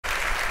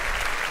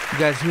You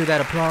guys hear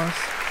that applause?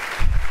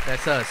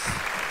 That's us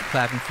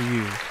clapping for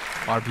you,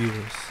 our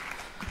viewers.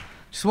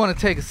 Just want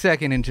to take a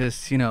second and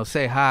just,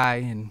 say hi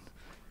and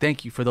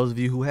thank you for those of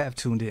you who have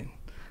tuned in.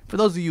 For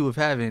those of you who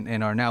haven't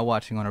and are now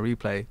watching on a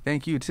replay,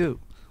 thank you too.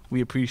 We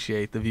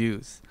appreciate the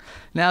views.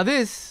 Now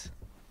this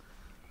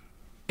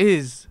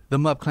is the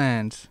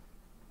MMUpClan's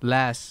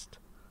last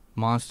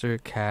monster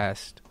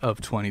cast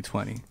of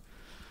 2020.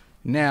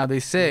 Now they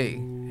say,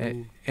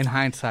 in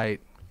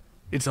hindsight,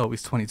 it's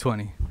always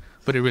 2020,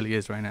 but it really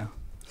is right now.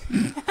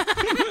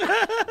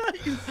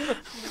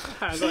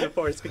 I'm going to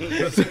force me.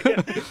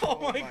 Oh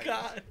my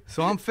God.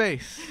 So I'm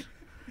Face,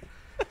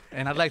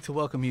 and I'd like to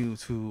welcome you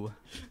to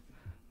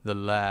the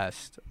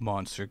last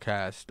monster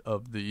cast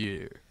of the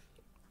year.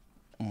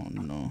 Oh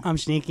no. I'm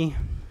Sneaky.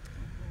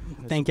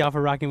 Thank y'all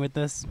for rocking with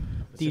us.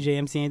 DJ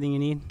MC, anything you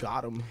need?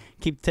 Got him.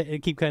 Keep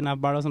cutting off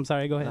Bartles. I'm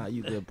sorry. Go ahead. Nah,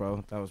 you good,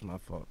 bro. That was my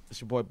fault.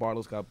 It's your boy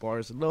Bartles got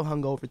bars. A little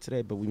hungover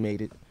today, but we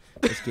made it.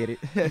 Let's get it.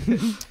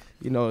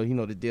 you know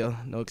the deal.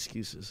 No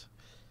excuses.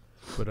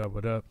 What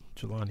up?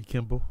 Jelani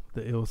Kimball,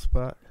 the ill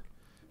spot.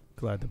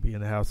 Glad to be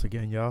in the house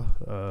again, y'all.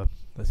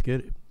 Let's get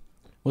it.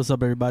 What's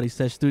up, everybody?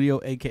 Sesh Studio,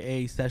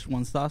 aka Sesh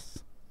One Sauce.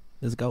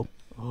 Let's go.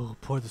 Oh,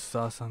 pour the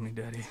sauce on me,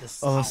 daddy.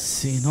 Oh,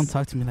 see, don't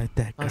talk to me like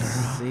that, girl.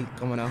 See,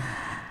 come on now.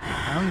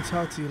 I only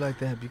talk to you like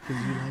that because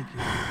you like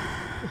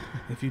it.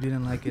 If you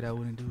didn't like it, I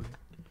wouldn't do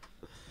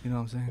it. You know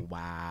what I'm saying?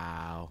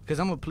 Wow. Because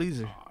I'm a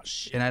pleaser, Oh,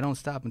 shit. and I don't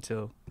stop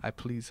until I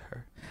please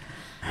her.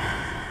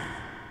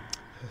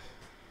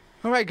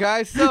 All right,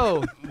 guys.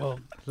 So,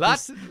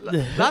 lots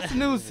of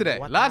news today.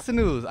 Lots of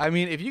news. I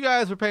mean, if you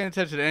guys were paying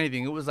attention to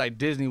anything, it was like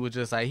Disney was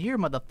just like, here,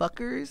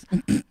 motherfuckers,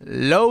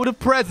 load of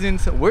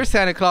presents. We're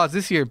Santa Claus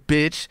this year,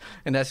 bitch.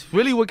 And that's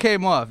really what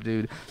came off,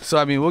 dude. So,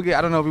 I mean, I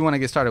don't know if we want to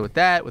get started with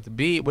that, with the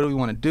beat. What do we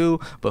want to do?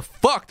 But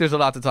fuck, there's a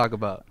lot to talk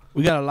about.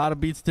 We got a lot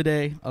of beats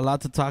today, a lot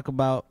to talk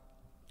about.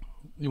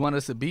 You want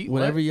us to beat?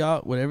 Whatever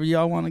y'all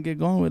want to get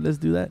going with, let's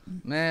do that.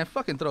 Man,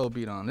 fucking throw a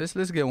beat on.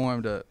 Let's get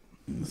warmed up.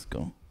 Let's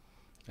go.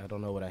 I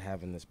don't know what I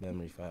have in this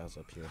memory files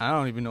up here. I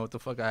don't even know what the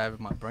fuck I have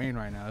in my brain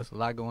right now. There's a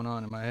lot going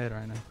on in my head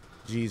right now.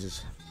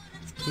 Jesus.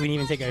 We didn't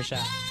even take our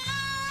shot.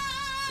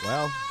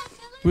 Well,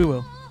 We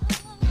will.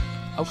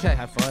 Okay.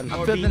 have fun. I'm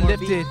More feeling beat, more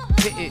lifted,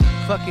 hit it,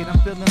 fuck it. I'm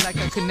feeling like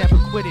I could never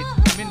quit it.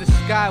 I'm in the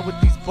sky with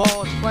these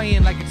balls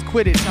playing like it's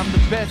Quidditch. I'm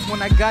the best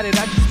when I got it,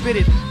 I just spit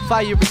it.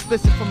 Fire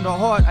explicit from the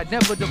heart, I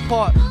never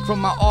depart from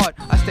my art.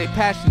 I stay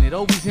passionate,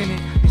 always in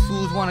it. These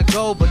fools wanna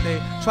go, but they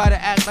try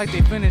to act like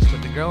they finished,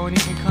 but the girl ain't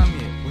even come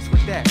yet. What's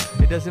with that?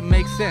 It doesn't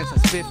make sense, I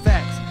spit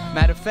facts.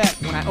 Matter of fact,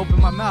 when I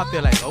open my mouth,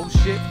 they're like, oh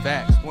shit,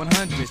 facts.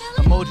 100,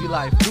 emoji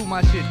life, do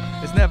my shit.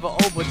 It's never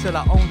over till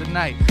I own the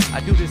night.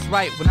 I do this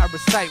right when I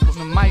recite with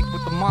the mic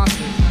with the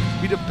monsters.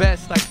 We the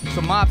best, like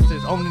some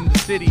mobsters owning the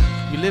city.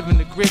 We live in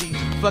the gritty.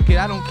 Fuck it,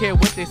 I don't care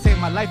what they say,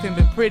 my life ain't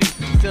been pretty.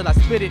 Still I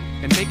spit it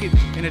and make it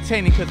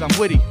entertaining cause I'm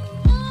witty.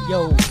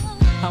 Yo,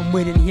 I'm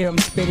with it here. I'm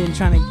spitting,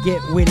 trying to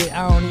get with it.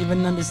 I don't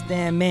even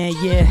understand, man.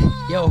 Yeah,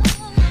 yo.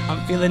 I'm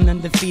feeling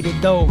undefeated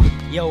though.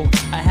 Yo,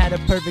 I had a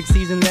perfect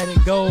season, let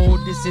it go.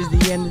 This is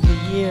the end of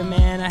the year,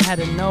 man. I had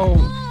to know.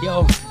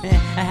 Yo, man,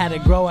 I had to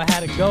grow, I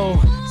had to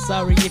go.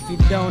 Sorry if you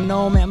don't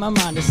know, man. My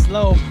mind is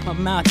slow. My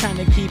mouth trying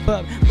to keep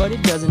up, but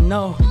it doesn't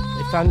know.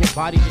 They found your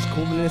body just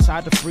cooling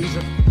inside the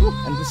freezer.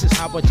 And this is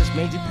how I just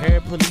made you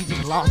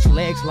paraplegic. Lost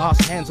legs,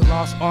 lost hands, and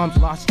lost arms,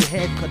 lost your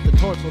head. Cut the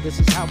torso, this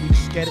is how we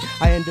just get it.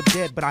 I end up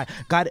dead, but I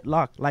got it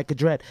locked like a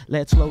dread.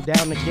 Let's slow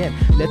down again.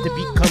 Let the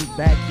beat come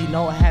back. You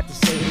know I had to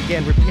say it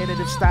again.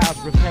 Repetitive styles,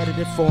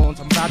 repetitive forms.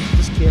 I'm about to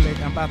just kill it.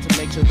 I'm about to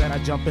make sure that I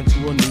jump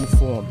into a new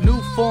form. New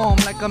form,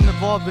 like I'm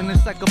evolving,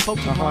 it's like a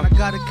Pokemon. I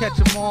gotta catch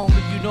them all,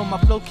 but you know my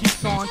flow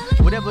keeps on.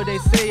 Whatever they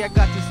say, I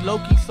got this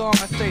low-key song.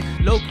 I say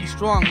low-key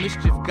strong,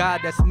 mischief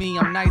God, that's me.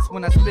 I'm nice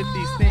when I spit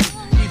these things.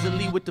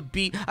 Easily with the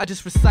beat, I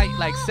just recite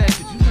like said.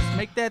 Did you just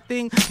make that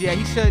thing? Yeah,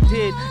 he sure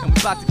did, and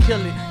we about to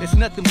kill it. It's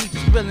nothing, we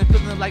just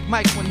feeling like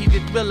Mike when he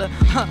did Thriller.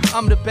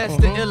 I'm the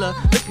best, the iller.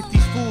 Look at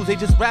these fools, they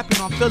just rapping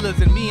on fillers,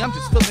 and me, I'm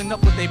just filling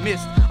up what they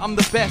missed. I'm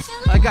the best,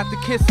 I got the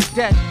kiss of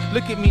death.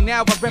 Look at me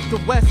now, I rep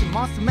the West, and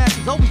Monster Mass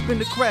has always been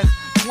the crest.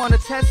 You wanna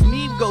test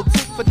me? Go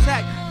tick for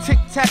tack,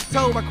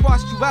 tic-tac-toe, I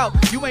crossed you out,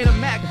 you ain't a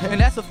Mac, and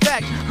that's a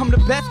fact. I'm the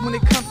best when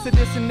it comes to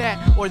this and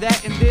that, or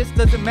that and this,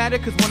 doesn't matter,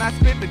 cause when I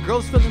spit, the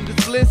girls feeling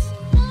this bliss.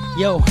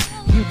 Yo,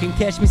 you can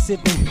catch me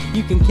sipping,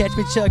 you can catch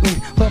me chugging,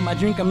 but my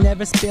drink I'm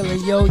never spilling.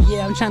 Yo,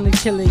 yeah, I'm trying to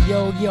chill it.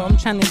 Yo, I'm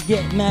trying to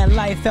get mad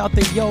life out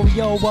the yo,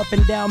 up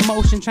and down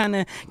motion, trying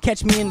to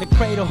catch me in the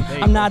cradle.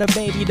 I'm not a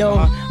baby though,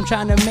 I'm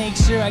trying to make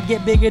sure I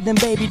get bigger than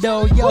baby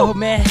though. Yo,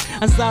 man,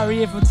 I'm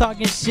sorry if I'm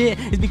talking shit,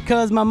 it's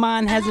because my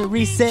mind hasn't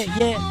reset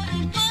yet.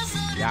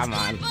 Yeah,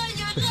 man.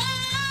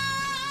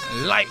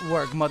 Light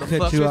work, Cut you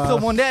motherfucker. So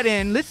off. on that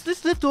end, let's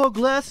lift our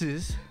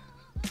glasses.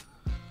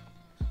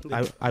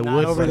 I Not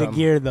would over the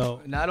gear though.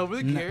 Not over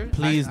the gear.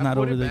 please, I not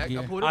put over it the back. gear.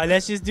 I put it back.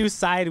 Let's just do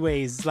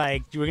sideways.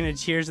 Like we're gonna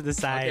cheers to the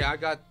side. Okay, I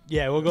got.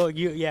 Yeah, we'll go.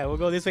 We'll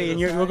go this way, To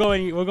and the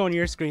we'll go on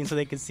your screen so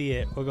they can see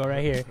it. We'll go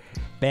right here.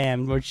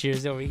 Bam. We'll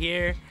cheers over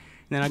here,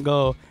 then I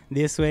go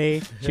this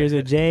way. Cheers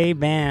with Jay,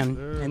 bam.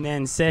 And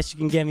then Sesh, you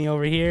can get me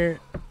over here.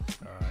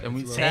 And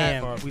we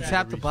Damn.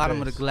 tap the bottom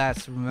of the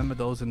glass to remember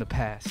those in the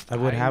past. I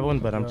would have one,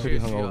 but I'm pretty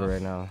Cheers, hungover y'all.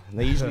 right now.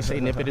 They usually say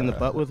nip it in the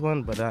butt with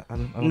one, but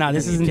I'm No,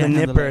 this isn't the can't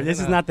handle nipper. it. This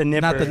is not the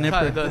nipper. Not the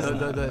nipper.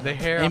 The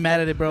hair. Ain't off mad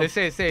the- at it, bro. They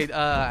say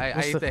I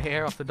What's ate the- the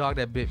hair off the dog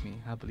that bit me.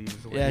 I believe is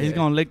the way. Yeah, they he's say.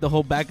 gonna lick the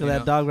whole back of You that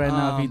know, dog right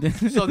now if he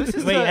did. So this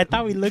is Wait, the, I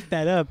thought we looked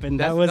that up, and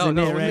that That's- wasn't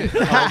no, it, it right?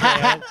 wasn't. Okay,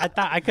 I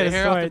thought I the could have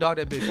hair off the sworn. dog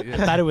that bit you. I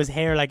Yeah. thought it was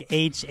hair like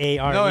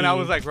HARE. No, and I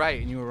was like right,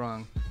 and you were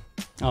wrong.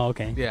 oh,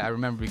 okay. Yeah, I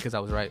remember because I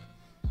was right.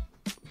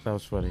 That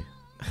was funny.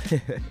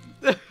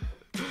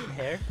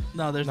 Hair?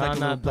 No, there's No, like a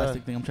little not the-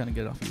 plastic thing I'm trying to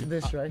get off of you.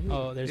 This right here.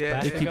 Oh, there's Yeah,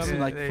 plastic It keeps on him it?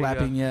 like There you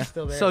flapping, yeah.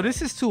 Still there. So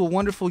this is to a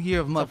wonderful year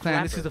of MMUpClan.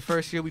 flapper. This is the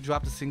first year we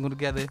dropped a single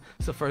together.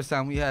 It's the first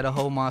time we had a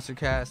whole monster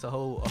cast, a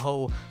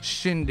whole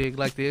shindig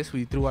like this.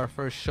 We threw our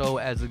first show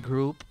as a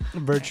group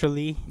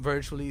virtually.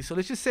 virtually. So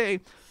let's just say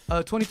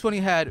 2020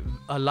 had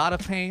a lot of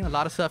pain, a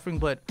lot of suffering,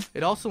 but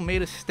it also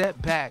made us step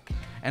back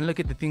and look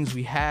at the things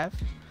we have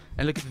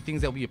and look at the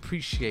things that we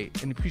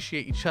appreciate and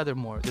appreciate each other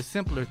more, the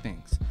simpler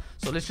things.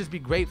 So let's just be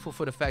grateful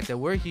for the fact that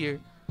we're here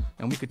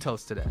and we could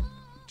toast to that.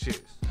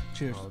 Cheers.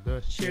 Cheers. All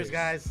good. Cheers,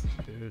 guys.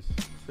 Cheers.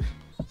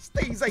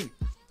 Stay safe.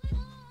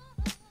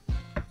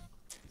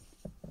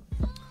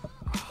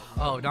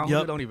 Oh, Don Yup.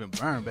 Julio don't even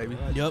burn, baby.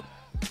 Yep.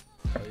 Oh,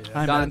 yeah.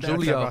 I'm Don not-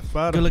 Julio.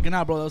 Good looking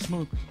out, bro. That was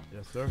smooth.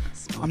 Yes, sir.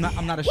 I'm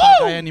not a shy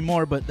guy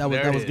anymore, but that was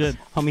There that it was is. good.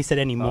 Homie said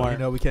anymore. You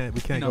know we can't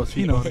You know, go cheap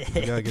you know. on it.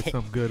 We gotta get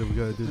something good, and we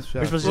gotta do the We're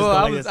shot. supposed to Well, just go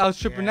I like was this. I was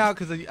tripping out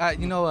because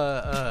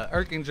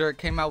Irk and Jerk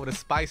came out with a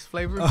spice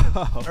flavor.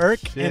 Oh, Irk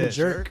shit. and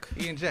jerk.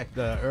 E and J.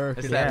 The Irk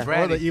It's and that or the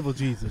brandy. evil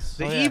Jesus.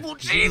 The Oh, yeah. evil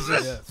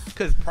Jesus. Yes.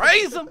 Cause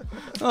praise him.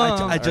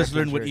 I just Irk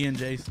learned and what jerk. E and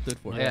J stood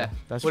for. Yeah.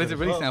 That's What does it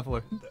pretty really cool. stand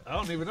for? I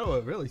don't even know what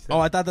it really said. Oh,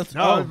 I thought that's.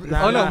 No,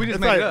 Oh no, we just it's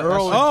made like it up.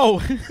 Earl. Oh.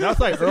 That's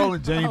like Earl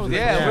and James.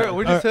 Yeah,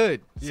 we're just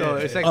hood. So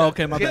Yeah. it's like Oh,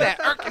 okay, my get bad.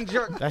 that Irk and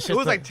Jerk. That's It just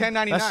was the- like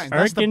 $10.99.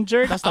 Irk and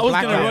jerk. That's the I was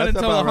black gonna guy. run and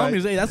That's tell the about right.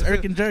 homies, hey, that's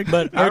Irk and Jerk.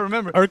 But I Irk,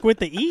 remember. Irk with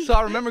the E. So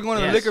I remember going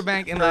to the Yes. liquor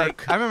bank and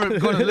like I remember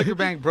going to the liquor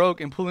bank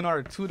broke and pulling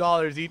our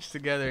 $2 each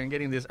together and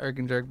getting this Irk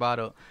and Jerk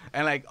bottle.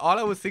 And like all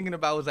I was thinking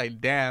about was like,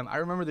 damn, I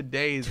remember the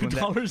days when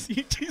that, $2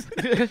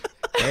 each.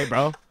 Hey,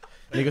 bro.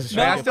 Niggas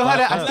Man, I still had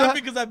to, I still,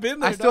 because I've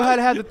been there. I still had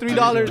to have the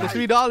 $3. The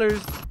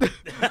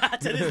 $3.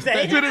 to this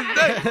day. To this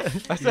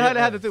day, I still had to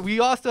have we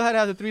all still had to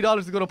have the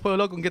 $3 to go to Pollo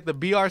Loco and get the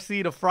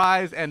BRC, the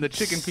fries, and the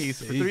chicken piece.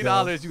 For There you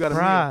 $3, you got a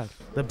meal. Bruh,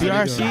 the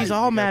BRC's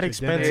all mad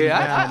expensive. Yeah,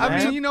 now, I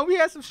man. mean, you know, we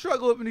had some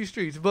struggle up in these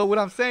streets. But what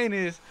I'm saying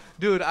is,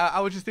 dude, I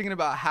was just thinking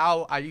about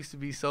how I used to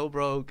be so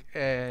broke,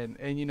 and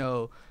you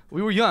know,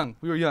 we were young,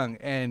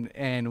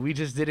 and we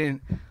just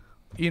didn't,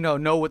 you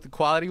know what the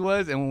quality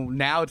was. And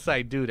now it's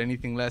like, dude,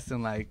 anything less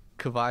than like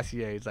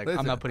Cavassier, it's like I'm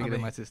Listen, not putting I it in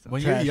mean, my system.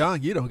 When Trash. you're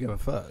young, you don't give a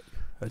fuck.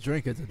 A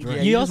drink is a drink.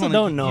 Yeah, You just also wanna-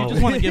 don't know. You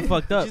just want to get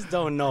fucked You up. just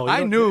don't know. You I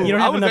don't- knew. You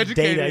don't I have was enough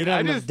educated. data. You don't I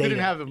have enough just data.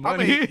 didn't have the I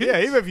money. mean,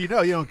 yeah, even if you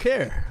know, you don't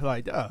care.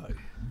 Like, dog.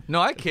 No,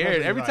 I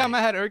cared. Every like- time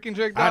I had Irk and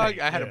Jerk, I dog,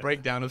 didn't I had a care.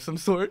 breakdown of some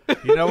sort.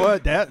 You know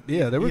what?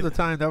 There was a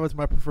time that was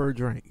my preferred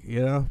drink.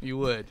 You know, You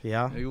would.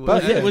 Yeah. You would.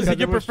 But yeah, Was because it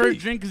your it was preferred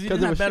cheap. drink because you 'Cause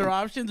didn't it have was better cheap.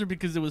 options or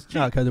because it was cheap?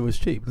 no, because it was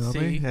cheap. You know what I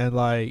See? mean? And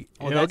like,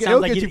 Well, it'll that get- sounds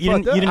it'll like get you you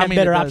didn't, fucked you didn't up. have mean,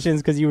 better it does.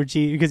 options because you were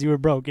cheap, because you were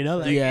broke. You know,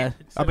 like, Yeah.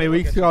 I mean, we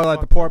used to go like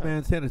the poor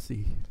man's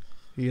Hennessy.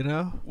 You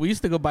know, We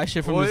used to go buy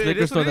shit from Well, this it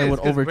liquor is store what it that is, would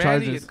 'cause overcharge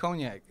brandy us is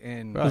cognac,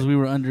 and because we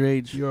were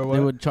underage. You were They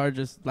what? would charge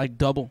us like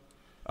double.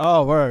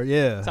 oh word,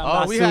 yeah. Talking oh,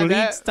 about we had Suliks,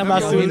 that. talking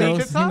about Was that Suliks.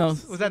 Tip He Tops?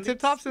 knows. Was that Tip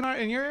Tops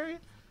in your area?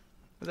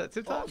 Was that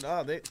Tip Tops?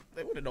 no, they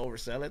wouldn't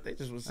oversell it. They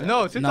just would sell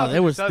No, it. Tip No, Tops they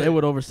would would sell they it.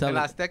 would And oversell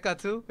it. Azteca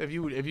too. If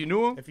you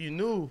knew him, If you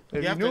knew,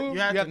 if you have knew, to, you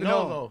have to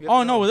know though. You have Oh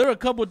to no, know. there were a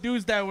couple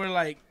dudes that were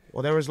like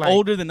Well, there was like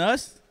older than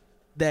us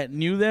that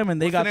knew them,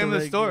 and they What's got the name of the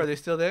reg- store? Are they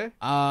still there?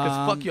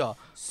 Cause fuck y'all.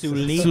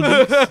 Suliks.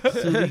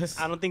 Suliks.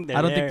 I don't think they're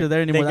I don't think they're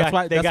there anymore. They That's got,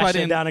 why- they that's got why I shut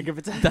didn't- down a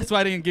good time. That's why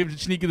I didn't give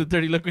Sneaky the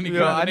dirty look when he Yo,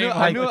 got I the knew, name.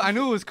 I knew, I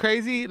knew it was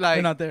crazy. They're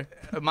Like not there.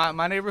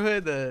 my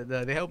neighborhood,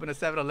 they opened a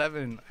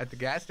 7-Eleven at the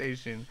gas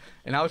station,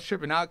 and I was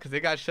tripping out because they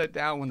got shut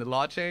down when the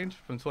law changed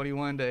from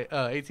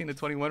 18 to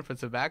 21 for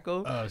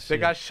tobacco. Oh, They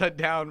shit. got shut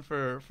down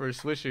for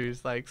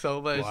Swishers, like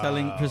so much.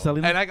 Wow. For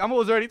selling. And like I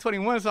was already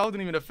 21, so I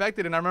wasn't even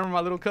affected. And I remember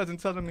my little cousin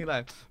telling me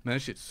like, "Man,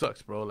 this shit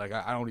sucks, bro. Like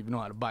I don't even know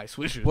how to buy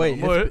Swishers." Wait,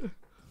 no more."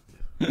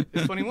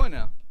 It's 21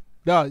 now.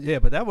 No, yeah,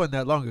 but that wasn't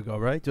that long ago,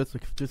 right? Just a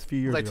few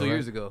years It's like ago. 2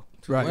 years right? ago.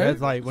 Right, What?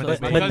 that's like when So they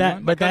it's made my But cousin-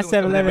 that, but that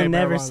cousin was 7-Eleven coming back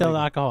never around sell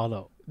legal. alcohol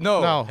though.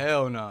 No, No.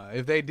 hell no.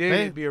 If they did,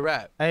 Hey. it'd be a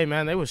wrap. hey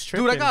man, they was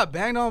tripping. Dude, I got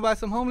banged on by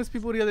some homeless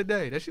people the other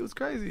day. That shit was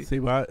crazy. See,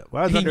 why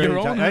I was In your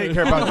underage, own I didn't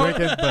care about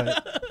drinking,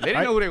 but They didn't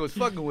I- know who they was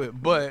fucking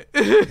with, but I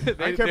didn't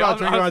care about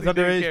drinking when I was honestly didn't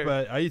underage. care.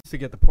 But I used to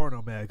get the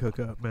porno mag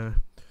hookup,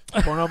 man.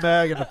 Porno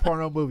mag and a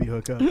porno movie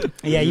hookup.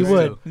 Yeah, you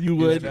would. You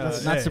would. Yeah,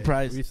 Not hey,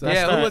 surprised.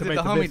 Yeah, who was it? The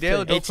homie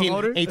Dale, dope 18,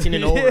 promoter? 18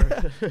 and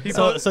over.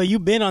 So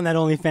you've been on that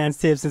OnlyFans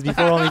tip since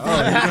before OnlyFans.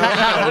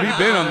 Oh,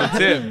 he been on the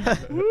tip.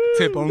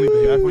 Tip only,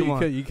 baby. That's when Come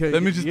on. you could.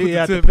 Let me just you put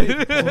had the to tip.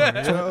 pay for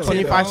it, you know?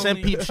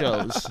 25-cent peep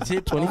shows.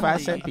 Tip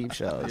 25-cent peep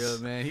shows.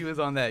 Yeah, man, he was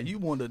on that. You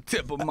want the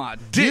tip of my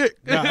dick?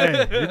 Nah,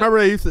 hey, remember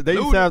they used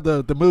to have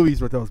the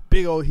movies with those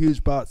big old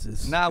huge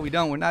boxes. Nah, we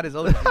don't. We're not as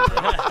old as you.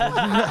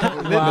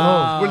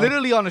 Wow. We're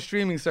literally on a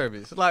streaming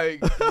service.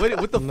 Like,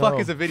 what the fuck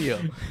is a video?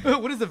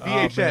 What is a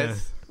VHS? man.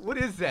 What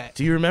is that?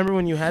 Do you remember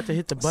when you had to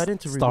hit the button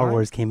to Star rewind?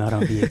 Wars came out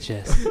on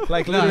VHS.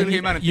 Like Nah, it literally.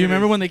 came out in You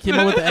remember theaters. when they came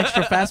out with the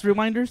extra fast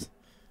rewinders?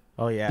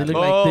 Oh yeah. They look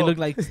Oh.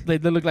 like they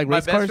look like my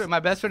race best cars. friend, my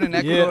best friend in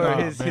Ecuador, Yeah.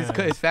 Oh, his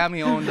man.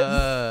 family owned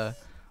the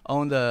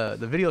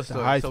video store,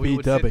 so we high-speed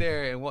would dubbing. sit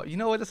there and you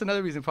know what? That's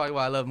another reason probably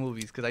why I love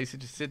movies, because I used to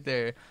just sit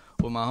there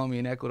with my homie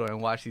in Ecuador and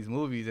watch these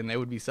movies, and there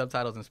would be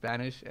subtitles in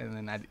Spanish, and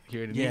then I'd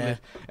hear it in Yeah. English.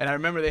 And I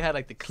remember they had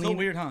like the clean.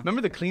 weird, huh? Remember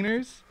the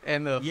cleaners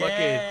and the Yeah.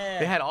 fucking.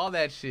 They had all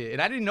that shit,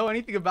 and I didn't know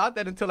anything about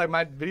that until like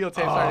my videotape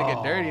started to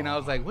get dirty, and I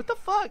was like, "What the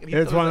fuck?" And he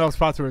It's told one me, of those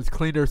spots where it's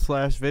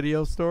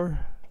cleaner/video store.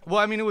 Well,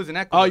 I mean, it was in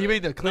Ecuador. Oh, you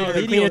mean the cleaner?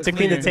 to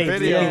clean the tapes.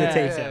 Video. To clean the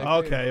tapes. Yeah.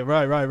 Okay,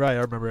 right. I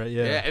remember it.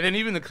 Yeah. Yeah. And then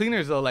even the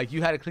cleaners though, like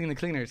you had to clean the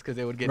cleaners because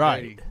they would get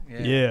Right.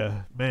 dirty.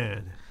 Yeah,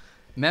 man.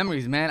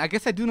 Memories, man. I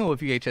guess I do know what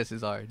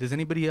VHSs are. Does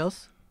anybody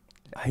else?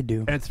 I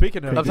do. And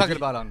speaking of, I'm talking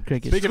about on.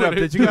 Cricket. speaking of,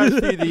 did you guys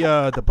see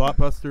the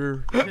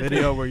Blockbuster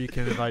video where you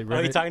can like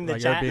rent you it talking to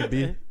like chat?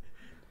 Airbnb?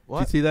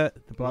 What? Did you see that?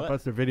 The What?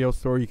 Blockbuster video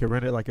store, you can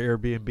rent it like an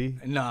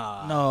Airbnb.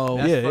 Nah. No.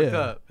 That's Yeah, fucked yeah.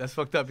 up. That's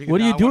fucked up. because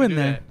What are now you I wanna doing do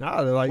there? that.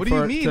 Nah, they're like What do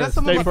you for- mean? to That's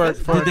some of stay my for, friends.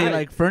 for Did they Right.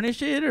 like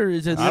furnish it, or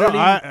is it I don't. literally?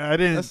 I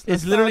didn't.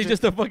 It's literally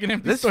just a fucking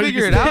empty Let's store.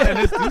 figure it out and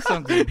let's do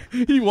something.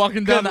 He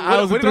walking down the What-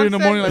 aisles what at did 3 I in the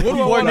say? morning like, what do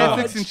I Before want?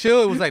 Netflix and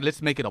chill, it was like,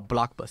 let's make it a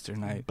blockbuster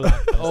night.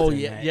 Oh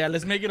yeah,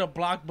 let's make it a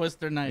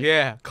blockbuster night.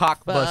 Yeah,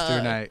 cockbuster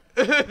Fuck. night.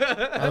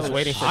 I was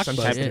waiting for some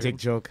type shit. of dick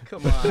joke.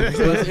 Come on.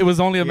 It was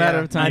only a matter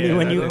of time. I mean,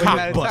 when you It was a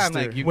matter of time, Cockbuster.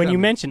 like, when you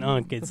coming. mention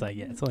Unk, it's like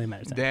it's only a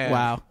matter of time. Damn.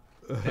 Wow.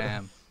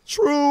 Damn.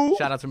 True.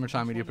 Shout out to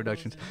Merchan Media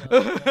Productions.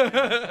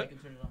 I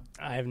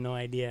have no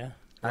idea.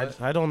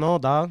 I don't know,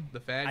 dog. The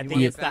fan. I you think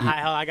want it's the fan?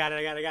 high. Oh, I got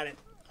it.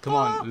 Come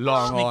on,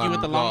 long Sneaky arm.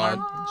 with the long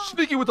God.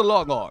 Sneaky with the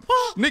long arm.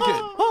 Sneaky.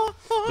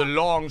 The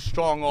long,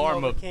 strong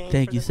arm of.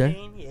 Thank you, sir.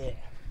 Yeah.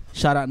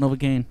 Shout out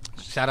Novocaine.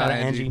 Shout out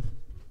Angie.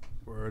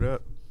 Word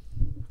up.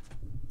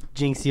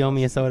 Jinx, you owe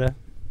me a soda.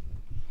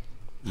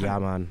 Yeah,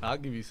 man. I'll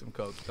give you some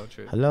Coke. Don't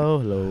trip.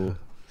 Hello. Soda.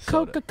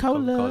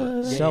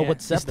 Coca-Cola. So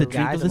what's It's up, the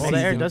drink guys? of the Oh, the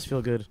air season. does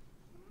feel good.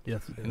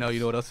 Yes. it No, is. you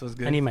know what else was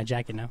good? I need my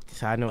jacket now.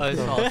 I know. Us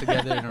all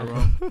together in a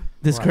room.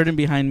 This Wow. curtain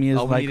behind me is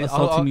All we like needed-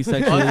 assaulting me us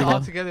sexually.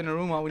 all together in a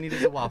room. All we need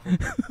is a waffle.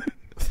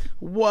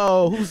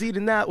 Whoa, who's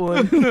eating that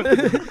one?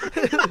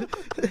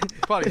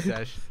 Probably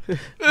Sesh.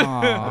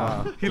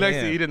 Aw, He likes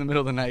to Damn. eat in the middle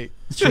of the night.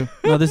 it's true.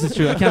 No, this is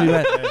true. I can't be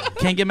mad.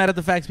 Can't get mad at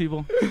the facts,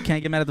 people.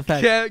 Can't get mad at the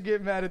facts. Can't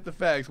get mad at the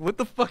facts. What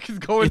the fuck is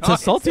going It's on?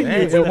 assaulting you.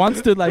 Hey, It wants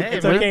to like.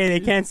 It's okay.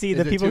 They can't see.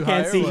 The Is it people too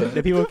can't high or see. what?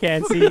 The people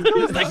can't see.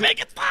 It's like make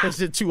it stop.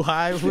 Is it too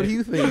high? What do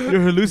you think?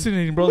 You're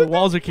hallucinating, bro. The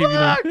walls are caving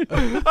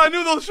in. I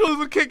knew those shows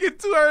would kick in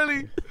too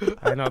early.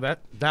 I know that.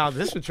 Now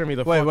this would turn me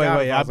the Wait. fuck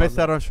out. if I was missed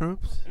on out on shrooms.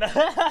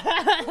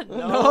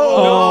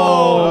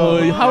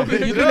 Oh, how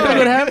could you think that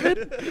would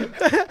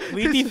happen?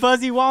 We'd be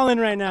fuzzy walling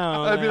right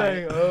now. I'd be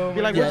like, oh,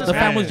 Be like, Yeah, what's the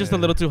this fan was man? just a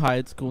little too high.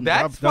 It's cool.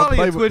 That's Don't probably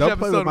play a with- Twitch don't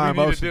play with episode my we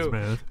need to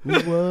emotions, do.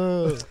 man.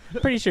 Whoa.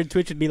 pretty sure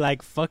Twitch would be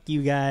like, "Fuck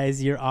you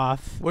guys, you're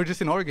off." We're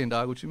just in Oregon,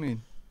 dog. What you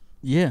mean?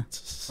 Yeah,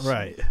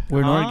 Right. we're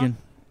in Huh? Oregon.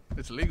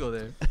 It's illegal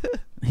there.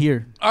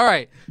 Here. All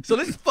right, so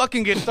let's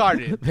fucking get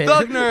started.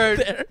 Thug nerd,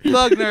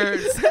 thug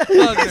nerds,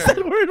 thug I said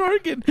nerd. we're in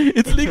Oregon.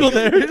 It's legal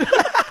there.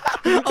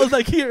 I was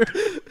like, here.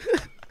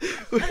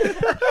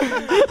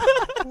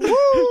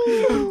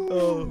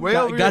 Way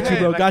Got- over got your you, head,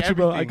 bro, like got you,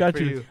 bro, I everything got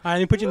for you. All right, let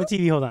me put you in the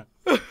TV. Hold on.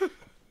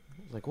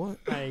 Like what?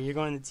 All right, you're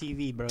going to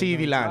TV, bro.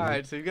 TV Go. land. All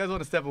right, so you guys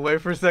want to step away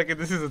for a second?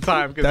 This is the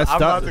time because That's I'm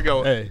about to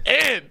go Hey,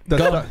 in.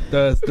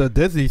 the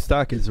Disney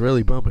stock is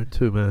really bumping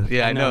too, man.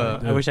 Yeah, I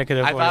know. I wish I could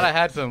I afford thought it. I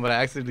had some, but I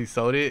accidentally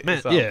sold it.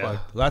 Man, so I'm yeah.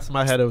 fucked. Last time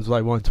I had it was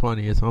like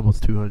 120. It's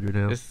almost 200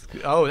 now.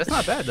 Oh, that's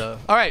not bad though.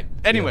 All right.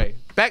 Anyway,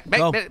 back.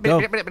 Go, I got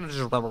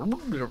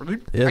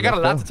a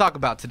lot go. to talk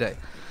about today.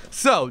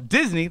 So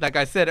Disney, like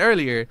I said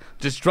earlier,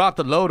 just dropped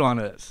a load on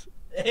us.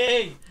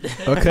 Hey.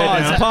 Okay,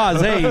 now.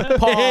 Pause. Hey.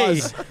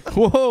 Pause. Hey.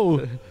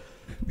 Whoa.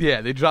 Yeah,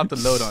 they dropped a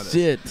load on us.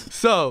 Shit.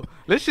 So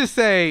let's just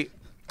say,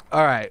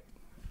 all right.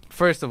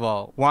 First of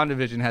all,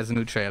 WandaVision has a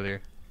new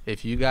trailer.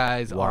 If you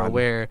guys are Wanda.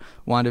 aware,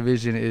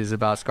 WandaVision is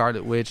about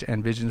Scarlet Witch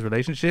and Vision's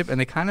relationship,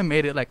 and they kind of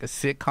made it like a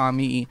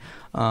sitcom-y,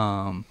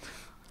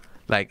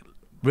 like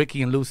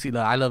Ricky and Lucy,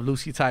 like I Love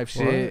Lucy type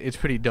shit. What? It's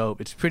pretty dope.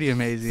 It's pretty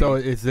amazing. So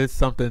is this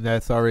something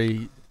that's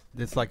already?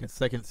 It's like a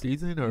second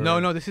season, or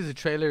no, this is a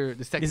trailer.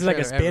 The second This is like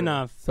a trailer ever.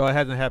 spin-off. So it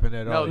hasn't happened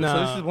at all. No, No.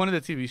 so this is one of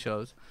the TV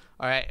shows.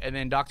 All right, and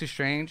then Doctor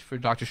Strange for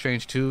Doctor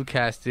Strange 2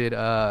 casted.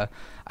 I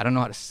don't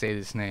know how to say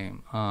this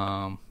name.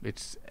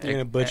 It's You're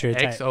gonna butcher it.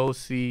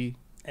 XOC.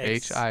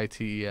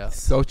 Hitel.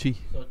 Sochi.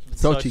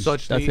 Sochi.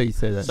 That's how you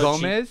say that.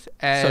 Gomez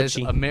as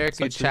Sochi.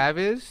 America Sochi.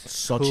 Chavez,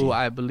 Sochi. who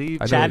I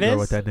believe. I know a girl Chavez?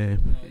 with that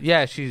name.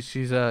 Yeah,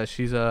 she's I believe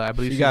She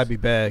she's gotta be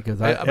bad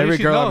because I believe every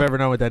she's girl I've no. ever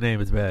known with that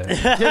name is bad.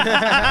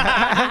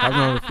 I've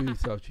known a few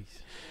Sochis.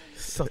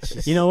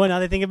 You know what? Now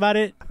that I think about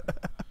it,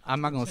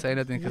 I'm not gonna say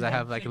nothing because I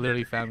have like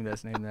literally family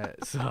that's named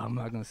that, so I'm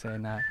not gonna say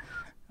not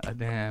a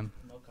damn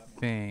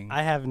thing.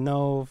 I have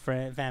no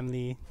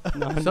family.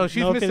 No, So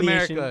she's no Miss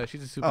affiliation. America.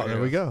 She's a superhero. Oh,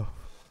 there we go.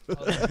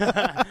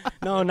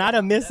 No, not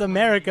a Miss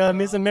America.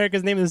 Miss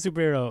America's name is a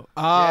superhero.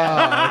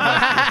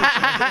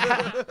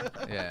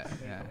 Yeah,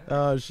 yeah.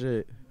 Oh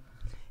shit.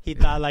 He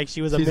thought like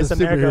she was a She's Miss a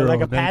America, superhero like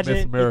a named Miss pageant.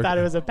 He America. thought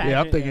it was a pageant.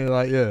 Yeah, I'm thinking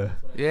like, yeah.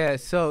 Yeah,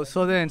 so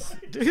then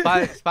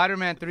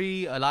Spider-Man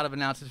 3, a lot of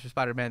announcements for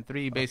Spider-Man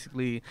 3.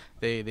 Basically,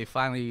 they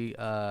finally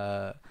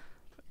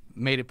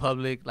made it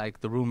public,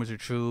 like the rumors are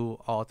true.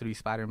 All 3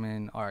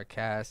 Spider-Men are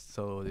cast,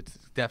 so it's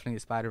definitely a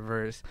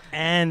Spider-Verse.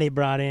 And they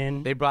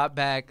brought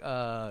back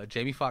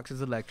Jamie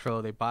Foxx's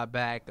Electro. They brought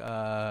back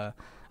I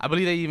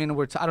believe they even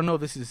were I don't know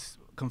if this is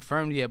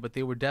confirmed yet, but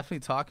they were definitely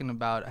talking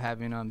about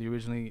having the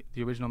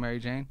original Mary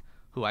Jane,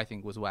 who I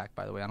think was whack,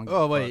 by the way. I don't give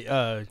Oh a wait,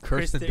 fuck.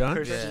 Kirsten Dunst.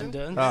 Kirsten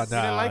Dunst. Oh You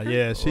didn't like her?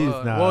 yeah, she's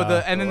not.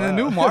 Well, and then the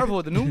new Marvel,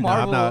 I'm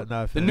not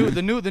a fan.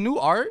 the new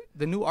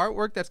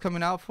artwork that's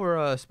coming out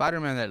for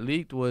Spider-Man that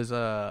leaked was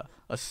a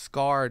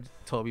scarred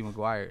Tobey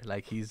Maguire,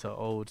 like he's an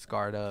old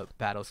scarred up,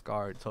 battle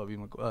scarred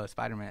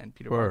Spider-Man,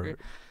 Peter Word. Parker.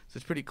 So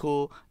it's pretty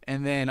cool.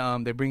 And then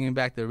they're bringing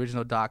back the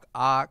original Doc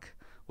Ock,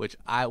 which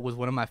was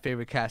one of my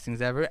favorite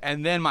castings ever.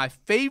 And then my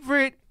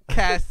favorite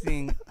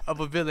casting of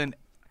a villain,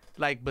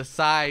 like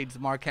besides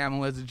Mark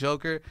Hamill as the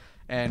Joker,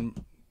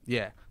 and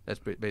yeah, that's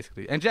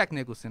basically. And Jack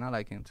Nicholson, I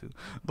like him too.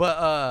 But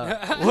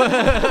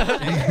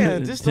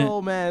Damn, just the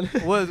old man.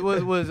 is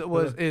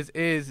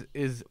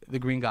the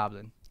Green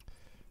Goblin.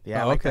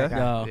 Yeah, I Oh, like okay. that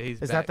guy. Yeah,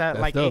 he's Is back. that That's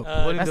like dope.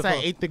 William that's that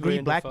Dafoe. 8th degree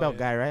William black Dafoe, belt yeah.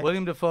 guy, right?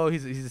 William Dafoe,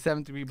 he's a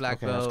 7th degree black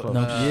Okay, that's belt. close.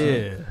 No,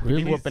 yeah.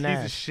 Really He's whooping a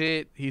ass.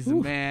 shit. He's a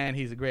man.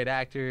 He's a great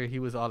actor. He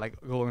was all like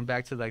going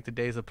back to like the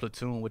days of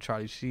Platoon with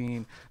Charlie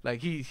Sheen. Like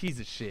he's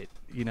a shit,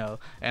 you know.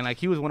 And like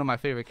he was one of my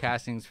favorite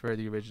castings for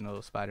the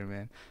original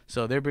Spider-Man.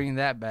 So they're bringing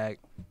that back.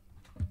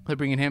 They're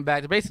bringing him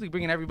back. They're basically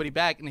bringing everybody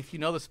back. And if you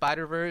know the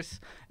Spider-Verse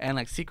and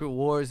like Secret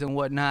Wars and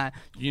whatnot,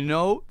 you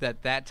know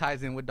that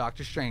ties in with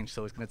Doctor Strange.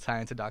 So it's gonna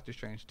tie into Doctor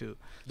Strange too.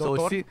 So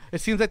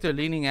it seems like they're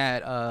leaning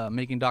at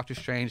making Doctor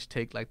Strange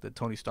take like the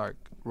Tony Stark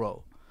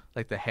role,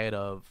 like the head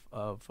of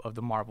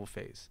the Marvel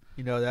phase.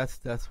 You know,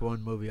 that's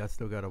one movie I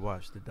still gotta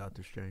watch, the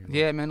Doctor Strange one.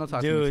 Yeah, man, don't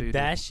talk to me. till you Dude, do.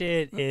 that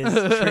shit is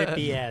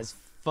trippy as fuck.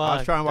 I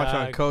was trying to watch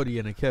dog. on Cody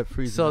and it kept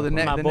freezing. So up the on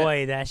me. next- My the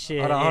boy, that shit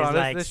Hold on. is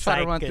like Let's try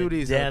to run through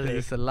these. Though, 'cause psychedelic.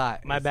 it's a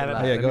lot. My It's bad, a my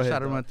lot. bad. Yeah, Let go me ahead, try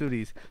to dog. run through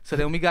these. So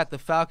then we got the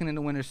Falcon and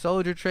the Winter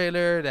Soldier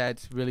trailer.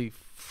 That's really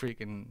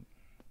freaking.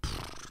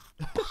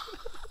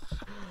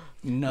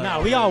 No.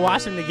 No, we all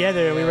watched them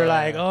together and we were Yeah.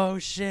 like, oh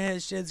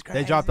shit's crazy.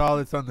 They dropped all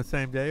this on the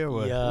same day or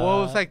what? Yeah.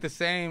 Well, it's like the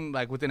same,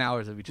 like within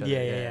hours of each other.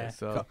 Yeah.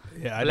 So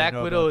Yeah, I Black didn't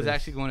know Widow about is this.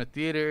 actually going to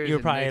theaters. You were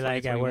in probably, May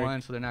like, at work.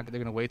 2021, so they're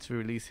gonna wait to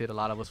release it. A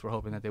lot of us were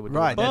hoping that they would.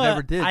 Right. Do it. That But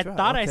never did I drop.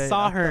 thought I Okay,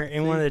 saw I her thought-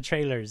 in one of the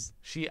trailers.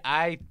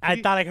 I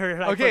I thought like her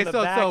like okay, from the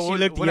so back, she when,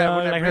 looked when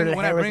young, I like bring, her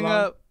when I hair was bring long.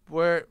 up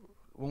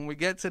when we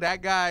get to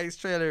that guy's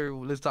trailer,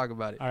 let's talk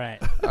about it. All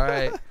right. All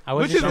right. I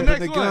Which wasn't is the sure. next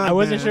the one? gun, I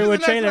wasn't man. sure what Which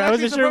is the next trailer. one? I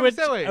wasn't Actually, sure it's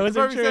which. a perfect segue. I wasn't It's a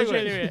sure which perfect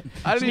trailer.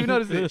 segue. I didn't even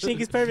notice it.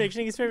 Shinky's perfect.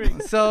 Shinky's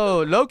perfect. So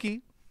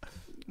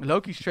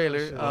Loki's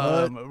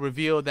trailer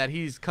revealed that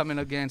he's coming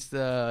against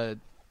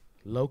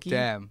Loki.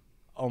 damn.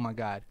 Oh my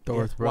God.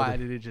 Thor's Why brother.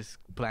 did it just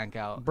blank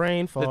out?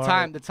 Brain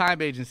fart. The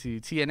time agency,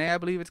 TNA, I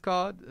believe it's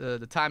called,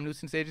 the Time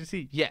Nuisance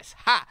Agency. Yes,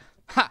 ha.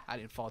 I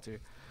didn't falter.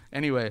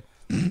 Anyway,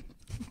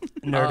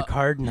 Nerd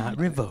card not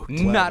revoked.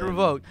 not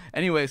revoked.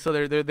 Anyway, so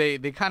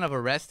they kind of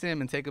arrest him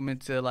and take him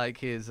into like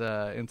his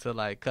into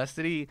like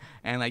custody,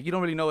 and like you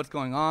don't really know what's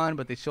going on,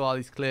 but they show all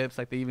these clips.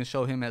 Like they even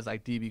show him as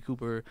like DB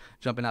Cooper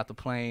jumping out the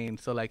plane.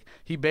 So like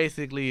he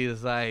basically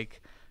is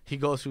like. He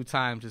goes through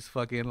time just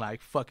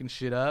fucking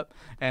shit up,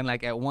 and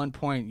like at one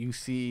point you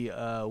see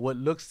what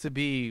looks to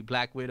be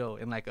Black Widow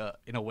in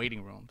a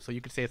waiting room. So you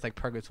could say it's like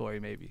purgatory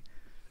maybe.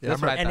 Yeah,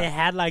 That's what I And thought. it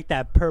had like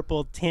that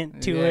purple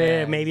tint to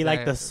Yeah, it, maybe like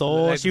the exactly.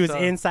 soul. Like She the was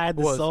soul. inside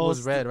the soul.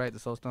 Was red, right? The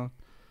Soul Stone.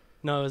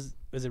 No, was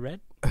it red?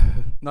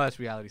 No, that's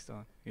Reality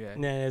Stone. Yeah.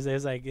 No,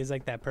 it's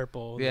like that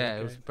purple. Yeah, like,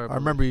 it was right? purple. I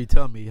remember you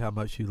telling me how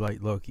much you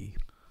liked Loki.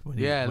 When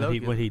he, Yeah,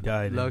 when Loki. he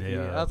died. Loki. In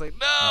the, I was like,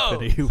 no.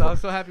 Infinity So I War.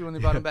 was so happy when they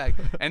brought him back.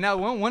 And now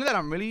one that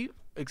I'm really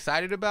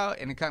excited about,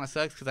 and it kind of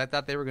sucks because I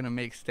thought they were gonna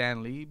make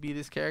Stan Lee be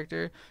this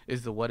character,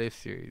 is the What If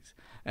series.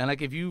 And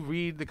like if you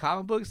read the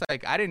comic books,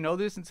 like I didn't know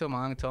this until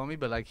Mahang told me,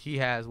 but like he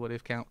has What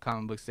If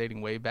comic books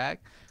dating way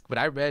back. But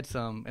I read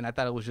some, and I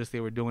thought it was just they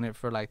were doing it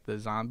for like the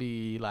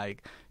zombie,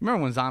 like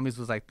remember when zombies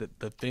was like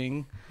the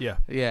thing? Yeah.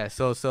 Yeah,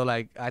 so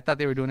like I thought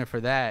they were doing it for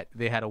that.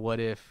 They had a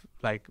what if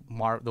like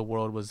the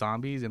world was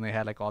zombies, and they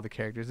had like all the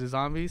characters as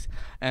zombies.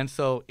 And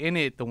so in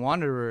it, the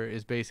Wanderer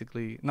is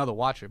basically the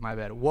Watcher. My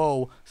bad.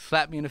 Whoa!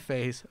 Slap me in the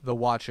face. The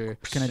Watcher.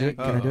 Can I do it?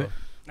 Can I do it?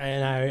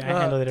 And I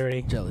handled it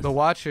already. Jealous. The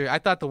Watcher. I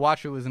thought the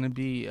Watcher was gonna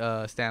be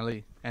Stan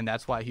Lee, and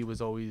that's why he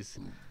was always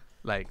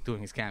like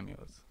doing his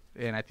cameos.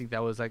 And I think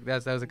that was like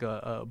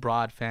a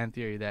broad fan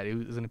theory that it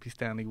was gonna be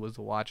Stan Lee was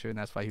the Watcher, and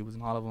that's why he was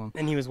in all of them.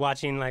 And he was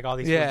watching like all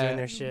these people doing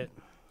their shit.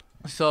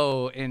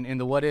 So in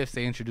the What Ifs,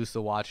 they introduced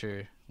the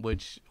Watcher,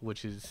 which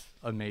is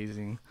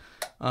amazing.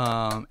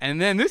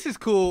 And then this is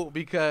cool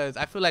because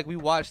I feel like we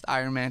watched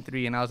Iron Man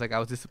 3, and I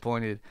was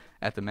disappointed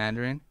at the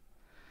Mandarin.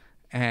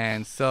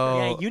 And so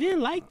Yeah, you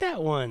didn't like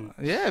that one.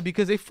 yeah,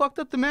 because they fucked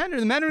up the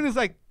Mandarin. The Mandarin is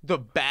like the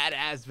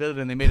badass villain,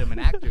 and they made him an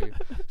actor.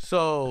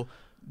 So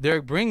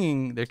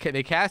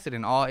they casted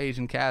an all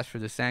Asian cast for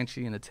the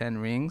Shang-Chi and the Ten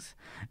Rings,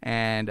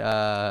 and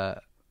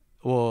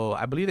well,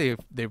 I believe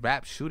they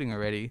wrapped shooting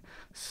already.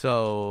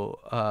 So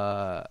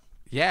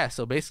yeah,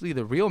 so basically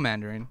the real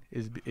Mandarin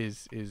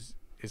is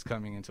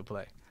coming into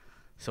play.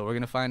 So we're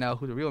gonna find out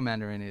who the real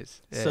Mandarin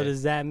is. So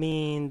does that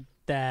mean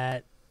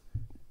that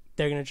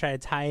they're gonna try to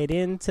tie it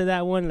into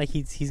that one? Like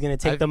he's gonna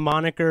take the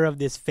moniker of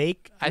this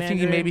fake Mandarin? I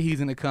think maybe he's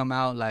gonna come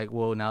out like,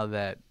 well, now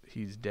that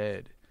he's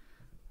dead,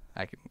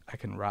 I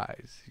can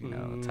rise,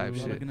 type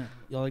shit.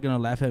 Y'all are gonna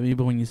laugh at me,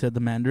 but when you said the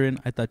Mandarin,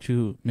 I thought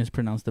you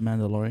mispronounced the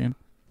Mandalorian.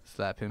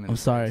 Slap him. I'm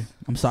sorry.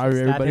 I'm sorry,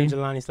 Slap everybody. him,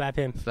 Jelani, slap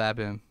him. Slap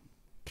him.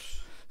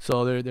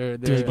 So they're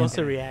You're supposed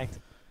to react.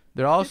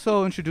 They're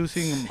also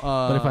introducing.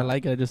 But if I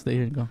like it, I just stay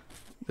here and go.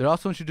 They're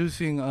also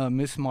introducing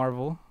Miss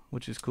Marvel,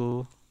 which is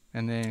cool.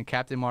 And then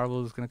Captain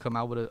Marvel is going to come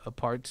out with a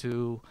part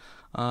 2.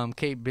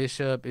 Kate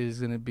Bishop is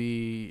going to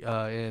be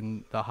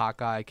in the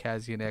Hawkeye,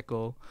 Cassian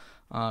Echo.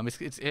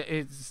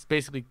 It's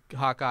basically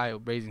Hawkeye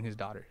raising his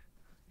daughter.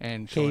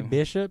 And Kate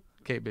Bishop?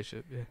 Kate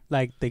Bishop, yeah.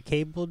 Like the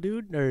cable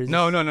dude? Or is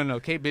No.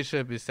 Kate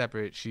Bishop is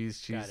separate.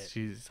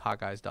 She's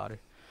Hawkeye's daughter.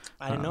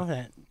 I didn't know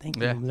that. Thank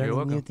you. Yeah, I'm you're learning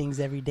welcome. new things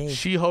every day.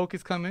 She-Hulk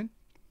is coming,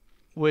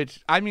 which,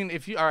 I mean,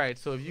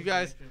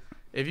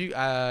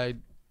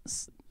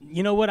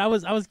 You know what? I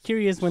was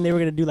curious when they were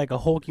gonna do like a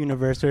Hulk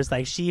universe where it's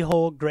like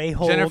She-Hulk, Grey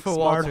Hulk, Jennifer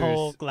Smart Walters.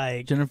 Hulk,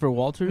 like Jennifer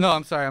Walters? No,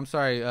 I'm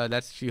sorry.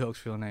 That's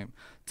She-Hulk's real name.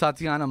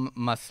 Tatiana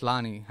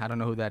Maslany. I don't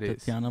know who that is.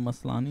 Tatiana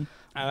Maslany.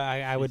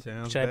 I would.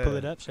 sounds Should I pull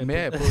bad. it up?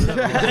 Yeah, pull it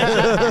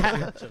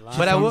up.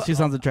 But She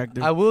sounds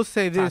attractive. I will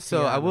say this.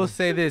 So I Tatiana. will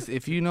say this.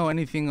 If you know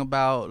anything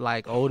about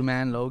like Old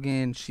Man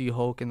Logan,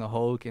 She-Hulk, and the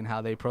Hulk, and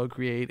how they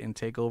procreate and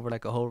take over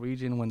like a whole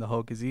region when the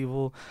Hulk is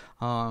evil,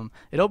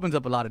 it opens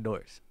up a lot of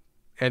doors.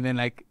 And then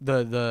like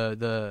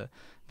the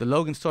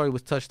Logan story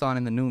was touched on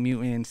in the New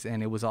Mutants,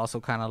 and it was also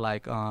kind of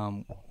like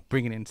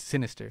bringing in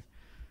Sinister,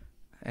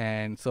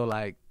 and so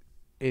like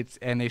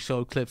and they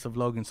showed clips of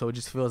Logan, so it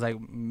just feels like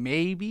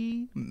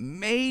maybe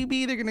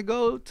they're gonna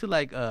go to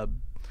like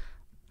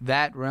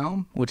that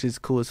realm, which is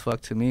cool as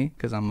fuck to me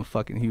because I'm a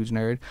fucking huge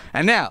nerd.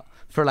 And now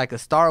for like a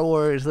Star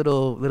Wars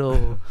little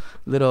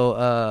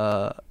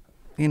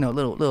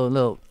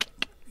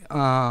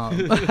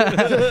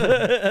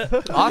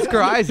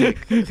Oscar Isaac.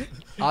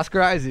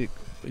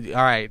 All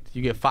right,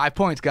 you get 5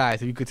 points,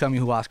 guys, if you could tell me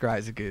who Oscar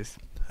Isaac is.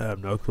 I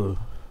have no clue.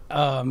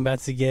 Oh, I'm about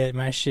to get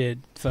my shit.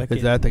 Fucking.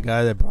 Is that the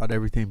guy that brought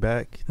everything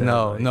back?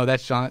 No,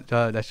 that's Sean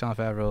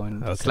Favreau,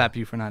 and Okay. slap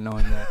you for not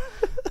knowing that.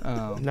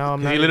 No,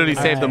 I'm not. He literally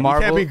saved the You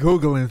Marvel. can't be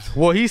Googling.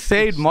 Well, he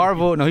saved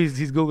Marvel. No,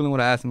 he's googling what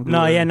I asked him. to No,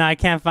 Google. yeah, no, I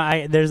can't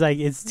find. There's like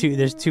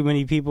there's too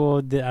many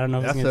people. That I don't know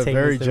if That's it's gonna a take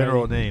very this general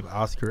already. name,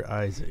 Oscar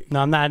Isaac.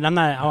 No, I'm not.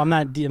 Well, I'm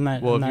if you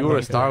were not a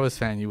going Star for Wars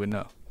fan, you would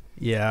know.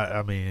 Yeah,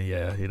 I mean,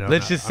 yeah,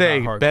 Let's just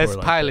say best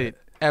pilot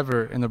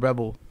ever in the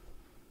Rebel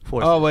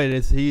Force. Oh wait,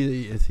 is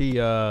he?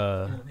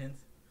 Yeah.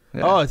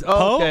 Oh, it's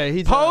Poe? okay.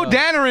 He's Poe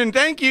Dameron,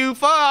 thank you.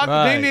 Fuck.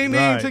 Right, Ding, ding, ding.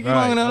 right, Took you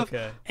right, long enough.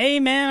 Okay. Hey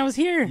man, I was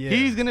here. Yeah.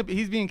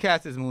 He's being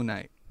cast as Moon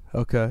Knight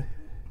Okay.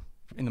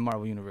 in the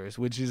Marvel universe,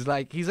 which is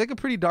like he's like a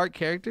pretty dark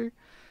character.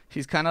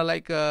 He's kind of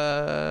like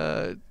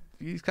ghostish.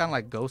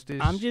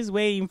 I'm just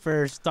waiting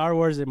for Star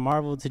Wars and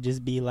Marvel to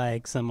just be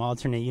like some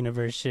alternate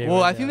universe shit. Well,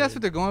 where I think that's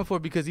what they're going for,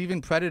 because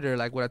even Predator,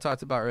 like what I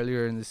talked about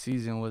earlier in the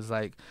season, was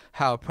like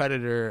how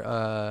Predator,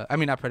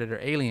 not Predator,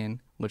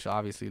 Alien, which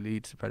obviously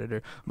leads to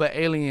Predator, but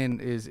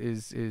Alien is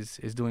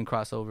doing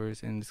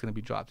crossovers and it's going to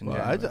be dropped in Well,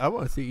 January. I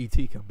want to see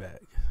E.T. come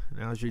back.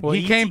 Now that Well,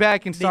 he came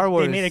back in Star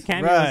Wars. They made a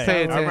cameo. right. in Star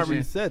Pay Wars. I remember you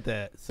attention. said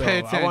that. So Pay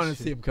I want to attention.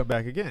 see him come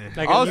back again.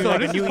 Like Also, a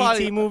new, this is ET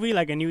probably- movie,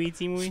 like a new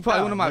ET movie. It's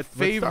probably one of my with Star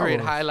favorite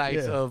Wars.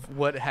 highlights Yeah. of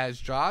what has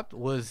dropped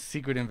was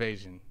Secret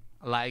Invasion.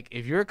 Like,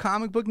 if you're a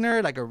comic book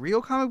nerd, like a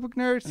real comic book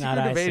nerd, Not Secret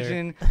I,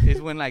 Invasion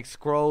is when like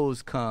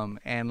Skrulls come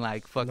and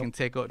like fucking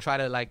take over, try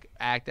to like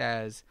act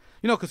as,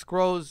 because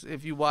Skrulls,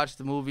 if you watch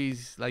the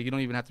movies, like you don't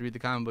even have to read the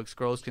comic book.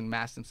 Skrulls can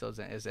mask themselves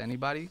as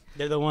anybody.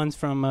 They're the ones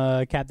from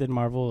Captain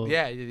Marvel.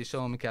 Yeah, they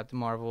show them in Captain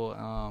Marvel.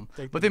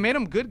 But they made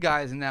them good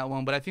guys in that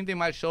one. But I think they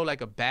might show like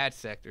a bad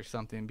sect or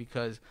something,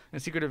 because in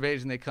Secret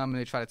Invasion they come and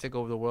they try to take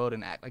over the world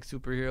and act like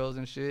superheroes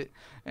and shit.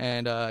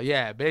 And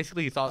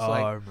basically it's also I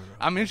like remember.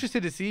 I'm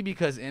interested to see,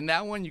 because in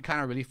that one, you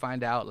kind of really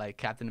find out like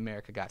Captain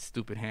America got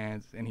stupid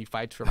hands, and he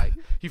fights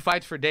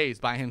for days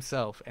by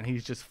himself, and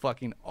he's just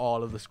fucking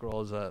all of the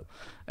Skrulls up.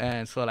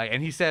 And so like,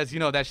 and he says, you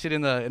know, that shit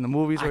in the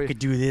movies where I could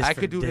do this. I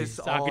could do this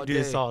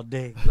all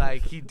day.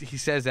 Like he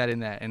says that in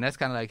that, and that's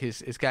kind of like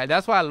his guy.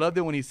 That's why I loved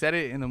it when he said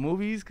it in the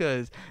movies,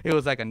 because it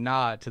was like a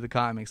nod to the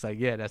comics. Like,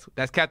 yeah,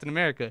 that's Captain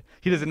America.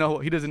 He doesn't know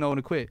when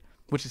to quit,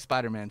 which is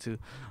Spider-Man too,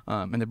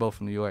 and they're both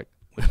from New York,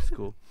 which is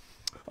cool.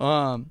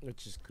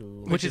 Which is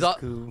cool. Which is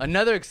cool.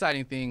 Another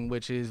exciting thing,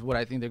 which is what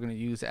I think they're going to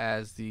use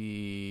as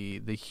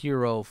the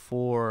hero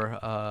for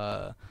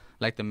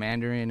like the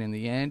Mandarin in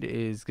the end,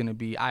 is going to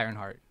be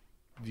Ironheart.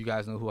 Do you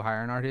guys know who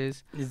Ironheart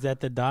is? Is that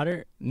the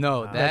daughter?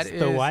 No, that's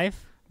the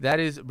wife. That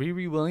is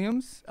Riri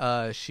Williams.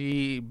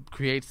 She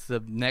creates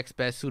the next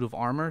best suit of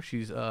armor.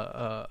 She's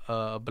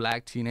a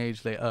black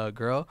teenage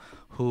girl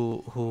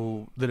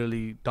who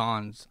literally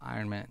dons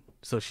Iron Man.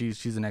 So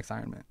she's the next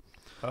Iron Man.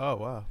 Oh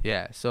wow.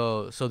 Yeah.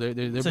 So they're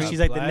she's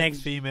like the next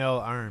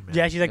female Iron Man.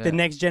 Yeah, she's like the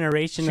next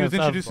generation. She was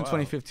introduced in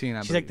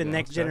 2015. She's like the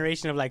next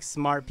generation of like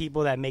smart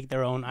people that make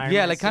their own Iron Man.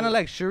 Yeah, like kind of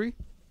like Shuri.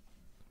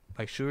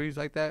 Like Shuri's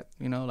like that,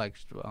 you know, like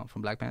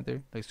from Black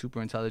Panther, like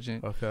super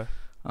intelligent. Okay.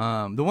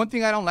 The one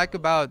thing I don't like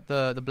about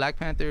the Black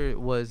Panther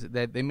was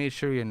that they made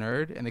Shuri a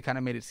nerd, and they kind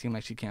of made it seem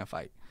like she can't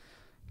fight.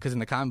 Because in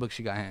the comic book,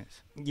 she got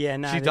hands. Yeah,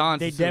 no, she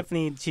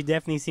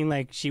definitely seemed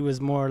like she was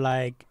more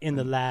like in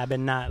the lab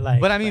and not like.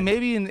 But I mean,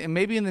 maybe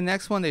in the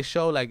next one they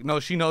show like,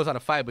 no, she knows how to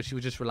fight, but she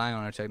was just relying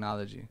on her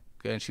technology,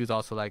 and she was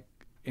also like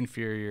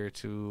inferior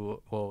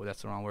to. Well,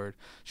 that's the wrong word.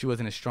 She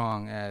wasn't as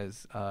strong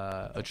as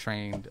a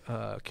trained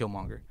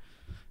Killmonger.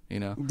 You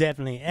know,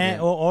 definitely, and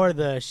or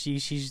there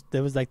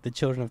was like the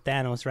children of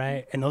Thanos,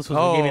 right? And those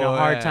were giving a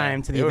hard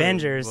time to the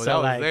Avengers. Well, so that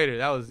was like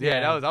later.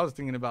 I was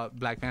thinking about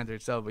Black Panther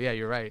itself, but yeah,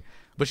 you're right.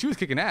 But she was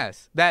kicking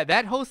ass.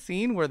 That whole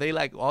scene where they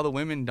like all the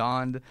women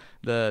donned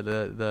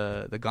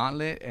the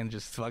gauntlet and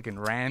just fucking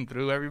ran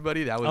through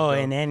everybody. That was dope.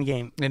 In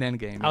Endgame. In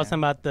Endgame, yeah. I was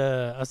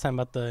talking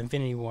about the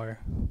Infinity War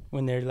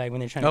when they're trying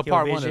to kill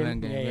part Vision. One of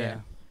Endgame, yeah.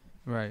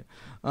 Right.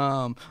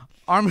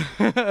 Armor.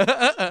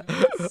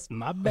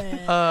 My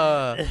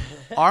bad.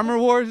 Armor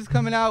Wars is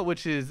coming out,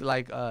 which is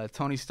like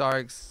Tony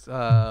Stark's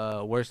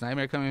worst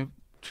nightmare coming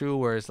true,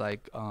 where it's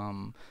like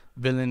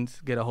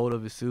villains get a hold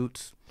of his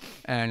suits,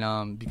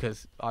 and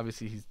because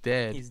obviously he's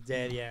dead. He's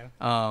dead, yeah.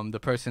 The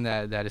person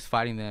that is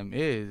fighting them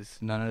is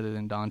none other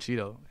than Don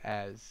Cheadle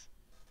as,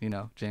 you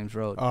know, James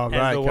Rhodes. Oh, as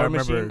right. the War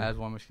Machine. As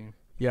War Machine.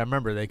 Yeah, I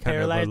remember they kind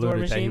Paralyzed of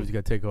alluded that he was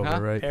going to take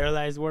over, right?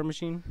 Paralyzed War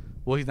Machine.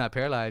 Well, he's not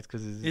paralyzed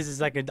because this is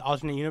like an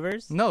alternate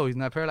universe. No, he's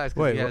not paralyzed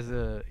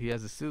because he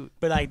has a suit.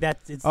 But like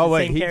that's it's the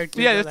same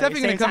character. Yeah, it's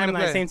definitely gonna come into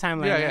play. Same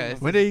timeline. Yeah.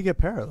 When did he get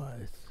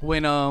paralyzed?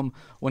 When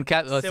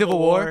Civil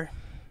War.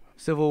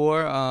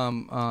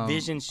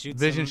 Vision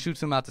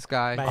shoots him out the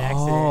sky by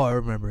accident. Oh, I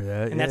remember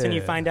that. And that's when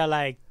you find out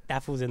like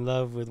that fool's in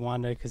love with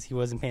Wanda because he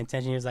wasn't paying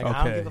attention. He was like,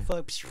 I don't give a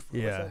fuck.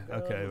 Yeah.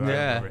 Okay.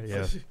 Yeah.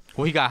 Yeah.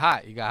 Well, he got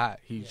hot.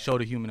 He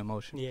showed a human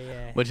emotion.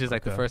 Yeah. Which is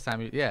like the first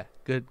time.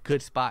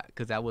 Good spot,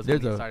 because that was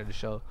when he started to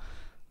show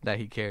that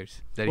he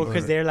cares.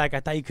 Because they're like, I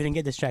thought you couldn't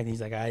get distracted.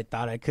 He's like, I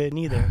thought I couldn't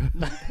either.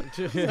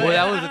 Well,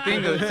 that was the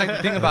thing. It's like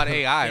the thing about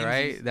AI,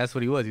 right? That's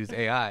what he was. He was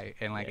AI,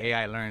 and like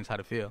AI learns how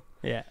to feel.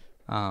 Yeah.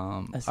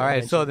 All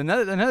right. So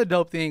another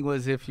dope thing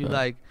was if you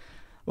like.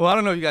 Well, I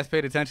don't know if you guys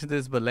paid attention to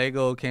this, but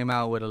Lego came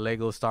out with a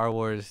Lego Star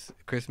Wars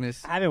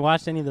Christmas. I haven't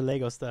watched any of the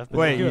Lego stuff. But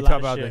wait, you talk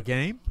about the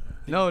game?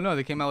 No,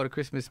 they came out with a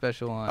Christmas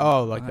special on.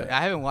 Oh, like that.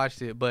 I haven't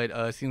watched it,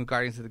 but seeing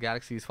Guardians of the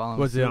Galaxy is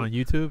following. Was it on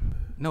YouTube?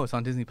 No, it's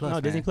on Disney Plus.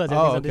 No, Disney Plus.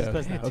 Oh, okay. Disney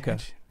Plus now. Okay.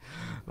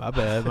 My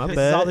bad. This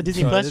is all the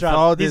Disney Plus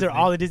drops. These are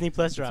all the Disney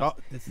Plus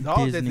drops. This is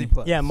all Disney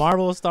Plus. Yeah,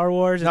 Marvel, Star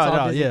Wars. It's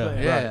all Disney Plus.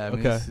 Yeah. I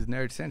mean, this is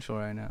Nerd Central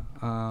right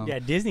now. Yeah,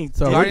 Disney.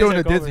 So we're doing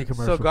a Disney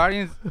commercial. So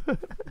Guardians,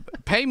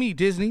 pay me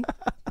Disney.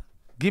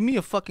 Give me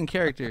a fucking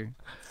character.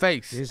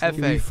 Face.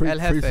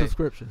 Free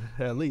subscription.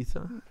 At least,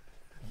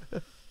 huh?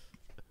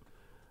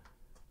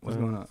 What's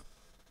going on?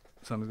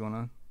 Something's going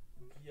on?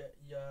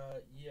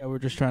 Yeah, we're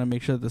just trying to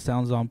make sure that the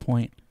sound's on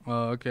point.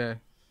 Oh, okay.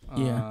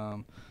 Yeah.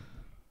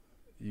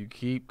 You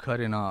keep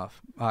cutting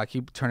off. I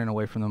keep turning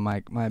away from the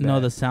mic. My bad. No,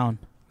 the sound.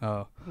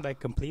 Oh.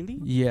 Like completely?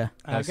 Yeah.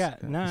 That's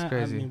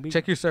crazy. I mean,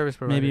 check your service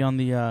provider. Maybe on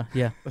the,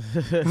 yeah. I'm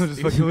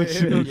just fucking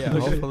with you. Yeah,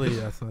 hopefully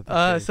that's not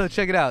the case. So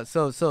check it out.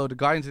 So the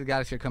Guardians of the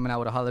Galaxy are coming out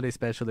with a holiday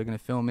special. They're going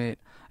to film it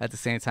at the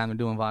same time they're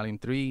doing Volume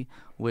 3,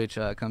 which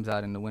comes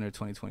out in the winter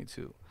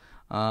 2022.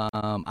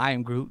 I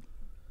Am Groot.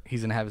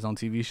 He's going to have his own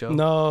TV show.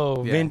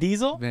 No. Yeah. Vin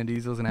Diesel? Vin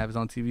Diesel's going to have his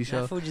own TV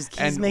show. That fool just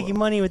keeps making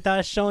money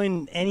without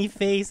showing any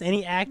face,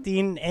 any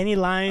acting, any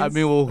lines. I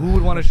mean, well, who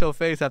would want to show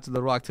face after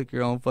The Rock took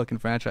your own fucking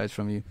franchise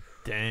from you?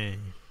 Dang.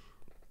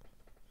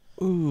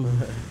 Ooh.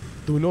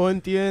 Tu no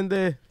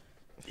entiende.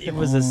 It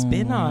was a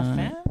spin-off,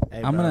 man.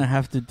 Hey, I'm going to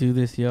have to do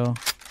this, yo.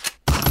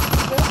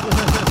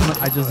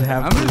 I just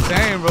have I'm just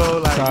saying, bro.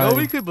 Like,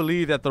 nobody could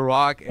believe that The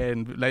Rock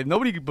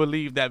nobody could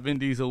believe that Vin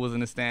Diesel was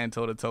in a stand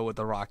toe-to-toe with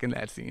The Rock in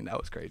that scene. That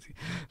was crazy.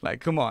 Like,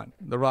 come on.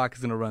 The Rock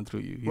is going to run through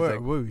you. He's what are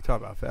we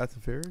talking about? Fast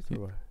and Furious or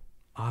what?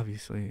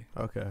 Obviously.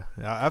 Okay.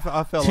 I fell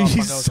off on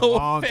those a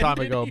long time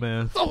ago,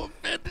 man.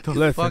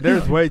 Listen,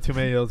 there's way too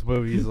many of those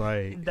movies.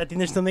 Like, I think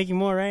they're still making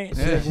more, right?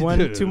 Yeah. Like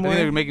 1, 2 more.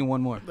 They're making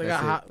one more. They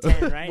That's got it. hot.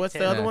 10, right? What's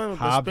 10. the other one? The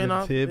Hobbs and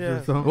spin-off? Tibbs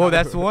or something. Well,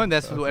 that's the one.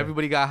 That's Okay.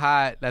 everybody got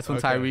hot. That's when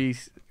Okay.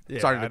 Tyrese Yeah,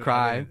 started to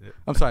cry. didn't-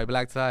 I'm sorry,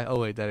 Black Tie. Oh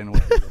wait, that didn't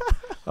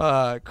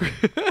work.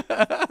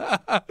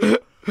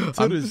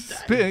 I'm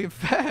spitting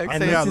facts. And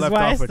say this I is left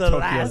why off it's with the Tokyo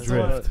last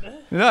Drift. one.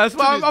 No, that's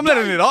why I'm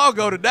letting it all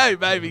go today,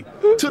 baby.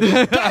 This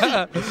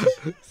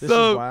is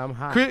So why I'm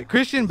hot.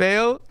 Christian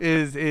Bale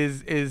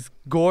is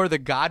Gore the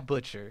God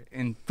Butcher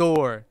in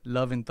Thor: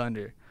 Love and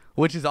Thunder,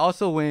 which is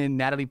also when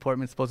Natalie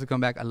Portman's supposed to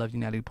come back. I love you,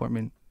 Natalie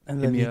Portman. I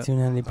Hit love me you up. too,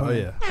 Natalie Oh Portman.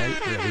 yeah. Yeah,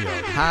 we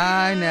all do.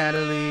 Hi,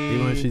 Natalie.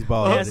 Even when she's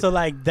bald. Yeah, so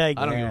like, I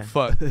don't give a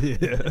fuck.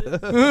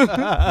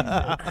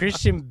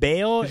 Christian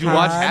Bale. Did you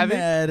watch Hi, Havoc?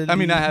 Natalie. I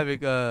mean, not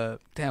Havoc.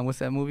 Damn, what's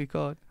that movie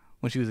called?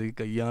 When she was like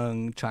a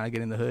young, trying to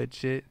get in the hood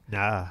shit.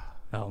 Nah.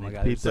 Oh my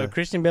god. Peep So that.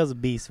 Christian Bale's a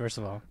beast, first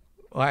of all,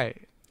 All right.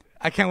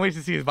 I can't wait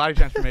to see his body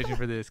transformation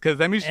for this. Because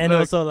let me and look.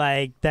 also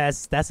like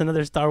that's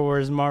another Star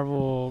Wars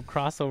Marvel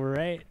crossover,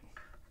 right?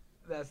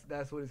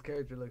 That's what his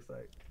character looks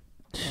like.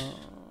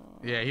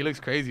 Yeah, he looks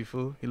crazy,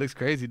 fool. He looks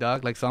crazy,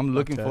 dog. Like, so I'm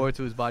looking Okay. forward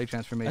to his body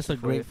transformation. That's a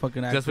for great it.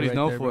 fucking actor. That's what he's right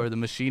known there, for. bro. The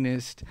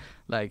machinist.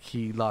 Like,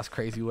 he lost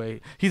crazy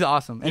weight. He's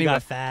awesome. You Anyway,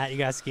 got fat, you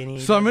got skinny.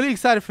 so I'm really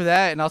excited for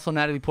that. And also,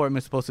 Natalie Portman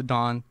is supposed to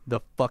don the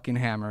fucking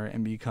hammer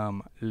and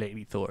become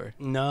Lady Thor.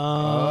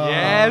 No.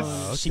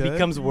 Yes. She Okay.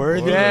 becomes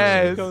worthy.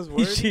 Yes. She becomes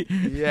worthy.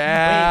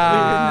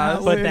 Yeah.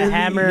 But the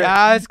hammer-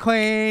 Yes,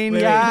 queen.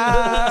 Wait,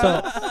 Yeah.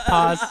 So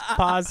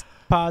pause,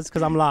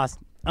 because I'm lost.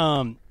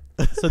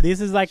 So this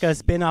is like a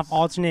spin-off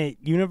alternate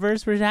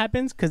universe where it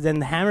happens, because then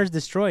the hammer's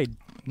destroyed,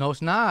 No, it's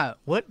not.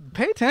 What?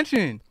 Pay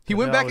attention. He They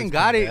went back always and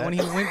got come it back. when he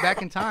went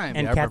back in time.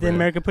 and I Captain remember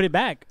America put it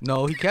back.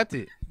 No, he kept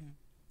it.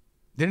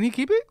 Didn't he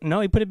keep it? No,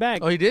 he put it back.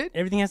 Oh, he did?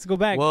 Everything has to go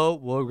back. Well,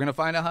 we're gonna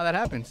find out how that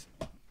happens.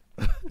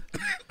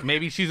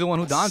 Maybe she's the one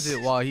who dons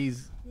it while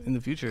he's in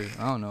the future.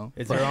 I don't know.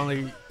 Is there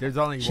only? There's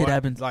only Shit one.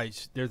 happens. Like,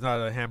 there's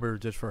not a hammer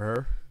just for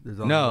her. There's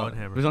only No, one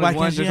hammer. there's Why only can't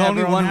one. she There's have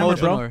only her own one hammer,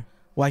 bro? motion.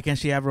 Why can't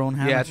she have her own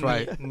hammer? Yeah, that's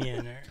right. Yeah,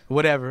 nerd.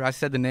 Whatever. I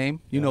said the name.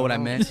 You know what I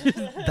meant.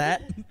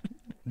 That.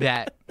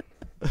 That.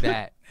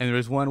 And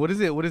there's one. What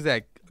is it? What is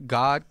that?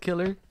 God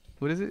Killer?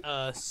 What is it?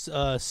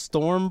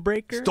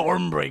 Stormbreaker.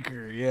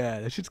 Stormbreaker.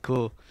 Yeah, that shit's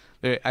cool.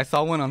 There, I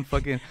saw one on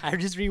fucking. I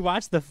just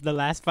rewatched the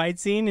last fight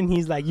scene, and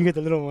he's like, "You get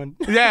the little one."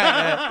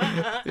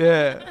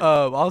 Yeah.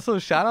 Also,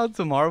 shout out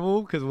to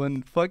Marvel because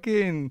when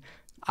fucking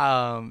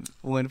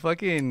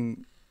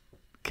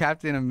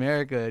Captain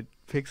America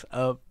picks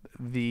up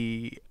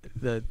the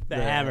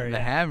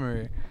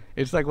hammer,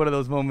 it's like one of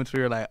those moments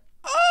where you're like,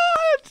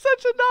 oh, it's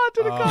such a nod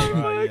to the comic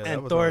right, book. yeah, that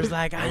And was Thor's alright.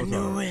 like, That "I was knew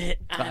alright. it."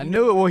 I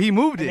knew it. Well, he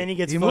moved it. And then he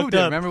gets moved fucked it.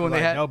 up. Remember when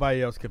Like, they had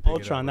nobody else could pick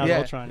Ultron. it That up.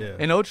 was Ultron. Yeah.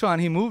 in Ultron?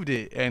 He moved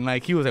it, and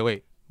like he was like,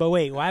 wait. But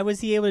wait, why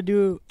was he able to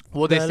do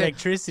Well, the they said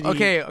electricity?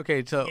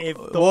 okay. So if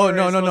well, Thor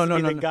no, is no, supposed no, to no,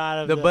 be no, the no. god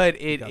of The the- but got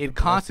the it blessing.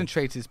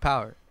 concentrates his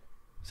power.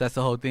 So that's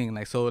the whole thing.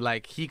 Like so,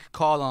 like he could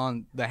call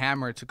on the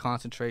hammer to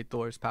concentrate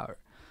Thor's power.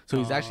 So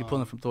he's actually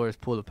pulling from Thor's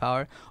pool of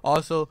power.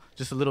 Also,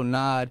 just a little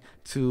nod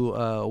to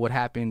what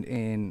happened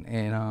in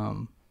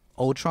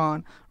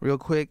Ultron, real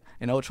quick.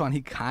 In Ultron,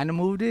 he kind of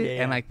moved it,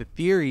 Yeah. and like the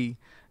theory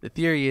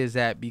is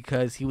that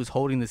because he was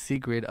holding the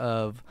secret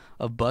of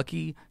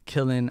Bucky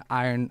killing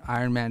Iron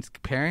Man's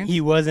parents,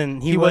 He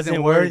wasn't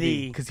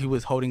worthy. because he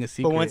was holding a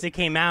secret. But once it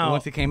came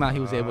out, he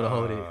was able to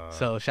hold it.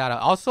 So shout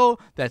out. Also,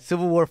 that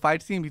Civil War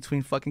fight scene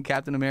between fucking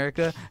Captain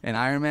America and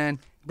Iron Man.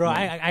 bro,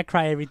 I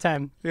cry every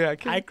time. Yeah,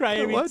 I cry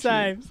every watch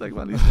time. It. It's like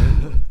my least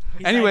favorite.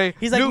 Anyway,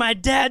 he's like, new- "My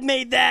dad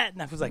made that,"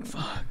 and I was like,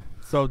 "Fuck."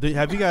 So,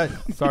 have you guys?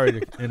 Sorry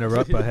to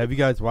interrupt, but have you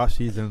guys watched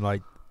these in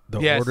like the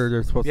Yes. order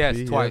they're supposed to be?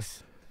 Yes,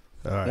 twice.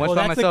 All right. Once Well,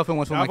 by that's myself and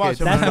once with I've my watched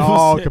kids. them in That's-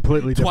 all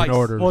completely different Twice.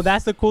 orders. Well,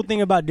 that's the cool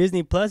thing about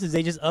Disney Plus is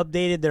they just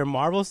updated their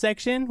Marvel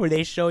section where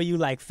they show you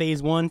like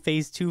Phase 1,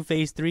 Phase 2,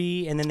 Phase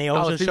 3, and then they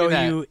also thinking show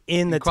that you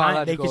in the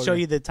time. They chronological can show order.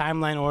 you the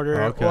timeline order.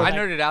 Okay. or, I like-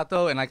 nerded out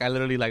though, and like I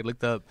literally like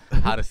looked up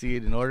how to see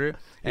it in order.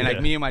 And like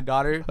Yeah. me and my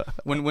daughter,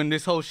 when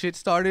this whole shit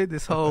started,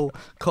 this whole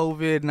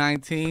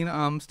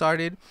COVID-19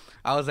 started,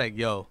 I was like,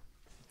 "Yo,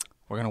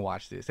 we're gonna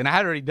watch this." And I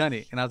had already done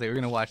it, and I was like, "We're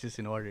gonna watch this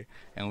in order,"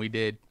 and we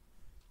did,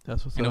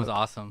 That's what's and it up. was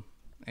awesome.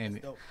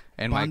 And dope.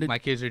 my Bonded. my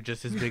kids are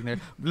just as big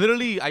nerd.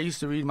 Literally, I used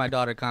to read my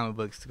daughter comic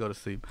books to go to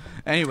sleep.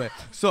 Anyway,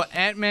 so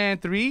Ant-Man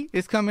 3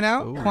 is coming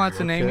out, Ooh,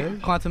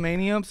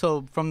 Quantumanium.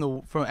 So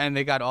and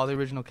they got all the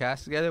original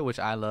cast together, which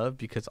I love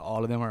because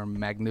all of them are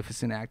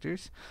magnificent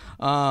actors.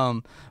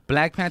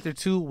 Black Panther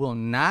 2 will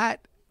not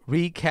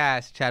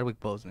recast Chadwick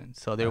Boseman,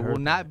 so there I will heard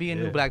not that, be a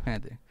new yeah. Black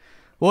Panther.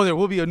 Well, there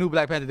will be a new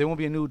Black Panther. There won't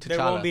be a new T'Challa.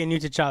 There won't be a new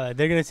T'Challa.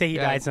 They're gonna say he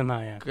Yeah. died somehow.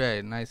 Yeah.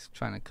 Great, nice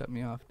trying to cut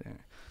me off there.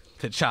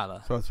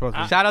 T'Challa. So it's supposed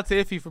to be Shout out to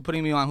Iffy for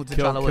putting me on who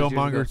T'Challa was. years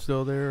ago. Killmonger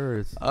still there? Or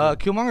is,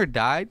 Killmonger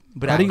died,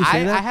 but How do you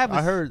say I that? have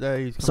I heard that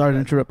he's coming Sorry to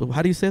back. interrupt.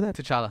 How do you say that?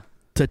 T'Challa.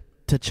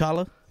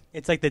 T'Challa.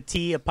 It's like the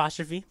T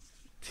apostrophe.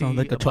 Sounds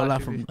like a chola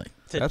apostrophe. from like.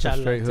 That's a T'Challa.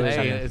 straight hood.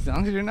 Hey, T'Challa. as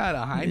long as you're not a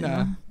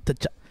hyena.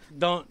 T'Ch-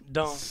 Don't.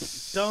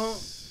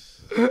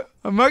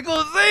 I'm not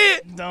gonna say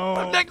it. Don't.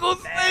 I'm not gonna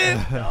say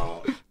it.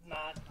 Don't.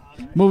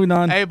 Moving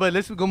on. Hey, but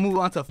let's go move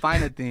on to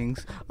finer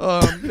things.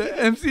 The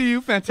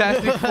MCU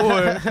Fantastic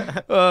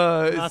Four.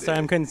 Oh, sorry,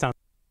 I'm couldn't sound.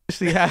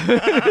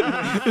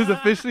 It's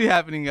officially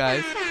happening,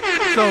 guys.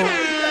 So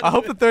I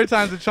hope the third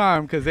time's a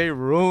charm because they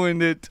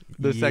ruined it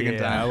the second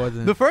time. I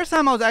wasn't. The first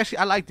time I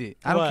liked it.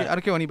 I What?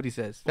 don't care what anybody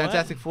says.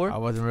 Fantastic Four. I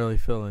wasn't really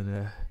feeling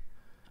it.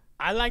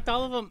 I liked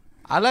all of them.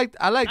 I liked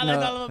all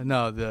of them.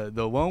 no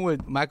the one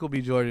with Michael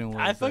B. Jordan was.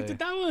 I fucked with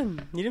that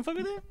one. You didn't fuck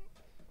with it?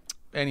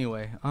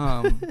 Anyway,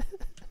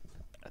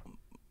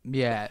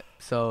 yeah.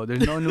 So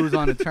there's no news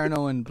on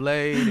Eternal and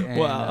Blade. And,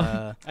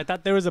 Wow. I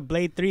thought there was a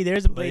Blade 3.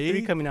 There's a Blade 3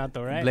 Blade? coming out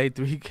though, right? Blade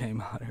 3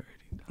 came out already.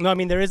 No, I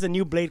mean there is a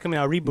new Blade coming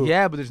out, reboot.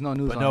 Yeah, but there's no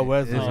news But on no it.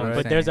 Wesley, is what right? I'm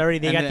But there's saying. already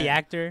they And got then- the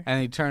actor.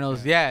 And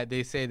Eternals, yeah,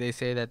 they say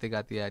that they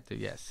got the actor.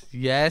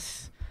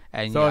 Yes.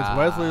 And So is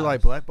Wesley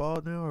like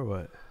blackballed now or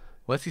what?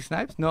 Wesley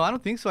Snipes? No, I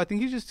don't think so. I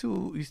think he's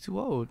too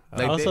old.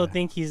 I also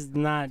think he's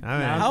not. I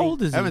mean, I don't How think-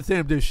 old is I haven't he? seen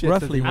him do shit.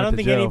 Roughly. since he I went don't to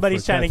think jail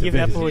anybody's for trying to give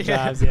that fool tax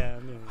jobs. Yeah.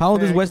 How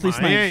old is Man, Wesley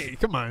come on, he Snipes? ain't-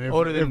 Come on,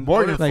 Older than-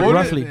 Morgan older- Like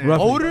Freeman-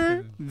 roughly.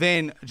 older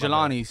than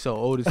Jelani, so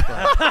old as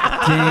fuck.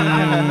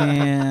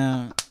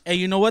 Damn. Hey,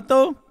 you know what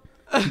though?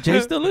 Jay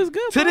still looks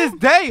good. To bro. this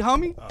day,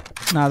 homie.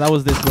 Nah, that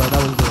was this, bro.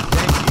 That was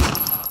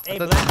this. Hey,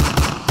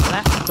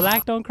 That's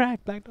black don't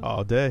crack. Black don't.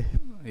 all day.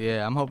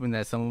 Yeah, I'm hoping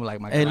that someone like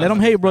my. Hey, let 'em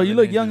hate, bro. You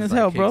look young as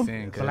hell, bro.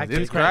 Black It's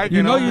dude crack. cracking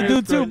You know on you me.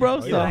 do too, bro. Oh,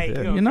 So, yeah. Like,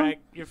 you know. crack,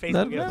 your face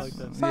That- will get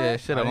fucked up. Yeah,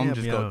 shut up. I I'm am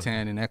just go young.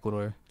 tan in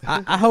Ecuador.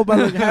 I hope I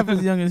look half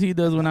as young as he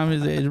does when I'm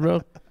his age,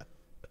 bro.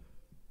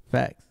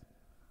 Facts.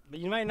 But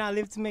you might not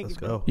live to make Let's it.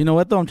 Bro. go. You know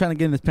what though? I'm trying to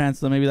get in his pants,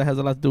 so maybe that has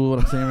a lot to do with what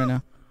I'm saying right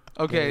now.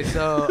 Okay,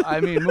 so I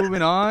mean,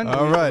 moving on.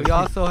 All right. We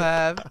also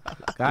have.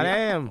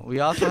 Goddamn. We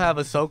also have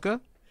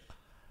Ahsoka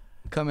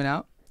coming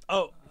out.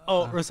 Oh,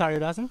 Rosario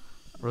Dawson.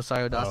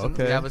 Rosario Dawson.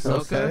 okay. We have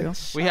Ahsoka. Okay.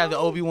 We have the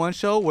Obi-Wan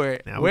show where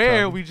Now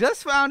we're talking. we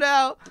just found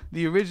out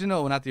the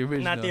original. Well, not the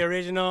original. Not the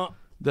original.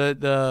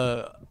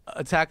 The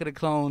Attack of the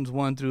Clones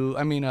 1 through.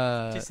 I mean,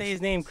 Just say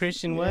his name,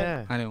 Christian. What?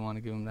 Yeah. I didn't want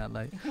to give him that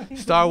light.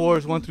 Star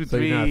Wars 1 through So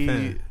 3. you're not a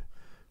fan?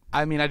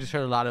 I mean, I just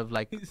heard a lot of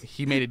like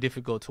he made it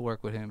difficult to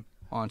work with him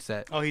on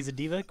set. Oh, he's a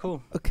diva.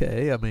 Cool.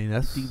 Okay, I mean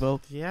that's Devo.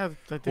 Yeah.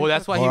 Well,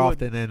 that's why more he would.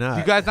 often than not.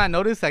 You guys not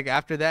notice like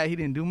after that he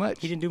didn't do much.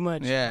 He didn't do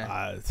much.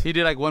 Yeah, he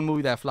did like one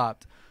movie that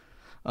flopped.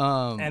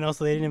 And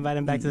also, they didn't invite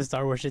him back to the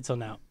Star Wars shit till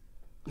now.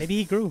 Maybe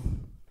he grew.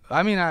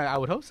 I mean, I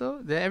would hope so.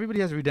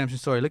 Everybody has a redemption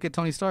story. Look at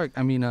Tony Stark.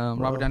 I mean,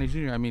 Robert Downey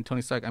Jr. I mean,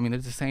 Tony Stark. I mean,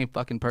 it's the same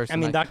fucking person. I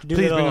mean, like, Dr.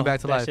 Doolittle. please bring him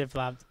back to that life. shit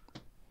flopped.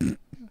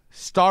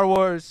 Star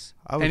Wars.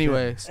 I was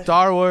Anyway, saying-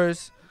 Star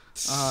Wars.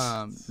 Let's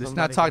not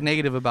Somebody talk got-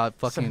 negative about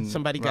fucking.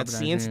 Somebody got Robert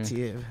Downey Jr.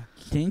 sensitive.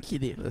 Thank you,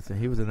 dude. Listen,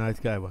 he was a nice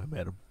guy when I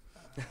met him.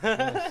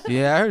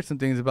 Yeah, I heard some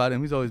things about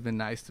him. He's always been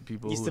nice to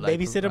people. Used who to like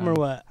babysit him or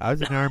what? I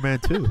was in Iron Man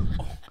too.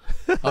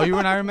 Oh, you were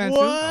an Iron Man too?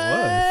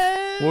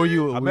 I Or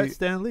you? was. I met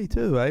Stan Lee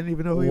too. I didn't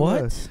even know who he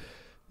was. What?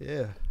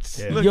 Yeah.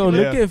 Yo,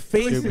 look Yeah. at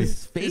Face's Stupid.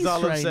 face He's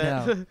all right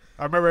upset. now.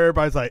 I remember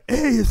everybody's like,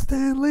 "Hey, it's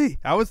Stan Lee."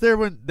 I was there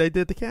when they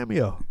did the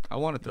cameo. I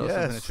want to throw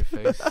Yes. something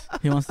at your face.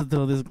 He wants to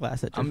throw this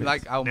glass at your I'm face.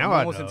 like, I'm Now I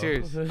almost in know.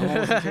 tears. I'm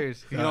almost in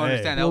tears. You don't Hey.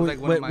 understand. That was like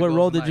one of my What goals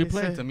role in did you life,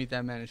 play? To meet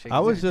that man and shake I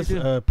his was hand.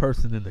 just a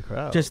person in the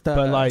crowd. Just,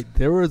 but like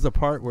there was a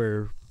part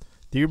where,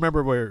 do you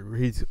remember where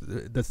he's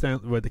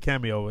with the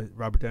cameo with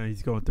Robert Downey?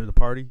 He's going through the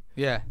party,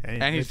 Yeah,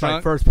 and, and he's it's like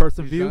drunk. first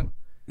person He's view.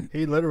 drunk.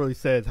 He literally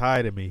says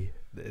hi to me.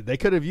 They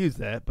could have used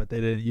that, but they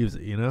didn't use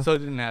it. You know. So it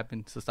didn't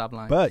happen. So stop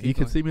lying. but Keep you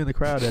can going. see me in the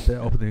crowd at the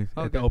opening at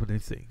the Okay. opening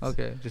scenes.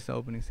 Okay, just the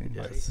opening scene.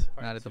 Yes.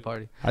 Not at the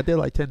party. I did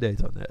like 10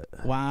 days on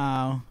that.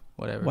 wow.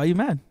 Whatever. Why you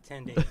mad?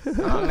 10 days.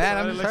 Oh, man,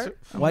 I'm just hurt.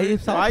 Why you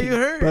salty? Why you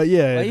hurt? But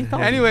yeah. Why you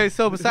salty? Anyway,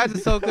 so besides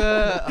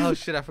Ahsoka, oh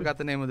shit, I forgot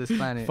the name of this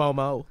planet.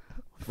 FOMO.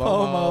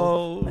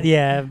 FOMO.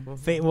 Yeah.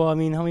 Well, I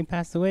mean, homie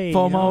passed away. you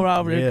FOMO, know?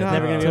 Robert. Yeah. God.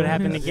 Never gonna be able to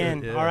happen That's again.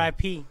 it, yeah.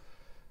 R.I.P.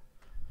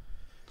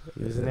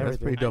 He was in That's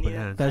everything. pretty dope I in need,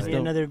 hand. That's I need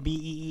dope. another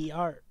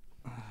B-E-E-R.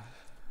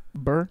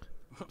 Burr.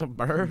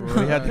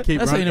 We had to keep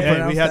That's how running. you We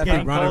pronounce had to that, keep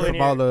huh? running Colin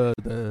from all the.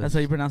 That's how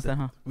you pronounce that,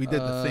 huh? We did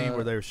the scene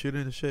where they were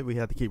shooting and shit. We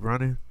had to keep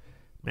running.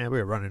 Man, we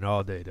were running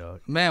all day, dog.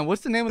 Man,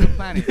 what's the name of the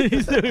planet?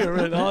 He's doing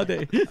it all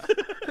day.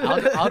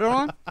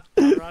 Alderaan?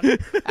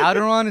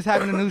 Alderaan is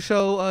having a new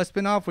show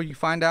spinoff where you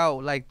find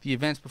out like the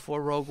events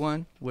before Rogue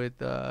One with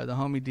the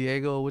homie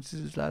Diego. What's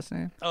his last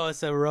name? Oh,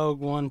 it's a Rogue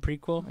One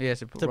prequel. Yeah,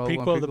 it's a a Rogue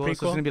prequel One of the prequel. So it's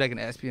prequel? gonna be like an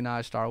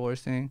espionage Star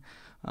Wars thing.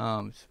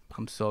 I'm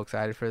so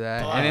excited for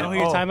that. I know who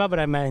you're talking about, but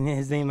I meant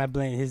his name.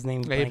 His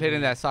name. Yeah, he played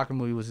in that soccer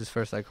movie. Was his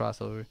first like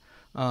crossover.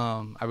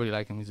 I really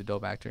like him. He's a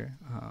dope actor.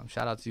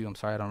 Shout out to you. I'm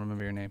sorry I don't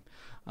remember your name.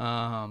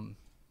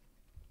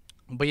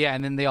 But yeah,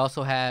 and then they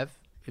also have,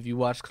 if you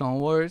watch Clone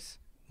Wars,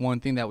 one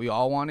thing that we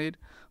all wanted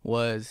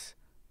was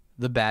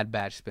the Bad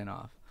Batch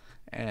spinoff,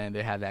 and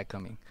they have that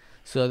coming.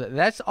 So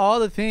that's all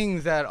the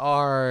things that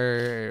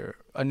are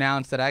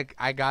announced that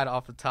I got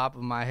off the top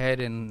of my head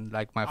and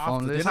like my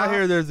phone list. Didn't I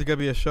hear there's gonna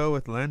be a show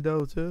with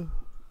Lando too?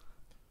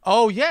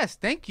 Oh yes,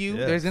 thank you.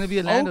 Yes. There's gonna be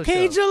a Lando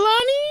Okay, show.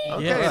 Jelani.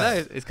 Okay,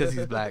 Yes. it's because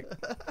he's black.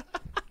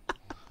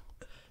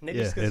 Maybe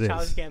Yeah, it's because it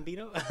Childish is.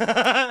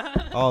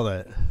 Gambino. All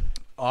that.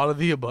 all of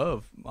the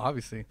above,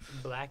 obviously.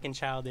 Black and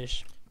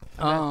childish.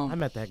 I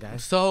met that guy.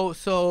 So,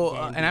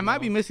 and I might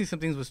be missing some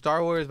things with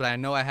Star Wars, but I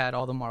know I had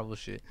all the Marvel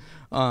shit.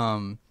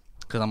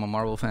 Because I'm a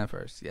Marvel fan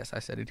first. Yes, I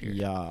said it here.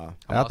 Yeah.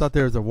 I thought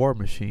there was a War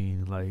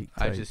Machine.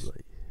 I just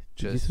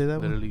did you say that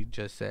literally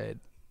just said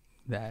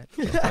that.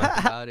 Talked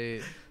about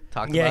it.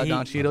 Talked about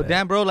Don Cheadle.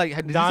 Damn, bro, like,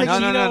 did Don you take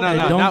Cheadle?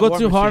 Hey, don't go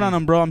too hard on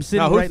him, bro. I'm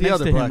sitting who's right the next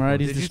other to him, black right? one?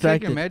 He's Did you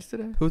distracted. take your meds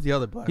today? Who's the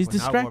other black He's one?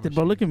 Not War distracted,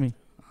 bro. Machine. Look at me.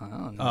 I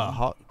don't know.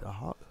 Hawk.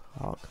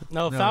 No,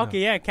 No, Falcon.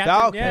 no. Yeah, Captain.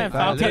 Falcon. Yeah,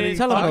 Falcon. Falcon.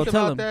 Tell him, Talked bro.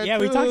 Tell about him. that Yeah,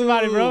 we talked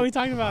about it, too. bro. We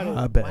talked about it.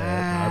 My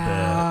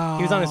bad.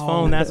 He was on his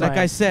phone. That's Like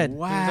why. I said,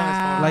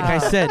 like I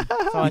said,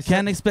 you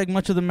can't expect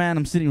much of the man.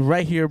 I'm sitting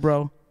right here,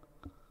 bro.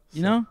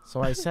 You know,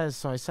 So I says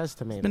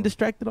to me. been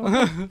distracted all.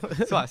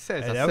 So I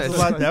said. Hey, that was a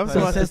lot. That was a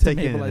lot to Says to take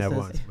me, in like at says.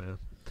 once, man.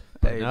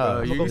 Hey, No,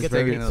 bro, I'm you're Go just get the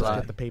taking a papers. lot.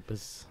 Get the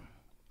papers.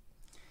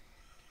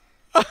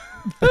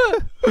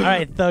 All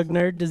right, Thug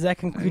Nerd. Does that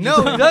conclude? No,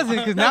 it doesn't,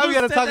 because now we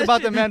got to talk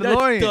about the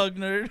Mandalorian. Thug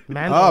nerd.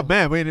 Mando. Oh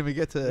man, we didn't even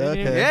get to.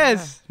 Okay.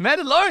 Yes,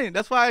 Mandalorian.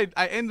 That's why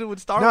I ended with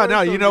Star No, Wars.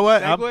 no, so you know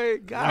what?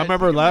 segue- I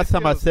remember last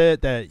time I said.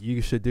 said that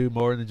you should do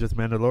more than just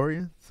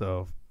Mandalorian.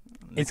 So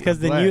It's because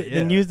the Glad,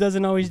 the news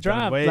doesn't always He's done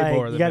drop. way Like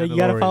more you than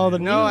gotta follow the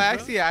Mandalorian. news.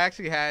 No, bro. I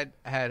actually had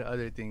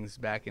other things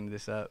backing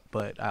this up,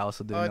 but I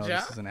also didn't know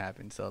this was gonna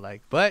happen. So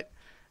like, but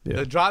Yeah.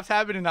 the drops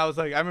happened, and I was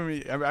like, I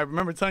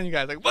remember telling you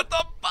guys like, what the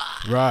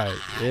fuck? right,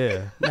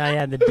 yeah. Nah,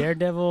 yeah, the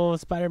Daredevil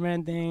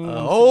Spider-Man thing.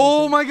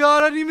 Oh my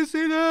god, I didn't even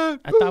see that.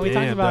 I thought we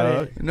talked Damn, about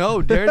dog. it.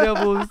 No,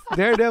 Daredevil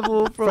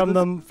From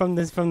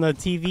the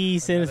TV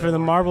series for the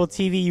Marvel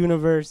TV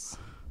universe,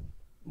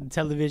 the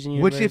television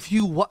universe. which if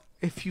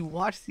you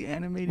watch the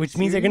animated, Which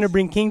means they're gonna series-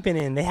 bring Kingpin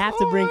in. They have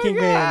to Oh bring my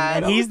Kingpin God,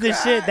 in, and he's I'm the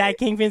shit. crying. That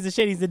Kingpin's the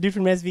shit. He's the dude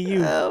from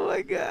SVU. Oh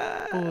my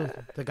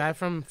god. The guy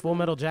from Full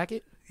Metal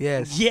Jacket.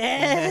 Yes.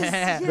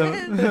 Yes,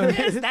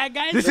 yes, that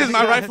guy. This is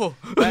my rifle.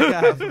 That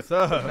guy. What's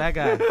up? That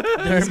guy.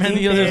 There are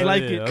many others Yeah,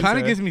 like yeah. it. Kind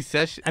of Okay. gives me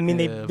session. I mean,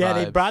 they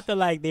vibes. brought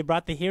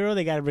the hero.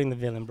 They got to bring the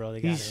villain, bro.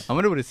 They got it. I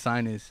wonder what his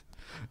sign is.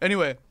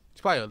 Anyway, it's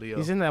probably a Leo.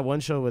 He's in that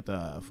one show with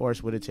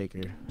Forrest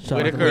Whitaker.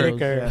 Shout out to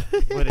Whitaker.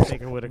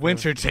 Whitaker. Whitaker.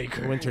 Winter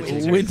Taker.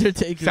 Winter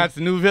Taker. That's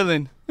the new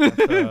villain. With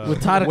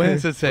Tadaka.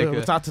 Winter Taker.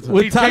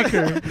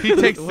 With He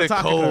takes the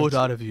Wataka. cold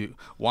out of you.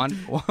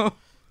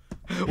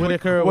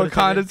 Whitaker.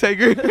 Wakanda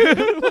Taker.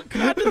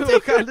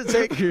 Wakanda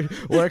Taker.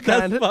 Where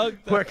That's fucked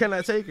up. Where can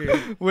I take her?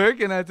 Where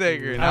can I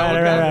take her? All Now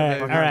right, Wakanda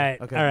Taker. all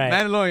right. Okay.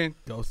 Mandalorian.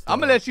 Ghost I'm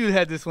gonna let you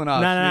head this one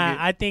off. No, nigga.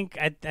 I think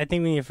we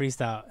need to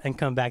freestyle and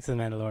come back to the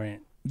Mandalorian.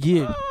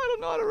 Yeah. Oh, I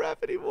don't know how to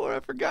rap anymore. I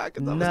forgot.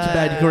 Cause I'm Too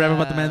bad you can rap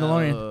about the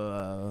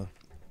Mandalorian.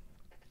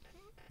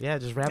 Yeah,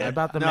 just rap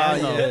about the No,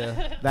 Mando. yeah.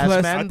 That's Plus,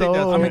 I think Mando.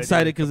 that's I'm good.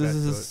 excited because this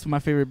Come back is my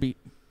favorite beat.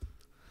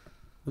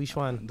 Which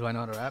one? Do I know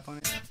how to rap on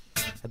it?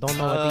 I don't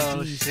know what Oh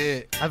this is.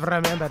 shit. I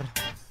remember.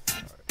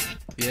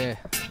 Yeah.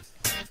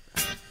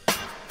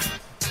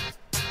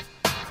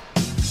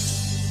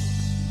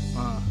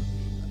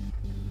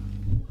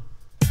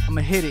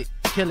 I'ma hit it,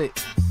 kill it.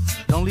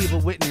 Don't leave a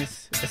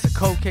witness. It's a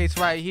cold case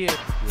right here.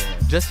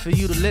 Just for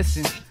you to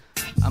listen.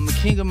 I'm a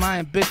king of my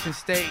ambition,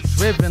 stay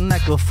driven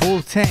like a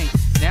full tank.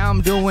 Now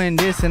I'm doing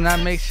this and I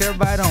make sure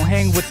I don't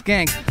hang with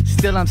skanks.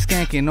 Still I'm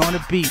skanking on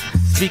the beat.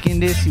 Speaking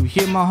this, you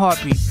hear my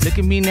heartbeat. Look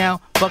at me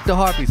now, fuck the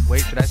harpies.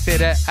 Wait, did I say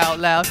that out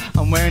loud?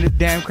 I'm wearing the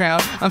damn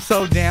crown. I'm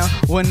so down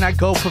when I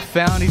go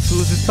profound. These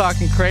fools is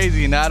talking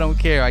crazy and I don't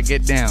care, I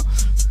get down.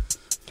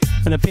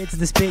 From the pit to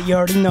the spit, you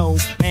already know,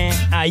 man.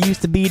 I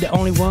used to be the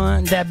only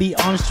one that be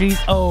on the streets.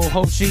 Oh,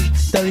 Hope Street,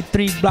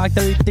 33 block,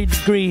 33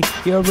 degree.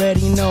 You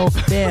already know,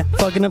 damn,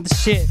 fucking up the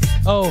shit.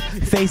 Oh,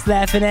 face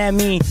laughing at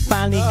me.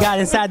 Finally got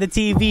inside the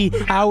TV.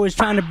 I was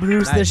trying to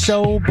produce the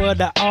show,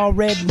 but I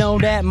already know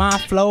that my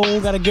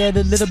flow gotta get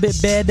a little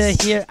bit better.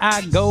 Here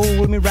I go.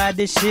 Let me ride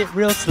this shit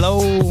real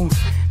slow.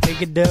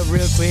 Pick it up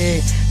real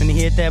quick. When you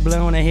hit that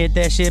blow, when I hit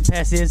that shit,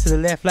 pass it to the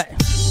left like.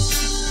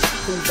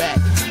 Pull back,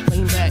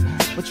 lean back,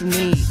 what you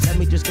need. Let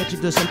me just get you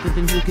to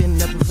something that you can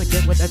never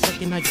forget. What I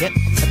fucking I get,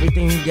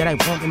 everything that I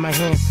want in my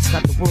hand.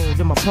 Got the world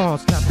in my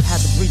palms, now I have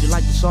to breathe it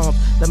like the Psalms.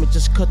 Let me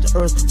just cut the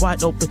earth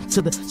wide open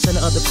to the center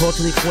of the core,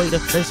 to the equator.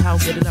 That's how I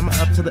get it, I'm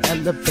up to the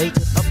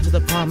elevator, up to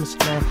the promised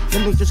land.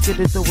 Let me just get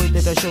it the way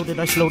that I showed it,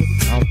 I slowed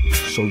it down,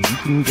 so you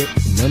can get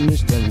and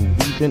understand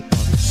what we've been on.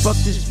 Fuck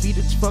this beat,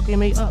 it's fucking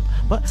me up,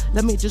 but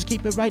let me just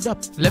keep it right up.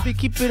 Let me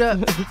keep it up,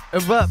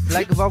 erupt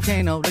like a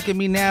volcano. Look at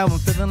me now, I'm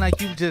feeling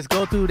like you just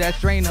go through that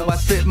strain. I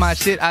spit my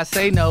shit, I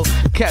say no.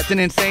 Captain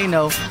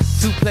Insano,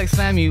 suplex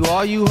slam you,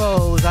 all you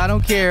hoes. I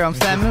don't care, I'm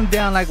slamming them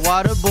down like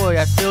water boy.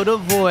 I feel the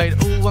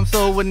void, ooh, I'm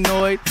so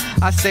annoyed.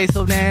 I stay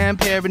so damn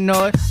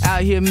paranoid.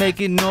 Out here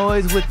making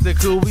noise with the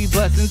crew, we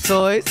busting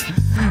toys.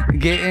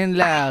 Getting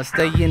loud,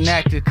 staying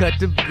active, cut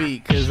the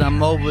beat. Cause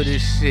I'm over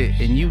this shit,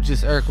 and you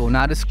just Urkel,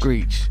 not a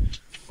screech.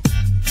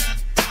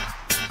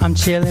 I'm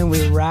chillin'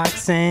 with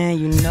Roxanne,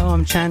 you know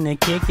I'm tryna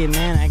kick it,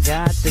 man. I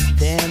got the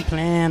damn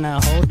plan.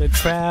 I hold the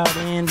crowd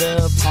in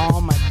the palm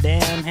of my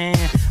damn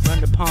hand.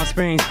 run to Palm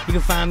Springs. You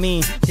can find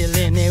me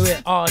chillin' there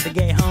with all the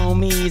gay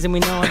homies, and we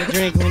know how to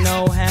drink, we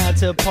know how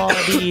to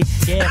party.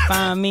 Yeah,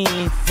 find me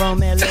from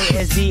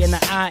LASD and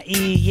the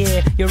IE.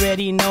 Yeah, you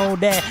already know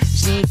that.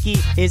 Sneaky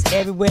is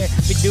everywhere.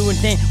 Be doing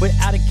things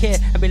without a care.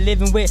 I be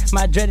living with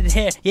my dreaded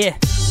hair. Yeah.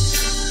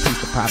 Piece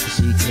the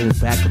prophecy, came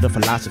back with the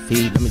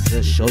philosophy. Let me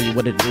just show you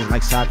what it is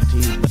like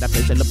Socrates. But I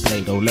place in the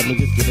Play-Doh. Let me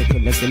just get it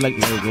connected like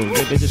Lego.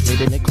 Let me just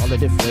read it and call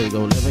it a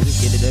Fuego. Let me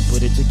just get it and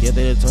put it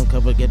together. It's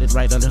uncovered, get it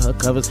right under her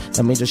covers.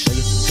 Let me just show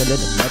you, sell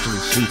it a bunch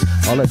of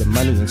sheets. All of the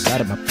money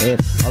inside of my bed.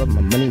 All of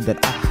my money that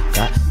I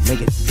got.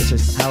 Make it, this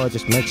is how I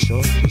just make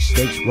sure the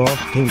steaks raw.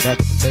 Came back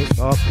with the face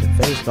off, and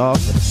the face off,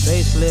 and the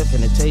facelift,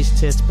 and the taste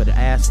tits. But the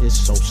ass is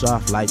so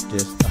soft like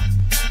this.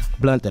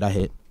 Blunt that I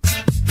hit.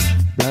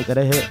 Blunt that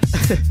I hit.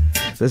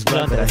 This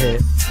blunt that I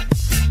hit.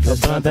 This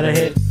blunt that I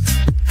hit.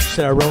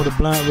 Should I roll the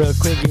blunt real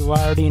quick? You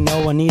already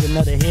know I need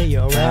another hit. You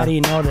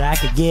already know that I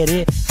could get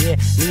it. Yeah,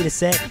 need a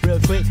set real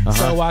quick.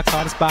 So I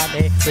call the spot.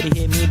 They ready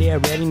hit me. They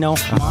already know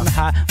I'm on the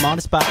hot. I'm on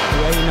the spot. You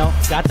already know.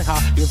 Got the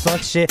hot. You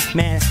fuck shit,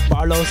 man.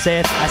 Barlow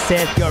said. I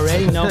said you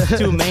already know.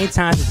 Too many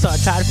times. So I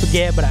try to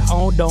forget, but I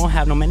don't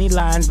have no many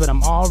lines. But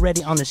I'm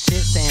already on the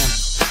shit, Sam.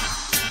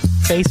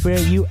 Face where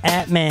you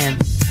at, man?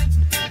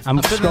 I'm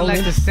feeling scrolling.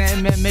 like the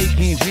Sandman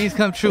making dreams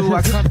come true.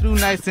 I come through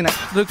nice and I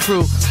the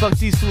crew. Fuck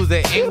these fools,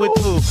 they ain't with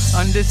foo.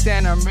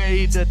 Understand I'm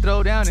ready to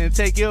throw down and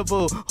take your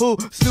boo. Who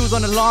snooze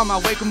on the alarm, I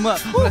wake them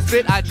up. When I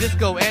spit, I just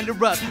go and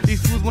erupt.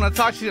 These fools wanna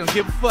talk shit, don't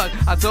give a fuck.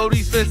 I throw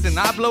these fists and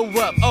I blow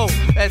up. Oh,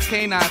 that's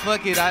K9,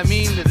 fuck it, I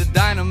mean to the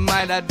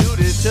dynamite. I do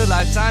this till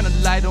I shine a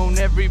light on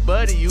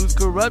everybody who's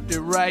corrupted,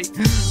 right?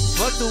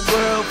 Fuck the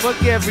world,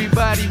 fuck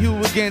everybody who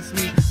against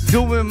me.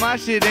 Doing my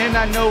shit and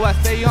I know I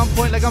stay on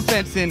point like I'm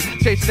fencing.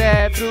 Straight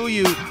stab through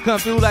you, come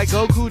through like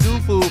Goku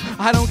Doofu.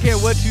 I don't care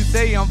what you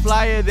say, I'm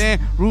flyer than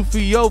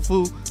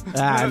Rufiofu.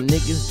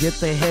 Niggas get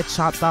their head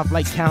chopped off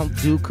like Count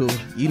Dooku.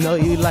 You know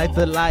you like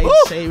the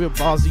lightsaber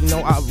balls. You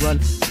know I run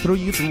through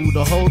you through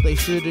the hole. They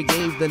shoulda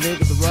gave the nigga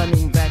the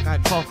running back. I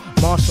call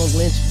Marshall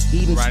Lynch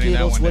eating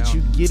Skittles. What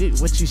you get it,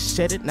 what you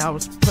said it. Now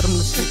it's put them to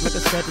sleep like a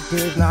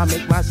sedative. Now I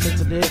make my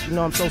sensitive. You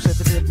know I'm so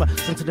sensitive, but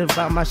sensitive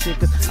about my shit.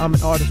 Cause I'm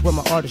an artist with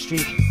my artistry.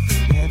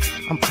 Man,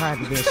 I'm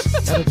proud of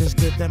this. Let me just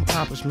get them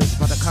accomplishments.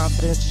 But the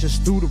confidence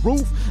just through the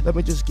roof. Let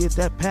me just get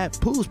that pat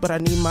poos. But I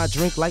need my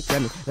drink like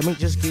Demi. Let me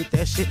just get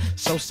that shit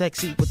so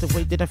sexy with the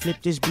way that I flip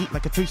this beat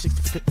like a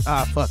 360.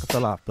 Fuck, I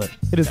fell off, but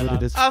it is what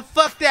it is.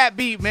 Fuck that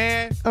beat,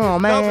 man. Oh,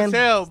 It's man. dope as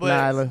hell, but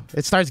Nah,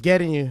 it starts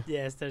getting you.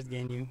 Yeah, it starts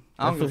getting you.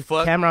 I don't give a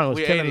fuck. Cameron was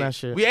We killing ate that it.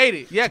 shit. We ate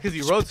it. Yeah, because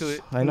you wrote to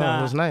it. I know,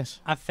 it was nice.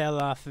 I fell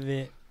off of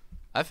it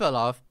I fell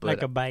off, but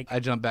like a bike. I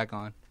jumped back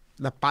on.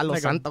 The Palo Like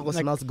a- Santo like-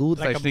 smells good.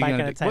 Like a sneaking bike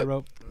on on a dick.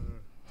 tightrope.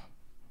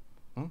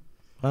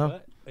 Huh?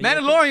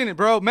 Mandalorian,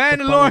 bro. Palo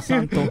Mandalorian.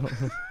 Santo.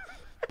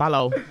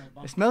 Palo.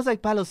 It smells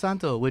like Palo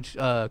Santo, which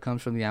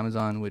comes from the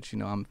Amazon, which, you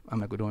know, I'm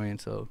Ecuadorian,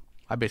 so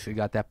I basically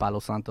got that Palo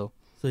Santo.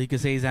 So you could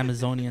say he's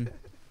Amazonian.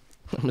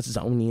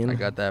 Amazonian. I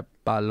got that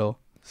Palo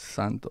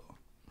Santo.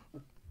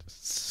 I'm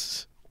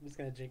just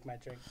gonna drink my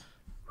drink.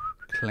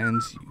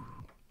 Cleanse you,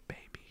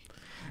 baby.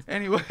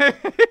 Anyway.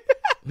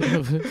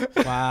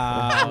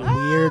 Wow,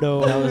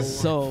 weirdo. That was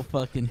so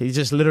fucking. He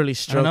just literally I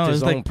stroked know, it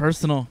his was own. like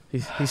personal. He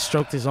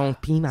stroked his own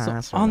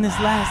penis. So, on this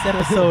last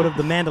episode of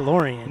The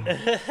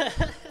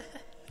Mandalorian.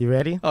 You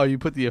ready? Oh, you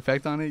put the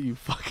effect on it, you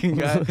fucking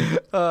guy.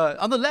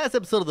 On the last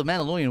episode of The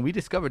Mandalorian, we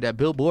discovered that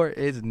Bill Burr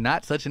is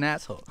not such an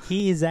asshole.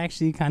 He is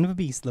actually kind of a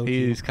beast,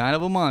 low-key. He's kind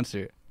of a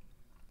monster.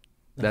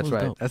 That's was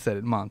right. dope. I said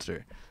it,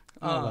 monster.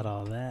 I don't know about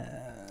all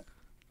that.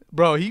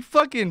 Bro, he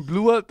fucking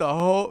blew up the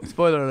whole.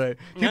 Spoiler alert.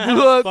 He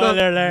blew up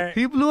Spoiler alert.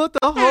 He blew up the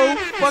whole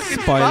fucking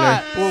Spoiler.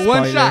 spot. Well,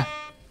 one Spoiler. shot.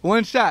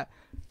 One shot.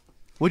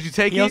 Would you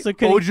take He it, also or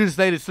couldn't- would you just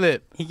let it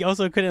slip? He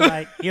also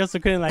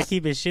couldn't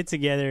keep his shit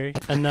together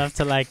enough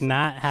to like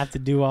not have to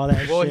do all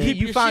that Well, shit.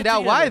 you found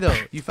out why though.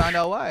 You found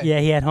out why. Yeah,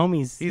 he had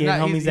homies. He's he had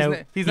not. homies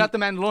that He's not the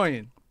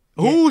Mandalorian.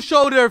 Yeah. Who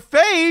showed their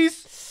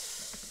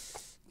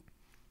face?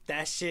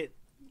 that shit.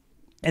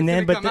 And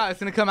then, but It's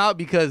gonna come out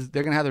because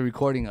they're gonna have the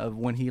recording of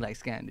when he like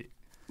scanned it.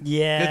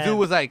 yeah, The dude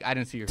was like, I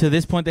didn't see your. To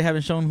this point, they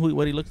haven't shown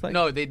what he looks like.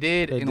 No, they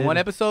did They in did. one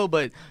episode,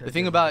 but the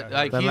thing about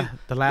like The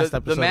last the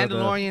episode.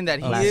 Mandalorian that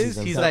he last is,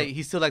 season.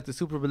 he's still like the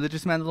super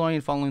religious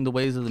Mandalorian, following the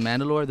ways of the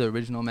Mandalore, the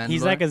original Mandalore.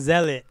 he's like a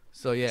zealot.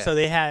 so yeah. So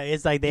they have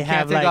it's like they he have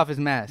can't take like off his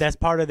mask. that's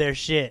part of their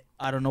shit,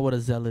 I don't know what a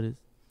zealot is.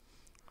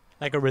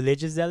 like a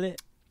religious zealot.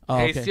 Oh,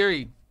 Hey okay.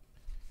 Siri,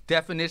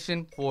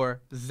 definition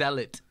for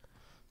zealot.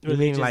 You mean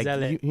Religious like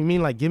zealot. you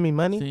mean like give me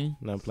money? See?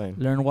 No, I'm playing.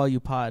 Learn while you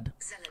pod.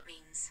 Zealot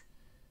means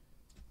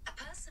a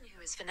person who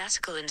is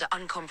fanatical and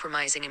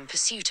uncompromising in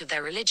pursuit of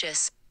their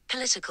religious,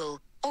 political,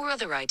 or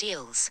other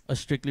ideals. A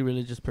strictly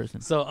religious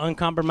person. So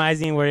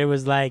uncompromising, where it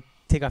was like,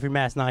 take off your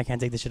mask. No, I can't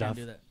take this shit Can't off.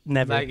 do that.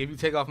 Never. Like if you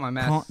take off my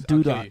mask, Can't I'll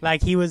do kill that. you.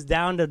 Like he was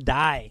down to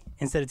die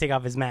instead of take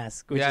off his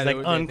mask, which is they like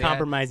were- they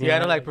uncompromising. He had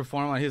to right? like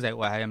perform on. He was like,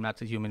 "Well, I am not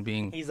a human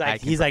being." He's I like,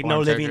 can he's like, no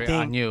perform living surgery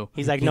on thing. you.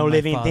 He's like, Became no my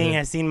living father. thing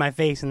has seen my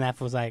face, and that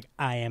was like,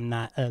 I am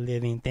not a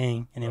living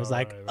thing, and it was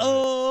like, Right.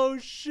 oh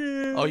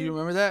shit. Oh, you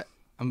remember that?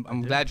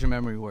 I'm glad your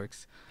memory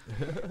works.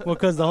 Well,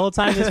 because the whole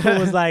time this fool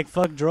was like,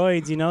 fuck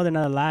droids, you know, they're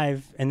not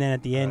alive. And then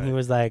at the end, he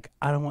was like,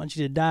 I don't want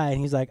you to die. And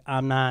he's like,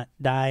 I'm not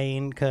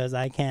dying because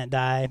I can't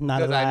die. I'm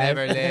not alive. Because I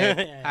never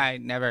live. Yeah. I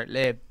never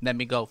live. Let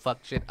me go fuck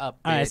shit up,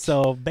 bitch. All right,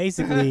 so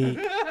basically,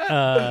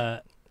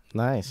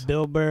 Nice.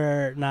 Bill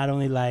Burr not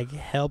only like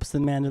helps the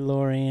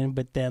Mandalorian,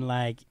 but then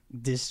like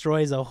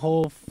destroys a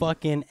whole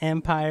fucking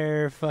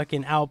empire,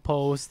 fucking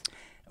outpost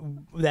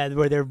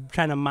where they're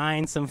trying to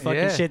mine some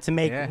fucking shit to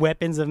make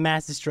weapons of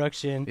mass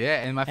destruction.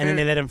 Yeah, and then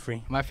they let him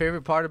free. My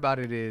favorite part about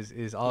it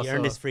is also He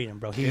earned his freedom,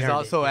 bro. He is earned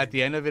also it. at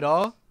the end of it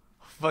all,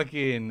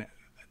 fucking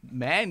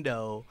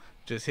Mando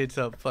just hits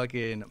up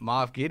fucking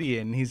Moff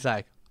Gideon, and he's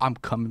like, "I'm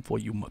coming for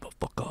you,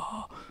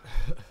 motherfucker."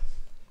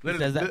 He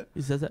says that?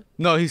 He says that?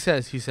 No, he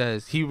says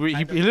he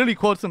literally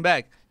quotes him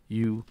back.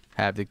 You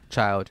have the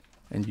child,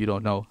 and you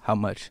don't know how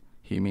much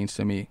he means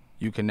to me.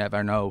 You can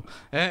never know.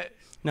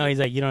 No, he's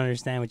like, you don't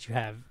understand what you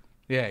have.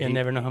 Yeah, You'll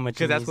never know how much.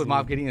 Because that's what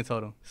Moff Gideon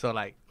told him. So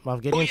like,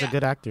 Moff Gideon's a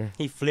good actor.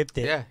 he flipped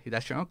it. yeah,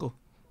 that's your uncle.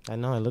 I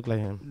know. I look like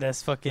him.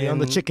 That's fucking He on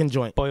the chicken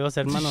joint. Pollos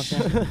hermanos.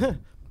 Yeah.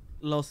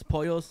 Los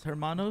Pollos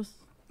Hermanos?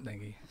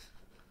 Thank you.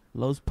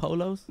 Los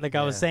Polos? Like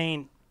I was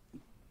saying,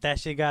 that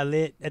shit got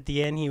lit. At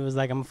the end, he was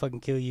like, I'm gonna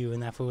fucking kill you.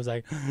 And that fool was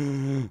like,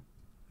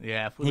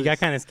 Yeah, he got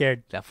kind of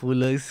scared. That fool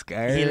looks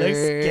scared. He looks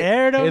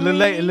scared of It looked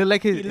me.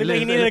 like his. He looked like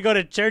he needed to go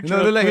to church. No,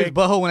 it real looked like his quick.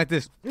 butthole went like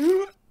this.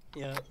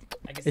 Yeah.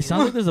 I can It see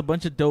sounds like there's a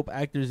bunch of dope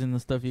actors in the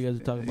stuff you guys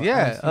are talking about.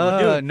 Yeah,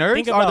 Dude, nerds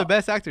think are the about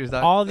best actors.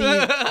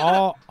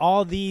 Dog.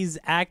 all these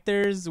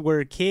actors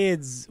were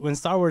kids when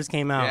Star Wars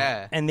came out.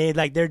 Yeah. And they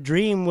like their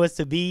dream was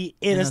to be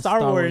in a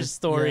Star Wars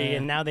story, yeah.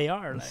 and now they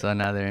are. Like, So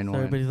now they're in So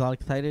one. everybody's all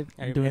excited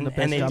and doing the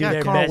best and they job. do Yeah,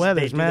 their Carl best.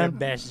 Weathers, They do man. their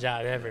best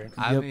job ever.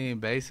 I Yep. mean,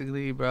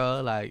 basically,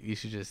 bro, like you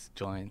should just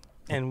join.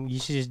 And you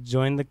should just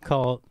join the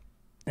cult.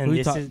 And Who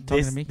you this talking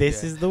to me?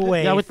 this Yeah. is the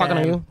way. Yeah, we're talking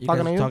to fam. you. You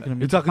Talking guys to you. talking to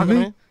me? You talking to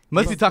me?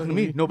 Must be talking to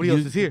me. Nobody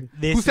else is here.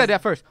 This Who said is-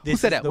 that first? Who This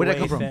said is that? the Where'd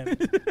that come way, from?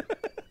 fam.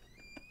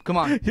 Come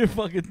on. You're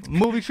fucking...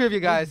 Movie trivia,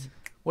 guys.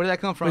 Where did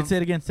that come from? Wait, say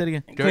it again. Say it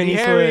again. Dirty Clint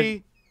Eastwood.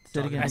 Harry. Say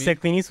it again. I said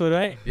Clint Eastwood,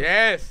 right?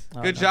 Yes.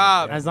 Oh, Good no.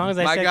 job. As long as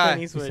I My said guy. Clint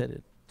You Eastwood. said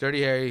it.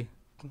 Dirty Harry.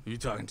 Who you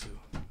talking to?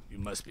 You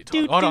must be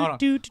talking. Hold on.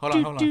 Who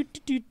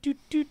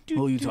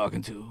you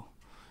talking to?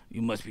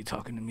 You must be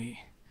talking to me,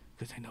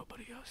 cause ain't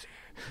nobody else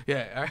here.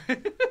 Yeah. All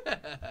right.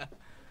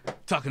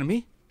 Talking to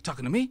me?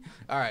 Talking to me?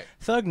 All right.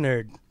 Thug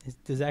nerd.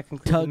 Does that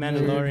conclude Tug the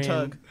nerd.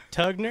 Mandalorian?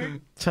 Tug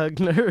nerd? Tug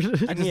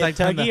nerd. I need a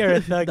tuggy or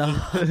a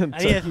thuggy? I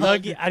need a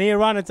thuggy. I need to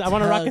run. I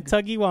want to rock a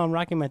tuggy while I'm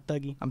rocking my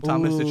thuggy. I'm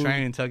Thomas the Ooh.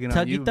 Train tugging on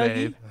Tuggy, you, tuggy?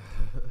 babe.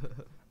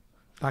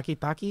 Taki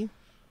taki.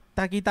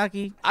 Taki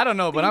taki. I don't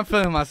know, but I'm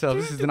feeling myself.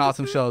 This is an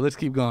awesome show. Let's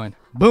keep going.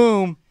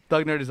 Boom.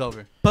 Thug Nerd is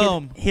over.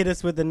 Boom. Hit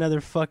us with another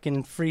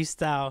fucking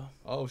freestyle.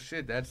 Oh,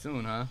 shit. That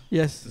soon, huh?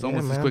 Yes. It's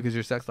almost as man. quick as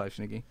your sex life,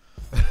 Sneaky.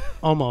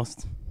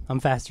 Almost. I'm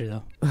faster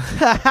though.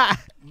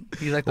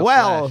 He's like the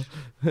Well.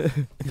 Flash.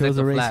 If it was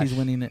the a race, Flash. he's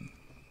winning it.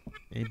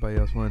 Anybody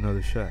else want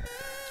another shot?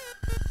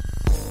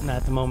 Not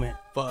at the moment.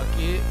 Fuck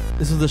it.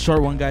 This was the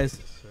short one, guys.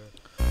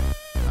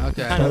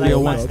 Okay. Kinda Leo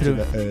like wants my-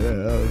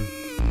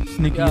 to.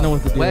 Sneaky, you know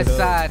what to do. West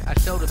side, I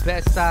show the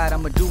best side.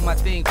 I'ma do my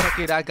thing, fuck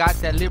it. I got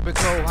that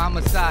lyrical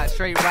homicide.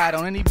 Straight ride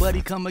on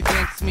anybody come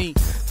against me.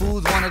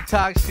 Fools wanna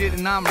talk shit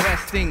and I'm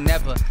resting.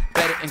 Never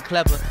better and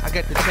clever. I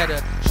get the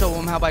cheddar. Show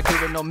them how I do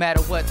it no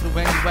matter what. Through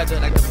any weather,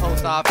 like the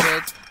post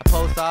offense. I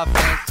post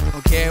offense.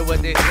 Don't care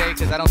what they say,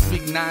 cause I don't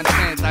speak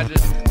nonsense. I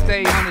just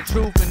stay on the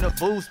truth in the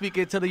booth. Speak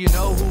it till you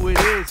know who it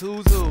is.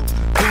 Who's who?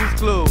 Who's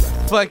clue?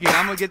 Fuck it,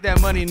 I'ma get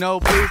that money, no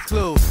blues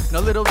clue. No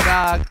little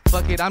dog.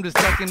 Fuck it, I'm just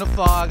stuck in the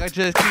fog. I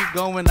just keep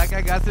going like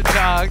I got to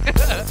jog.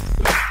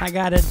 I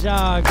got a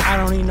jog, I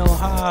don't need no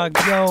hog.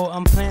 Yo,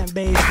 I'm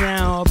plant-based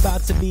now,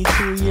 about to be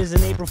 2 years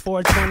in April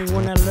 420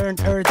 when I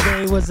learned Earth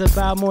Day was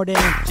about more than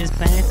just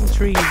plants and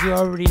trees. You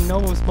already know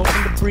I'm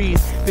smoking the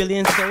breeze,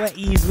 feeling so at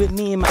ease with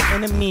me and my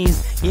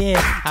enemies. Yeah,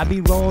 I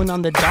be rolling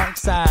on the dark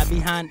side,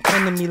 behind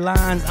enemy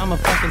lines, I'm a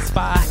fucking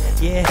spy.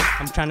 Yeah,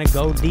 I'm trying to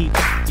go deep.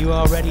 You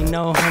already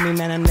know, homie,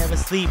 man, I never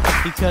sleep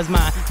because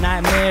my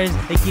nightmares,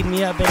 they keep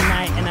me up at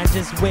night and I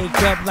just wake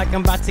up like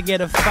I'm about to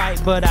get a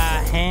fight. But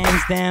I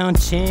hands down,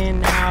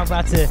 chin out,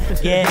 about to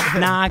get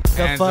knocked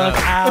the Hands fuck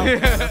up.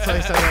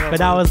 out.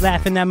 But I was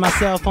laughing at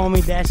myself,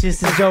 homie, that's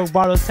just a joke.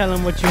 Bartles, tell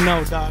him what you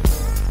know, dog.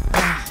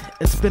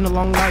 It's been a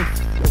long life.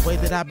 The way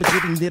that I've been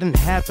getting didn't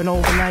happen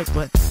overnight,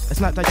 but it's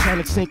not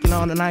Titanic sinking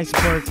on an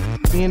iceberg.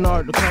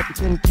 Leonardo DiCaprio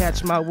couldn't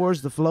catch my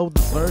words, the flow, the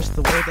verse,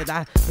 the way that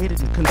I hit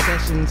it in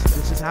concessions.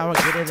 This is how I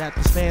get it at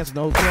the stands,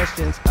 no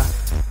questions.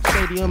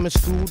 Stadium is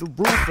through the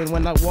roof, and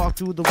when I walk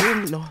through the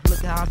room, you know, look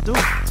how I do.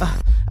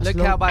 Look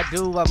how I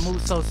do, I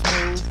move so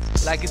smooth.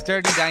 Like it's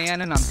Dirty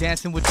Diana and I'm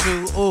dancing with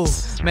you. Ooh,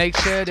 make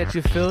sure that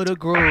you feel the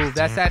groove.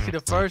 That's actually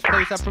the first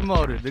place I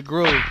promoted, the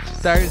groove.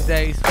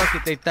 Thursdays, fuck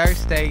it, they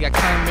thirsty. I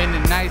come in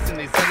and nice and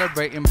they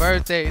celebrating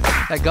birthdays.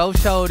 Like go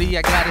shorty,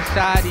 I got a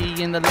shotty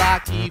in the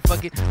locky.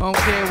 Fuck it, don't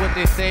care what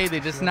they say, they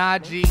just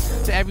nod G.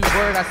 To every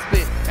word I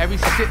spit, every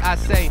shit I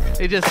say.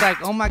 They just like,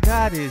 oh my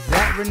god, is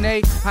that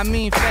Renee? I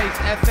mean face,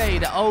 F.A.,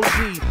 the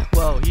OG.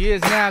 Well, he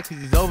is now because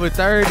he's over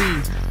 30.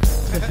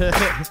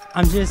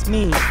 I'm just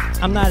me.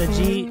 I'm not a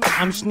G.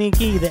 I'm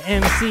sneaky, the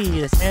MC.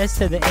 It's S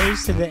to the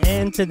H to the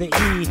N to the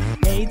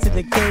E, A to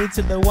the K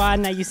to the Y.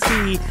 Now you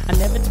see, I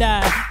never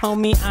die,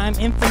 homie. I'm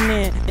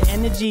infinite. The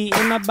energy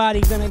in my body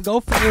gonna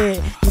go for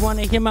it. You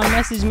wanna hear my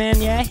message, man?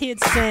 Yeah, I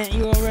hit sent.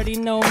 You already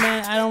know,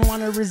 man. I don't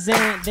wanna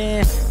resent.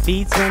 Then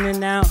beats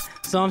running out,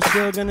 so I'm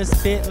still gonna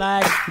spit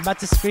like about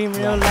to scream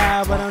real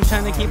loud, but I'm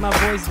trying to keep my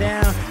voice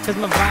down, cause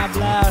my vibe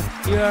loud.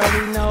 You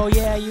already know,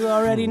 yeah, you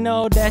already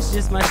know. That's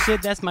just my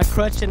shit, that's my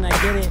crutch, and I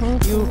get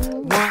it. You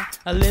want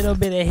a little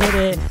bit of hit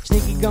it.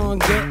 Sneaky gon'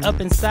 get up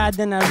inside,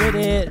 then I rid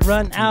it.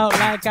 Run out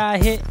like I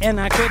hit and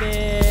I quit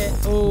it.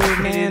 Ooh, Hit it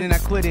man. and I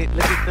quit it.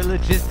 Look at the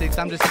logistics.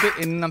 I'm just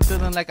spitting and I'm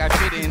feeling like I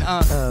fit in.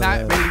 Not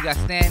really. I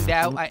stand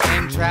out. I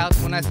end droughts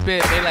when I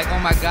spit. They like, oh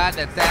my god,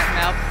 that's that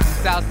mouth.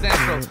 South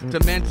Central,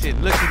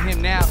 demented. Look at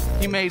him now.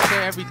 He made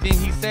sure everything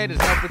he said is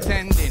no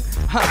pretending.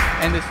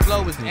 And this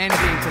flow is ending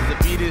because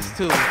the beat is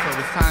too. So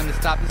it's time to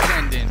stop the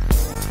sending.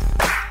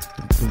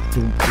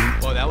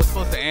 Well, that was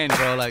supposed to end,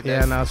 bro. Like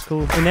Yeah, that. no, it's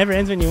cool. It never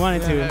ends when you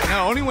want it to.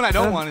 No, only when I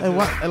don't want it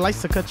to. It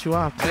likes to cut you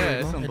off. Too, Yeah, you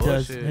it's know? some It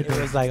does. bullshit. It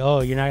It was like,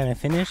 oh, you're not gonna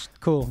finish?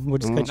 Cool, we'll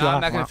just cut you No, I'm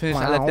off. not gonna finish.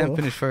 I let them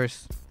finish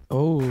first.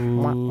 Oh,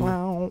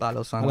 Lalo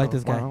I song. like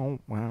this guy.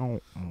 Wow.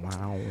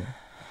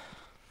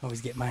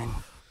 Always get mine.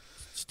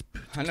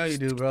 I know you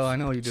do, bro. I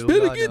know you do.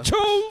 Better We all get know.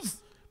 chose.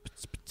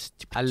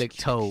 I lick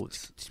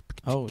toes.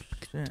 Oh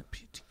shit.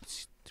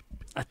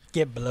 I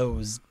get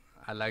blows.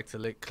 I like to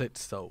lick clit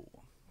so.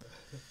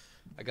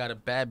 I got a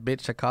bad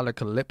bitch. I call her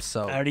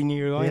Calypso. I already knew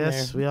you were going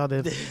Yes, there. we all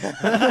did.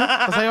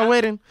 I was like, I'm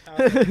waiting.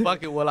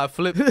 Fuck it while I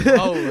flip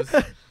hoes.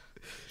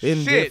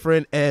 In Shit.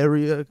 different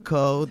area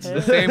codes.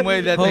 The same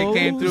way that they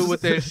came Hoes. through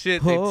with their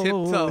shit, they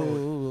tiptoed.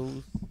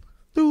 Hoes.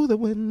 Through the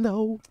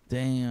window.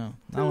 Damn,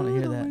 I want to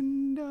hear that.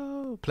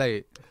 Window. Play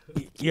it.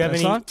 You have That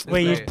any? song?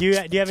 Wait, Let's do you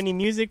have any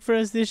music for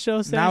us this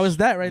show? Serge? Now is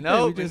that right there?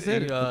 No, We just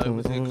said it. it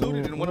was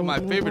included in one of my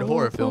favorite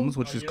horror films,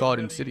 which is called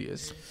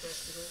Insidious.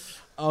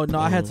 Oh no,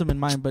 I had some in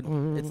mind, but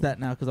it's that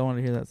now because I want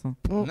to hear that song.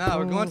 Nah,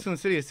 we're going to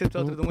Insidious.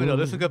 Tiptoe through the window.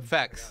 Let's look up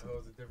facts.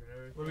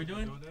 What are we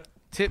doing?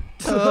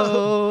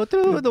 Tiptoe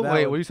through the.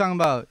 Wait, what are you talking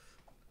about?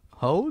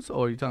 Hoes,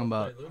 or are you talking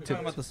about? We're talking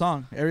about the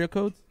song, area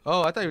codes.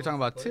 Oh, I thought you were talking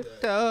about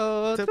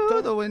tiptoe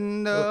through the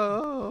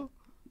window.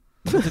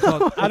 What's it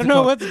called? I don't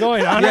know what's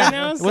going on right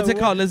now. What's it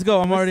called? Let's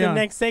go. I'm What's already the on.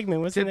 next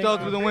segment? What's the Tiptoe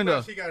next? through the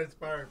window. She got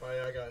inspired by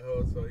I Got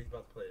Hoes, so he's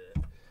about to play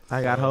that.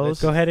 I got hoes.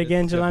 Go ahead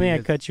again, It's gonna Jelani. be I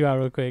his- cut you out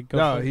real quick. Go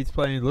No, for it. he's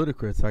playing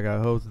Ludacris. I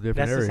Got Hoes in different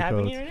That's what's area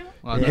happening codes. right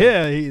now. Well, no.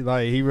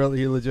 Yeah,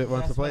 he legit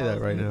wants to play that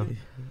right now.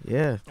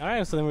 Yeah. All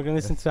right, so then we're gonna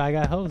listen to "I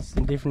Got Hoes"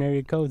 in different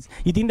area codes.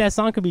 You think that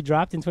song could be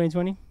dropped in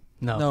 2020?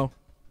 No,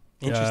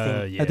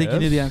 Interesting. I think you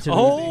knew the answer.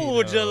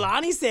 Oh,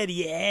 Jelani said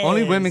yes.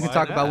 Only women can Why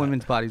talk about not?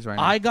 women's bodies right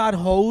now. I got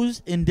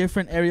hoes in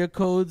different area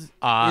codes.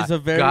 I is a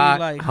very got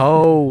like.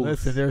 hoes.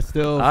 Listen, there's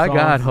still. I songs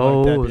got like that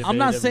hoes. being I'm made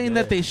not every saying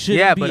that day. they shouldn't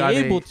Yeah, be but are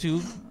they- able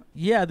to.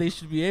 Yeah, they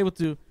should be able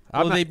to.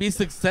 I'm Will not- they be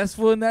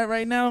successful in that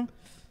right now?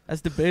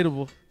 That's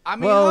debatable. I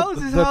mean, Well,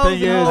 hoes is the hoes.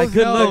 thing and is- hoes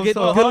Good luck hoes, get-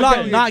 so good luck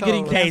okay, not so-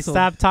 getting Okay, canceled.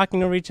 stop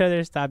talking over each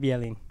other. Stop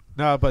yelling.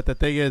 No, but the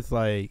thing is,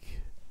 like,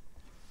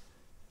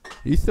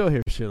 you still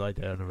hear shit like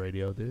that on the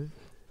radio, dude.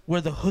 Where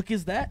the hook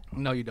is that?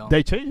 No, you don't.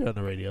 They changed it on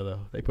the radio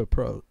though. They put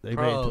pros. They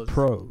made it to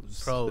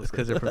pros. Pros,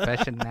 because they're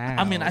professional.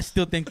 I mean, I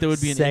still think there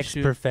would be an Sex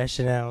issue.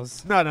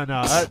 professionals. No.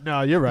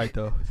 No, you're right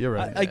though. You're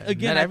right.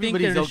 Again, Not I think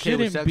everybody's there okay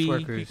with shouldn't sex be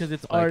workers because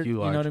it's like art. you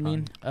You are, know what I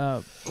mean?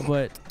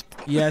 But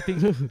yeah, I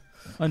think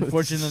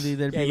unfortunately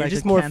there'd Yeah, be you're like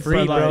just a more cancel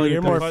free, bro. liability.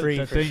 You're more But free.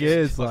 The thing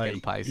is, Fucking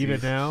like, Pisces.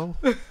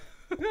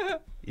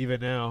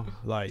 even now,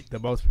 like the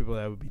most people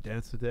that would be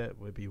dancing to that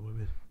would be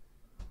women.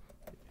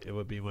 It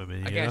would be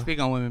women. I You can't know? speak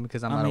on women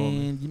because I'm I not a woman.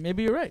 mean,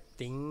 maybe you're right.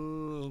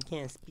 Ding, you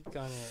can't speak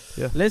on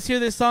it. Let's hear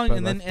this song But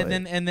and then let's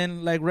play and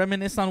then like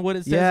reminisce on what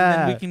it says, and Yeah.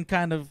 then we can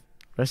kind of.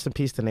 Rest in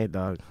peace to Nate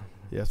Dogg.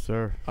 Yes,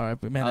 sir. All right,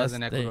 but man, I was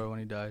in that's- Ecuador when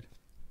he died.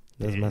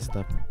 That was messed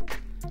up.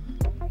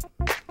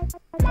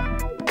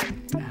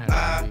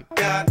 I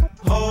got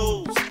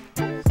hoes.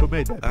 Who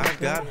made that? I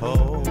got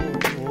hoes. I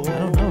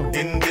don't know.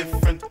 In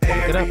different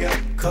area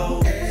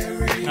codes.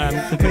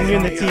 Putting you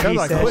in the TV That's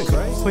like set. quick,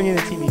 right? Putting you in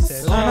the TV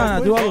set.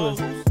 No, do all of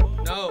it.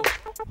 No.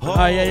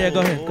 Oh yeah,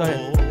 go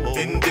ahead.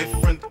 In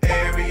different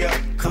area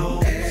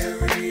codes.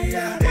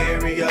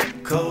 Area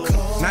codes.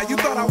 Now you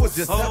thought I was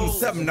just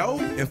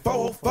 770 and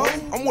 404?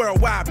 I'm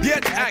worldwide,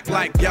 bitch. Act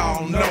like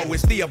y'all know.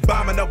 It's the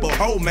abominable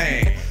hoe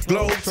man.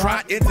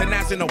 Globetrot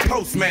International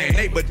Postman.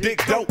 Neighbor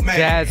Dick Dope Man.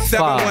 Jazz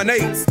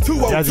 718s,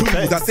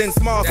 202s. I send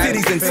small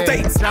cities and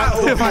states. I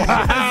open my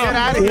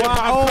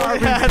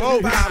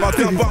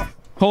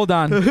Hold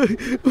on.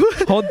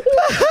 Hold.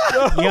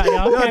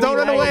 Don't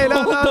run away.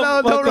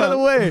 Don't run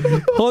away.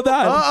 Hold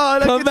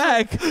on. Come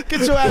back. Get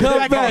your ass Come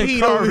back back. on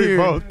heat over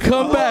here.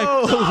 Come back.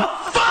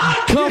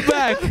 Come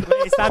back.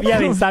 Wait, stop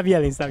yelling. Stop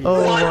yelling. Stop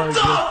yelling. Oh my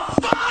god.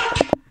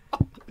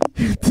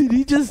 Did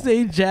he just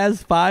say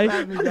Jazz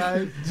 5?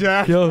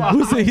 Yo,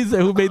 he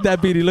said who made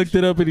that beat? He looked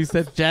it up and he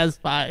said Jazz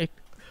 5.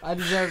 I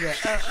deserve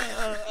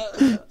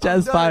that.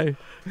 Jazz 5.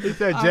 He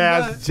said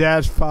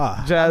Jazz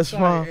Fa. Jazz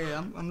Fa.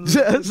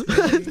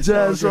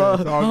 Jazz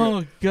Fa.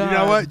 Oh God! You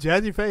know what?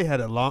 Jazzy Faye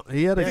had a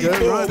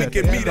good run. We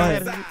can meet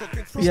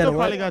He still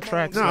probably got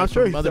tracks. No, I'm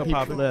sure he's other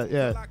still people.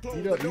 Yeah.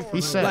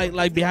 He said,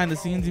 like behind the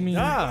scenes, you mean?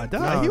 Nah,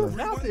 he was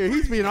out there.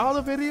 He's been in all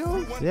the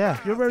videos. yeah.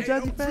 You remember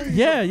Jazzy Faye?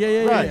 Yeah.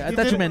 Right. I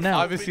thought you meant now.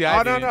 Obviously,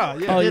 I did. No.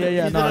 Oh yeah. He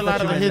did No, I a lot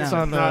thought of you the meant hits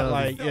now. on Not the.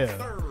 like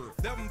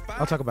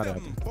I'll talk about it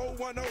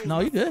after. No,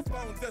 you good.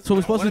 So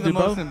we're supposed One to of the do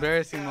most both.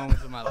 embarrassing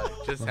moments of my life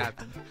just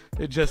happened.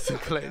 It just took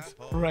place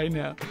right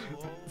now.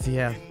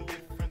 Yeah.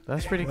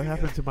 That's pretty What good.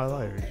 happened to my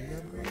lighter?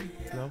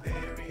 No.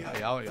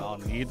 Y'all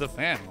need the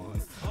fan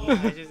on.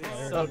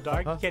 It's so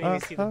dark, you can't even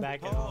see the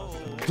back at all.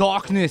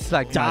 Darkness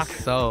like my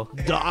soul.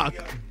 Doc.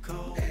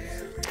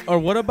 Or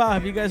what about?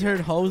 Have you guys heard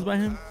 "Hoes" by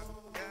him?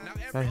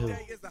 By who?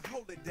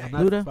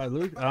 Luda? By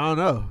Luda? I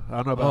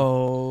don't know about.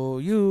 Oh,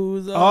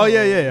 use. Oh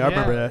yeah. I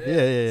remember that.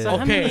 Yeah. So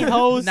how Okay. many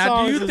hoes Now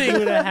songs do you does think?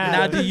 Luda have?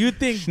 Now do you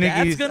think that's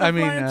Schnickies, gonna I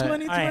mean, fly in uh,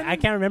 2020? Alright, I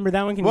can't remember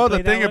that one. Can Well, you play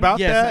the thing that about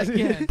Yes, that, I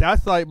can.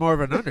 that's like more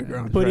of an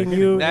underground. Putting track.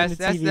 you That's in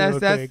the TV real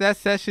quick. that's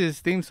Sesh's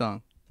theme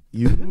song.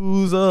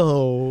 Use a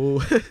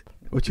hoe.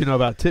 What you know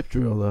about tip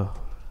drill though?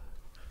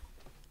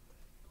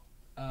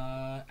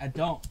 I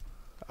don't.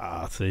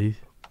 Ah, see,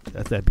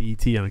 that's that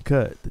BET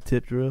uncut, the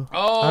tip drill.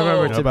 Oh, I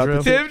remember You know Tip about the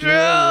Drill. Tip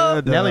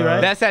Drill. Nelly,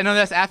 right? That's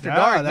After Nah,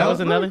 Dark. that no? was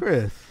Nelly?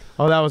 Chris.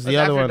 Oh, that was the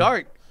That's other After one.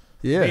 Dark.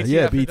 Yeah, BET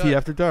yeah, After BET Dark.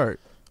 After Dark.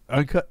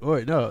 Uncut.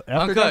 Wait, no, After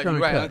Uncut. Dark. You're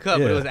right. Uncut.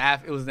 Yeah. But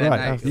it was that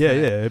right. night. Yeah.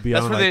 It'd be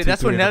That's on where like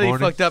that's where 2-3 in the Nelly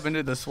morning. fucked up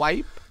into the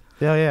swipe.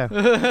 Yeah.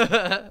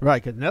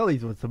 Right, because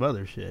Nelly's with some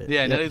other shit.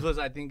 Yeah, Nelly's was.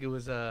 I think it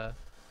was. I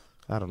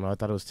don't know. I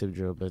thought it was Tip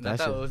Drill, but I that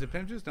thought shit. was it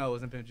Pimp Juice? No, it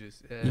wasn't Pimp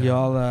Juice.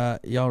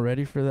 Y'all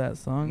ready for that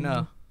song?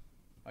 No.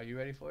 Are you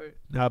ready for it?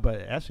 No,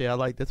 but actually, I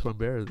like this one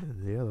better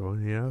than the other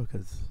one. You know,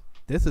 because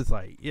this is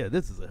like,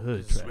 this is a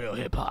hood track. Real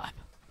hip hop.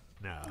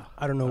 No,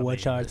 I don't know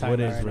what y'all are talking what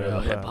about. is right real now.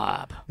 Hip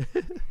hop.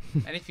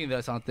 Anything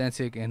that's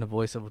authentic and the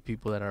voice of the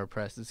people that are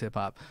oppressed is hip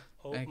hop.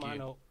 Oh, Thank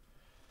you.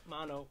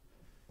 Mono.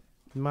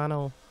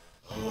 Mono.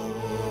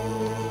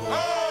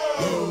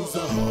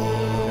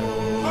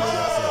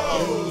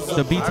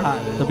 The beat's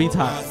hot. The beat's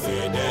hot.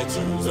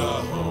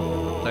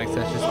 Like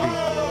Sesh's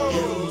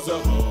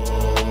beat.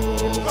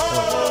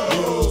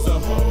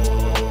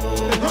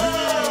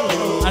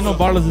 I know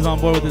Barless is on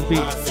board with this beat.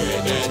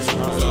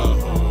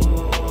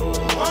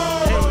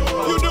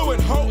 You doing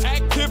whole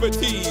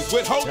activities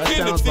with whole That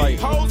sounds tendencies. like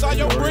Hoes are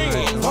your you're brains.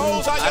 right.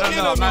 Hoes are I your don't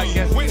know, I'm not enemies.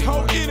 guessing. With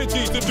whole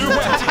energies to do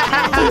what you do.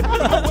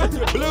 Know what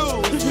you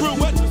blue. Screw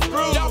what you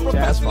screw. Y'all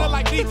professional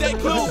like DJ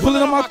Clue.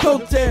 Pulling on my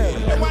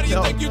coattail. Why do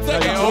you think you take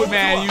Okay, a old hoe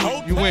man, to a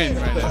you win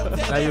right now.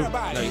 Now you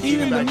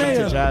Even the back into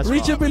mayor. jazz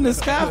Reach funk. up in the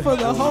sky for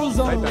the hoes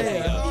on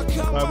there.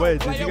 Wait,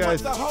 did you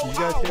guys hear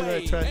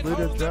that track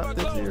Luda dropped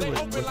this year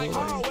with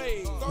Lil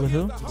Wayne? With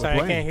who? Sorry,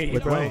 Wayne. I can't hear you,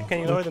 With bro. Wayne. Can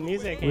you lower the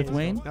music? With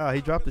Wayne? No, he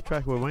dropped the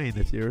track with Wayne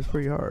this year. It's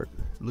pretty hard.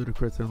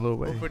 Ludacris and Lil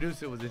Who Wayne.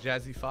 produced it? Was it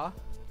Jazzy Fa?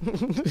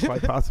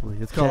 Quite possibly.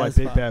 It's called like Jazz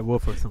Big Funk. Bad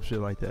Wolf or some shit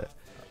like that.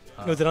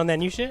 Was it on that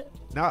new shit?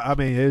 No, I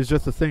mean it was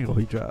just a single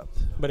he dropped.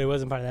 But it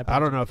wasn't part of that. I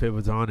don't know if it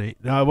was on it.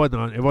 No, it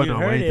wasn't on. It wasn't You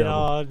on heard Wayne's it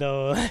album.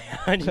 all, though.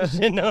 You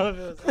should know if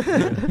it was.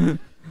 No,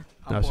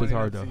 I'm shit's pointing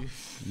hard at though.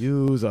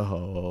 you. Use a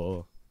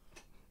hoe.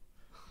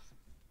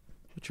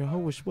 With your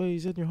hoish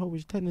ways and your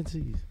hoish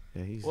tendencies.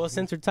 Yeah, he's. Well,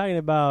 since we're talking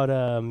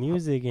about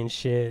music and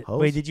shit, Hoes?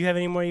 wait, did you have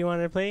any more you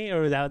wanted to play,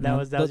 or that No,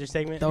 was your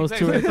segment? That was You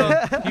two played right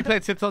there. Tiptoe- You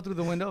played Tiptoe Through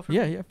the Window? For me?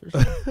 Yeah, for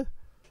sure.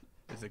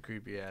 It's a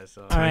creepy ass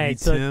song. All right,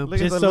 so Tim.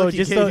 Look at just the so look he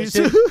just gave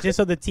so you. just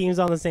so the team's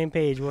on the same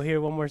page, we'll hear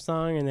one more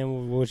song and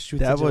then we'll shoot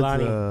That to was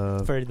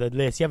Jelani for the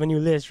list. You have a new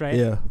list, right?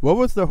 yeah. What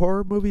was the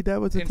horror movie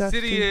that was attached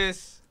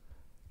Insidious.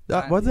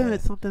 to? Wasn't Yeah.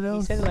 it something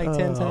else? said it like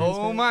 10 times.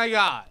 Oh my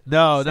god.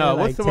 No, Said no. it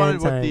What's like the 10 one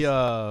with times.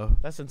 the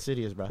That's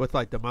Insidious, bro. with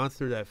like the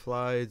monster that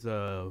flies?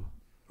 The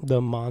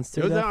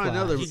monster. It was that on flies.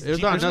 another. Jeepers It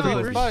was on another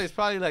Creepers? movie. It's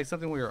probably like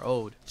something where you're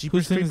old.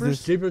 Who sings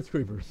this? Jeepers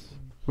Creepers.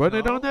 Wasn't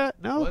it No. on that?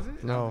 No. Was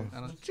it? No. I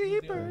don't-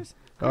 Jeepers.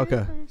 Okay.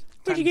 Creepers. Where'd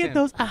Tiny you get Tim.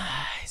 those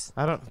eyes?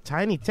 I don't.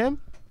 Tiny Tim.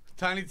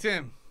 Tiny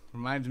Tim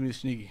reminds me of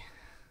Sneaky.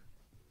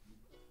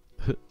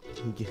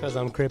 Because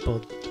I'm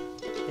crippled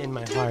in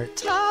my heart.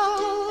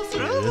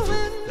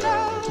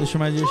 This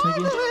reminds you of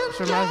Sneaky? This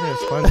reminds me of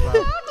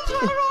SpongeBob.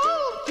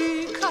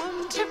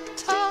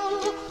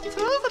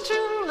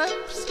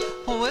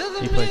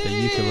 He played the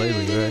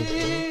ukulele,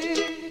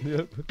 right?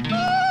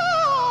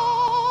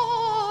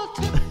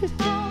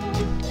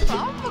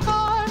 You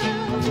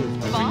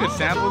could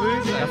sample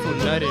this? That's what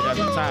nutted at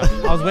the top.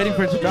 I was waiting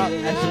for it to drop,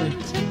 actually.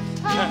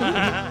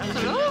 I've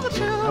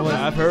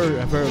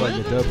heard like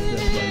the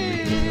dubstep.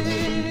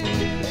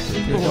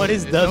 Like, What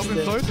is It's open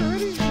dubstep? source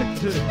already?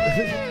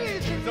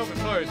 It's open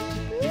source.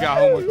 You got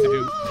homework to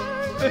do.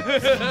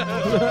 Because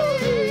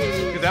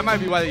that might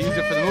be why they used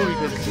it for the movie.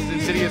 Because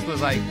Insidious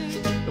was like,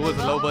 it was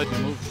a low budget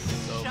movie.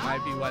 So it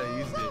might be why they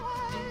used it.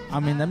 I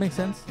mean, that makes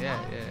sense. Yeah,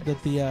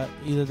 That the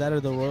either that or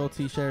the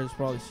royalty share is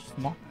probably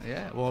small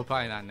yeah. Well,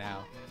 probably not now.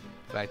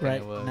 Back then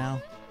right it was.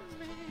 now.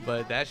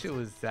 But that shit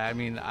was, I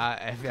mean,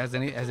 has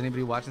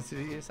anybody watching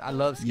Insidious? I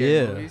love scary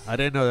yeah, movies. I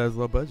didn't know that was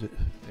low budget.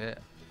 Yeah.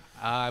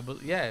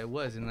 Yeah, it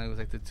was, and it was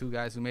like the two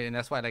guys who made it, and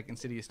that's why like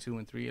Insidious 2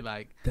 and 3,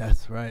 like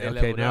That's right. they Okay,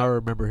 leveled now up. I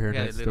remember hearing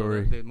that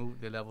story.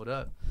 They leveled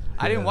up.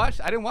 I didn't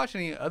watch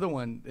any other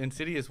one.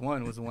 Insidious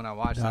 1 was the one I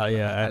watched. Oh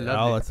yeah,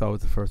 all I saw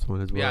was the first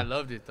one as well. Yeah, I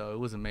loved it though. It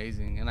was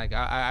amazing, and like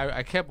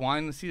I kept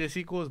wanting to see the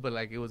sequels, but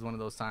like it was one of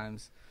those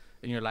times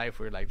in your life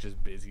where you're like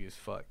just busy as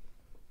fuck.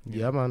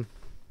 Yeah, man.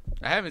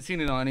 I haven't seen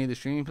it on any of the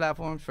streaming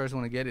platforms. First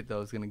one to get it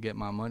though is gonna get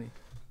my money.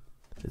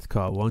 It's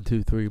called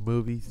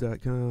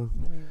 123movies.com.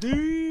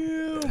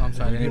 Damn. I'm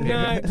sorry.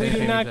 We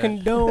do not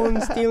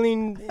condone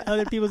stealing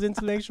other people's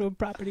intellectual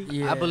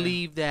property. I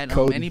believe that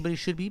anybody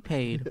should be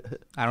paid.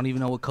 I don't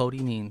even know what Cody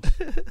means.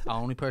 The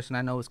only person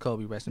I know is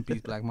Kobe. Rest in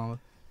peace, Black Mama.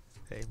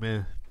 Hey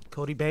man,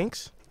 Cody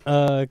Banks.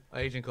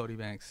 Agent Cody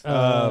Banks.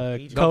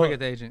 Don't Don't forget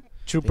the agent.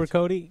 Trooper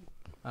Cody,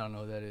 I don't know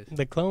who that is.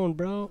 the clone,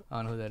 bro. I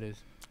don't know who that is.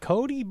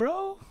 Cody,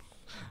 bro.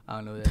 I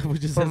don't know who that We is.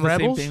 just From said the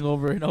Rebels? same thing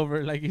over and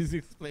over, like he's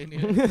explaining.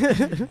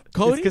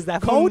 Cody? It's because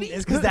that Cody?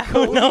 It's because that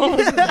fool knows.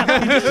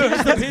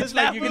 It's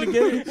like you're gonna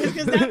get it. It's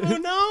because that fool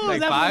knows. Like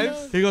That fool fives?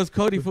 knows. Here goes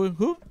Cody.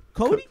 Who?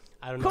 Cody?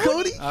 I don't know.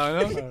 Cody?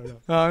 I don't know.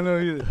 I don't know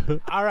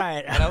either. All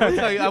right. And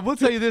I will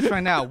tell you this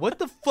right now. What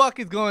the fuck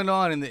is going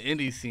on in the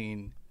indie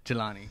scene,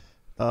 Jelani?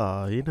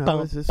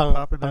 it's just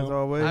popping as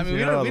always. I mean, we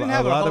didn't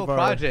have a whole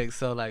project,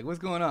 so like, what's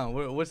going on?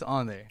 What's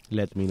on there?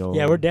 Let me know.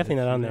 Yeah, we're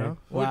definitely not on there.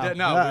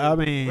 No, I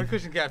mean, we're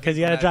Cushion Cafe. Because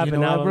you got to drop You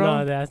an know what, album.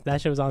 bro? No,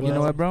 that shit was on You there.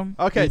 know what, bro?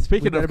 Okay, We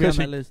speaking better of be on that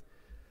Cushion, list.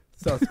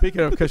 so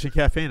speaking of Cushion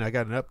Caffeine, I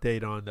got an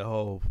update on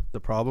the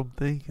problem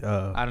thing.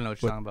 I don't know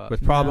what you're talking about.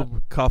 With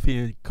problem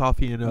coffee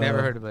and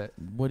Never heard of it.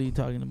 What are you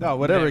talking about? No,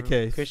 whatever Never.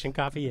 case. Cushion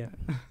coffee, yeah.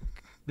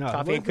 No,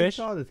 Coffee and what is it Kush?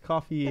 called? It's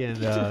coffee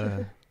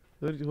and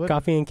what?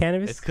 Coffee and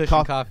cannabis? It's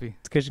Cushion Coffee.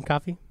 It's Cushion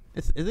coffee?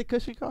 Is it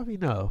Cushion Coffee?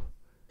 No.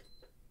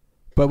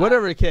 But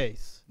whatever the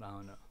case, I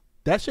don't know.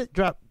 that shit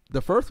dropped. The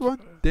first one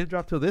didn't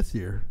drop till this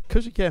year.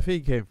 Cushion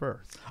Caffeine came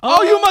first.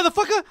 Oh, you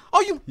motherfucker!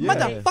 Oh, you Yeah.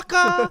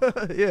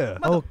 motherfucker! Yeah.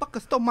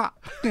 Motherfucker stole my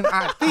fucking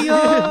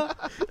idea.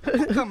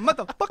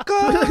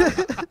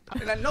 Motherfucker!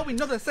 And I know we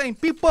know the same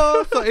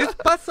people, so it's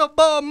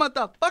possible,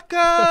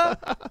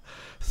 motherfucker.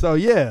 So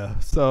yeah.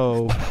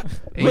 So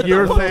Hey, but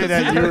you're what the saying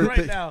that fuck you're is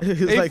right now? it's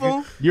Hey, like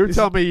fool. you're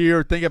telling me you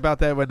were thinking about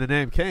that when the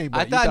name came.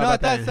 But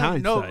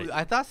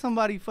I thought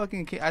somebody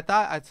fucking. I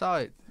thought I saw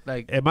it.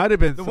 Like it might have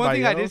been the one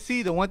thing somebody I else. did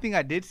see, the one thing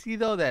I did see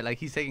though that like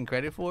he's taking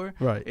credit for,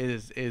 Right.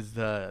 is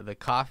the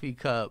coffee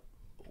cup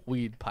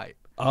weed pipe.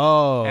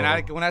 Oh.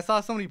 And when I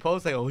saw somebody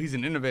post like, oh, he's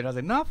an innovator, I was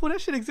like, nah, fool,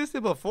 that shit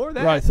existed before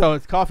that. Right. So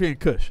it's Coffee and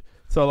Kush.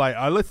 So like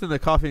I listened to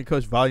Coffee and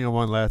Kush Volume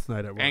 1 last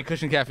night at work. And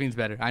Cushion Caffeine's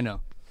better. I know.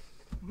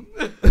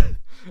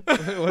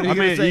 I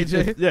mean,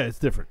 it's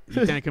different.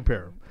 You can't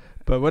compare them.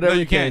 But whatever No,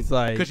 you the case, can't.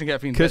 like Cushion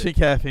Caffeine's Cushion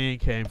Caffeine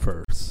came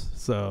first.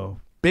 So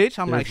Bitch,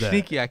 I'm There's like that.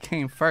 sneaky. I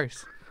came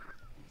first.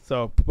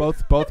 so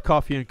both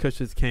Coffee and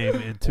Cushes came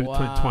in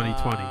 2020.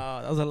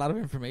 That was a lot of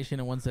information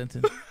in one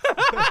sentence.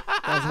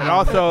 And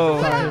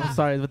also,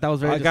 sorry, but that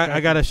was very. I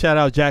got to shout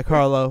out Jack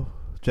Harlow.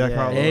 Jack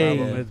Harlow Hey.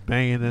 album is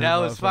banging. That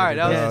was fire.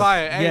 That was Yes.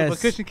 fire. Hey, Yes. but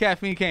Cushion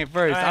Caffeine came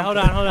first. All right, hold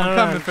on. I'm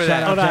coming for Shout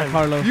that. out Hold Jack on.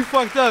 Harlow. You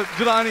fucked up,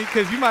 Jelani,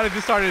 because you might have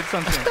just started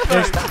something.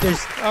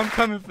 There's I'm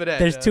coming for that.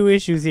 there's yo. two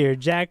issues here.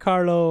 Jack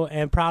Harlow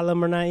and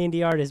Problem are not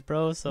indie artists,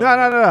 bro. So No.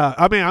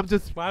 I mean, I'm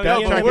just. Why No,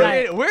 we but giving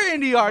we're, them we're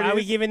indie why are we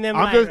artists. giving them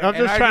I'm just And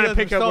trying to ideas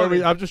pick were up where we.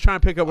 stolen. I'm just trying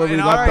to pick up where we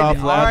And left off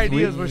our last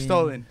ideas week. were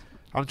stolen.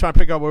 I'm trying to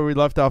pick up where we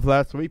left off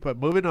last week, but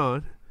moving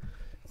on.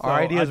 So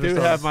Our ideas I were do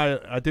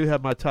stolen.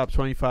 have my top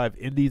 25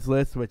 indies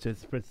list, which is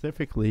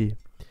specifically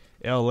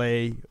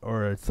L.A.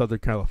 or Southern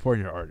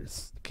California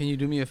artists. Can you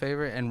do me a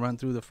favor and run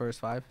through the first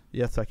 5?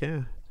 Yes, I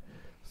can.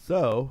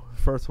 So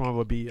first one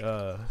would be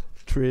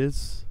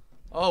Triz,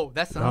 Oh,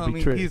 that's the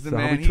Zombie homie. Triz. He's the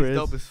Zombie man. He's Triz.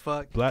 dope as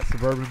fuck. Black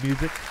Suburban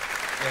Music.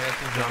 Yeah, that's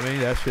his You know what I mean?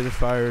 That shit is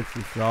fire.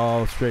 It's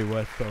all straight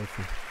West Coast.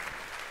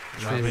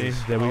 You know what I mean?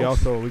 Triz.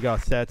 Then we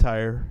got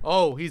Satire,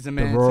 Oh, he's the The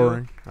man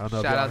Roaring. too. I don't know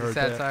if Shout y'all out to heard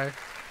that. Satire.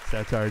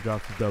 Satire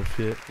dropped some dope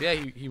shit. Yeah,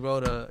 he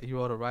wrote a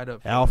write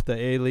up. Alpha the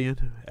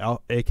Alien,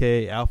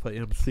 aka Alpha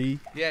MC,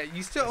 Yeah,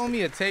 you still owe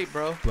me a tape,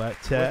 bro. Black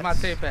Where's Chats. my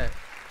tape at?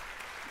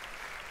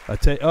 A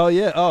tape. Oh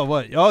yeah. Oh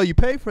what? Oh, you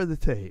pay for the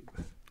tape.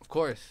 Of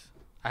course.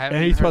 I haven't.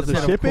 And even he's heard supposed the to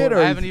project. ship it, or I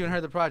he's- haven't even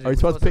heard the project. are you We're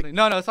supposed to pick- link.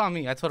 No, it's on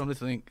me. I told him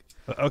this link.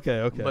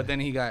 Okay. But then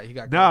he got.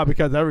 No,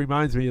 because that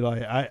reminds me.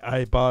 Like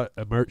I bought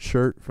a merch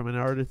shirt from an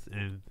artist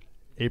in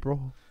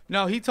April.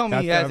 No, he told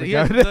me he That's has it.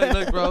 how He we has, got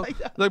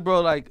it. look,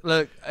 bro.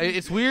 Look.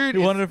 It's weird. You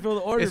It's, wanted to fill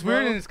the order. it's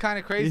weird bro. and it's kind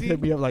of He crazy.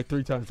 hit me up like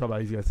 3 times. Talking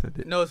about he's gonna send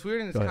it. No, it's weird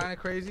and it's Go ahead. kind of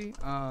crazy.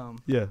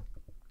 Yeah.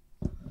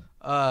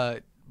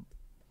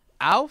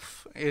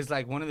 Alf is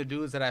like one of the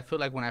dudes that I feel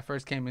like when I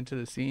first came into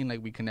the scene,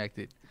 like we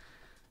connected.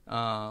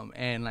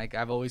 And like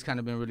I've always kind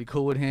of been really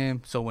cool with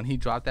him. So when he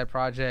dropped that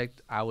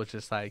project, I was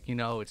just like,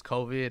 it's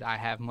COVID. I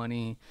have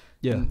money.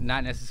 Yeah.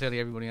 Not necessarily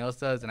everybody else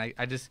does. And I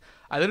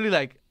literally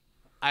like,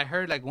 I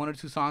heard like 1 or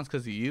 2 songs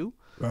because of you.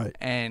 Right.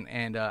 And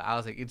I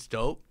was like, it's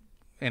dope.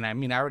 And I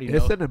mean, I already know.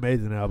 It's an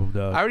amazing album,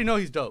 though. I already know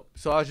he's dope.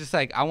 So I was just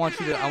like, I want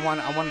to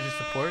just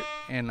support.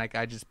 And like,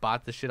 I just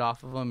bought the shit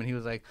off of him. And he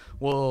was like,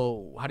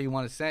 well, how do you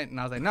want it sent? And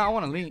I was like, no, I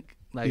want a link,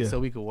 like, Yeah. so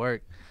we could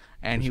work.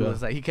 And he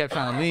was like, he kept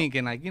trying to link,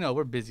 and like, you know,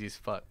 we're busy as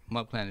fuck.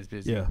 MMUpClan is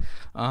busy. Yeah.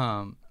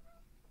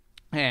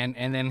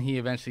 And then he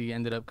eventually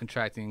ended up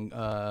contracting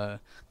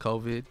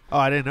COVID. Oh,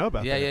 I didn't know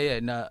about that. Yeah.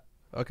 No.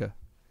 Okay.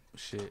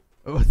 Shit.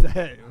 Was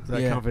that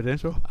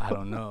confidential? I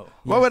don't know.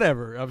 Well,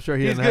 whatever. I'm sure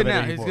He's doesn't good have it now.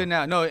 anymore. He's good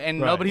now. No, and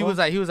Right. nobody was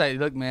like,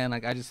 look, man,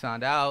 like I just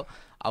found out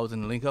I was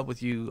gonna link up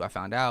with you. I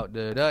found out,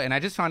 and I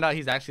just found out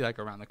he's actually like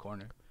around the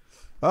corner.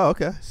 Oh,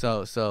 okay.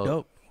 So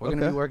Dope. we're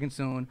gonna be working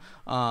soon.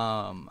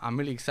 I'm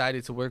really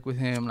excited to work with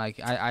him.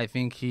 Like I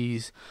think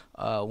he's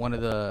one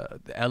of the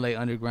LA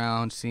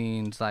underground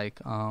scenes, like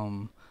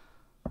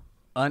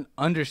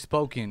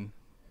underspoken,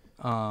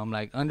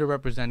 like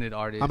underrepresented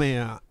artists. I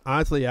mean,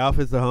 honestly,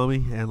 Alpha's the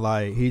homie, and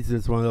like he's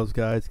just one of those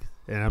guys,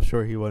 and I'm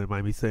sure he wouldn't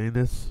mind me saying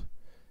this,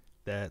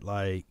 that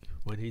like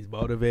when he's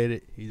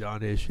motivated, he's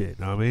on his shit.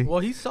 You know what I mean? Well,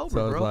 he's sober,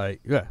 so bro. it's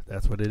like, yeah,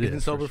 that's what it is. He's been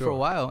sober for a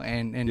while,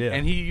 and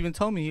he even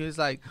told me, he was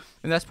like,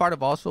 and that's part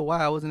of also why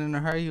I wasn't in a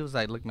hurry. He was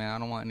like, look, man, I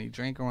don't want any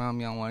drink around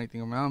me. I don't want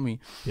anything around me.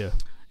 Yeah.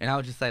 And I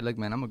was just like, look,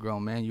 man, I'm a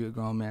grown man. You're a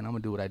grown man. I'm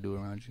gonna do what I do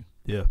around you.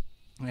 Yeah.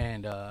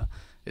 And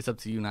it's up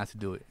to you not to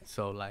do it.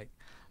 So like,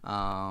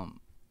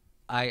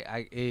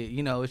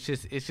 you know, it's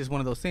just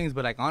one of those things.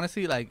 But like,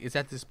 honestly, like it's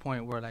at this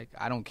point where like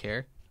I don't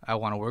care. I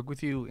want to work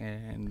with you,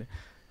 and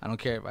I don't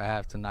care if I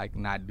have to like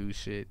not do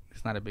shit.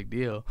 It's not a big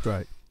deal.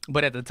 Right.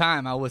 But at the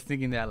time, I was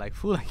thinking that like,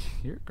 fool, like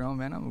you're a grown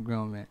man. I'm a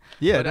grown man.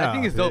 Yeah. But I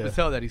think it's dope as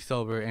hell that he's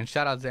sober. And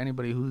shout out to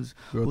anybody who's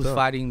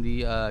fighting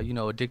the you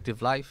know,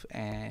 addictive life,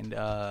 and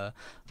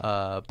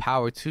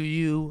power to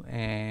you.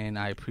 And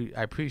I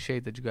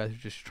appreciate that you guys are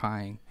just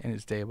trying, and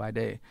it's day by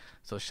day.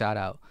 So shout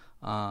out.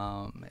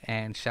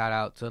 And shout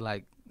out to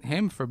like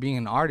him for being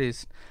an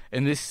artist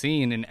in this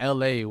scene in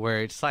LA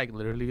where it's like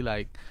literally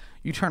like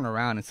you turn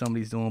around and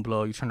somebody's doing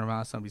blow, you turn around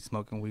and somebody's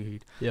smoking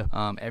weed. Yeah.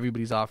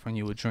 Everybody's offering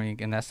you a drink,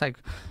 and that's like,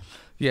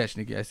 yeah,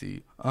 Sneaky, I see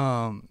you.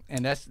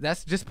 And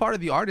that's just part of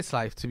the artist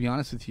life, to be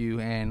honest with you.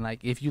 And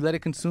like if you let it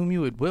consume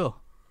you, it will.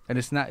 And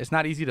it's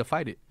not easy to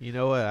fight it. You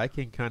know what? I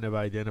can kind of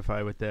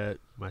identify with that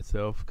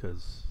myself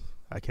because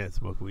I can't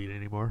smoke weed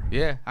anymore.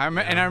 Yeah, I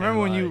remember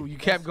when you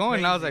kept going,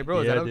 and I was like, bro,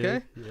 is that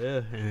okay? Dude.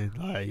 Yeah, and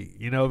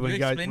like you know when You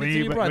guys, explained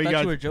it to me, bro. I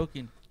thought you were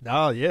joking.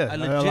 No, yeah, I a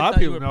legit lot of thought you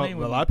people were know. playing A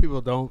with lot of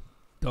people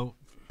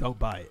don't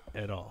buy it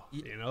at all.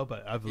 You know,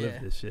 but I've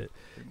lived this shit.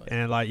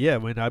 And like, yeah,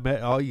 when I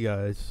met all you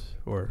guys,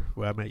 or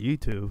when I met you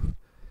two,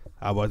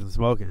 I wasn't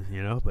smoking.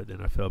 You know, but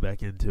then I fell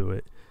back into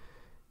it.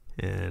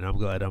 And I'm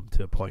glad I'm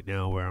to a point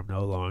now where I'm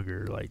no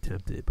longer like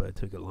tempted, but it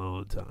took a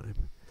long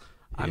time.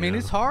 I mean,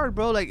 it's hard,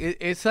 bro. Like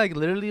it's like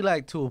literally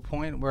like to a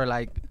point where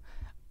like,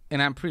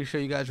 and I'm pretty sure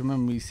you guys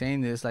remember me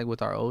saying this, like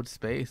with our old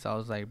space. I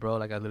was like, bro,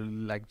 like I literally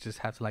like just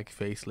have to like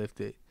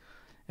facelift it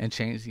and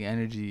change the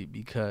energy,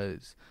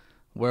 because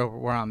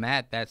where I'm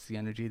at, that's the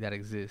energy that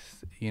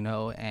exists, you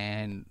know.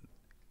 And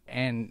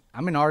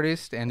I'm an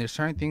artist, and there's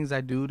certain things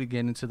I do to get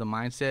into the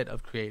mindset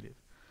of creative,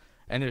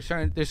 and there's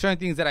certain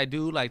things that I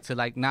do like to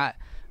like not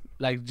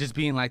like just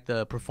being like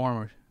the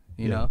performer,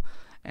 you know.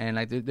 And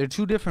like they're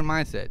two different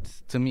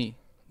mindsets to me.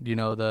 You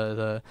know,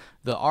 the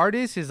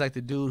artist is like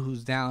the dude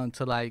who's down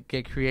to like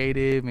get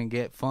creative and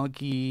get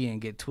funky and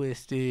get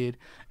twisted,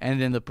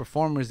 and then the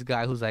performer is the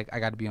guy who's like, I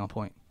got to be on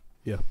point.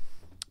 Yeah.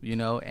 You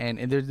know, and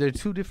they're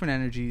two different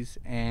energies,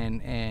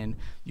 and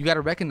you got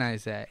to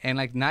recognize that. And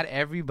like not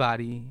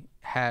everybody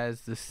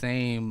has the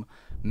same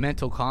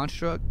mental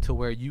construct to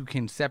where you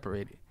can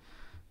separate it.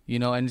 You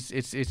know, and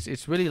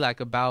it's really like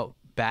about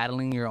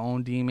battling your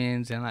own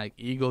demons and like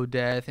ego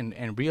death,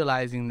 and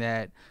realizing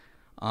that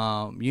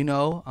I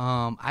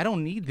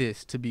don't need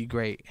this to be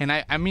great. And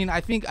I mean I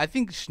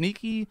think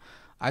Sneaky,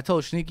 I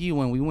told Sneaky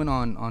when we went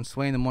on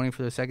Sway in the Morning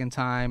for the second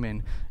time,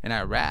 and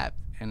I rapped,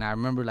 and I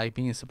remember like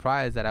being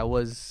surprised that I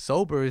was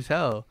sober as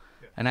hell,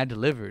 and I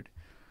delivered.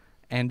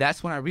 And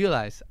that's when I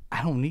realized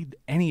I don't need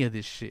any of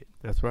this shit.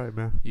 That's right,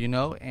 man. You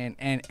know,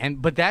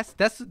 and but that's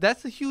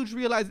a huge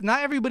realize.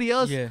 Not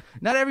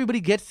everybody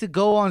gets to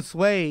go on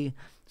Sway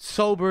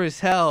sober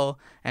as hell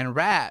and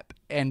rap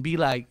and be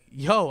like,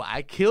 yo,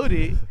 I killed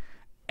it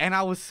and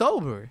I was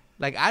sober.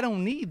 Like, I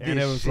don't need this shit. And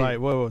it was like,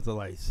 what was it,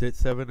 like 6,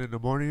 7 in the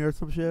morning or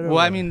some shit? Well,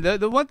 I mean,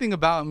 the one thing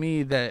about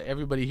me that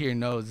everybody here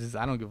knows is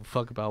I don't give a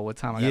fuck about what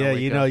time I gotta wake up. Yeah,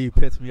 you know, you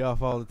piss me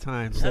off all the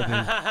time.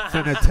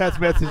 Sending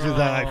text messages at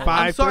like 5.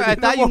 I'm sorry, I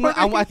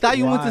thought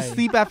you went to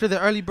sleep after the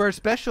early bird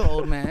special,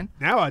 old man.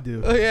 Now I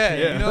do. Oh,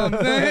 yeah, you know what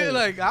I'm saying?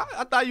 Like,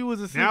 I thut you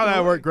was asleep. Now that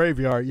I work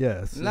graveyard,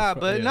 yes. Nah,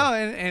 but no,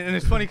 and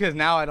it's funny because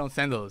now I don't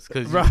send those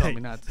because you told me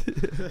not to.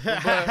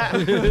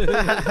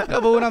 No,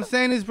 but what I'm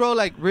saying is, bro,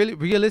 like, really,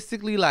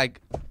 realistically,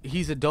 like,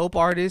 he's a dope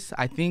artist.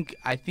 I think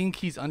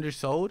he's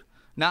undersold,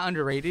 not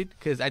underrated,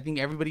 because I think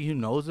everybody who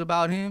knows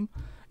about him,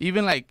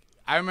 even like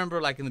I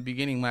remember like in the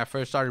beginning when I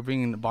first started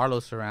bringing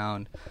Barlos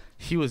around,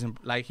 he was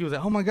like,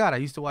 oh my god, I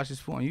used to watch this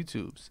fool on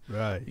YouTube's,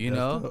 right? You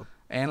know, dope.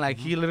 And like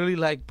he literally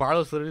like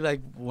Barlos literally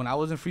like when I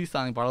wasn't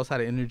freestyling, Barlos had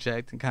to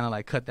interject and kind of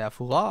like cut that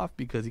fool off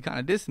because he kind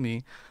of dissed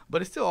me,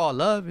 but it's still all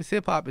love. It's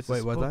hip hop.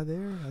 Wait, was I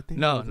there? I think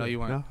no, you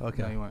weren't. No?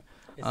 Okay, no, you weren't.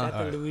 Is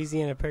that the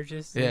Louisiana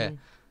Purchase? Yeah.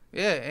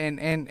 Yeah,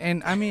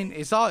 and I mean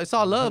it's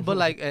all love, but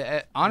like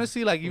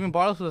honestly, like even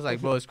Barlos was like,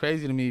 bro, it's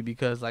crazy to me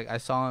because like I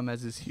saw him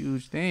as this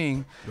huge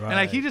thing, and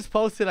like he just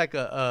posted like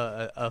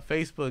a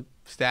Facebook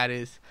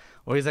status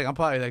where he's like, I'm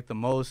probably like the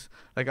most,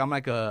 like I'm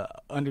like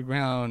a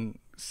underground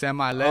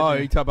semi-legend. Oh,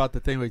 you talk about the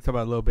thing where you talk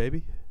about Lil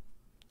Baby?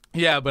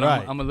 Yeah, but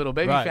I'm a little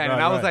baby fan,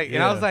 and I was like,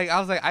 yeah. I was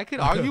like, I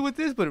could argue with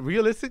this, but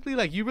realistically,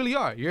 like you really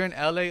are. You're an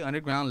LA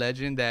underground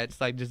legend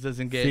that's like just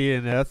doesn't get. See,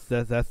 and that's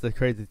the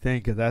crazy thing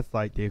because that's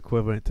like the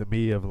equivalent to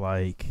me of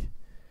like,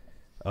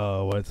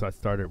 once I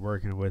started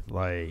working with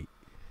like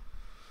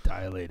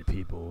Dilated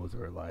Peoples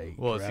or like.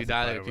 Well, see,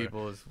 Dilated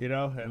Peoples, you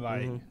know, and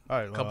like, all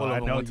right, a couple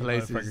of them went to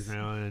Laces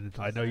now, and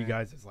I know you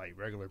guys as like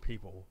regular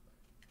people,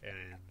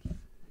 and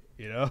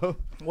you know.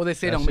 Well, they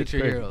say don't meet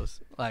your heroes,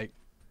 like.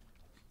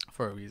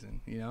 For a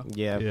reason, you know?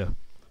 Yeah.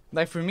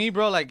 Like for me,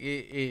 bro, like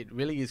it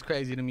really is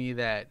crazy to me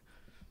that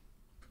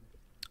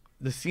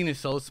the scene is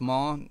so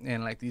small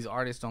and like these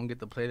artists don't get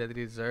the play that they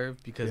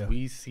deserve because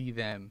we see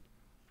them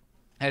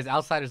as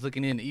outsiders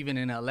looking in, even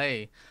in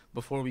LA,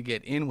 before we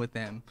get in with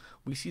them.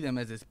 We see them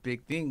as this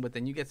big thing, but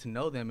then you get to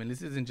know them, and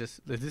this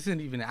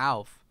isn't even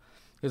Alf.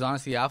 Because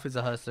honestly, Alf is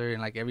a hustler,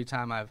 and like every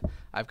time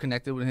I've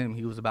connected with him,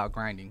 he was about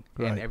grinding,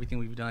 and everything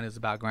we've done is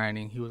about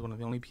grinding. He was one of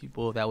the only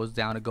people that was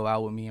down to go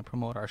out with me and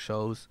promote our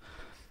shows,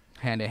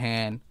 hand to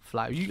hand,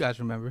 fly. You guys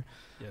remember,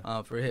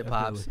 for hip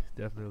hops,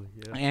 definitely,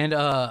 yeah.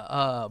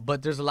 And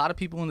but there's a lot of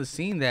people in the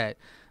scene that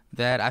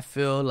I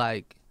feel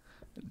like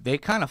they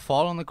kind of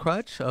fall on the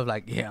crutch of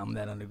like, yeah, I'm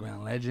that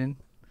underground legend,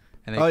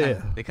 and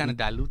they kind of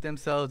dilute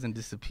themselves and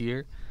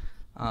disappear,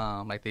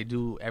 like they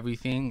do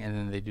everything and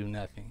then they do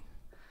nothing.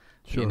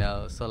 Sure. You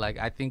know, so like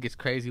I think it's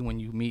crazy when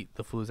you meet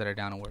the fools that are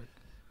down to work.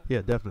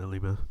 Yeah, definitely,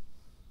 man.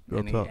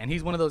 And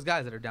he's one of those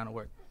guys that are down to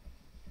work.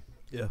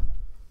 Yeah.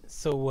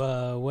 So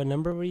what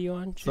number were you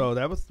on? So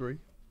that was 3.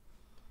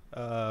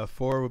 4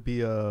 would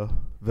be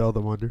Vel the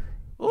Wonder.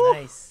 Ooh.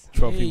 Nice.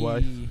 Trophy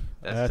wife.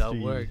 That's dope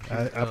work.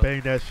 I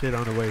banged that shit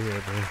on the way here,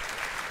 man.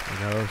 You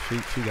know,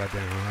 she got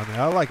down. I mean,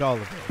 I like all of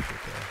that shit,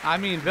 though. I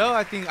mean, Vel,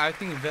 I think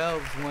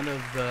Vel's one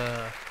of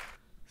the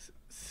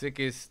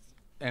sickest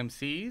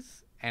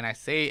MCs. And I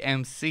say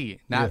MC,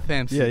 not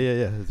FEMC.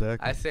 Yeah,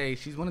 exactly. I say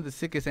she's one of the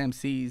sickest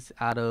MCs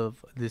out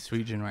of this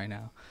region right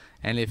now.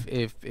 And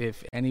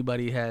if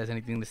anybody has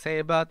anything to say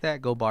about that,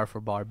 go bar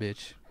for bar,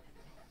 bitch.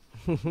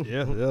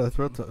 yeah, that's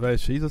what. Man,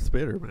 she's a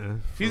spitter,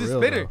 man. She's a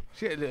spitter.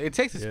 It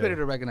takes a spitter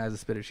to recognize a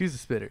spitter. She's a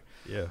spitter.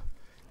 Yeah.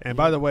 And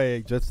by the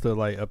way, just to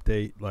like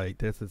update, like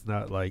this is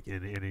not like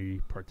in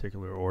any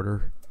particular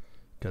order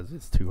because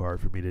it's too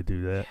hard for me to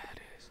do that. Yeah,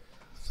 it is.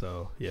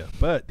 So yeah,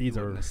 but these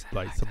are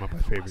like some of my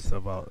favorites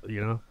about,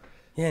 you know.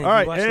 Yeah, all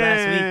right. Watched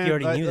last week, you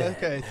already knew that.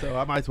 Okay, so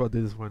I might as well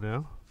do this one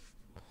now.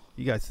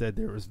 You guys said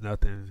there was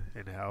nothing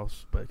in the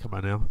house, but come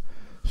on now.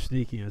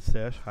 Sneaky and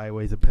Sesh,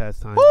 Highways and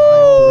Pastimes.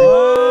 All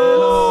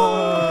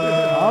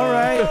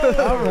right.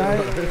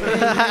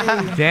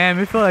 Damn,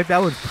 it felt like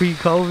that was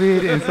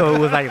pre-COVID, and so it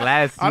was like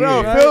last year. I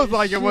know it feels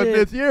like it was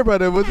this year,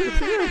 but it was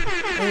this year.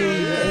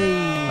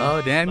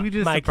 Oh damn! You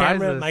just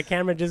surprised us. My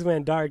camera just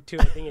went dark too.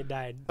 I think it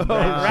died.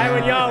 Right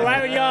when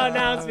y'all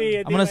announced me.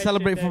 I'm gonna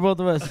celebrate for both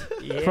of us.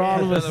 Yeah. For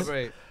all of us.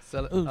 Celebrate.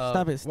 Ooh,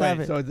 stop it!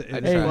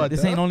 Hey,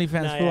 this ain't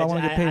OnlyFans fool. I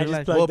want to get paid.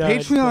 Well,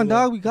 Patreon,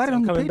 dog. We got it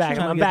on the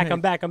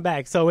Patreon. I'm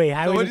back. So wait,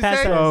 Highways and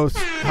Pastimes. So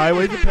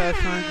Highways and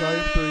Pastimes,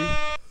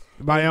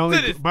 Volume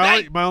 3.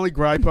 My only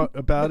gripe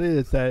about it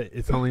is that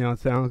it's only on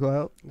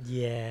SoundCloud.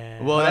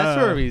 Yeah. Well, that's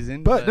for a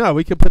reason. But no,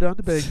 we can put it on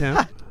the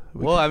Bandcamp.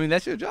 Well, I mean,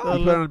 that's your job. We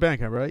can put it on the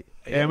Bandcamp, right?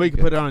 Yeah, and we can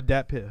put it on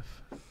Dat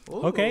Piff.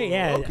 Ooh, okay,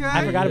 yeah. Okay.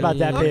 I forgot about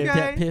that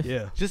Piff.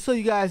 Yeah. Just so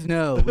you guys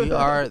know, we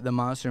are the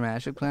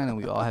MMUpClan, and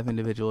we all have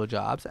individual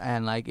jobs.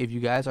 And like, if you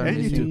guys are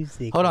missing,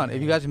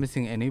 if you guys are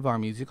missing any of our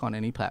music on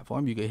any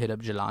platform, you can hit up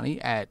Jelani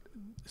at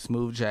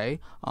Smooth J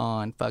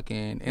on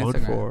fucking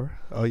Instagram. 1-4.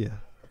 Oh yeah.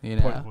 You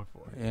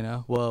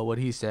know, well, what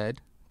he said.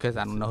 Because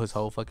I don't know his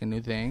whole fucking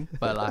new thing.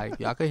 But, like,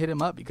 y'all could hit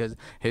him up because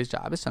his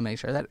job is to make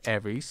sure that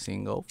every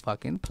single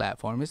fucking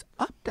platform is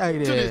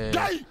updated. To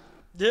this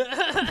day.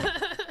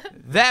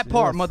 That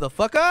part,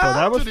 motherfucker. So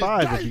that was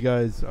 5. If you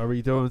guys, are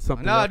we doing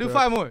something? No, do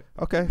 5 more.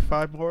 Okay,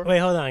 5 more. Wait,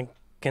 hold on.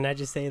 Can I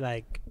just say,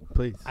 like,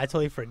 please? I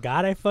totally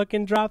forgot I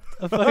fucking dropped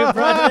a fucking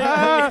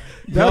project.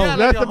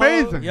 That's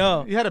amazing.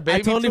 Yo, you had a baby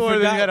I totally tour,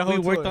 forgot you had a whole we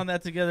worked tour. on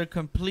that together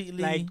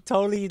completely. Like,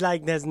 totally,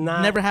 like, that's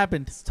not. Never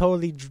happened. It's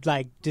totally,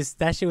 like, just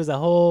that shit was a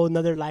whole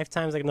nother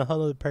lifetime. It's like a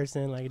whole other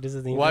person. Like, it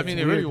doesn't even. Well, I mean,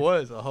 it really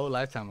was a whole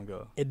lifetime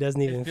ago. It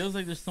doesn't even. It feels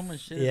like there's so much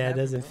shit. Yeah, it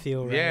doesn't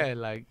feel right. Yeah,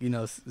 like, you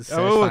know,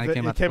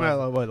 it came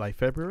out what, like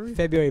February?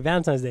 February,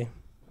 Valentine's Day.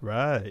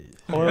 Right.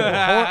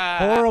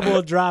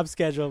 Horrible drop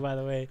schedule, by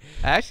the way.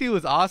 Actually, it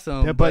was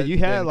awesome. Yeah, but you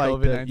had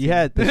like you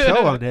had the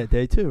show on that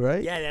day too,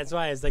 right? Yeah, that's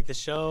why it's like the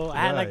show.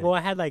 I had like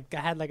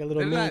a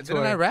little mini tour.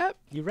 Didn't I rap?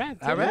 You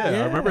rapped. I rapped.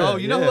 Yeah, I remember. Oh,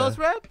 you know who else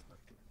rapped?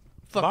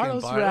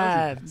 Fucking Barlos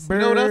raps. You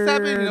know what else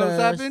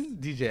happened?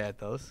 DJ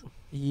Athos.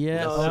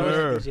 Yes,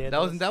 no, that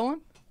wasn't that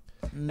one.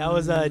 That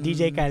was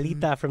DJ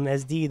Carlita from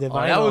SD. The that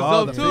was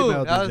Oh, dope the too.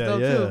 female That was DJ,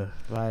 dope yeah. too.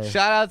 Right.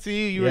 Shout out to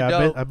you. You Yeah, were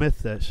dope. I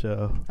missed that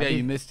show. Yeah,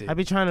 you missed it. I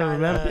be trying to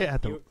remember. I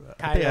had to- I think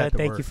I Kyla, had to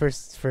thank work. you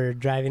for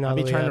driving all I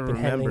the be way trying up to and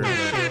handling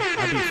remember. that shit.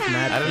 I be snapping.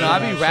 I don't know. I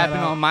be Shout rapping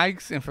out. on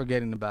mics and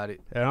forgetting about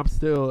it. And I'm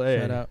still, hey,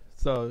 Shout out.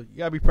 so you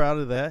gotta be proud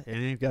of that,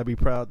 and you gotta be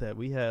proud that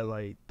we had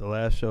like the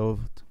last show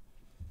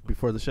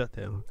before the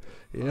shutdown.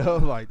 You know,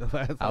 like the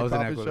last I was in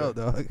poppin' show,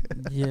 Ecuador. dog.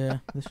 Yeah,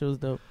 the show's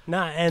dope.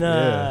 Nah, and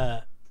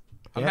Yeah.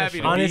 I'm Yeah, happy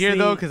to be honestly- here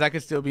though, because I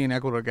could still be in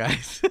Ecuador,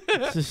 guys.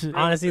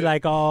 honestly,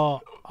 like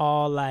all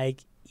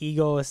like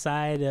ego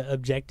aside,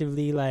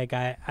 objectively, like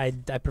I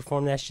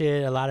performed that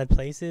shit a lot of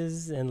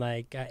places, and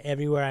like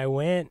everywhere I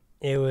went,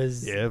 it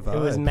was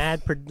vibes.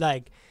 mad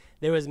like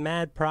there was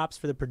mad props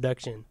for the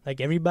production.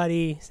 Like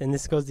everybody, and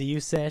this goes to you,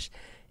 Sesh.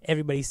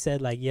 Everybody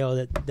said like,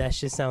 "Yo, that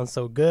shit sounds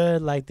so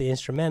good." Like the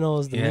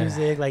instrumentals, the Yeah.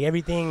 music, like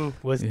everything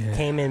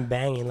came in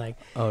banging. Like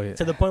Oh yeah.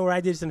 to the point where I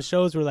did some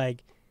shows where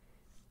like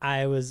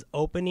I was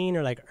opening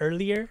or like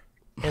earlier,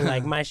 and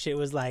like my shit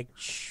was like,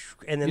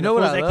 and then You the know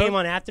what fools I that love? came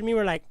on after me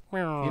were like, You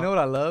know what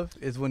I love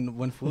is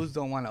when fools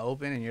don't want to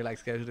open and you're like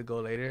scheduled to go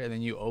later, and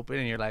then you open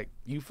and you're like,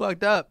 you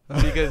fucked up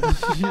because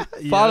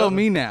follow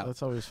me now.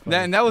 That's always fun.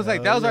 And that was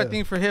like that was our yeah.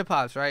 thing for hip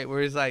hops, right?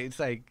 Where it's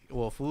like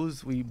well,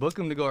 fools, we book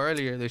them to go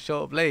earlier, they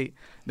show up late,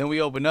 then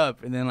we open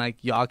up, and then like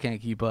y'all can't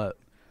keep up.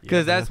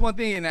 Because Yeah, that's one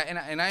thing,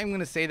 and I'm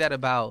gonna say that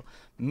about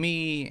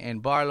me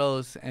and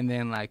Barlos, and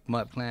then like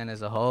MMUpClan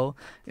as a whole,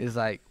 is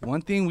like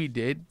one thing we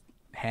did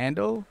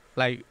handle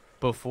like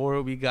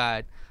before we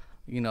got,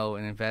 you know,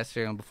 an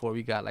investor, and before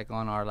we got like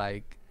on our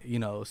like, you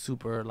know,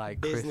 super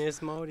like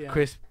business mode, yeah.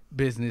 crisp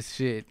business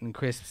shit and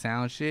crisp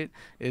sound shit,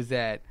 is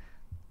that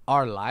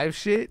our live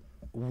shit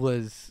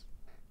was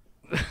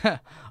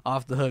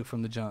off the hook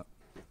from the jump.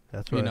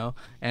 That's right. You know,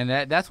 and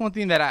that's one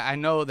thing that I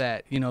know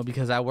that, you know,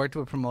 because I worked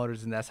with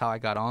promoters and that's how I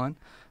got on,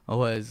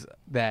 was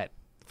that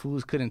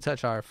fools couldn't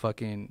touch our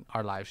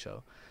live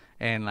show,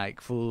 and like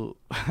fool,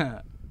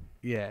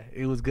 yeah,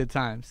 it was good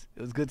times.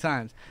 It was good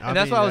times, and I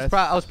that's mean, why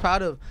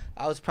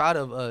I was proud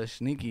of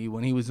Sneaky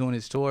when he was doing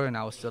his tour and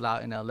I was still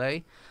out in LA.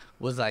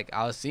 Was like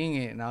I was seeing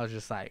it and I was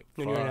just like,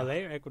 When you were in fuck. LA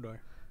or Ecuador?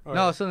 Or-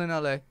 No, I was still in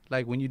LA.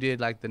 Like when you did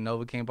like the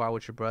Novocaine bar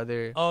with your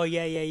brother. Oh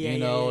yeah. You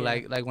know,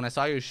 like when I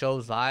saw your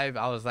shows live,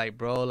 I was like,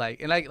 bro, like,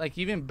 and like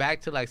even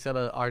back to like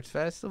Sella Arts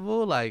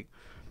Festival, like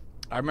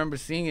I remember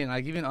seeing it,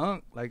 like even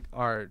Unc, like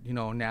our, you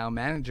know, now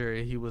manager,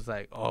 he was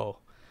like, oh,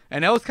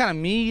 and that was kind of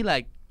me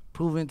like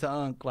proving to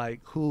Unc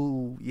like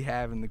who you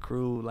have in the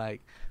crew,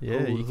 like Yeah,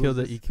 who- you who's killed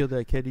that. this- You killed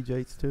that Katie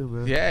Jates too,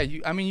 man. Yeah,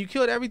 I mean, you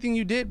killed everything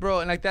you did, bro.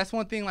 And like that's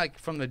one thing, like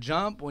from the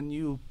jump when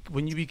you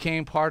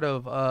became part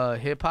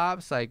of hip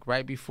hop's, like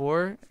right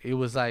before, it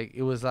was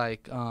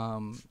like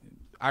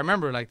I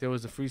remember like there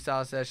was a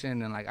freestyle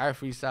session and like I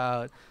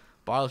freestyled,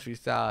 Barlos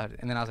freestyled,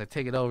 and then I was like,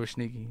 take it over,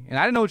 Sneaky. And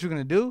I didn't know what you were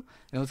gonna do.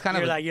 And it was kind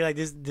You're of like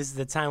this is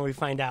the time we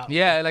find out.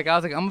 yeah, like I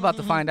was like, I'm about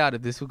to find out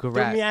if this who could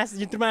rap.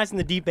 You threw my ass in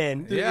the deep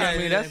end. Yeah, I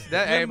mean that's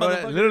hey, bro,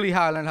 that's literally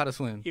how I learned how to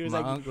swim. He was My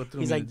like, uncle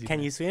threw he's me in like, the deep can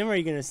end. you swim or are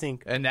you gonna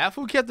sink? And that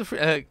fool kept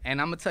the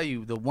and I'm gonna tell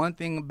you, the one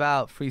thing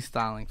about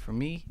freestyling for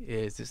me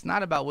is it's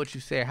not about what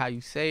you say or how you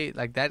say it.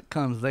 Like that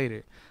comes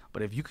later.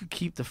 But if you could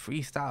keep the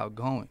freestyle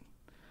going,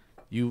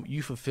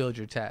 you fulfilled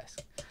your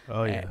task.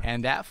 Oh yeah.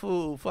 And that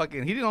fool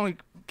fucking, he didn't only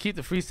keep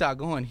the freestyle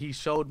going, he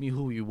showed me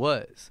who he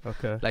was.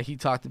 Okay. Like he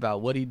talked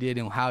about what he did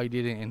and how he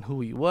did it and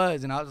who he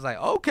was, and I was like,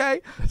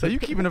 okay, so you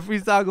keeping the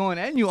freestyle going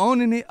and you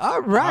owning it,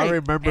 all right. I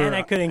remember. And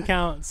I couldn't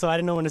count, so I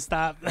didn't know when to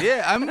stop.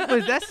 Yeah, I mean,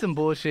 but that's some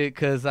bullshit,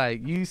 cause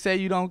like you say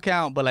you don't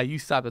count, but like you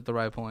stopped at the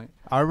right point.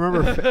 I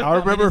remember. I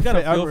remember. He's got a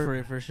I feel remember- for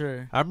it for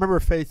sure. I remember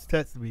Faith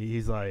texted me.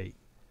 He's like,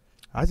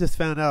 I just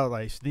found out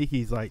like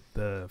Sneaky's like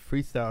the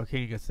freestyle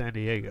king of San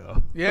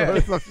Diego. Yeah.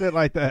 Or some shit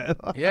like that.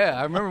 Yeah,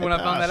 I remember when I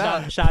found that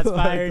out. Shots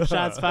fired.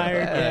 Shots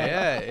fired. Yeah,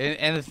 Yeah.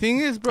 And the thing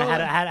is, bro. I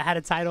had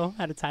a title.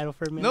 Had a title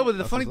for a minute. No, but the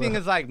That's funny what's thing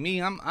up. is, like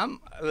me,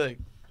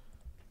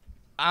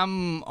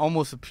 I'm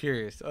almost a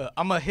purist.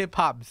 I'm a hip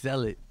hop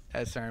zealot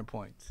at certain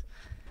points.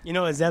 You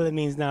know what zealot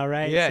means now,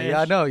 right? Yeah,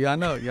 Sesh?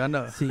 y'all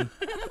know. See,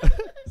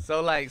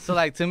 So like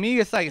to me,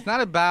 it's like it's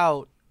not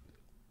about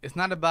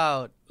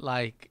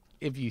like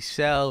if you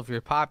sell, if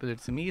you're popular.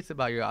 To me, it's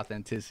about your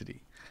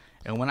authenticity.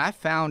 And when I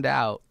found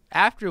out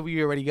after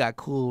we already got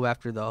cool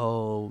after the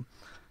whole,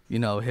 you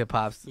know, hip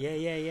hop's.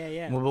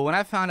 Yeah. Well, but when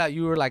I found out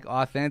you were like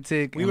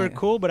authentic, We and, were like,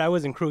 cool, but I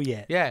wasn't crew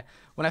yet. Yeah,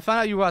 when I found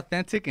out you were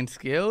authentic and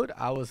skilled,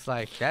 I was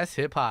like, that's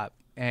hip hop,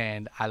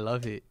 and I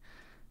love it.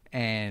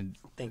 And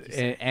Thank you,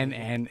 sir.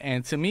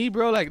 and to me,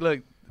 bro, like,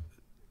 look,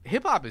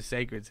 hip hop is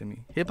sacred to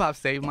me. Hip hop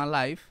saved my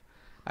life.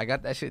 I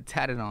got that shit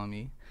tatted on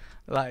me.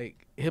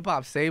 Like, hip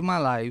hop saved my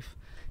life.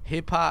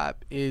 Hip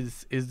hop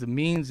is the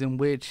means in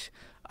which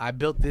I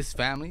built this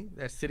family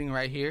that's sitting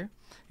right here.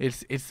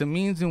 It's the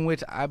means in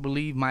which I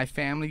believe my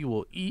family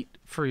will eat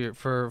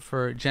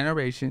for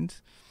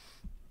generations.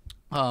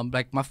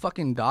 Like my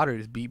fucking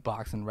daughters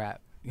beatbox and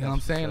rap. You know what I'm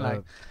saying?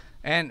 Like,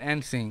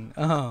 and sing.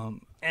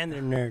 And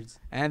they're nerds.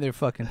 And they're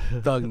fucking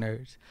thug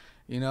nerds.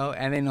 You know,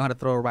 and they know how to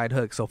throw a right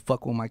hook. So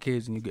fuck with my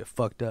kids and you get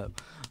fucked up.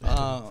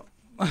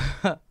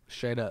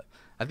 Straight up.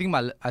 I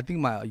think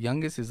my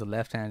youngest is a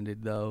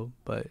left-handed though,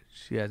 but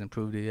she hasn't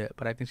proved it yet.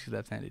 But I think she's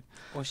left-handed.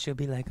 Well, she'll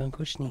be like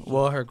Uncle Sneaky.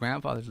 Well, her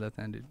grandfather's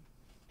left-handed.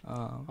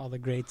 All the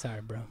greats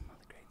are, bro. All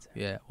the greats are.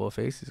 Yeah. Well,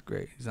 Face is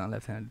great. He's not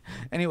left-handed.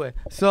 Anyway,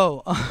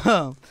 so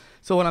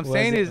what I'm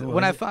saying is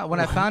when I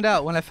found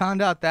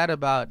out that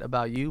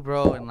about you,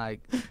 bro, and I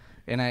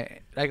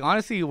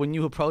honestly, when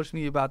you approached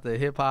me about the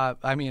hip hop,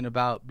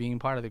 about being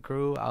part of the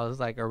crew, I was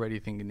like already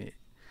thinking it.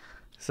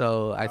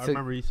 So I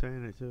remember you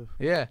saying it too.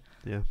 Yeah.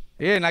 Yeah.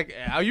 Yeah,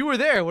 and you were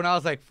there when I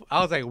was like,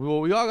 well,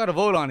 we all got to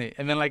vote on it.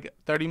 And then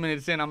 30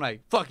 minutes in, I'm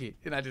like, fuck it.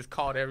 And I just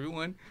called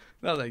everyone.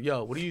 And I was like,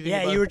 yo, what do you think?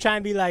 Yeah, about you were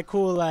trying to be like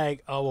cool,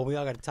 like, oh, well, we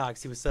all got to talk,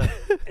 see what's up.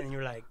 And you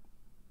were like,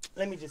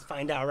 let me just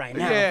find out right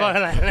now. Yeah. So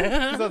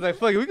I was like,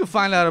 fuck it, we can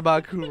find out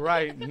about crew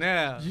right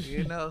now,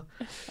 you know?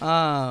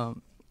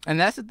 And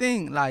that's the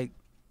thing,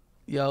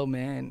 yo,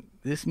 man,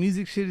 this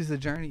music shit is a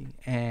journey.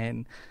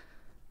 And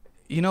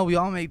you know, we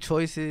all make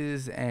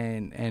choices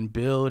and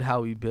build how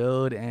we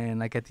build.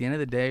 And at the end of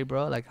the day,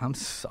 bro, I'm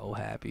so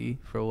happy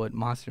for what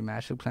Monster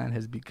Mashup Clan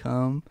has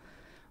become,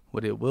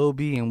 what it will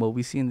be, and what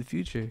we see in the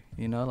future.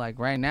 You know,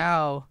 right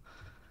now,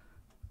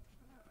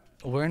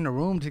 we're in the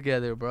room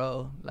together,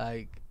 bro.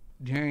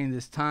 During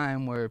this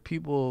time where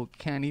people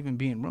can't even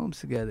be in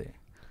rooms together.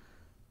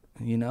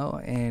 You know,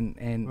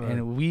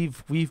 and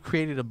we've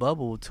created a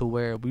bubble to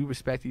where we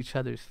respect each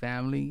other's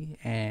family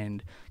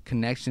and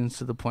connections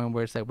to the point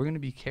where it's we're gonna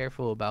be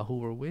careful about who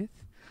we're with,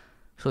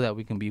 so that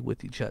we can be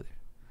with each other,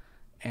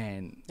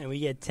 and we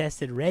get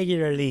tested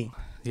regularly.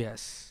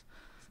 Yes,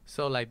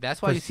 so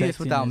that's why you see us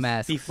without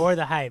masks before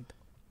the hype.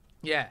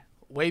 Yeah,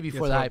 way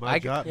before the hype. My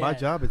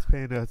job is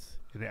paying us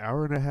an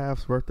hour and a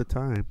half's worth of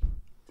time.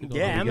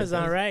 Yeah,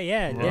 Amazon, right?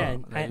 Yeah.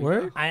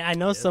 I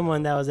know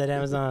someone that was at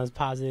Amazon was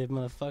positive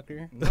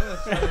motherfucker.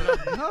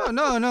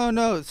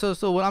 No.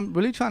 So what I'm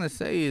really trying to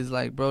say is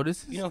bro,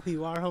 this is... You know who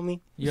you are,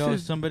 homie? Yo,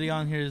 somebody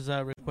on here is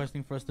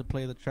requesting for us to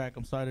play the track.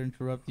 I'm sorry to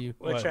interrupt you.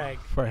 What track?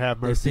 For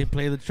Have Mercy. They say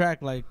play the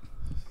track.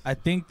 I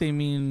think they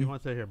mean... You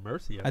want to hear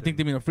Mercy? I think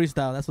they mean a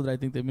freestyle. That's what I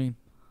think they mean.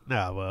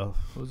 Nah, well...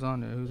 Who's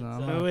on there? Who's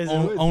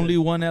on? Only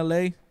one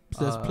LA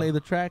says play the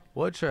track.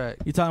 What track?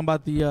 You talking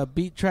about the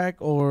beat track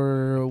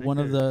or one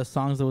of the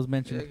songs that was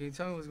mentioned? Yeah, can you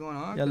tell me what's going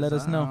on? Yeah, let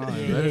us know.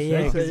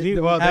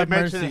 Have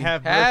Mercy.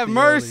 Have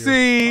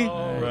Mercy.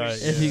 Right.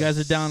 If you guys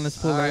are down, let's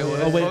pull it.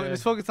 Oh, wait.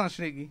 Let's focus on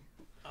Sneaky.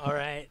 All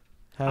right.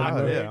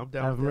 I'm down.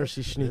 Have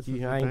Mercy,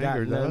 Sneaky. I ain't got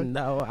nothing.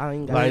 No, I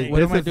ain't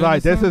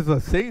got this is a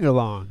sing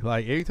along.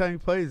 Anytime he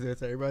plays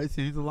this, everybody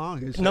sings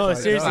along. It's no,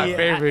 seriously, my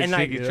favorite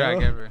Sneaky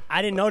track ever.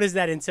 I didn't notice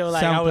that until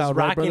I was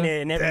rocking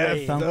it and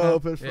everybody.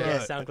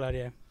 SoundCloud,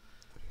 yeah.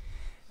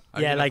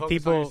 Yeah,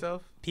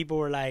 people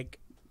were like,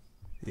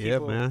 yeah,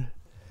 man.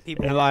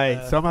 People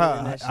and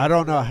somehow I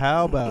don't know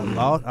how, but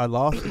I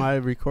lost my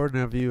recording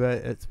of you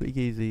at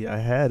Speakeasy. I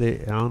had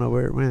it. I don't know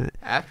where it went.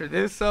 After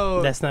this,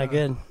 so that's not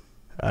good.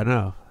 I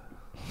know.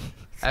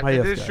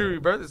 After this, True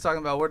Rebirth is talking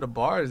about where the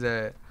bar is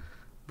at.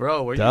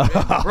 Bro, where you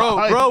been?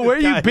 Bro, where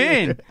you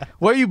been?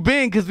 Where you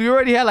been? Because we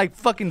already had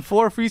fucking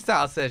 4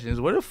 freestyle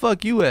sessions. Where the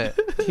fuck you at?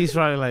 He's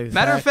probably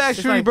Matter of fact,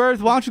 True Rebirth,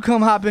 why don't you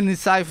come hop in this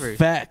cypher?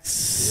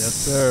 Facts. Yes,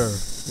 sir.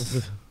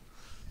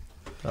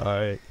 All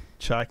right.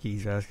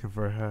 Chucky's asking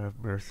for Have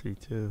Mercy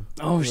too.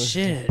 Oh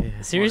shit!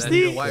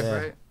 Seriously? That's your wife,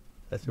 right?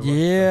 That's your wife.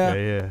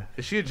 Okay, yeah.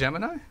 Is she a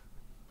Gemini?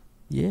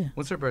 Yeah.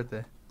 What's her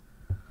birthday?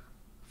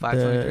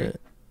 5/23.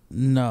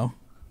 No.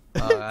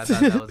 Oh, I thought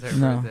that was her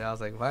birthday. I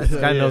was like, why?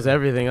 This guy knows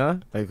everything, huh?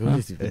 What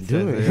is he been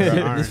doing?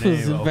 This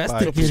was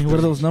investigating. What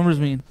do those numbers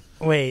mean?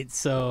 Wait,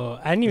 so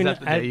I didn't even know.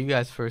 The day you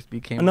guys first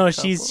became. No,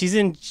 she's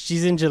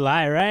in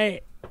July,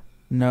 right?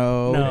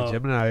 No.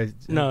 Gemini.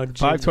 No,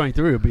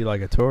 5/23 would be like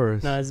a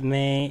Taurus. No, it's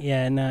May.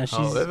 Yeah, no,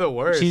 she's. They're the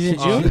worst. She's in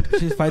June.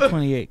 She's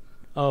 5/28.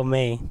 Oh,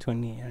 May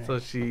 28. Right. So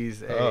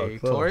she's a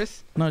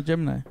Taurus. No,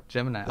 Gemini.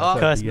 Oh,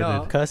 cusp.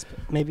 No. Cusp,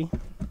 maybe.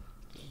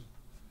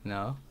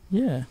 No.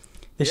 Yeah.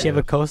 Does she have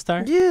a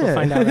co-star? Yeah. We'll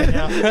find out right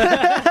now.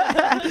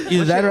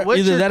 Either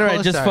that or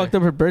I just fucked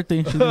up her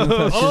birthday. Beat him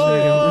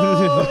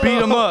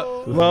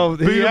up. Well,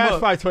 he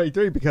asked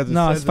 5/23 because it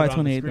says it's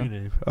 5/28.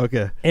 name.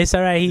 Okay. It's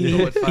all right.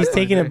 He's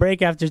taking a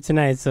break after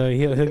tonight, so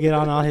he'll get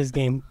on all his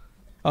game.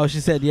 Oh,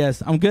 she said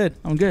yes. I'm good.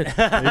 Nope.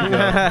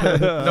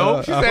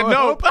 She said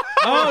nope.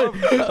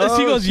 She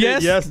goes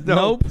yes. Yes.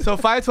 Nope. So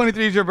 5/23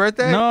 is your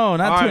birthday? No,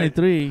 not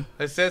 23.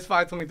 It says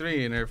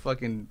 5/23 in her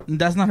fucking.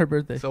 That's not her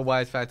birthday. So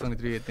why is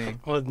 5/23 a thing?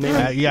 Well,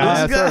 maybe.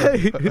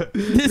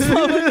 This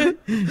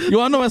you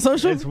want to know my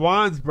social? It's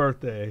Juan's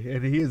birthday,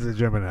 and he is a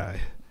Gemini.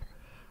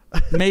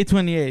 May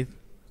 28th.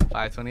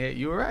 5/28.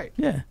 You were right.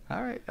 Yeah.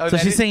 All right. So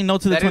she's saying no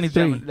to the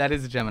 23. That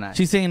is a Gemini.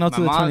 She's saying no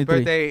to the 23. My mom's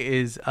birthday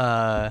is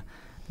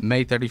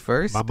May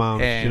 31st. My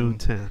mom's June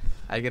 10th.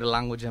 I get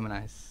along with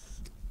Geminis.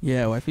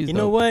 Yeah, wifey's You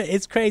know what?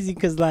 It's crazy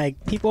because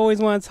people always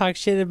want to talk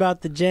shit about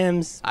the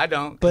gems. I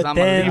don't. But I'm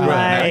then a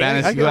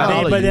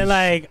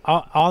Libra.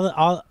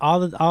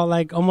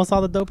 almost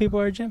all the dope people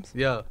are gems.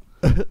 Yo.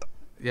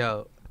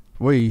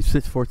 What are you,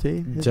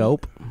 6'14"?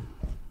 Dope.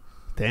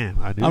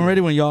 Damn, I'm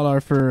ready when y'all are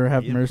for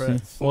Have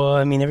Mercy. Well,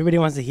 I mean, everybody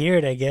wants to hear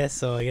it, I guess.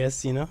 So I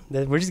guess, you know,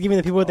 we're just giving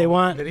the people what they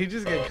want. Did he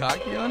just get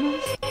cocky on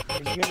us? We're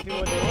just giving the people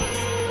what they want.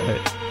 Hey,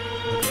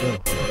 let's go.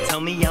 Tell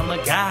me I'm a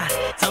guy.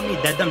 Tell me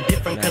that I'm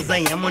different, cause I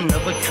am one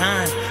of a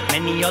kind.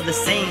 Many are the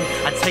same.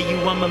 I tell you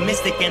I'm a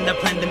mystic and I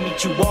plan to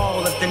meet you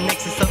all at the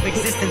nexus of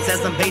existence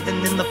as I'm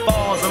bathing in the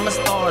falls. I'm a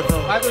star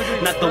though,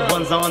 not the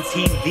ones on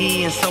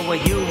TV, and so are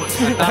you.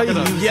 Not the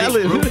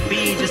music group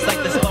B, just like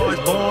the stars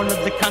born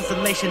of the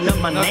constellation of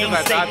my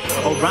namesake.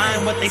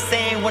 Orion, what they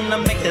saying when I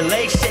make the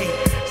legs shake.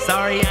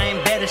 Sorry, I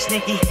ain't better,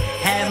 sneaky.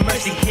 Have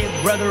mercy, kid,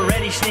 brother,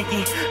 ready,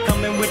 sneaky.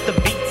 Coming with the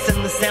beats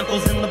and the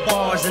samples and the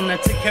bars. And I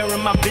took care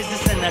of my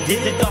business and I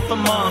did it off of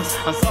moms.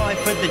 I'm sorry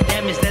for the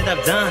damage that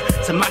I've done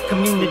to my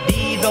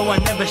community, though I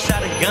never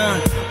shot a gun.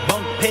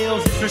 Bunk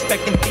pills,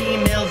 disrespecting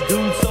females.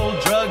 Dudes sold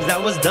drugs, I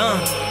was done.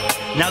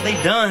 Now they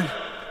done.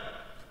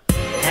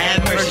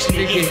 Have mercy,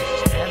 sneaky.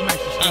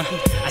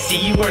 I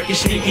see you working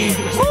sneaky.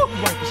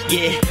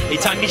 Yeah, they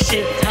talking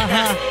shit.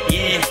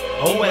 Yeah,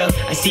 oh well,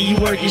 I see you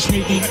working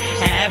sneaky.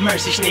 Have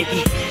mercy,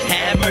 sneaky.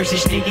 Have mercy,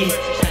 sneaky.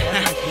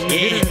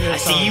 Yeah, I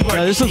see you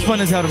working. This was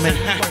fun as hell to make.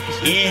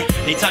 Yeah,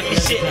 they talking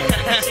shit.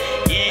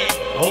 Yeah,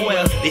 oh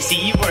well, they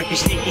see you working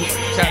sneaky.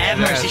 Have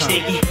mercy,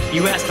 sneaky.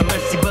 You ask for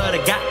mercy, but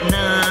I got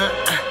none.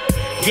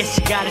 Guess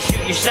you gotta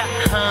shoot your shot,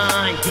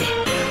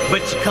 yeah.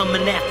 But you're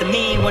coming after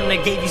me when I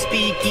gave you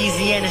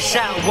speakeasy and a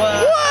shot.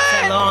 What?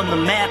 Tell on the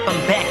map, I'm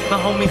back. My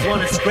homies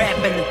wanna scrap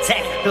and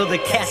attack. Build a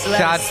castle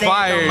out of sand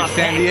fired, on my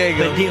San back,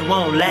 Diego. but it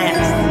won't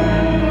last.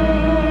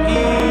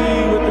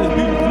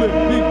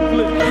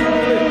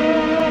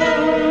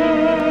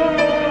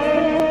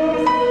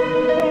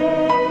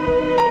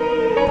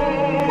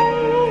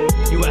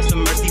 You asked for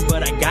mercy,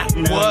 but I got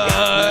none.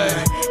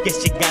 What?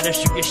 Guess you gotta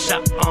shoot your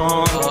shot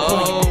on the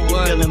Oh, point. You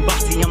what? feeling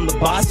bossy, I'm the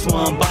boss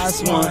one,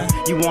 boss one.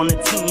 You on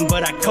a team,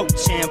 but I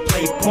coach and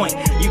play point.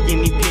 You give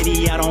me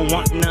pity, I don't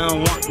want none,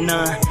 want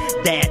none.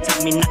 Dad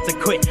taught me not to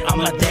quit, I'm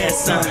my dad's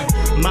son.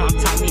 Mom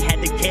taught me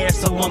had to care,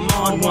 so I'm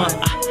on one.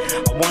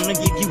 I wanna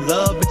give you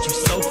love, but you're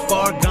so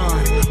far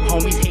gone.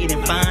 Homies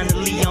hating,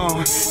 finally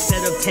on.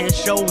 Set up 10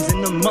 shows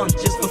in a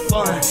month just for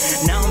fun.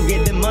 Now I'm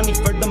getting money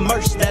for the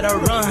merch that I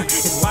run.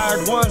 It's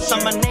wired once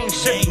on my name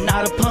shirt,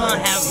 not a pun.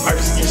 Have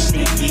mercy,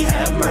 sneaky,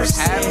 have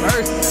mercy. Have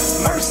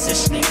mercy. Mercy,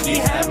 sneaky,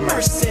 have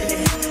mercy.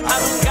 I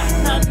don't got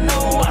none, no,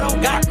 I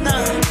don't got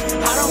none.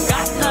 I don't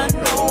got none,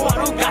 no, I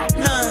don't got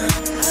none.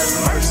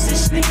 Mercy,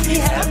 sneaky,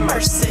 have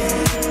mercy.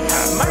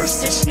 Have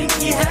mercy,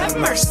 sneaky, have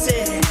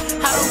mercy.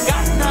 I don't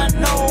got none,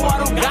 no, I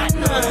don't got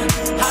none.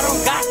 I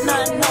don't got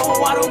none, no,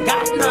 I don't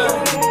got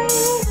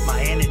none.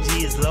 My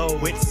energy is low,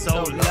 it's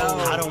so low.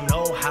 I don't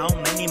know how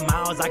many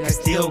miles I can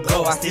still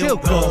go. I still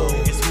go.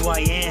 It's who I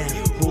am.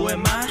 Who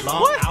am I?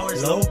 Long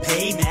hours, low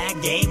pay,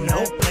 mad game,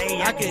 no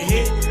play. I can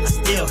hit, I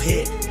still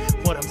hit.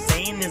 What I'm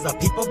saying is our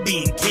people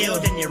being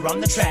killed and you're on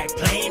the track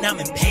playing, I'm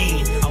in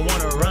pain. I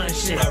wanna run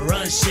shit, I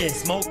run shit.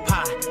 Smoke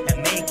pot and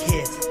make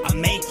hits, I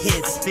make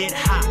hits. I spit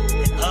hot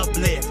and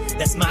uplift,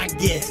 that's my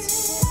gift.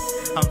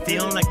 I'm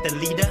feeling like the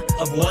leader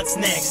of what's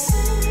next.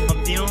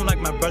 I'm feeling like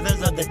my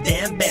brothers are the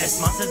damn best.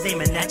 Monsters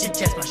aiming at your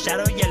chest, my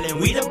shadow yelling,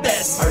 we the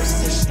best.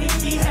 Mercy,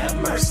 sneaky, have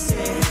mercy.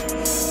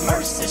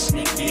 Mercy,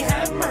 sneaky,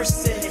 have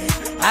mercy.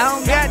 I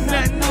don't got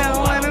nothing,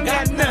 no, I don't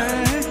got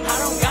none. I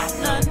don't got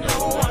none,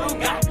 no, I don't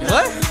got none.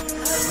 What?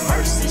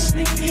 Mercy,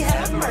 sneaky,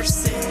 have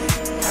mercy.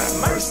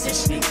 Have mercy,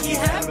 sneaky,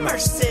 have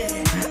mercy.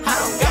 I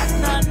don't got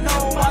none,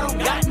 no, I don't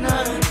got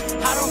none.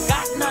 I don't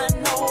got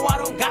none, no, I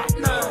don't got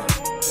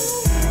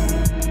none.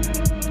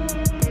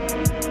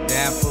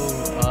 Damn fool.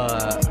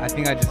 I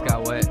think I just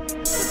got wet.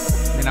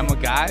 I mean, I'm a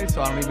guy,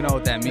 so I don't even know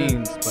what that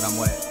means, but I'm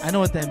wet. I know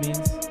what that means.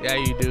 Yeah,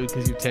 you do,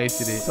 because you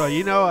tasted it. So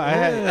you know, I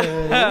had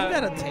You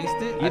gotta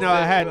taste it. you know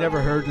I had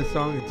never heard the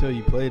song until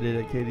you played it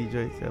at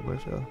KDJ's at my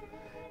show.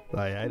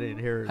 Like I didn't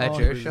hear it At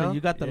all. your So show?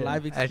 you got the Yeah.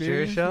 live At your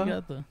experience. show? You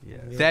got the,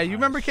 Yeah. Dad, you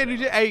remember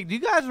KDJ? Hey, do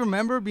you guys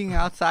remember being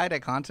outside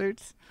at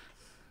concerts?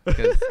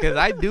 Because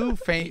I do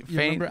faint. You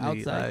remember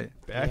outside?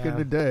 Back Yeah. in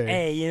the day.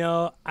 Hey, you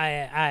know,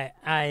 I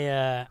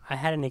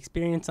had an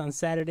experience on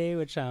Saturday,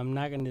 which I'm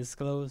not gonna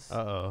disclose.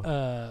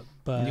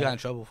 But You got in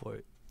trouble for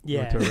it.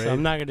 yeah, to so rave?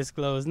 I'm not gonna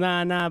disclose.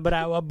 Nah,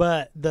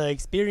 but the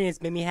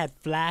experience made me had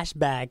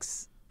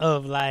flashbacks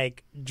of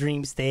like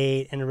dream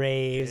state and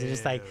raves and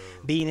just like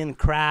being in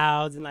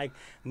crowds and like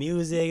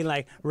music and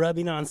like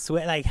rubbing on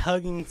sweat, like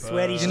hugging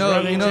sweaty You know,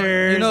 strangers.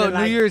 and, New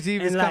like, Year's Eve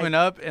and, is like, coming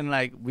up, and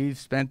like we've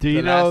spent Do the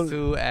you know- last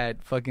two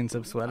at fucking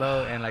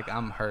Subsuelo, and like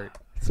I'm hurt.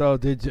 So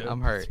did you? I'm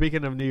hurt.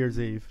 Speaking of New Year's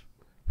Eve,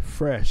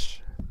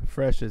 Fresh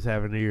is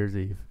having New Year's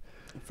Eve.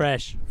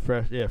 Fresh.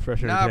 Fresh Nah, bro.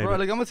 entertainment.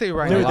 Like I'm gonna tell you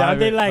right Dude, now. aren't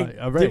they like, like?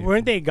 a rave.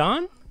 Weren't they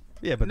gone?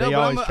 Yeah, but No, they but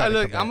always try to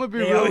look, come I'm back. gonna be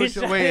They real always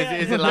with you. Wait,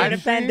 is it during live the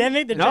stream?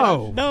 pandemic?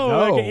 No,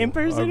 like an in A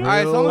person. All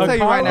right, so I'm real- gonna tell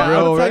you car right now. one? I'm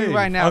gonna Real tell you rave.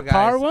 right now, A guys.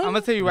 car one? I'm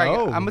gonna tell you right.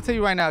 No. I'm gonna tell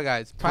you right now,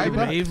 guys.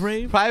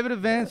 Private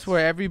events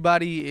where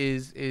everybody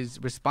is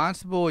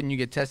responsible and you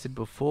get tested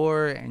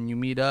before and you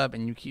meet up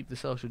and you keep the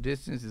social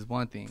distance is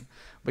one thing.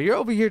 But you're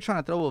over here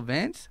trying to throw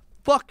events?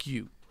 Fuck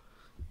you.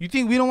 You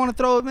think we don't want to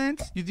throw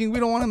events? You think we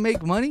don't want to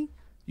make money?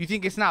 You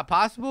think it's not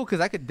possible? Because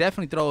I could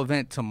definitely throw an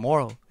event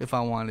tomorrow if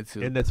I wanted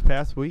to. In this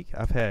past week,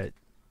 I've had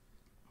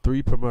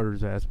 3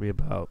 promoters ask me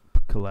about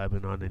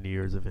collabing on the New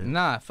Year's event.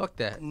 Nah, fuck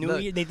that. New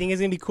Year, they think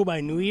it's gonna be cool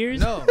by New Year's.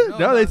 No,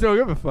 they don't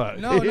give a fuck.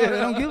 No, they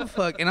don't give a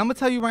fuck. And I'm gonna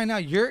tell you right now,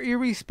 you're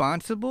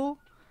irresponsible,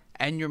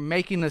 and you're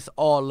making us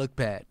all look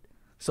bad.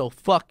 So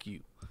fuck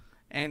you.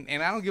 And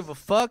I don't give a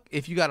fuck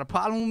if you got a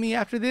problem with me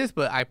after this,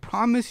 but I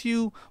promise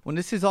you, when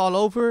this is all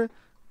over,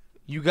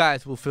 you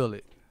guys will feel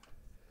it.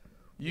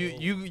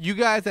 You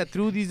guys that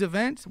threw these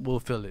events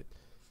will feel it.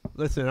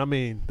 Listen, I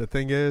mean, the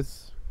thing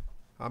is,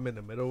 I'm in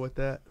the middle with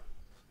that.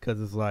 Because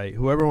it's like,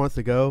 whoever wants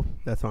to go,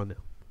 that's on them.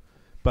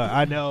 But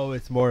I know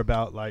it's more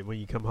about, like, when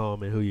you come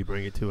home and who you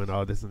bring it to and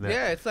all this and that.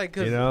 Yeah, it's like,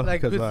 you know?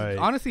 like, like,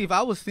 honestly, if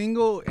I was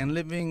single and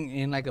living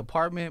in, like,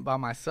 apartment by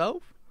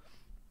myself,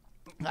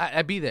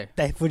 I'd be there.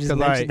 That would just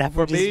mention, that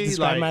would just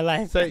describe my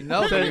life.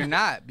 No, but you're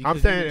not. I'm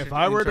saying if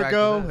I were to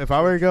go, I'm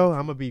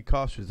going to be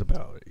cautious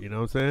about it. You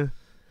know what I'm saying?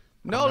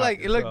 No,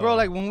 like, look, bro,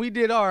 like, when we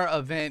did our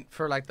event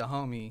for, like, the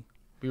homie,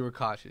 we were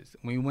cautious.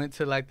 When we went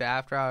to, like, the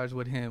after hours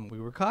with him, we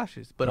were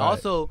cautious. But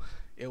also...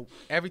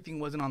 everything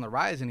wasn't on the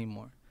rise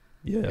anymore.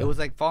 Yeah, it was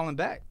like falling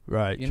back.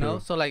 Right, you know.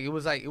 So like it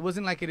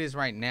wasn't like it is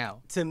right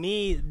now. To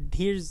me,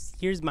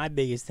 here's my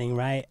biggest thing.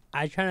 Right,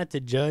 I try not to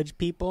judge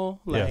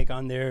people like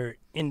on their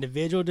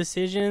individual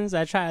decisions.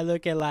 I try to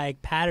look at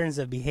like patterns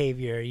of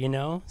behavior. You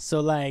know,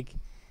 so like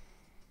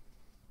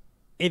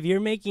if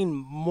you're making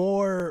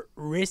more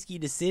risky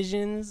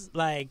decisions,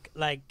 like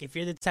if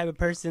you're the type of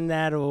person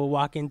that will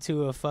walk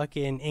into a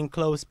fucking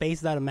enclosed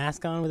space without a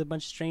mask on with a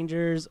bunch of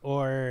strangers,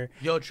 or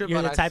Trip,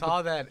 I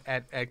saw that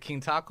at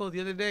King Taco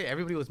the other day.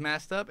 Everybody was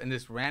masked up, and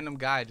this random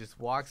guy just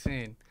walks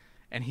in,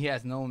 and he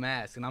has no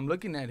mask, and I'm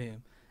looking at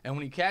him, and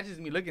when he catches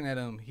me looking at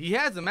him, he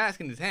has the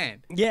mask in his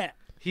hand. Yeah,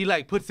 he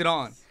like puts it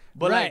on.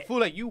 But like,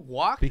 fool, like you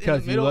walked because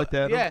in the middle. You looked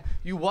at him? Yeah,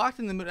 you walked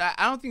in the middle.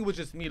 I don't think it was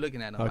just me looking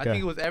at him. Okay. I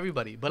think it was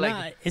everybody. But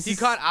like, he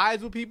caught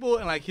eyes with people,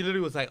 and like he literally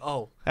was like,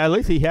 "Oh." At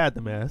least he had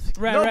the mask.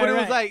 Right, no, but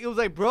it was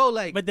like, bro,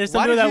 like. But there's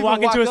some people that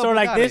walk into a store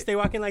like this. They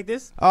walk in like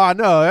this. Oh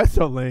no, that's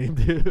so lame,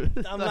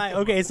 dude. I'm like,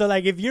 okay, so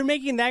like, if you're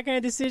making that kind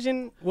of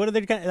decision, what are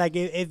the kind of, like,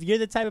 if you're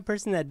the type of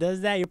person that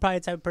does that, you're probably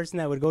the type of person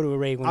that would go to a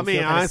rave. When you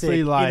feel honestly,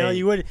 sick. like,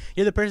 you know,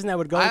 you're the person that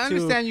would go. I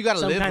understand you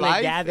gotta live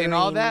life and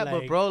all that,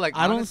 but bro, like,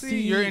 I don't honestly,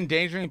 see you're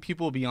endangering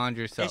people beyond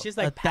yourself. It's just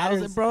like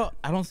patterns, bro.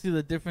 I don't see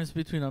the difference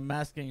between a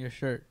mask and your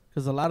shirt,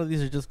 because a lot of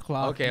these are just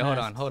cloth. Okay,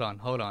 masks. hold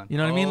on. You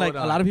know what I mean? Like a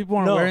lot of people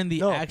aren't wearing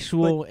the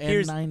actual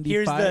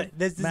N95.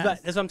 That's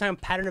what I'm talking.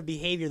 Pattern of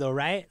behavior, though,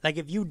 right? Like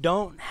if you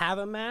don't have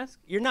a mask,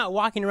 you're not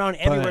walking around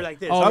everywhere like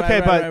this. Oh, okay,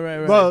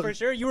 right. Well, for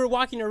sure, you were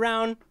walking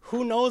around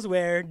who knows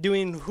where,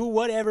 doing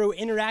whatever,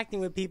 interacting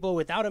with people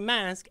without a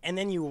mask, and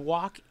then you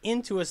walk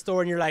into a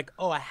store and you're like,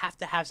 oh, I have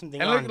to have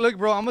something on. Look,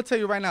 bro, I'm gonna tell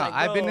you right now. Like,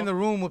 I've been in the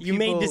room with people. You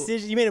made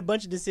decisions. You made a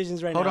bunch of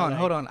decisions right now.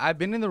 Hold on. I've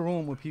been in the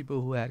room with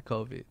people who had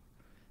COVID,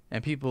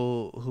 and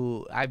people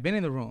who I've been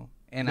in the room.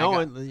 And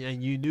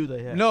and you knew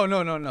they had. No.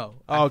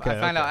 Oh, okay. I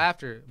found out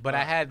after, but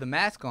I had the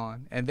mask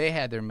on, and they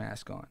had their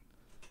mask on,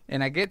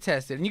 and I get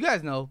tested. And you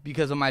guys know,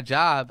 because of my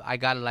job, I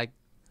gotta like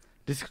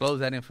disclose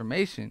that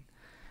information,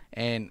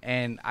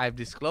 and I've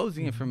disclosed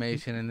the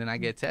information, and then I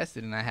get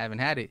tested, and I haven't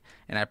had it.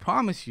 And I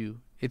promise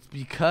you, it's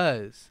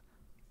because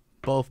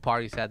both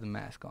parties had the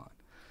mask on.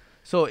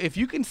 So if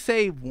you can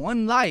save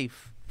one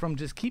life from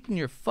just keeping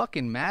your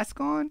fucking mask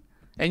on,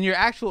 and your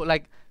actual,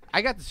 like,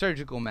 I got the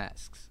surgical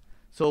masks.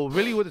 So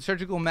really with the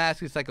surgical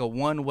mask, it's like a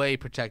one-way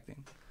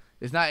protecting.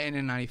 It's not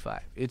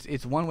N95.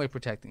 It's one-way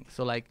protecting.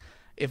 So like,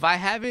 if I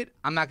have it,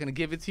 I'm not going to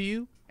give it to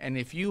you. And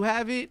if you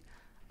have it,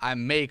 I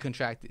may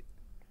contract it.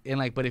 And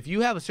like, but if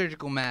you have a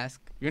surgical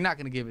mask, you're not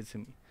going to give it to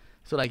me.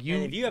 So like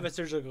and if you have a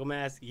surgical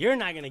mask, you're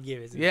not gonna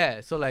give it.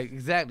 Yeah. So like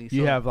exactly.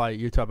 You have like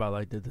you're talking about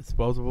like the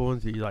disposable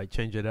ones. You like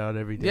change it out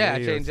every day. Yeah,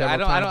 I change it.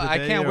 I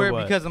can't wear it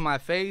what? because of my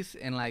face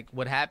and like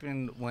what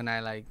happened when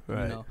I like you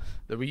know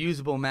the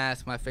reusable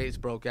mask. My face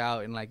broke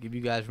out and like if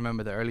you guys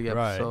remember the early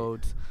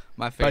episodes,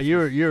 my face. But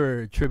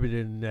you're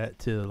attributing that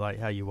to like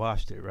how you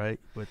washed it, right?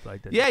 With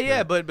like the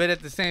yeah. But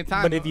at the same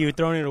time. But if you're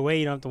throwing it away,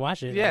 you don't have to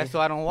wash it. Yeah. Right? So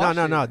I don't wash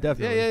it. No,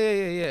 definitely.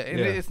 Yeah. And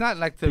it's not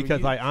like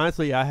because like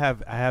honestly, I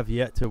have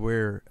yet to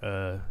wear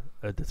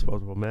a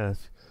disposable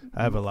mask.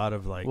 I have a lot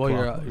of like. Well,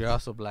 you're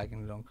also black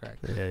and you don't crack.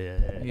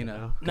 Yeah. You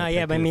know. No,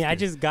 yeah, but I mean, I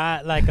just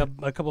got like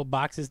a couple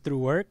boxes through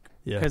work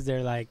because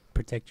they're like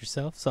protect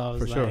yourself. So I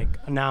was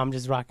like, now I'm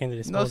just rocking the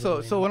disposable.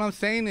 No, so what I'm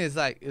saying is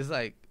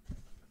like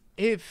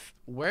if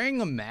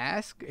wearing a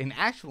mask, an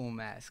actual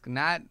mask,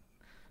 not,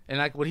 and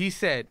like what he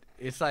said,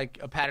 it's like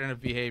a pattern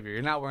of behavior.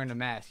 You're not wearing a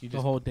mask. You just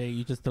the whole day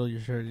you just throw your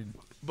shirt in.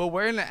 But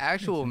wearing an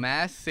actual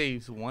mask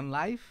saves one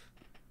life.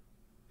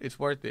 It's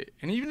worth it.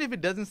 And even if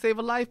it doesn't save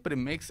a life, but it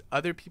makes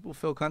other people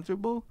feel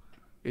comfortable,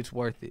 it's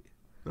worth it.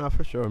 No,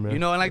 for sure, man. You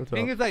know, and like the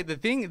thing is like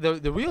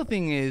the real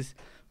thing is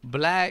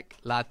black,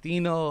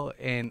 Latino,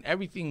 and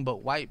everything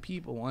but white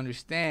people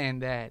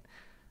understand that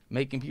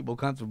making people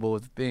comfortable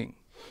is a thing.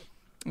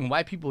 And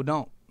white people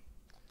don't.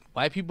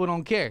 White people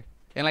don't care.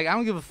 And like I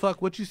don't give a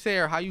fuck what you say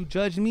or how you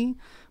judge me,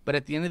 But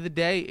at the end of the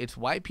day, it's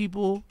white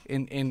people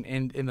in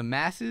the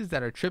masses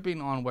that are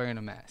tripping on wearing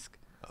a mask.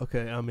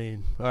 Okay, I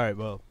mean, all right,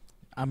 well.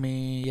 I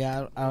mean,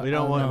 yeah, We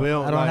don't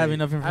I don't have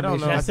enough information. I don't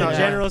know. That's a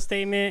general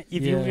statement.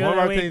 If you feel One of that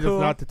our way, things cool.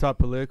 is not to talk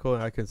political,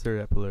 and I consider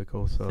that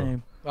political. So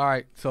Same. All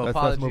right, so let's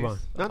apologies. move on.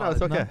 No,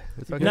 it's okay.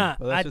 It's okay. Nah,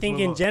 But let's I just think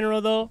move in on.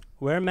 general though,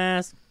 wear a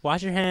mask,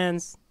 wash your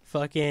hands.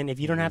 Fucking, if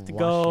you don't have to Wash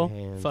go, your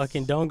hands.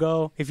 fucking don't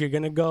go. If you're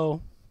gonna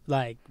go,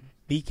 like,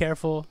 be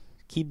careful,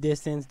 keep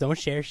distance, don't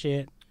share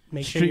shit.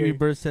 Make sure Street you're.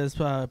 Rebirth says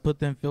put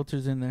them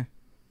filters in there.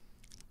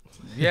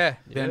 Yeah,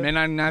 Yeah. the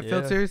N99 Yeah.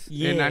 filters,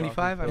 Yeah.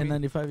 N95. I mean,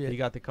 N95, yeah. He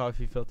got the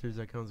coffee filters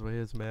that comes with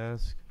his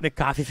mask. The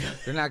coffee filter.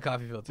 they're not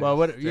coffee filters. Well,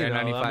 what they're you know,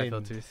 N95 I mean,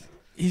 filters.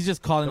 He's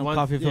just calling them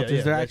coffee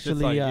filters. They're that's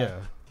just actually like,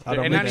 I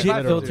don't They're mean legit that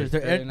literally. filters.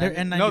 They're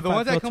N95 No, the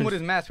ones that come filters. with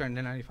his mask are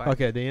N95.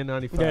 Okay, the N95. Yeah,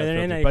 they're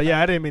filters. N95. But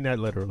yeah, I didn't mean that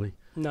literally.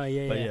 No,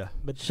 yeah, But yeah. yeah.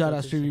 But Shout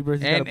out Street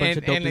Rebirth. He's got a bunch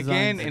of dope and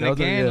again, designs. and Those are-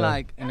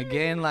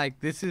 again, yeah. like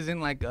this isn't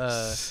like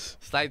a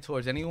slight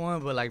towards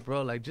anyone, but like,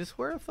 bro, like just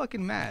wear a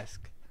fucking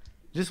mask.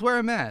 Just wear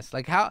a mask.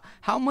 Like, how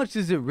much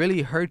does it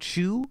really hurt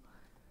you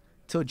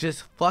to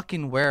just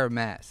fucking wear a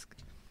mask?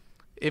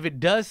 If it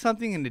does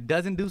something and it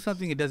doesn't do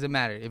something, it doesn't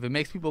matter. If it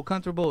makes people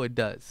comfortable, it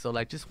does. So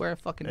like, just wear a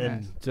fucking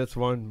And mask. just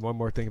one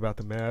more thing about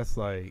the mask,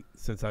 like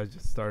since I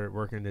just started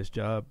working this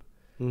job,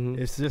 Mhm.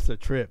 it's just a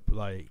trip,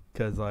 like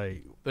because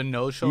like The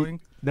nose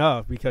showing.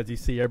 no, because you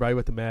see everybody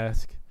with the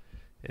mask,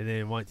 and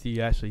then once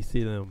you actually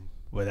see them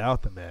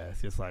without the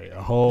mask, it's like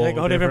a whole Like a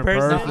whole different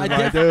person? I,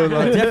 Like, dude,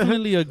 I like,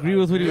 definitely agree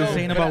with what he was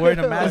saying about wearing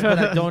a mask, but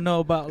I don't know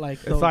about like.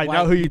 the It's like white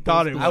not who you people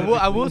thought it stuff. was.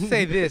 I will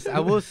say this. I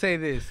will say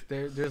this.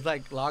 There's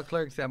like law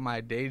clerks at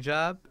my day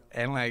job,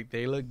 and like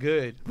they look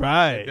good.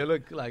 right. They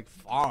look like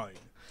fine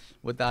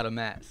without a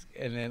mask,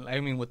 and then I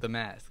mean with the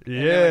mask. And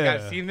then, Yeah. like,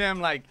 I've seen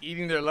them like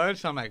eating their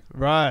lunch. I'm like,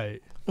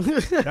 Right.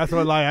 That's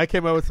what like I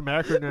came up with some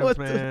acronyms,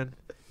 man.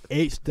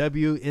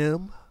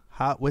 HWM,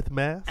 hot with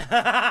mask.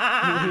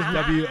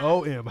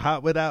 WOM,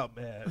 hot without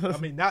mask. I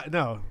mean, no,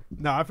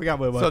 I forgot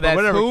what it was. so but that's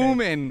whatever whom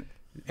came.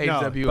 and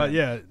No, HWM. but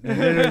yeah,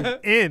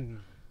 literally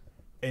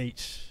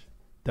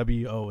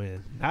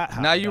NHWON. Not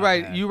hot Now you're without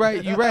right.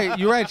 mask.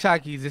 You're right,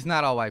 Chalkies. It's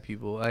not all white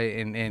people.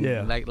 And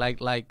Yeah.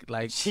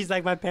 like. she's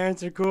like, my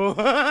parents are cool.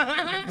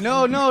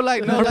 No,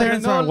 like no, Her like,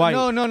 parents no, aren't white,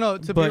 no.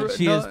 To but be,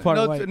 she no, is part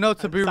no, white. No,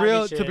 to be I'm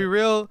real, talking to be shit.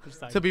 real,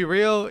 Just like- to be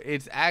real,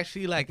 it's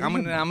actually like I'm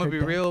gonna be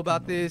real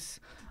about this.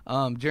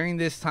 During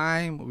this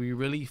time, we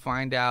really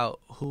find out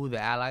who the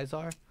allies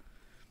are,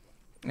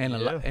 and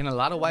a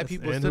lot of white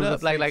people And stood who the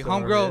up, like fakes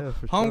are, homegirl, yeah,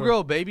 for homegirl,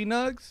 sure. Baby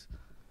Nugs.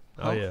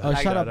 Oh yeah. Oh,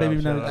 Like, shout out Baby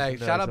Nugs. Like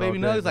shout out Baby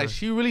all day, Nugs. Like man.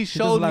 she really She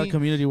does a showed lot of me.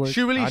 community work.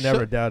 She really I never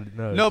showed. doubted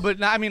no. No,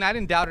 but I mean I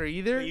didn't doubt her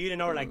either. You didn't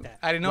know her like that.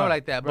 I didn't know her Right,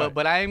 like that. right.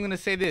 But I am gonna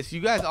say this.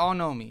 You guys all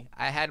know me.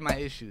 I had my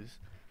issues.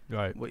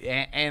 right.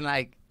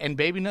 And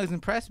Baby Nugs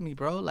impressed me,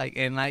 bro.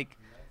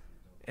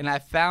 And I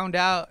found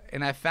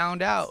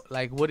out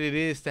like what it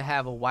is to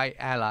have a white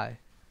ally,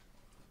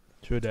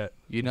 True that.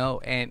 you know,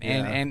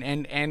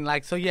 and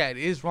like, so yeah, it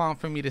is wrong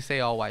for me to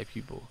say all white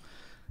people,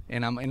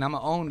 and I'm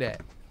gonna own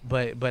that,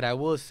 but I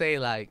will say,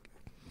 like,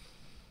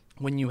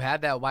 when you have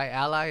that white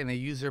ally and they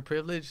use their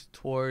privilege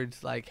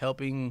towards like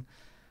helping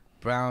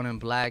brown and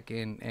black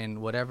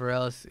and whatever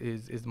else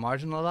is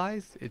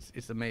marginalized,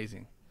 it's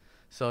amazing.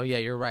 So yeah,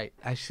 you're right.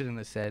 I shouldn't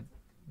have said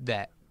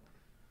that.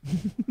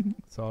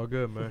 It's all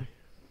good, man.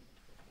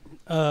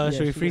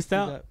 Should we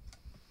freestyle?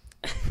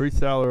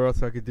 Freestyle, or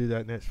else I could do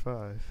that next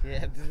 5.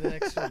 Yeah, do the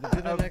next one.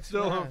 Do the I'm next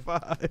still one. on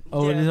 5.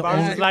 Oh, it Yeah, is Barnes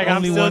only, is like, I'm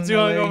only still one too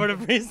hungover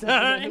delay. to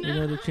freestyle. You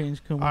know the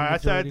change comes. All right, I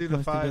said I'd majority do the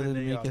comes 5 together and to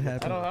then make y'all it do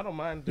happen. I don't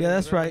mind. Yeah,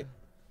 that's right.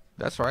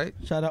 That's right.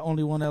 Shout out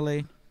only one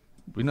LA.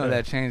 We know Yeah.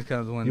 that change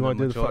comes when You the wanna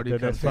do the majority the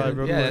comes next 5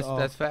 together. real Yeah, quick?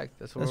 that's fact.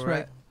 That's where That's we're right.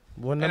 at.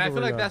 What And I number feel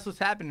we like on? that's what's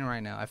happening right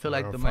now. I feel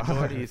like the Number 5.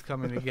 majority is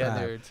coming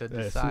together to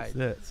decide.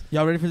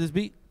 Y'all ready for this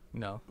beat?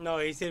 No. No,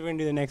 he said we're going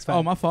to do the next 5.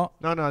 Oh, my fault.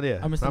 No, yeah. I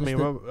I mean,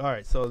 misunderstood. all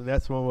right. So the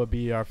next one would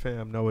be our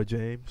fam Noah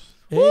James.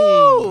 Hey,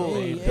 Woo!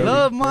 hey, Dirty- hey.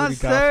 Love Dirty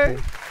Monster.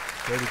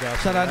 Gospel. Dirty Gospel.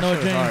 Shout out That Noah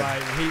shit was James. hard.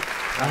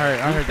 I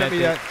heard He sent me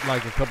that. that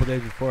like a couple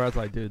days before. I was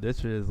like, dude, this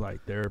shit is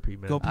like therapy,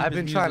 man. Go peep I've his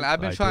been music. trying. I've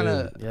been Like, trying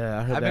dude. to. Yeah,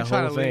 I heard I've that been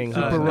trying whole to thing. link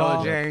Super Noah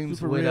raw, James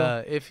super with real.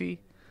 Iffy,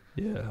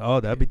 Yeah.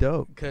 Oh, that'd be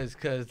dope. cause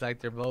like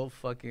they're both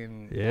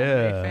fucking Yeah.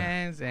 anime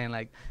fans, and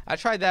like I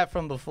tried that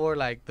from before,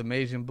 like the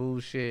Majin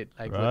Buu shit,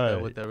 like Right.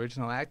 with the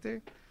original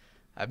actor.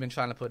 I've been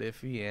trying to put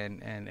Iffy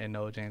and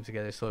Noah James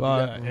together. So if Well,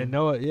 you got, and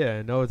Noah,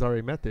 and Noah's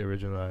already met the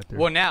original actor.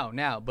 well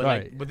now, but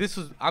Right. like, but this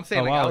was I'm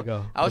saying A like while I,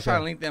 ago. I was Okay. trying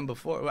to link them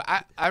before. Well,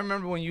 I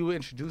remember when you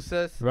introduced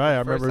us. Right,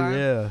 I the first remember.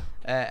 time,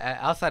 Yeah.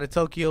 outside of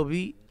Tokyo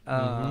Beat,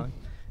 and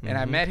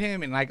I met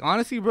him, and like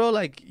honestly, bro,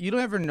 like you don't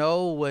ever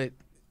know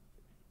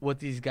what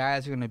these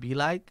guys are gonna be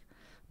like.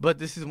 But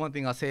this is one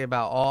thing I'll say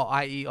about all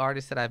IE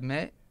artists that I've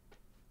met: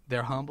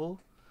 they're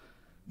humble,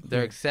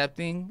 they're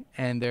accepting,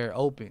 and they're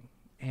open.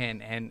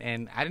 And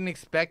I didn't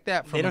expect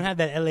that from They don't have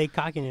that LA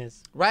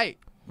cockiness. right.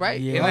 Yeah.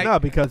 And Oh, like, no,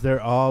 because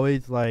they're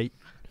always like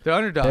They're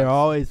underdogs. they're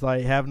always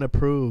like having to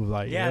prove,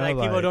 like Yeah, you know,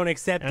 like people don't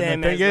accept and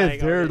them. the thing as, is, like,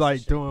 they're this like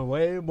shit. doing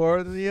way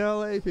more than the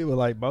LA people.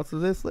 Like most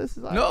of this list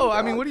is like, No,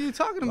 I mean, what are you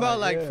talking about?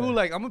 Like, Like, yeah. fool,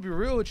 like, I'm gonna be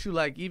real with you.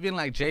 Like, even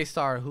like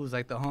J-Star, who's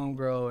like the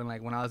homegirl, and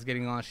like when I was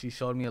getting on, she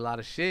showed me a lot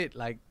of shit.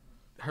 Like,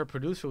 her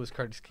producer was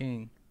Curtis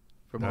King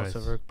for most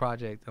of Nice. her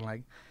project, and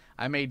like,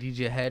 I made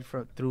DJ Head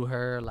through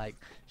her. Like,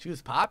 she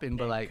was popping,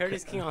 but like,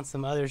 Curtis King on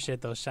some other shit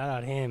though. Shout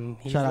out him.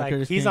 He's Shout out like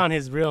Curtis he's King. on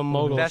his real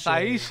mogul. that's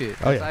shit. IE shit.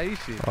 Oh, That's yeah. IE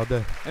shit. all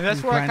day. And that's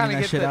He's where I grinding kind of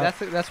that get shit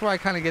out. that's where I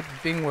kind of get the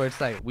thing where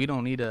it's like we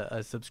don't need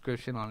a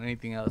subscription on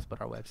anything else but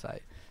our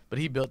website. But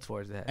he built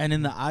towards that. And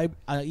in the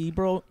IE,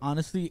 bro,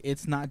 honestly,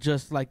 it's not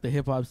just like the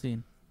hip hop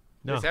scene.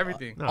 No, It's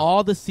everything. No.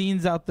 All the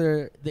scenes out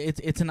there,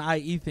 it's an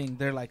IE thing.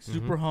 They're like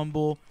super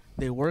humble.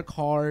 They work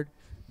hard.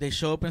 They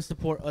show up and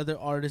support other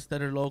artists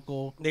that are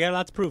local. They got a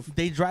lot to prove.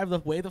 They drive the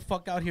way the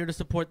fuck out here to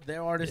support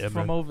their artists Yeah,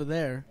 from man. over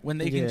there when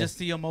they Yeah. can just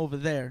see them over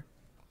there.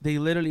 They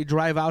literally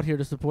drive out here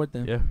to support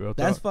them. Yeah, real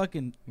That's talk.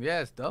 fucking Yeah,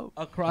 it's dope.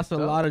 across a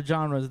Dope. lot of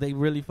genres. They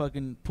really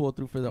fucking pull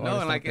through for the No, artists.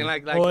 and like out there. and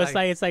like Well,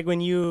 it's like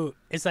when you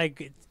it's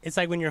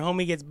like when your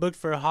homie gets booked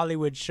for a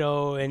Hollywood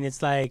show, and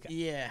it's like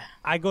yeah.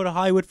 I go to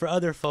Hollywood for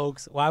other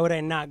folks. Why would I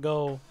not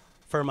go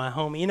for my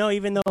homie? You know,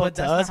 even though But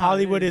to that's us not how it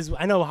Hollywood is. is.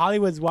 I know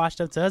Hollywood's washed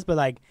up to us, but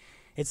like.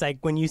 It's like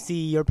when you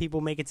see your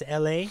people make it to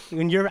LA.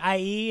 When you're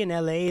IE and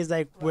LA is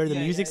like where the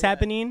Yeah, music's yeah, yeah.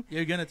 happening.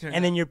 You're gonna turn.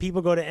 And then your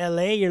people go to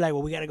LA, you're like,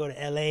 well, we got to go to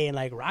LA and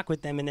like rock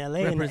with them in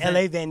LA and the Represent.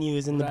 LA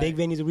venues and the big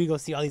Right. venues where we go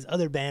see all these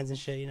other bands and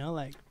shit, you know?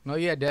 Like, no,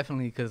 yeah,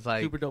 definitely, because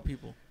like super dope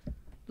people.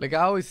 Like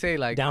I always say,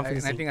 like, Down for the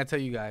and I scene. think I tell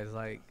you guys,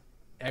 like,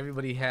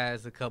 everybody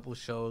has a couple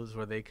shows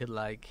where they could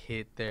like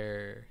hit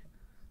their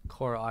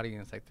core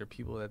audience, like their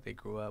people that they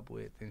grew up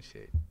with and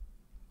shit.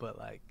 But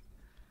like,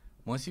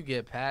 once you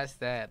get past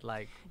that,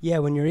 like, yeah,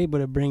 when you're able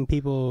to bring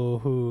people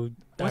who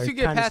once are you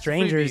get kind of past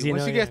strangers, the freebie, you know?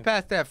 once you yeah. get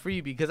past that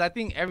freebie, because I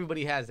think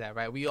everybody has that,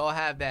 right? We all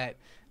have that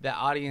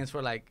audience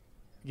where like,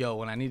 yo,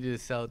 when I needed to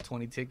sell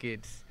 20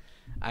 tickets,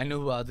 I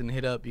knew who I was gonna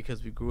hit up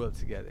because we grew up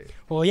together.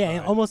 Well, yeah,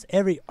 and almost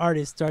every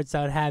artist starts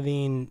out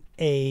having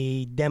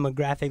a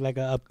demographic, like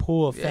a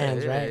pool of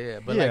fans, right? Yeah,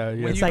 but Yeah, like,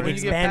 yeah. when It's you, like when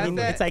you get past expanding.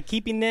 that, It's like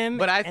keeping them,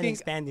 But I and think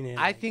expanding it.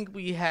 I think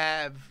we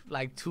have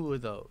like two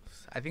of those.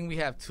 I think we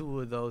have two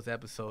of those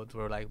episodes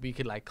where like we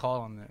could like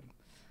call on them,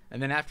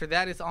 and then after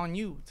that it's on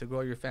you to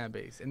grow your fan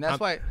base. And that's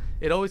why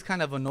it always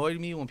kind of annoyed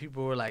me when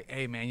people were like,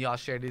 "Hey man, y'all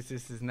share this,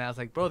 and that." It's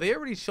like, bro, they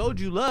already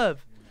showed you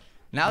love.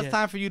 Now it's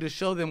time for you to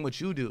show them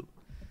what you do.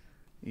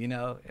 You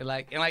know,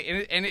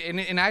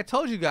 and I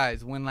told you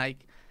guys when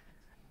like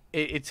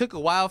it took a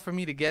while for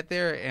me to get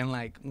there, and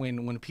like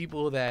when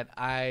people that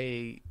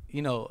I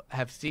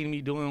have seen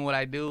me doing what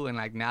I do, and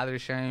like now they're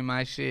sharing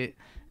my shit,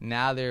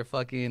 now they're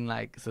fucking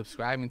like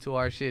subscribing to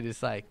our shit.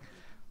 It's like,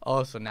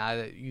 oh, so now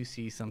that you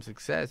see some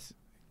success,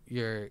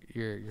 you're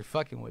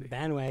fucking with it,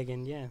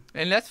 bandwagon, yeah.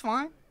 and that's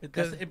fine.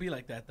 It'd be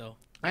like that though.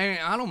 I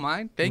don't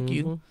mind. Thank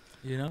you,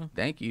 You know,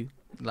 thank you.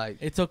 Like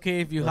it's okay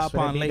if you hop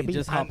right. on late.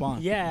 Just hop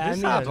on. Yeah,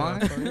 Just I hop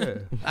mean, on. Yeah.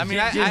 I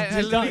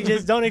mean,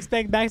 just don't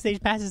expect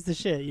backstage passes to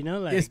shit, you know?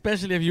 Like,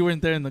 Especially if you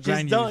weren't there in the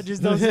grind. years.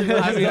 just don't.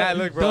 I mean,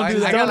 look, bro. Don't do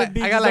that.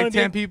 I got like Don't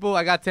 10 be- people.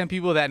 I got 10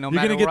 people that no You're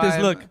matter gonna get where this I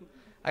am, look.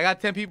 I got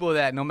 10 people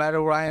that no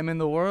matter where I am in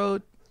the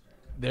world,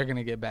 they're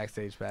gonna get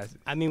backstage passes.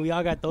 I mean, we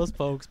all got those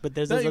folks, but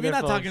there's So those we're other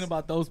not folks. talking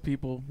about those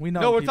people. We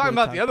know. No, we're people talking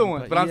are about the other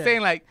ones. But I'm yeah.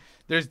 saying like,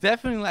 there's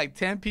definitely like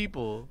 10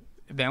 people.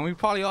 Then we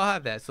probably all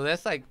have that. So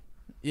that's like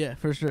yeah,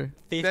 for sure.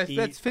 50.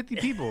 that's 50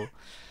 people.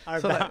 Our,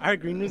 so like- our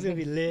green room's gonna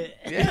be lit.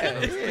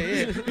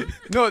 Yeah.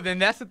 No, then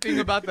that's the thing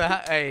about the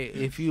hey.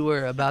 If you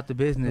were about the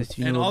business,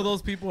 you And know all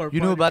those people are.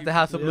 you knew party about the people.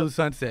 House of Blue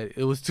Sunset.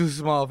 It was too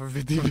small for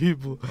 50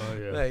 people. Oh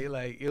yeah.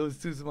 Like it was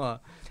too small.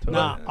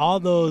 Nah,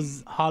 all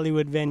those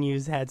Hollywood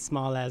venues had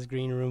small ass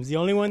green rooms. The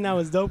only one that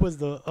was dope was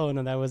the. Oh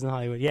no, that wasn't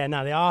Hollywood. Yeah,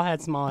 no, they all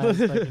had small ass.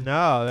 fucking-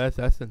 No,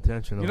 that's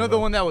intentional. You know the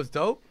one that was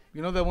dope?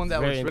 You know the one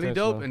that Very was really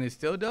dope intentional. and is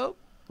still dope?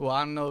 Well,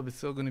 I don't know if it's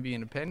still going to be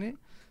independent.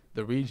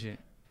 The Regent.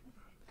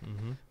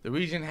 Mhm. The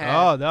Regent had.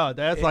 Oh no,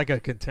 that's it- like a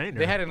container.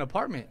 They had an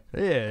apartment.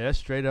 Yeah, that's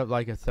straight up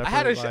like a separate. I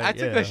had a. like, I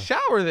took yeah. a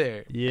shower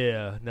there.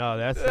 Yeah, no,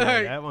 that's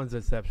Like, that one's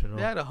exceptional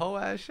They had a whole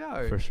ass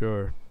shower. for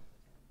sure.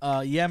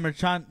 Yeah,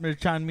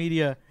 Merchan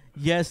Media.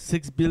 Yes,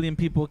 6 billion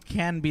people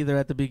can be there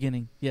at the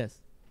beginning.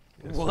 Yes.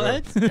 Yes,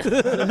 What?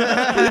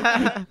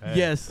 sir. Hey,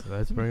 Yes.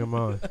 let's bring them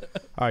on.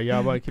 All right,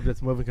 y'all, boy, keep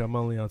this moving. 'Cause I'm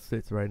only on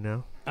 6 right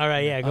now. all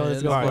right, yeah, go. Oh,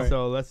 Let's yeah, go All for right, it.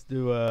 so let's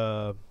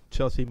do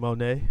Chelsea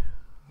Monet.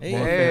 Hey.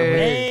 More Hey.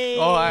 Hey.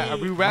 Oh,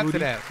 we wrapped to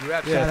that. We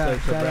wrapped to Yeah, that. Shout out,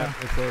 it's a shout rap.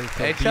 out. It's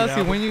a Hey, beat Chelsea,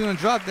 album. when you going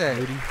to drop that?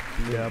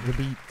 Yeah, The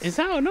beat. Is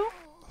that no?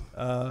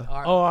 uh,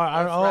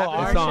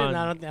 Our It's shit. on.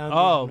 I don't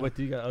oh, think- but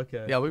you got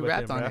okay. Yeah, we But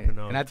rapped then on it. rapping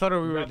And I told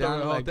her we You were rapped on down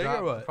the to whole like thing or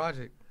drop what? the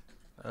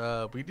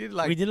project. We did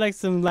like we did like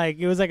some like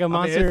it was like a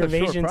monster it's a short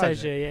invasion type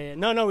project. shit. Yeah,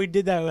 yeah. No, we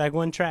did that like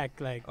one track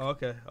like Oh,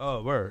 okay.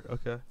 Oh, word.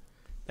 Okay.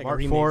 like Mark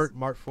a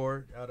remix.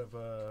 Ford out of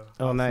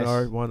Oh, nice.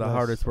 Oxnard, one of the Nice.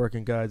 hardest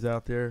working guys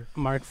out there.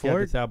 Mark He had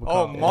Ford. this album Oh,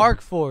 called-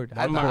 Mark Ford.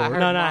 I Mark heard Ford.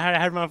 No, I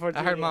Mount- heard Mark Ford.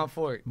 I heard too, Mount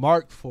Ford.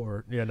 Mark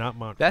Ford. Yeah, not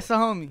Mark. That's a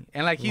homie,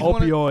 and like he's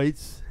one of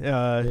opioids.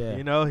 Yeah.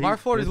 You know, Mark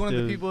Ford is this one of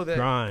the dude people that-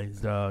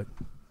 grinds, dog.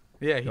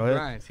 Yeah, he Go ahead.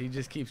 grinds. He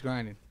just keeps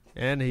grinding.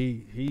 And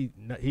he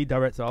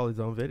directs all his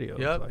own videos.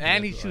 Yep, Like,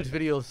 and he has, shoots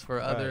like- videos for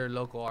Right. other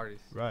local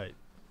artists. Right.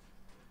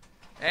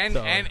 And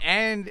So-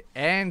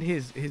 and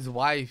his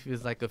wife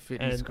is like a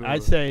fitness And guru.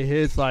 I'd say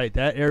his like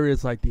that area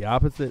is like the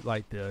opposite,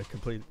 like the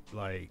complete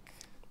like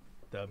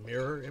the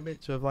mirror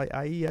image of like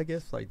IE, I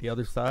guess, like the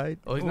other side.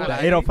 Oh, he's The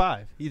not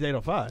 805. He's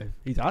 805.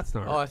 He's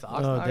Oxnard. Oh, it's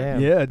Oxnard. Oh, damn.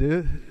 Yeah,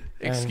 dude.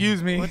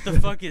 Excuse me. What the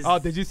fuck is? Oh,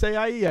 did you say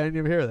IE? I didn't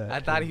even hear that. I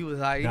thought he was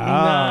IE.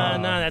 Nah.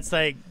 No, that's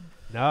like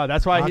No,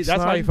 that's why he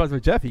Oxnard? fucks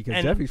with Jeffy because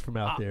And Jeffy's from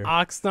out there.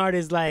 Oxnard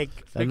is like.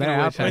 Speaking man,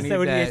 of which, I What's need that,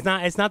 what do you-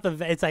 that. it's not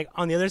the. It's like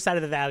on the other side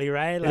of the valley,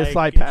 right? It's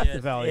like past the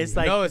valley. It's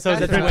like No, it's so.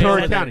 past Is the that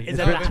Ventura is that- County. Is It's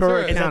that the-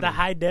 Ventura is that County. the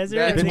high desert?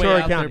 That's It's way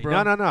Ventura out County.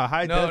 there, bro. No.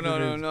 High No, desert. no,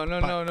 no, is- no,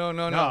 no, but- no, no,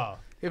 no, no.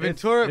 No.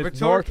 Ventura it's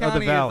Ventura north of the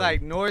County is valley.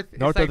 like north.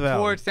 North It's like of the valley.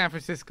 towards San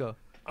Francisco.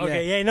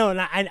 Okay, yeah, no,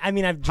 I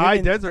mean I've driven. High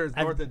desert is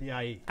I've- north of the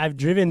IE. I've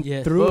driven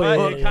Yes. through But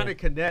it. it kind of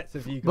connects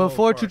if you go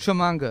Before far.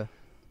 Chuchamanga.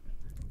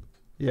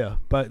 Yeah,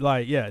 but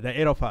like the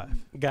 805.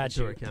 Got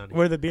you. Ventura County.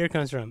 Where the beer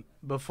comes from.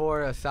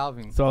 Before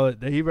Salving. So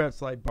he reps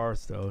like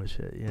Barstow and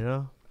shit, you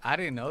know. I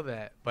didn't know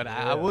that, but I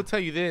Yeah. will tell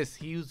you this: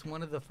 he was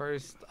one of the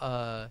first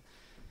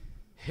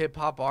hip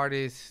hop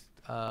artists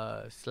 /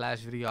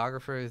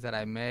 videographers that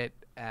I met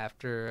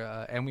after,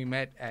 and we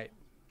met at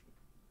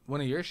one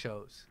of your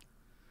shows.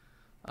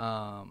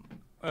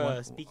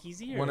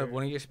 Speakeasy. One of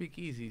your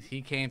speakeasies.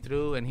 He came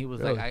through and he was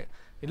Really? like,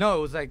 it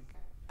was like,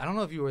 I don't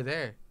know if you were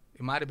there.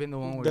 It might have been the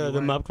one where the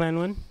you weren't. MMUpClan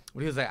one. But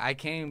he was like, I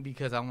came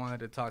because I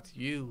wanted to talk to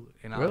you,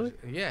 and Really?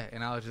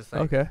 and I was just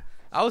like, Okay.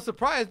 I was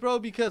surprised, bro,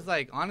 because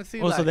like honestly,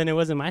 Oh, like, so then it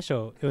wasn't my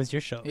show. It was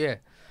your show. yeah.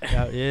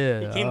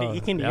 Yeah. He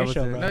came to that your was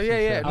show, it. bro. No,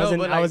 yeah. I was No, in-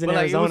 but I like, was in but,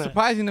 like, it was Arizona.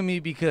 surprising to me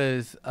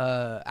because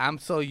I'm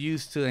so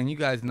used to, and you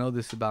guys know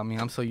this about me.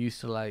 I'm so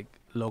used to like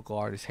local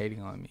artists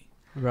hating on me.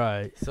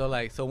 Right.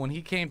 So when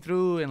he came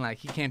through and like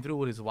he came through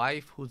with his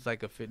wife, who's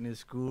like a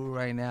fitness guru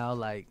right now,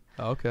 like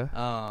Okay.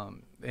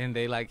 and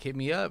they like hit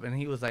me up and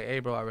he was like, hey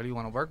bro, I really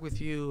want to work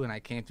with you, and I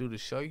came through to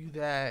show you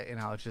that, and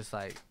I was just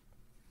like,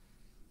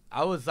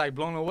 I was like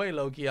blown away,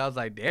 low-key. I was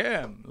like,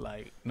 damn,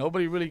 like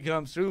nobody really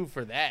comes through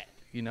for that,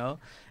 you know.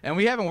 And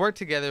we haven't worked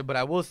together, but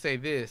I will say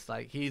this,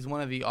 like he's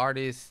one of the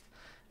artists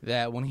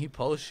that when he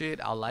posts shit,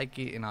 I'll like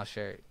it and I'll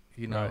share it,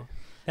 you know. Right.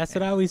 That's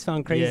what I always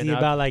found crazy no,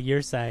 about like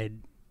your side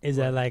is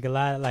that like a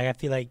lot like I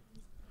feel like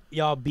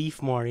y'all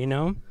beef more, you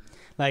know?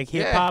 Like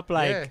hip hop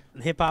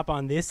hip hop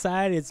on this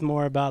side, it's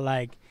more about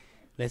like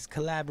let's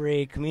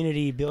collaborate,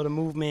 community, build a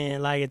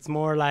movement. Like it's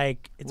more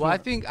like it's Well, more,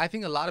 I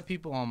think a lot of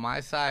people on my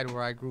side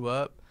where I grew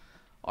up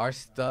are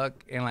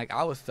stuck, and like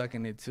I was stuck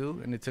in it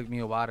too, and it took me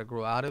a while to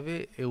grow out of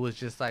it. It was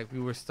just like we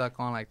were stuck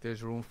on like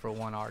there's room for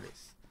one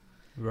artist.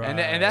 Right.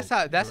 And that's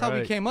how we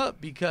Right. came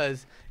up,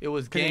 because it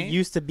was 'cause Game. it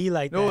used to be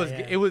like No,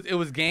 that. it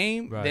was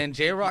Game. Right. Then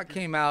J Rock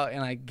came out and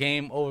like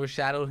Game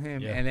overshadowed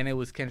him, Yeah. and then it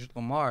was Kendrick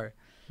Lamar,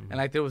 and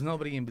like there was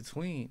nobody in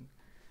between,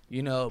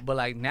 you know. But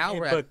like now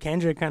we're but at,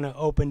 Kendrick kind of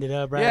opened it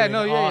up, right? yeah, Like,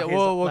 no, yeah, all yeah. his,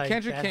 Well, like,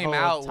 Kendrick that came whole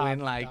out top when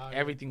like dog.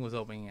 everything was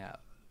opening out.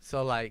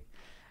 So like,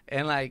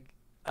 and like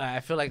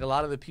I feel like a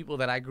lot of the people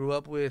that I grew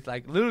up with,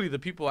 like literally the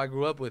people I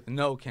grew up with,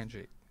 know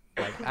Kendrick.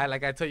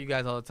 Like I tell you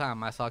guys all the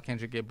time, I saw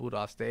Kendrick get booed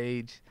off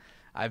stage.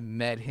 I've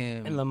met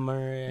him. and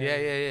Lamar.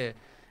 Yeah.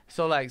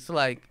 So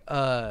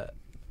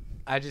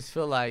I just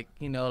feel like,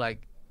 you know,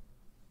 like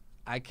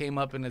I came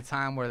up in a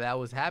time where that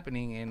was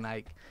happening, and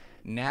like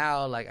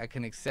now like I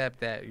can accept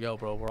that, yo,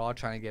 bro, we're all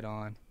trying to get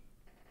on,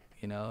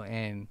 you know,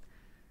 and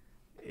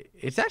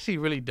it's actually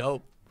really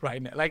dope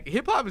right now. Like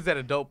hip hop is at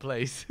a dope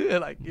place.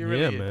 Like it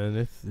really is. man.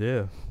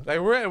 It's Like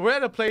we're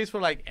at a place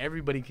where like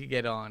everybody could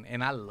get on,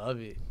 and I love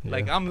it.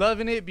 Like Yeah. I'm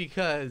loving it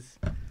because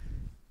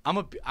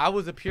I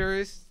was a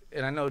purist,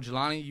 and I know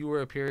Jelani, you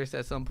were a purist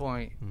at some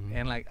point,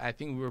 and like I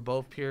think we were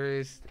both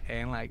purists,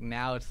 and like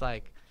now it's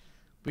like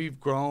we've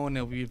grown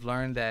and we've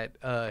learned that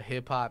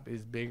hip hop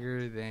is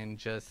bigger than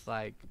just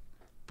like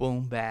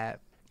boom bap.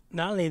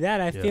 Not only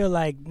that, I Yeah. feel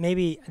like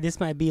maybe this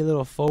might be a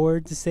little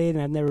forward to say it,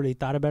 and I've never really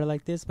thought about it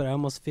like this, but I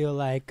almost feel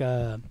like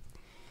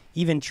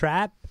even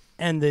trap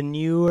and the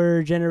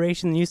newer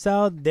generation, the new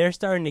style, they're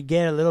starting to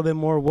get a little bit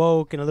more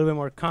woke and a little bit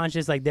more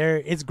conscious. Like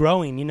it's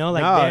growing, you know,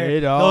 like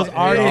those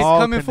artists, It's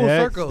coming full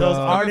connects, circle. those It's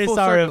coming artists full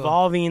are circle.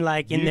 evolving,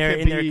 like in you their can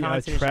in their be content. a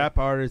and shit. trap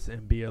artist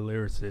and be a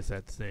lyricist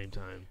at the same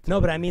time. No,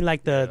 but I mean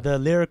like the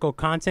lyrical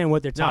content,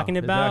 what they're No, talking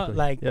about, exactly.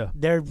 like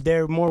Yeah.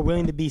 they're more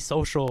willing to be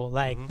social.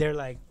 Like they're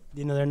like,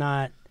 you know, they're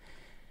not.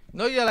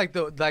 No, yeah,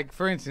 like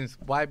for instance,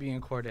 YB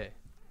and Corday.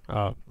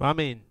 Oh, I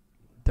mean,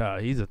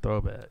 he's a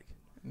throwback.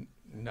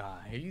 Nah,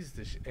 he's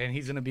and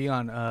he's gonna be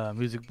on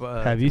music.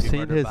 Have you to be seen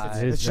murdered his? by-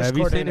 It's just Have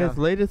you Corday seen his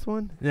now. latest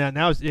one? Yeah,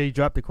 now he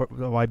dropped the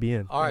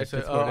YBN. All right, It's so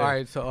just all Corday.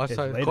 right, so His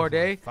also latest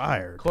Corday, one,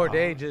 fire.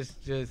 Corday dog.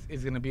 just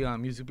is gonna be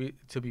on music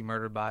to be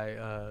murdered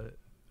by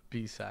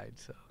B-side.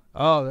 So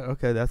Oh,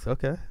 okay, that's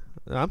okay.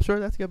 I'm sure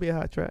that's gonna be a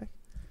hot track.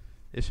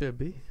 It should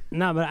be.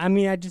 No, but I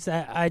mean, I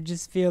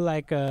just feel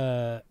like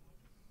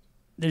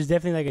there's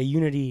definitely like a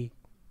unity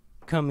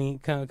coming.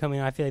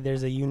 I feel like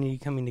there's a unity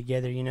coming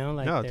together. You know,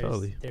 like No, there's,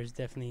 totally. There's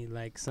definitely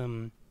like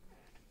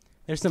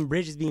there's some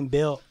bridges being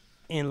built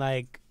in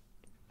like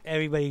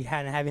everybody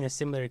having a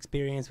similar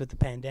experience with the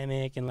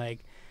pandemic and like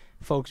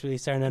folks really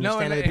starting to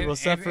understand other people's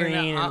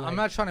suffering. I'm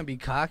not trying to be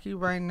cocky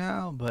right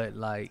now, but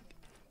like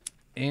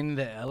in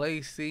the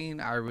LA scene,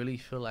 I really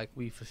feel like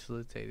we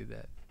facilitated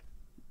that.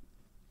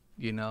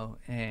 You know,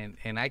 and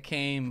I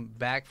came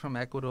back from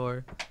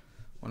Ecuador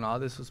when all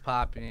this was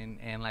popping,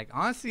 and like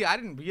honestly, I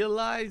didn't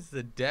realize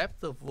the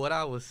depth of what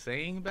I was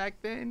saying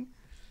back then.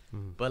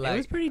 But like it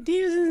was pretty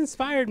deep. It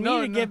inspired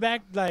me to get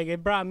back. Like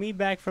it brought me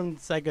back from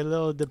like a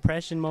little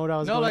depression mode I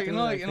was going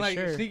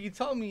through. Sneaky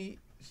told me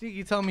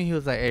he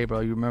was like, "Hey,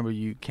 bro, you remember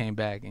you came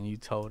back and you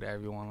told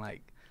everyone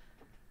like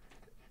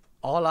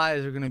all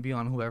eyes are gonna be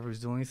on whoever's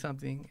doing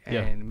something,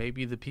 and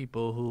maybe the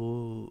people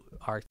who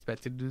are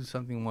expected to do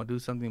something won't do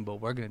something,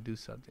 but we're gonna do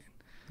something."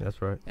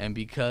 That's right. And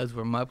because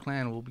we're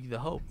MMUpClan, we'll be the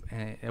hope,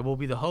 and it will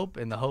be the hope,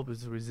 and the hope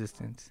is the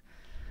resistance.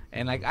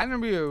 And like I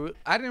didn't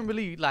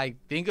really like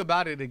think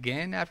about it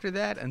again after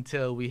that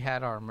until we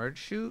had our merch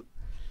shoot,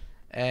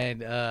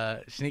 and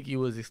Sneaky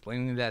was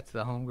explaining that to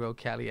the homegirl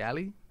Cali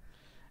Alley,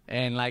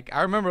 and like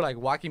I remember like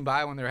walking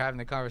by when they were having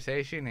the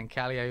conversation, and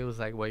Cali Alley was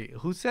like, "Wait,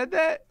 who said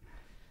that?"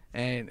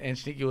 And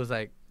Sneaky was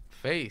like,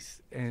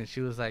 "Face," and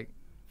she was like,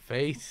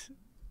 "Face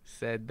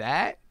said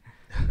that?"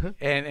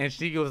 and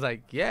Sneaky was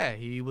like, "Yeah,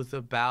 he was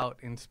about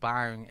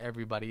inspiring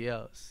everybody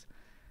else."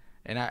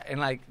 And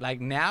like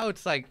now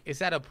it's like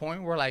it's at a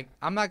point where like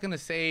I'm not gonna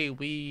say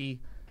we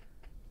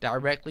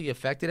directly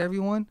affected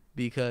everyone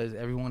because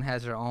everyone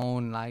has their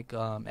own like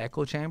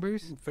echo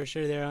chambers. For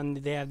sure,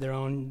 they have their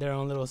own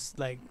little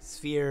like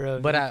sphere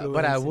of. But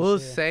I will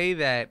say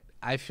that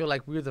I feel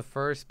like we're the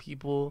first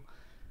people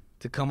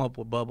to come up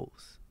with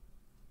bubbles,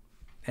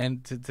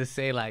 and to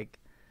say like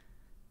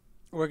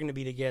we're gonna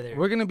be together.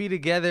 We're gonna be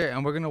together,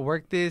 and we're gonna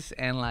work this,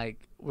 and like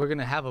we're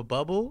gonna have a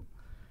bubble.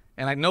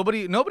 And like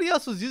nobody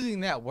else was using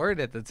that word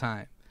at the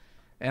time,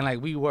 and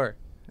like we were,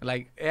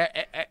 like,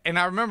 and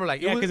I remember like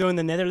because when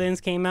the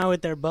Netherlands came out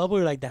with their bubble, we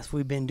were like, that's what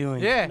we've been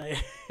doing. Yeah,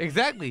 like,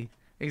 exactly,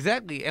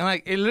 and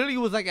like it literally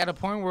was like at a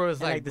point where it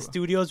was like the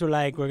studios were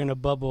like, we're gonna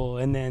bubble,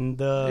 and then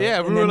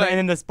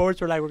and the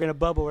sports were like, we're gonna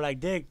bubble. We're like,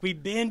 Dick,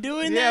 we've been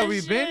doing that. Yeah,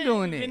 we've been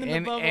doing it,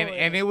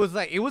 and it was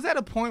like it was at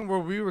a point where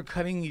we were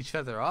cutting each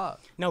other off.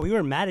 No, we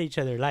were mad at each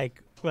other,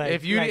 like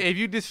if you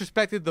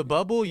disrespected the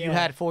bubble, you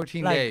had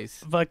 14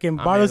 days. Fucking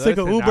Barlos took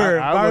an Uber.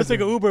 Barlos took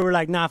an Uber. We're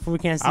like, nah, we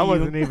can't see you. I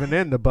wasn't even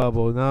in the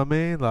bubble. You know what I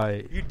mean?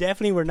 Like you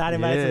definitely were not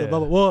invited to the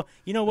bubble. Well,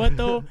 you know what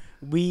though?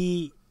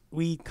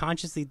 we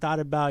consciously thought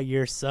about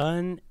your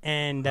son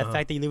and the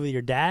fact that you live with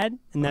your dad,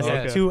 and that's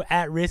like two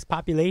at-risk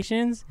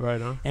populations.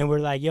 Right on. And we're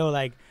like, yo,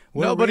 like.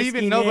 But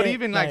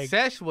even like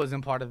Sesh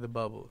wasn't part of the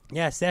bubble.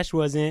 Yeah, Sesh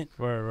wasn't.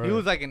 Right. He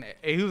was like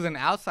an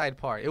outside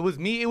part. It was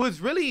me. It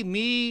was really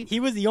me. He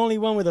was the only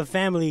one with a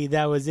family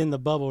that was in the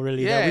bubble,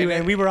 really. Yeah,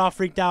 and we were all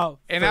freaked out.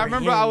 And I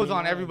remember I was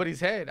on everybody's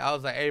head. I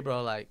was like, "Hey,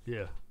 bro, like,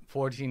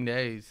 14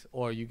 days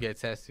or you get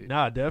tested."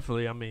 Nah,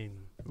 definitely. I mean,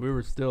 we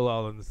were still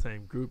all in the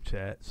same group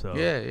chat, so I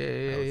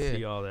would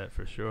see all that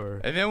for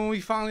sure. And then when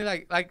we finally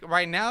like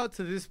right now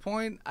to this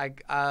point,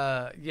 like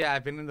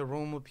I've been in the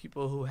room with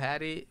people who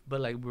had it,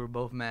 but like we were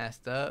both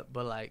masked up.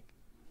 But like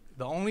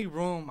the only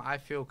room I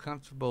feel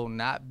comfortable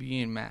not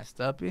being masked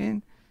up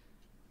in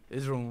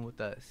is room with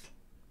us,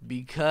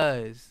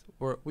 because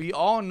we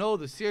all know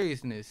the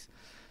seriousness.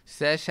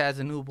 Sesh has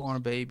a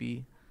newborn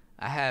baby.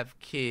 I have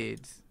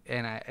kids.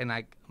 And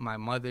my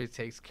mother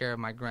takes care of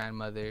my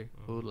grandmother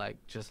who like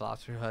just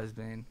lost her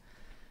husband,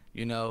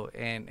 you know,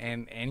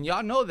 and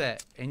y'all know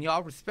that, and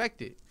y'all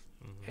respect it.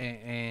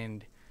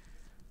 And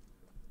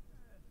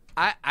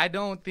I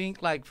don't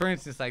think, like, for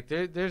instance, like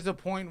there's a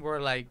point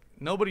where like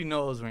nobody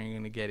knows when you're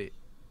gonna get it,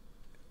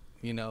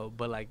 you know,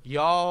 but like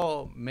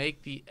y'all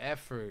make the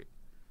effort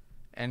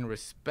and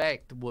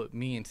respect what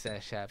me and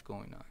Sesh have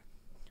going on.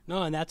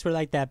 No, and that's where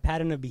like that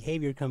pattern of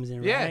behavior comes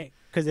in, right?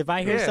 Because if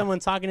I hear someone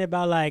talking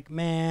about like,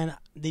 man,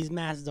 these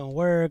masks don't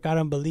work, I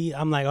don't believe,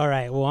 I'm like, all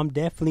right, well, I'm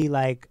definitely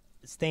like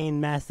staying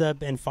masked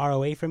up and far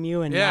away from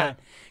you, and not,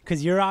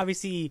 because you're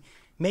obviously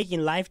making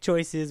life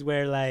choices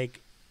where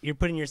like you're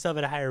putting yourself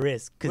at a higher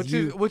risk.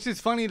 Which is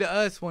funny to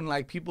us when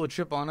like people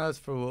trip on us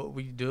for what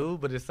we do,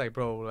 but it's like,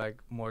 bro, we're like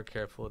more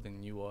careful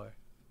than you are.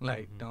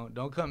 Like,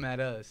 don't come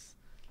at us.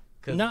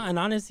 No, and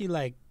honestly,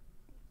 like,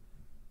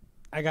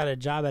 I got a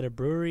job at a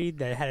brewery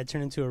that had to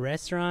turn into a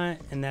restaurant,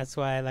 and that's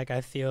why, like,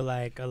 I feel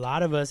like a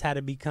lot of us had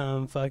to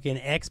become fucking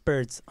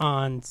experts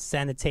on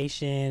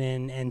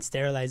sanitation and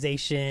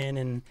sterilization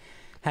and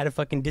how to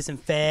fucking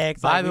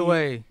disinfect. By the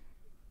way,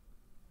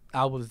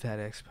 I was that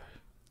expert.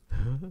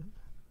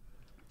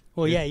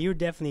 Well, yeah, you were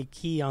definitely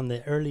key on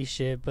the early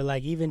shit, but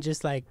like even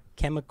just like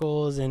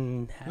chemicals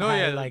and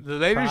like the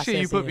later shit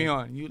you put me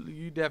on,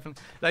 you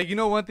definitely, like, you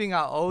know, one thing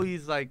I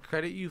always like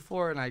credit you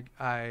for, and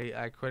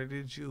I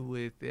credited you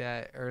with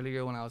that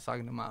earlier when I was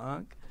talking to my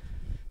uncle.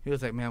 He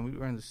was like, man, we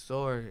were in the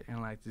store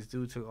and like this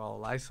dude took all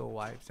Lysol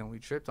wipes and we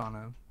tripped on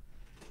him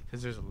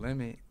because there's a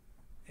limit,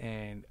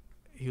 and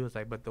he was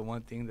like, but the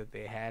one thing that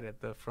they had at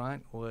the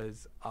front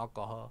was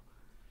alcohol.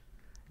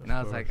 And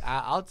I was like,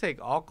 I'll take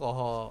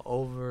alcohol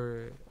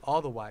over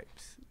all the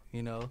wipes,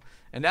 you know.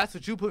 And that's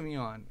what you put me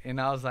on. And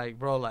I was like,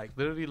 bro, like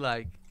literally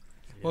like.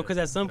 Well, because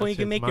at some point you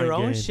can make your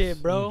own shit,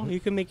 bro.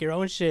 You can make your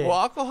own shit. Well,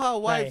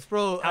 alcohol wipes,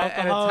 bro.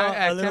 Alcohol,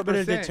 at a little bit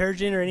of 10%.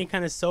 detergent or any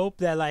kind of soap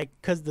that, like,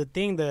 because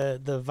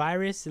the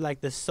virus, like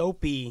the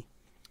soapy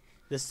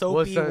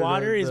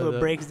water is what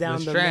breaks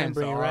down the strands,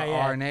 membrane, right?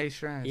 Yeah. RNA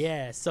strands.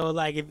 Yeah, so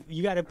like if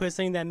you got to put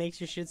something that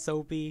makes your shit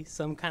soapy,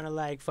 some kind of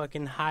like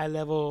fucking high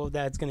level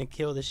that's gonna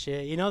kill the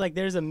shit. You know, like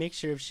there's a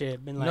mixture of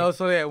shit. Been like, No,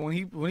 so yeah, when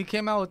he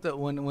came out with the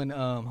when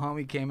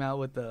homie came out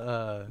with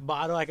the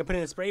bottle, I could put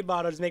in a spray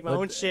bottle, just make my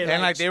own shit.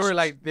 and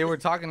they were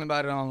talking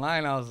about it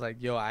online. I was like,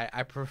 yo,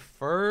 I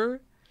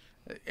prefer,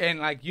 and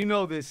like you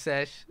know this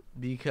sesh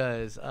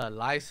because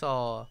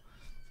Lysol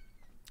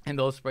and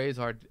those sprays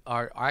are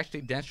actually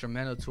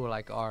detrimental to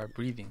like our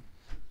breathing,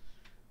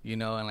 you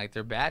know, and like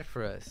they're bad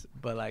for us.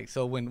 But like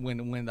so when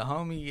the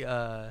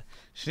homie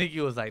Sneaky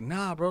was like,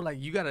 nah, bro, like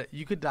you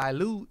could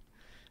dilute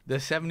the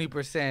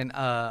 70%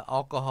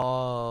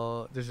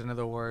 alcohol. There's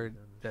another word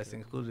that's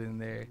included in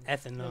there.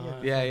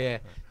 Ethanol. Yeah.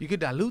 You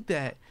could dilute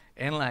that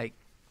and like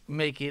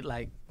make it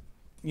like,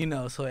 you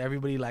know, so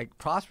everybody like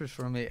prospers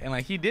from it. And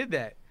like he did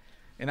that,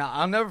 and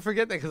I'll never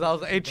forget that because I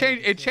was like, it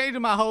changed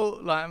my whole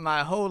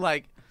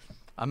like.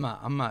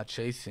 I'm not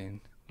chasing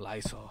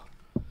Lysol.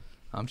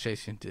 I'm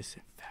chasing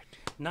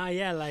disinfectant. Nah,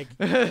 yeah, like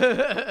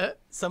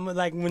some of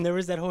like when there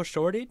was that whole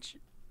shortage,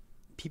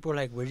 people were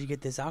like, "Where'd you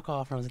get this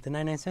alcohol from?" It was at the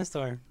 99-cent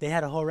store. They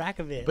had a whole rack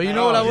of it. But you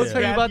know what I will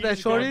tell you about that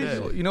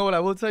shortage? You know what I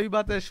will tell you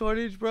about that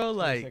shortage, bro?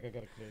 Like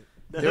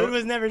the hood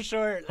was never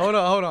short. Hold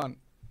on.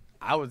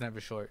 I was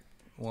never short.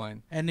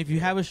 One. And if you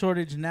have a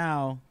shortage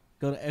now,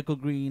 go to Echo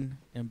Green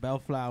and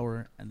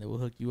Bellflower, and they will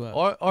hook you up.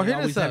 Or they hit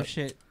always us have up,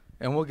 shit,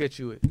 and we'll get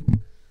you it.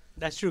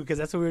 That's true, because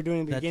that's what we were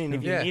doing in the That's beginning. true.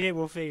 If you Yeah. need it,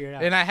 we'll figure it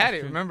out. And I had That's it.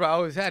 true. Remember, I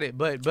always had it.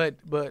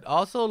 But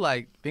also,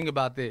 like, think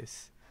about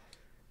this.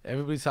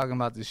 Everybody's talking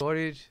about the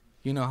shortage.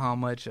 You know how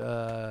much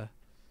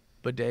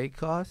bidet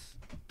costs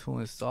to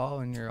install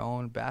in your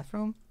own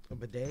bathroom? A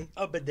bidet?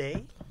 A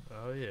bidet?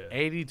 Oh yeah.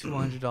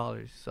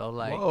 $80-$200. So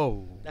like,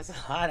 Whoa. That's a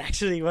lot,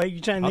 actually. What,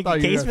 you trying to I make thought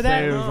a you case were for that?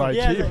 saying it was like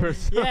yeah, cheaper.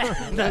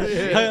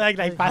 yeah. like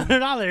 $500.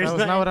 That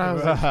was not what I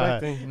was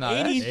expecting. nah,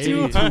 that's-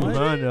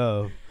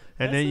 8200.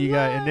 And then That's you a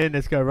got, lot. and then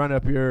it's gonna run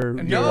up your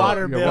No,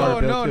 water bill.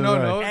 water No, too, no,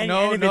 right? no, And-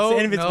 no, and if no, it's-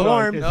 and if it's no,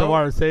 warm. It's no. a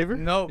water saver.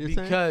 No, you're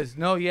saying? because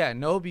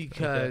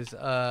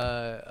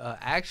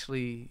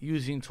actually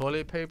using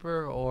toilet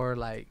paper or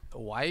like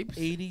wipes.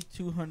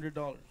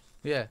 $8,200.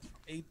 Yeah.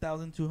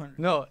 $8,200.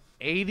 No,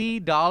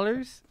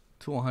 $80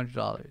 to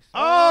 $100.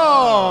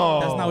 Oh,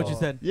 That's not what you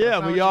said. Yeah,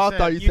 That's not we what you all said.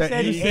 thought you You said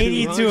said 80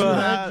 80 to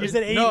 100. You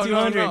said 80 No, to no,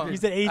 100. no. You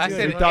said 80 I to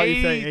said 100. thought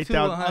you said 80 to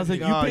 8,000. 100. I was like,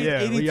 you Oh, paid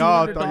yeah, we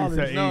all thought you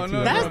said $8,200. 82.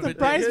 No, That's the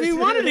price we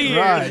wanted to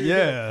hear. Right,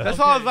 yeah. That's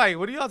why I was like,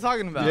 what are y'all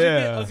talking about?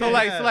 Yeah. So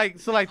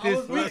like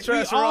this.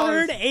 We all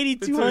heard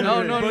 8200.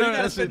 No, Bro, you gotta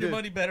that's spend your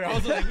money better. I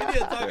was like, we need to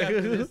talk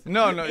after this.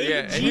 No,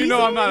 yeah. And you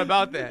know I'm not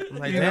about that.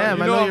 Like, You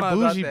damn, I know know I'm you're not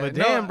about bougie, that. but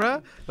No. damn,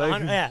 bro.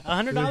 Yeah,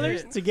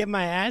 $100 to get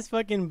my ass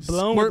fucking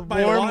blown Squirt with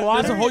by warm water.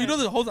 water. There's a hole. You know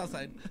there's holes outside.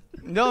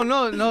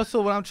 No.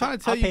 So what I'm trying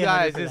to tell I'll you pay $100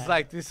 guys for is that.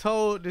 like this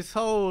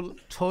whole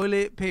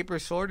toilet paper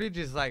shortage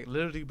is like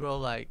literally, bro.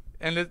 Like,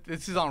 and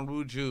this is on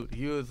Rude Jude.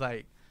 He was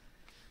like,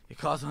 it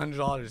costs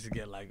 $100 to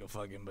get like a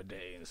fucking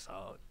bidet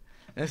installed.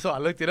 And so I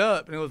looked it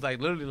up, and it was like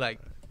literally like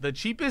the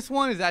cheapest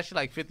one is actually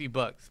like $50,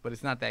 but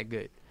it's not that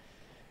good.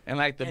 And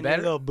like the And they're a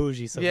better, little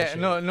bougie. So yeah, for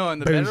no,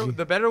 and Bougie.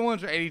 the better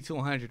ones are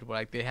 $8,200. But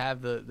like they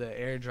have the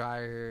air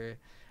dryer,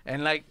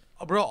 and like,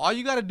 bro, all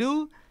you gotta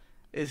do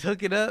is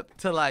hook it up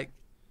to like,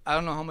 I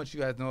don't know how much you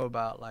guys know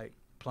about like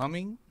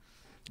plumbing,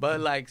 but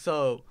like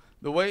so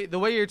the way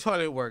your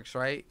toilet works,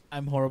 right?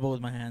 I'm horrible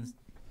with my hands.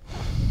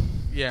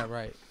 Yeah,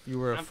 right. You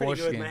were a I'm pretty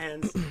good with my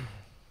foreskin. hands.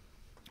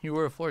 You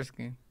were a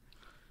foreskin.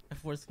 My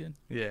foreskin.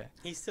 Yeah.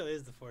 He still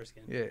is the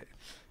foreskin. Yeah.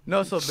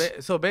 No,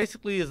 so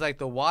basically it's like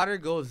the water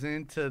goes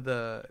into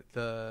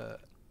the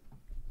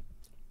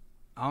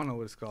I don't know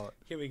what it's called.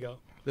 Here we go.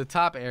 The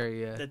top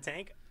area. The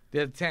tank.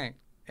 The tank.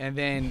 And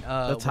then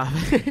The top.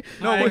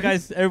 No, wait,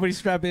 guys, everybody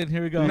strap in.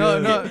 Here we go.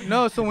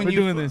 no, so when We're you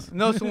doing this.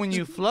 No, so when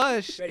you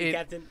flush Ready,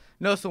 Captain?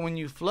 No, so when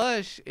you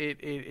flush,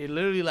 it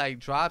literally like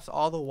drops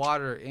all the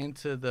water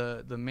into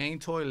the main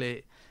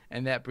toilet,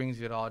 and that brings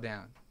it all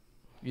down.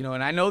 You know,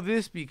 and I know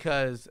this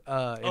because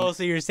Oh,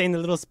 so you're saying the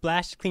little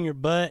splash to clean your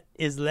butt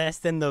is less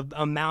than the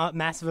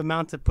massive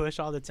amount to push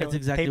all the That's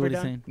exactly paper what he's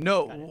down? saying.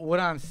 no, Got it. what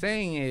I'm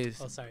saying is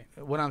Oh, sorry.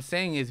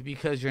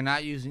 because you're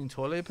not using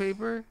toilet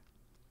paper,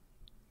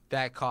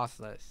 that costs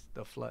less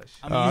the flush.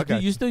 I mean, Oh, you, okay.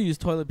 you still use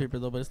toilet paper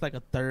though, but it's like a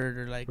third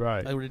or like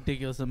Right. a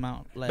ridiculous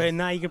amount less. But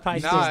now you could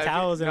probably use Nah,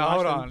 towels and wash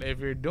hold them. on. If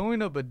you're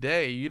doing a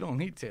bidet, you don't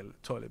need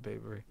toilet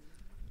paper.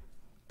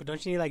 But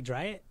don't you need like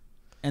dry it?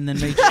 And then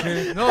make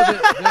sure. No,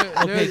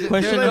 Okay,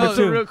 question no, number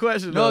two. Real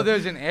question. No, though.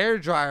 there's an air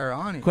dryer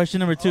on it. Question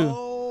number 2.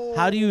 Oh,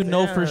 How do you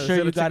know for yeah, sure instead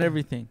you of got chicken.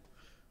 everything?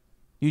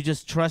 You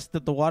just trust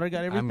that the water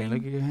got I everything? mean,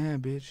 look at your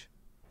hand, bitch.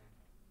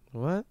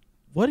 What?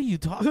 What are you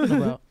talking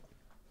about?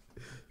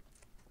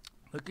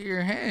 Look at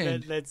your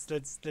hand. Let's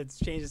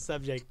change the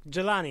subject.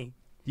 Jelani,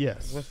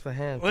 Yes. What's the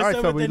hand? What's all right,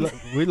 up so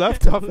with we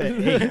left off at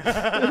 8.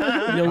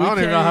 I Yo, don't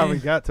even know how can't- we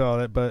got to all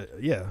that, but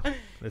yeah.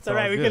 It's all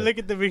right. We good. can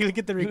look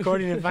at the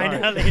recording and find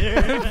out later.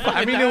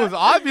 I mean, it was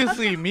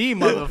obviously me,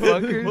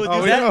 motherfucker. Well,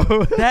 Oh, that- we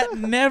know. That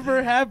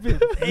never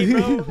happened. Hey,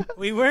 bro,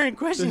 we weren't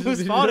questioning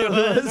whose fault it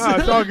was. No,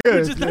 it's all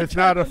good. just not It's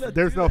not a.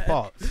 There's no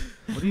fault.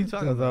 What are you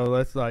talking So about?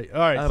 let's like. All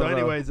right. I So, don't know.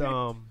 anyways,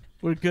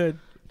 We're good.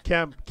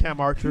 Cam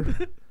Archer,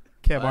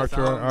 Cam Oh, Archer,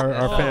 that's our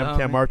all- fam oh,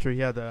 Cam homie. Archer. He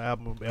had the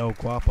album El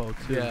Guapo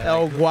too. Yeah.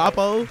 El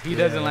Guapo. He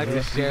doesn't Yeah, like to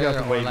he's got share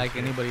the or weight like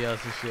shit. anybody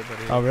else's shit, but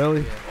Oh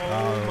really? Yeah.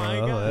 Oh,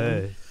 my well, God.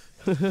 Hey.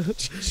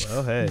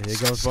 Well, hey,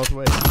 it goes both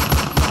ways.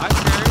 I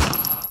share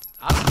it.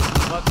 I'm just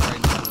fuck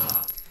right now.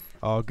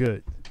 Though. All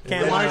good.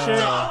 Cam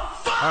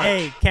Archer.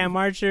 Hey, Cam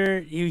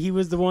Archer. He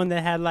was the one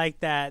that had like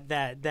that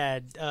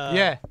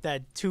Yeah.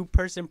 that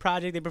 2-person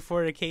project they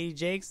before the Katie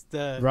Jakes.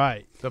 The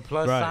Right. The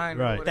plus Right, sign. or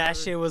right. whatever. that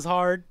shit was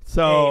hard.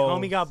 So,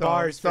 hey, homie got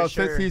bars so for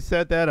sure. since he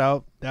set that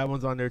out, that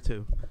one's on there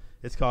too.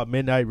 It's called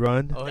Midnight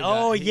Run. he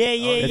Oh, got- yeah, yeah,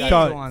 he It's yeah. got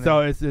called you on so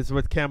there. it's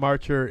with Cam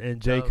Archer and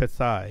Jay Dope.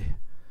 Kasai.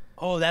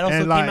 Oh, that also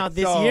And, came like, out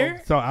this so-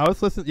 year. So I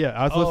was listening. Yeah,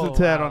 I was listening Oh,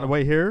 to that on wow. the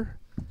way here.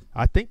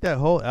 I think that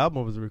whole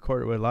album was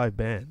recorded with a live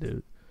band,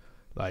 dude.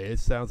 Like it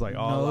sounds like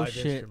all No live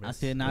shit. instruments.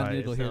 I said, now I Like, need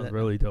to go it hear sounds that.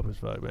 really dope as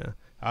fuck, man.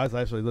 I was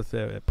actually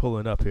listening to it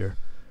pulling up here.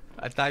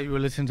 I thought you were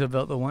listening to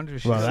Belt the Wonder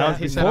shit. Well,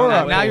 that was Now- before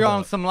I now was you're up.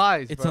 on some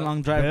lies. It's bro. a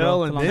long drive, Bell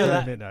bro. and It's a then long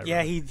drive. Midnight Yeah,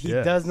 Run. he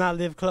Yes. does not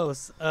live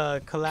close.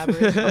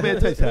 Collaborate. I mean, it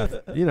takes half.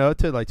 You know, it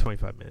took like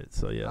 25 minutes.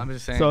 So yeah. I'm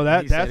just saying. So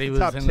that he that's said he the was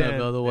top in 10. the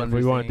Belt the If Wonder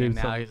we want thing, to and do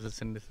now something. he's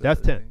listening to some That's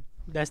other 10. thing.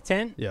 That's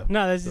 10. Yeah.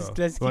 No, let's So, just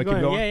let's wanna keep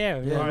keep going. going? Yeah.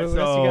 All What right, else you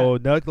so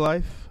Nug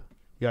Life.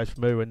 You guys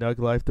familiar with Nug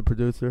Life, the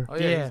producer? Oh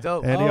yeah, Yeah. he's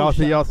dope. And Oh,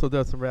 he shit. also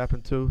does some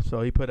rapping too.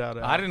 So he put out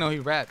a I didn't know he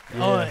rapped.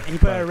 got? Oh, he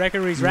put out a record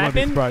where he's You wanna be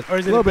rapping, surprised? or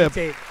is A it a little beat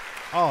bit. tape?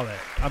 all that.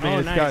 I mean, Oh,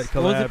 it's nice. got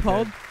What was it collabs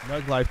called? and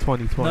Nug Life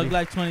 2020. Nug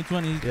Life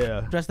 2020.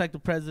 Yeah. Dressed like the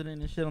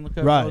president and shit on the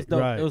cover. Right, It was dope.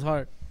 right. It was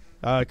hard.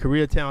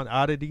 Koreatown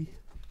Oddity,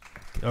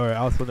 or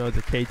also known as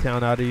the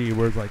K-Town Oddity. He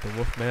wears like the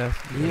wolf mask.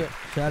 Yeah.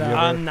 Shout Yeah, out.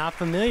 I'm not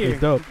familiar. He's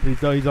dope.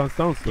 He's on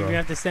Stone You're Throw. gonna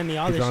have to send me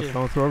all He's this on shit.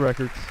 Stone Throw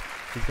Records.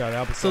 He's got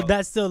albums. So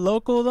that's still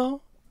local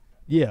though.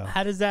 yeah.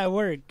 How does that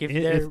work? If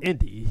It's they're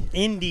indie.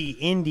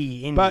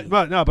 indie.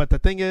 But the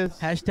thing is,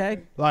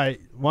 Hashtag.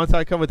 like once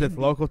I come with this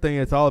local thing,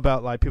 it's all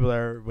about like people that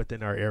are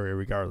within our area,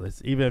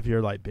 regardless, even if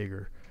you're like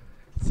bigger.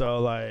 So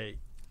like,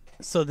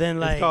 So then,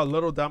 it's like, called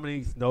Little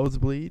Dominique's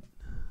Nosebleed.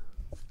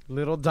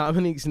 Little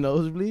Dominique's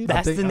Nosebleed.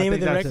 That's the name of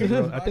the that's his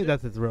record? real- I think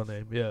that's his real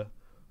name. Yeah,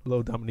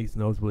 Little Dominique's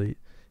Nosebleed.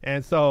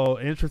 And so,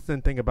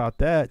 interesting thing about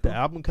that, the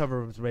album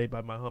cover was made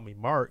by my homie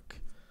Mark,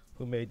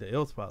 who made the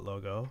Ill Spot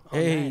logo.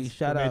 Hey, nice.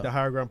 shout Who made out. the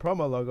Higher Ground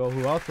promo logo,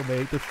 who also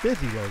made the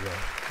Fizzy logo.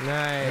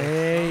 Nice.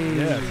 Hey.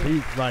 Yes,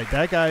 he's like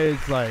that guy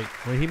is like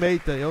when he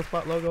made the Ill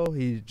Spot logo,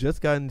 he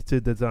just got into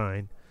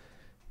design.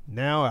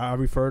 Now I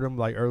referred him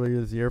like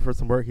earlier this year for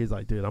some work. He's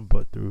like, dude, I'm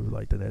booked through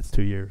like the next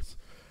 2 years.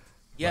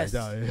 Yes.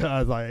 Like, I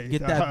was like,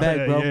 Get that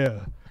bag, bro. Yeah.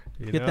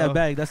 You Get know? that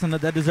bag.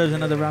 That deserves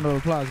another round of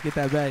applause. Get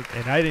that bag.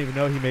 And I didn't even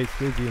know he made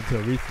Fizzy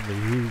until recently.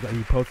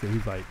 He posted,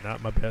 he's like,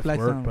 not my best Flex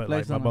work, on, but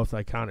flex like my on. most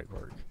iconic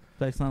work.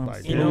 Flex on him.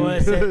 Like, you know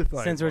what? It's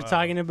like, Since we're wow.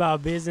 talking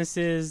about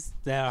businesses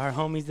that are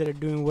homies that are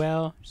doing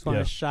well, just want to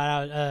Yeah.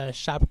 shout out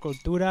Shop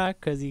Cultura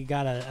because he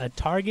got a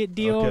Target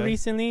deal Okay.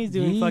 recently. He's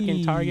doing fucking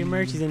Yee. Target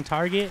merch. He's in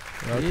Target.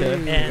 Okay.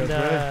 And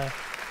That's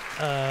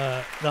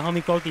the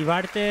homie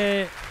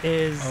Cultivarte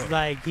is Oh.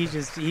 like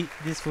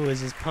this fool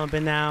is just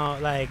pumping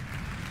out. Like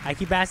I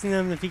keep asking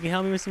him if he can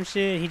help me with some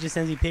shit. He just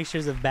sends me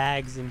pictures of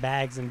bags and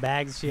bags and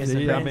bags. She has some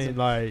See, I friends. mean,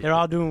 like, They're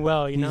all doing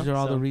well, you know. These are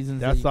all So- the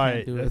reasons that's that you like,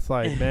 can't do it. it's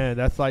like, man,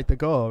 that's like the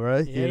goal,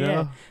 right? Yeah, you know?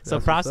 yeah. So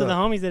That's props what's to the up.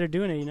 homies that are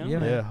doing it, you know. Yeah,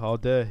 man. Yeah, all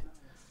day.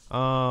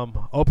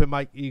 Open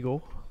Mic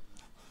Eagle.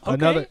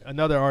 Okay.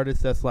 Another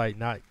artist that's like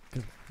not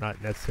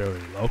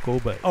necessarily local,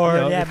 but Or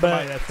you know, yeah, just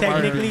somebody but that's from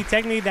our-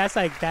 technically that's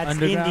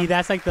Underground? indie.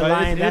 That's like the But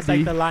it's line. That's like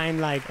indie. the line.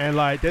 Like and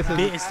like this is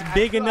it's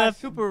big enough.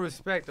 Super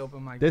respect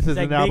open mic. this is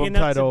Like an big album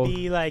enough titled. to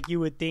be like you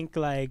would think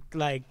like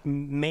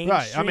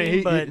mainstream,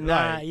 he- but he-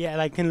 not right. yeah,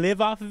 like can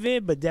live off of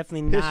it, but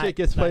definitely His not. shit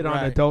gets played like,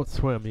 on right. Adult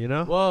Swim, you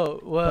know. Well,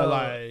 But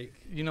like,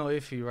 you know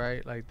Iffy,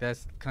 right? Like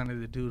that's kind of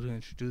the dude who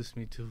introduced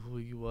me to who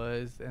he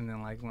was, and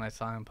then like when I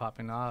saw him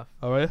popping off,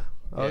 oh yeah,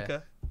 Yeah. okay.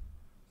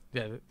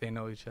 yeah, they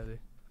know each other.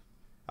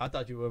 I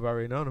thought you would have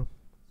already known him.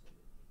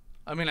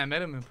 I mean, I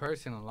met him in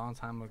person a long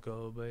time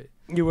ago, but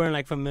You weren't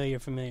like familiar.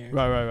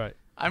 Right.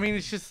 I mean,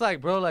 it's just like,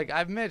 bro, like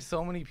I've met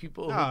so many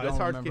people No, who it's don't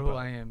hard to remember keep who up.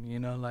 I am. You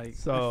know, like I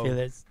So, feel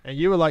it. and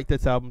you would like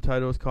this album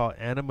title. It's called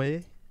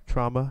Anime,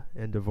 Trauma,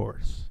 and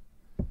Divorce.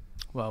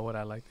 well, would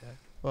I like that?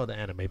 Well, the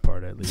anime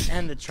part at least.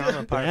 And the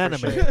trauma the part. anime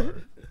For sure. part.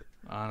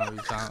 I don't know what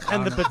you're talking. I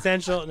And the don't know.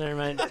 potential. Never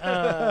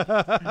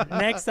mind.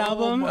 Next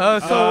album. So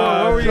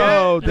where were you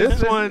so at?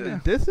 this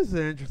one, this is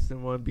an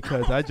interesting one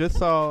because I just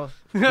saw.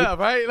 Yeah,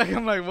 right? Like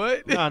I'm like,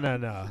 what? No,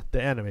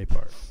 the anime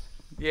part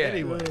Yeah.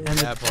 Anyway. and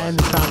that the, part. and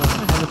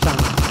the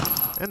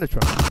trauma. and the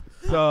trauma.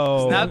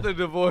 So It's not the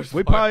divorce.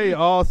 we part. probably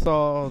all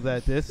saw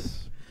that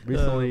this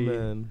recently. Oh,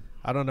 man.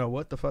 I don't know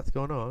what the fuck's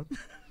going on,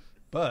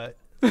 but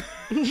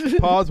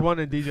Pause 1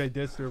 and DJ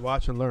Dister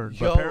watch and learn.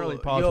 But apparently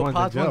Pause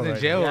 1's in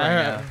jail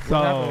right now.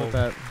 What happened with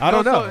that? I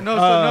don't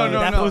know.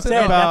 That fool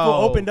said, that fool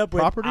opened up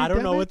with, property I don't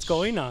know damage? what's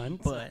going on.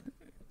 But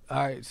All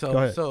right, Go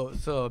ahead.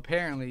 so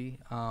apparently,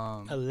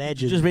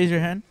 allegedly. Just raise your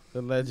hand.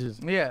 The legends.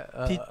 yeah,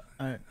 All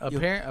right.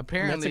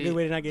 apparently, That's a good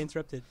way to not get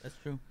interrupted. That's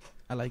true.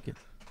 I like it.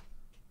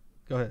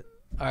 Go ahead.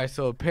 All right,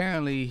 so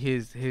apparently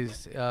his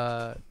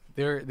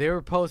they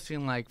were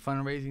posting like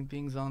fundraising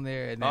things on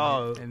there, and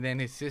then and then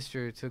his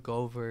sister took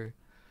over,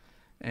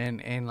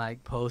 and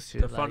like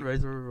posted The like,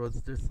 fundraiser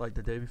was just like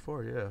the day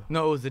before, yeah.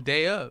 No, it was the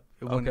day up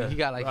when Okay, he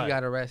got like he right.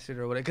 got arrested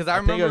or whatever. Because I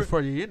think it remember was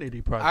for the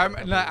Unity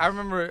Project.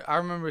 I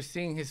remember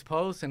seeing his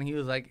post, and he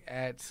was like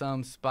at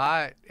some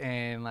spot,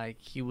 and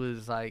like he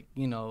was like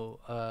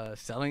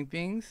selling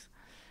things,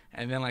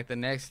 and then like the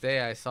next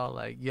day I saw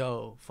like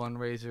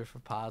fundraiser for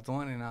Pods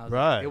One, and I was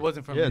Right. like, it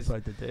wasn't from yeah, his it's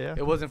like the day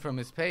after. it wasn't from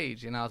his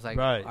page, and I was like,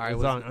 Right, all right, it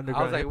was on I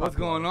Underground was like, Hip what's Hop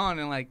going Blog. on?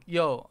 And like,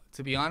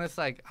 to be honest,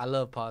 like I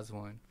love Pods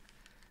One.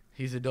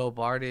 He's a dope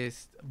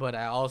artist, but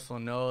I also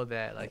know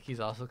that like he's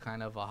also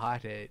kind of a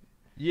hothead.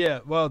 Yeah,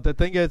 well, the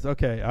thing is,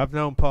 okay, I've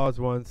known Pause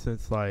 1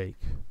 since like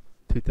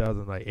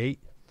 2008.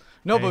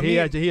 No, And but he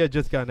had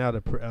just gotten out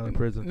of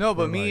prison. No,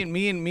 but for, me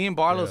like, and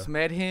Barlos yeah.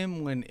 met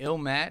him when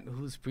Matt,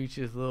 who's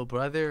Preacher's little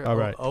brother, All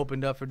right.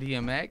 opened up for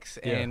DMX,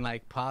 Yeah. and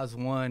like Paz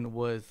One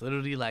was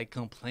literally like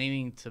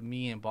complaining to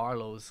me and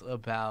Barlos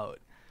about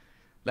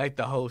like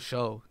the whole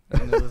show.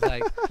 And it was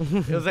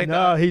like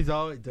no, he's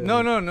always no,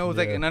 it was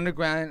like yeah. an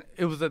underground.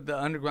 It was the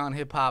underground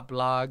hip hop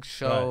blog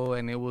show,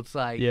 and it was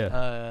like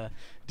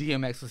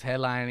DMX was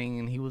headlining,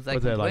 and he was like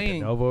was that like a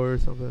complaining. Novo or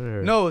something?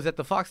 Or? No, it was at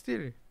the Fox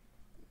Theater.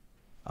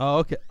 Oh,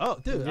 okay. Oh,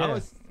 dude, Yeah.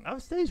 I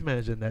was stage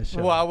managing that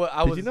show. Well,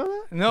 I Did was. you know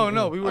that? No,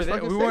 we I were was there.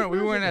 fucking We stage weren't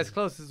managing as it.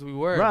 close as we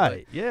were.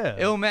 Right. Yeah.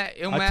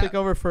 Ilmat. I took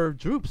over for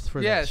Droops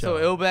for Yeah, that show.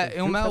 so Droops had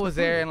Ilmat the was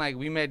food. there, and like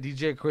we met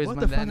DJ Charisma What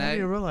the that fuck? I night.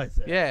 didn't realize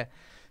that. Yeah.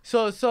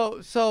 So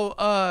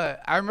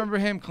I remember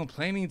him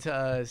complaining to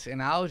us,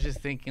 and I was just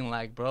thinking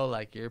like, bro,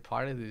 like you're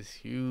part of this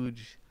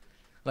huge,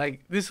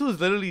 like this was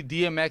literally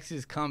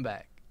DMX's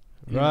comeback.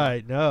 you know?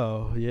 Right.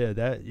 No. Yeah.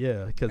 That.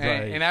 Yeah. Because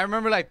And I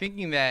remember like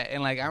thinking that,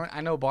 and like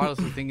I know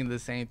Bartos was thinking the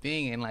same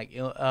thing, and like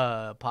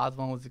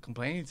Posmon was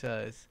complaining to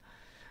us.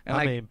 And I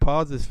like, mean,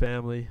 Paul's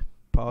family.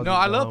 Paul's No, his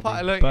I love homie,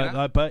 Paul- look, but and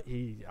I- but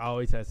he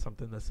always has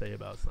something to say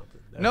about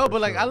something. That's no, for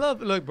but like sure. I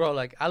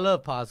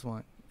love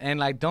Posmon, and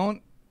like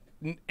don't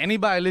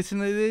anybody listen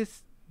to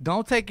this,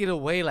 don't take it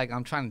away like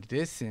I'm trying to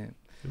diss him.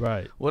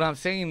 Right. What I'm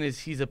saying is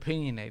he's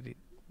opinionated.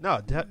 No,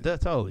 that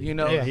totally. You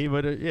know? yeah, he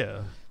would.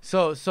 Yeah.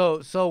 So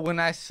when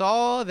I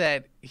saw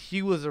that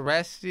he was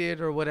arrested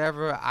or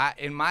whatever,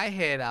 in my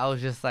head I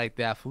was just like,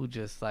 that fool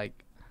just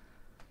like,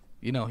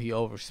 he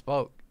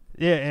overspoke.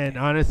 Yeah, and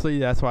honestly,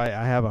 that's why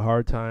I have a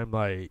hard time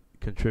like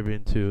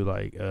contributing to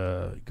like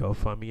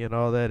GoFundMe and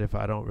all that if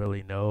I don't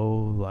really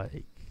know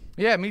like.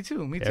 Yeah, me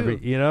too.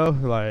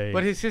 Like.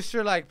 But his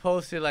sister like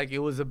posted like it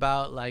was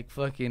about like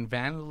fucking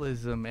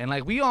vandalism, and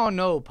like we all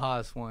know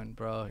Paz One,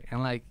 bro,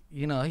 and like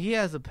he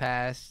has a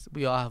past.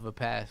 We all have a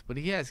past, but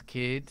he has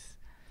kids,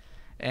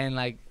 and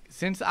like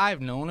since I've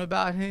known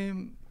about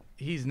him,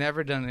 he's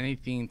never done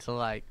anything to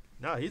like.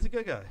 No, he's a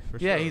good guy. For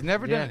Yeah, sure. he's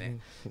never done it.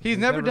 He's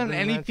never never done been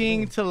that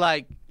anything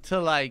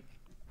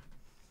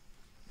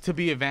to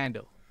be a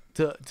vandal,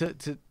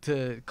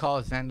 to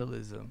cause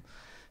vandalism.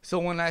 So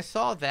when I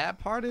saw that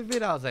part of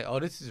it, I was like, oh,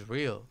 this is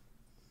real.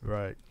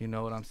 Right. You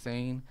know what I'm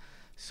saying?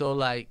 So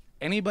like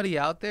anybody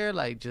out there,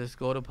 like just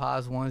go to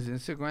Paz One's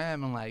Instagram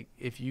and like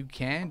if you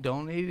can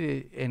donate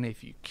it, and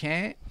if you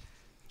can't,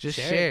 just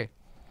share.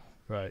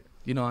 Right.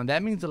 And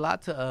that means a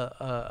lot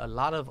to a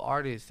lot of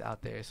artists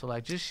out there. So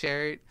like just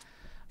share it.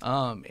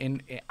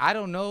 And I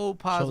don't know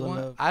Paz Show the One.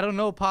 love. I don't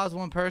know Paz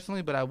One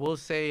personally, but I will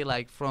say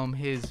like from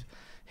his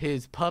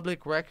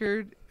public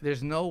record,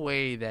 there's no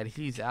way that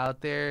he's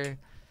out there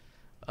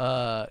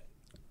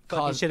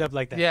Fucking shit up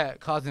like that. Yeah,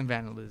 causing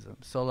vandalism.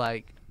 So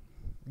like,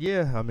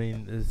 Yeah, I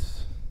mean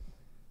it's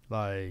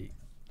like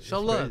Show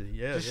it's love. crazy.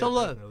 Yeah, Just yeah, show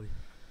love. definitely.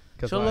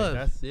 'Cause, Show like, love.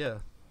 That's, yeah.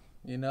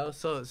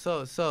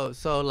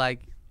 So like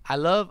I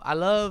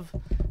love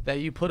that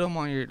you put him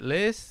on your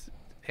list,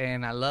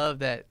 and I love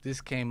that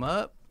this came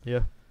up.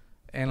 Yeah.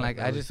 And like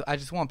Definitely. I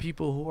just want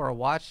people who are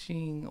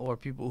watching or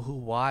people who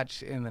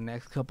watch in the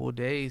next couple of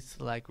days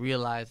to like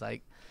realize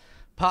like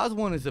Paz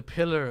One is a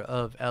pillar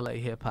of LA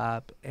hip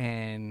hop,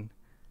 and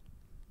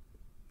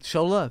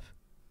show love.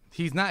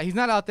 He's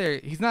not out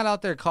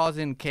there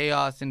causing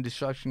chaos and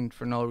destruction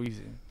for no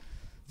reason.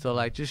 So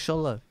like just show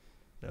love.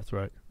 That's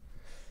right.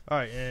 All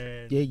right,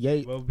 and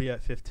Yeah. we'll be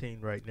at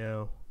 15 right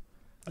now.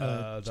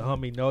 The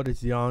homie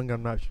Notice Young.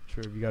 I'm not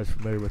sure if you guys are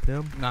familiar with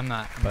him, No, I'm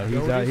not. but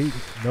he's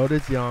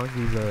Notice Young.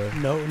 He's a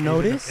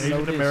Notice?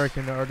 Asian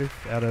American artist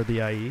out of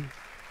the IE.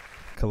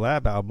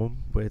 Collab album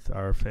with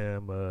our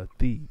fam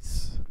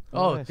Thieves.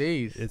 Oh, Nice.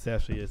 these. It's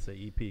an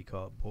EP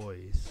called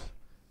Boys,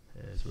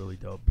 and it's really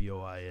dope.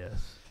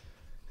 BOIS.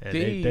 And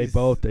they These.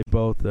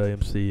 both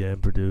MC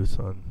and produce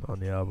on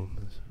the album.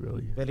 It's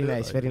really Very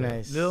nice, very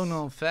nice. Little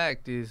known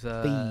fact is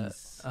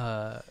These.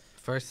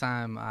 first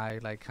time I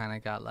like kind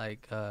of got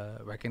like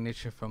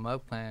recognition from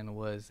MMUpClan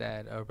was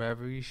at a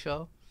Reverie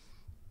show,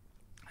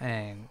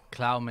 and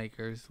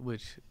Cloudmakers,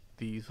 which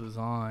these was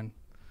on,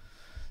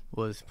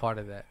 was part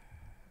of that.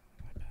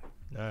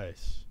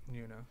 Nice.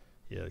 You know.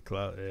 Yeah,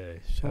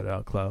 shout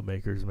out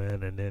Cloudmakers,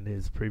 man, and then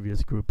his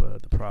previous group,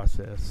 The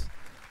Process.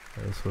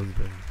 This one's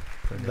been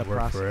putting in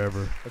work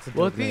forever.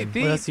 Well, What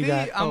else you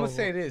got? I'm gonna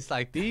say this: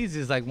 like, these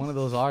is like one of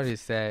those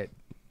artists that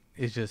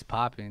is just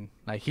popping.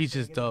 Like, he's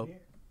just dope.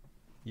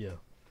 Yeah.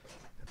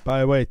 By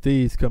the way,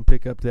 Thieves, come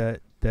pick up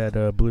that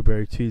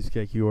blueberry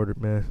cheesecake you ordered,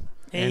 man.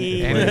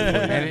 Hey.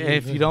 And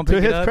if you don't To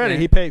pick his it up, credit,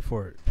 he paid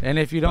for it. and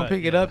if you don't But,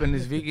 pick it yeah. up and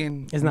it's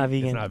vegan, It's not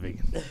vegan. It's not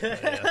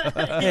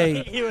vegan.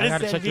 Hey, He I would've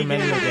gotta said check your vegan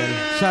menu again.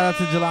 again. shout out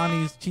to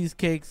Jelani's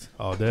Cheesecakes.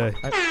 All day.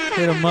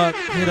 Hit them up,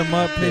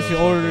 place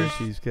your orders.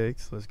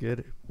 Cheesecakes. Let's get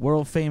it.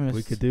 World famous.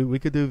 We could do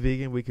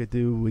vegan. We could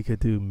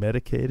do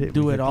medicated.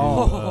 Do we it could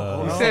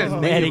all. He says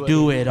Medic, weed,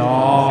 do but- it he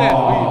all. says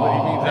weed, but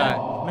he means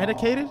that.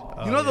 Medicated?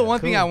 You know the one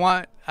thing I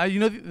want.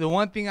 The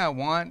one thing I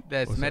want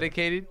that's What's that?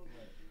 medicated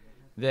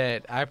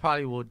that I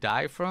probably will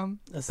die from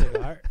A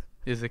cigar.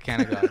 is a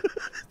Canagar.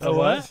 A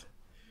what?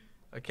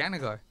 A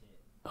Canagar.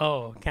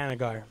 Oh,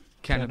 Canagar.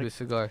 Cannabis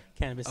cigar.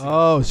 Cannabis cigar.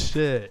 Oh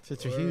shit!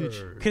 Such a huge.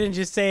 Word. Couldn't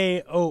just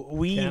say,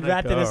 weed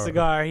wrapped in a Canagar.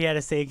 cigar. He had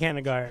to say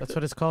Canagar. That's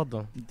what it's called,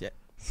 though.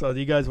 So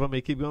do you guys want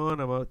me to keep going?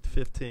 I'm up to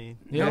 15.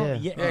 No,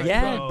 Yeah.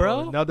 yeah,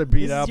 bro. Another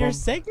beat This is album. your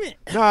segment.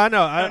 No, I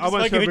know. I'm I just wasn't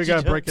sure fucking if we with got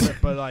you, to break it up,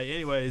 but like,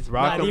 anyways, I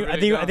Rock 'em.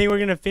 think we're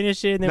gonna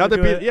finish it and then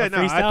Another we'll do beat. Yeah, a no,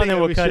 freestyle I and think then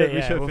we'll we cut should. it. We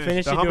Yeah, should we'll finish.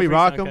 finish The it. do a homie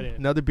freestyle, Rock'em. cut it.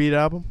 Another beat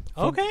album.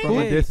 Okay. From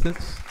a Hey.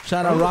 distance.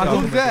 Shout out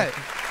Rock'em. Who's that?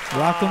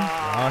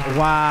 Rock'em.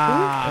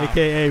 Wow.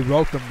 AKA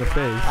Rock'em the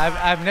face.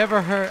 I've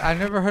never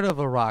heard of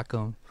a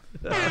Rock'em.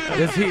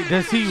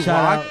 Does he Shout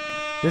rock? out.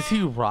 Does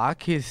he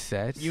rock his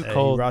sets? You Hey,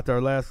 cold. He rocked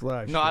our last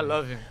live. No, I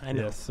love him. I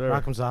know. Yes, sir.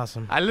 Rock'em's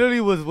awesome. I literally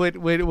was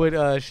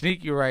with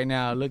Sneaky right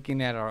now,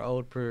 looking at our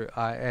old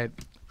at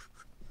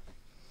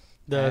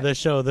The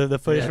show, the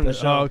footage Yeah. from the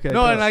show. Oh, okay.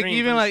 no, and like Stream,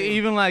 even pretty like soon.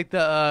 even like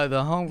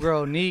the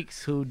homegirl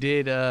Neeks who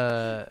did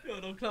Yo,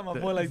 don't clown my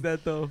boy like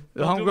that though.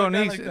 the homegrown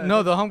Neeks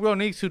the homegrown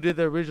Neeks who did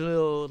the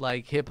original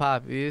like hip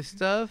hop is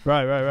stuff.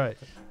 Right.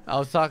 I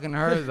was talking to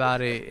her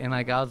about it, and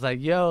like I was like,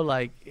 "Yo,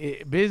 like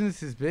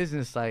business is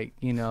business. Like,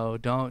 you know,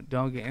 don't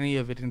get any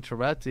of it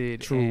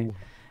interrupted." True.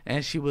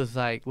 And she was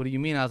like, "What do you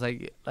mean?" I was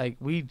like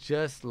we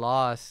just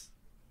lost.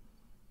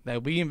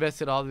 Like we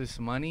invested all this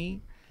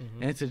money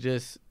into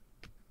just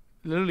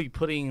literally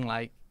putting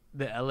like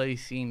the LA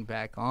scene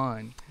back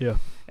on. Yeah.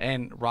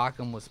 And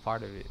Rock'em was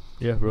part of it.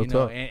 Yeah, real You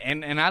know, talk.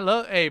 and I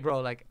love, hey bro,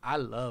 like I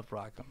love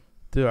Rock'em.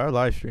 Dude, our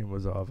live stream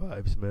was all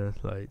vibes, man.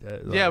 Like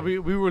that. Yeah, like-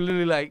 we were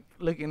literally like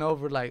looking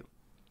over like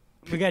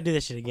We gotta do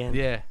this shit again.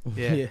 yeah.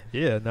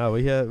 Yeah, no,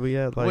 we had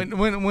like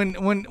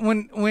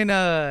when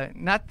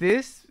not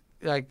this,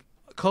 like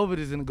COVID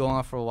is gonna go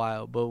on for a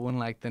while, but when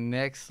like the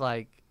next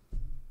like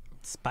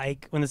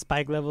Spike, when the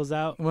spike levels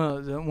out.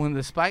 when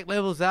the spike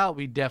levels out,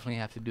 we definitely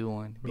have to do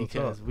one Real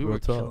because talk, we real were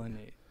talk. killing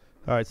it.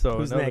 all right. So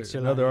Who's next,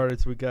 another Jelani?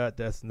 artist we got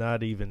that's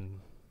not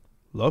even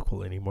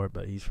local anymore,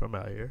 but he's from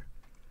out here.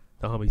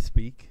 The homie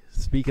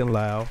Speaking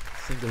Loud,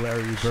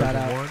 Singularity version Shout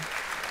out. 1.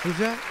 Who's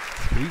that?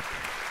 Speak.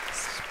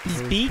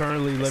 Who's Speak.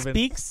 currently living.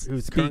 Speaks.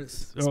 Who's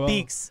Speaks.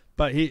 Speaks.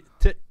 But he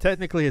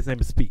technically his name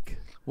is Speak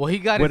Well, he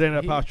got with his, an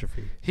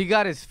apostrophe. he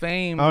got his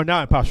fame. Oh,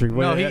 not apostrophe.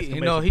 with no, an he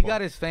exclamation he point.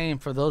 got his fame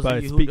for those But of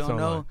it you who speaks don't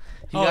know. online.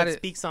 He Oh, got it it.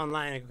 speaks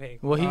online. Okay.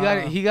 Well,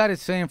 he got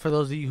his fame for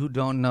those of you who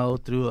don't know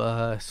through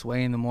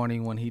Sway in the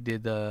Morning when he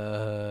did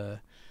the.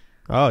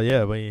 Oh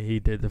yeah, when he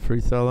did the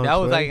freestyle. On That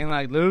was Sway. like, and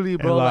like literally,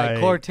 bro, And, like like-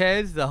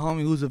 Cortez, the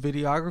homie who's a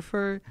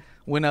videographer,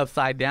 went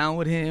upside down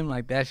with him.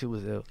 Like that shit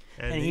was ill.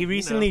 And he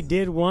recently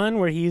did one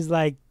where he's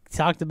like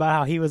talked about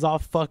how he was all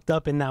fucked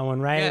up in that one,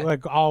 right? Yeah.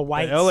 Like all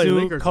white LA suit,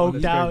 Lakers one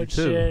is coked out crazy,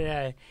 too. shit.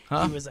 Yeah.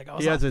 Huh? He was like, I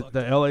was He all has fucked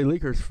the up. LA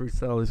Lakers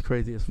freestyle is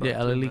crazy as fuck.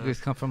 Yeah, LA too, man.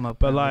 Lakers come from up.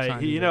 But like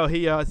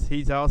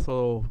he's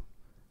also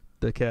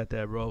the cat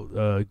that wrote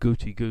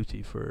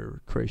Gucci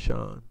for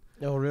Krayshawn.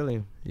 Oh,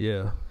 really?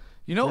 Yeah.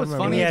 you know what's I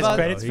funny He has about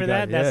credits He for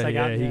got- that. That's yeah, like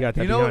yeah, out he there. got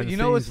that you know behind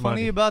the what's scenes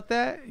funny money. about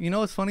that? You know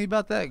what's funny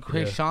about that? Yeah.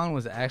 Krayshawn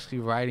was actually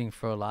writing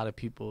for a lot of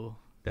people.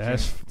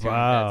 That's during that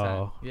time.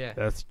 wow. Yeah.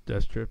 That's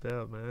tripped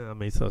out, man. I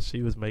mean, so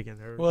she was making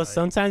her. Well, like,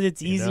 sometimes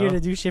it's you easier know? to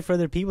do shit for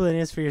other people than it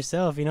is for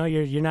yourself. You know,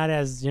 you're not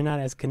as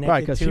connected right,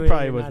 because to she it.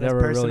 probably You're was not as never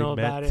really personal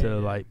about meant it. to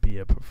like be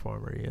a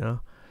performer, you know.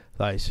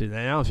 Like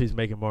now she's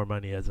making more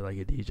money as like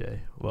a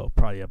DJ. Well,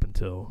 probably up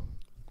until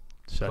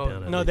shut Cool.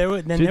 down. at No, least. there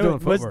was then She's there doing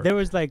was footwork. there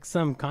was like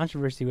some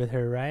controversy with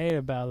her, right?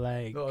 About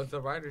like No, it's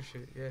the writer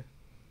shit. Yeah.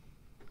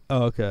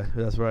 Oh, okay,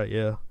 that's right.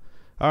 Yeah.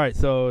 All right,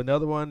 so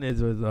another one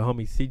is with the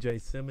homie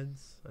CJ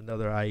Simmons,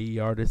 another IE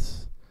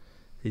artist.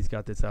 He's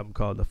got this album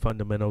called The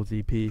Fundamentals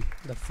EP.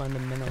 the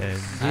fundamentals. And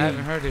I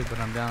haven't heard it, but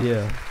I'm down.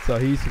 yeah, so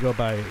he used to go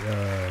by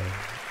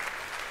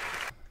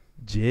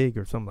Jig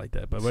or something like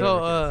that. But whatever.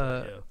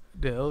 So,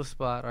 the O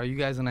spot. Are you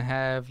guys gonna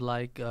have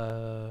like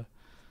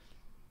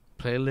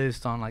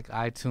playlist on like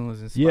iTunes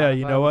and Spotify? yeah,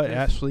 you know with what? this?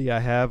 Actually, I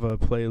have a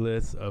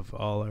playlist of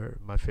all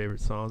my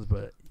favorite songs,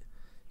 but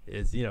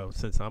is, you know,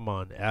 since I'm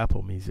on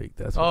Apple Music,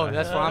 that's Oh, what I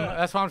that's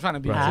have. what I'm trying to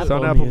be. Right, too. it's on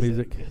Apple Apple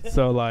Music. Music.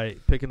 So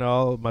like picking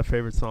all my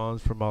favorite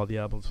songs from all the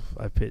albums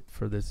I picked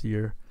for this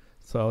year.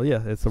 So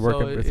yeah, it's a work.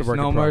 So It's a work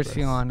no in progress.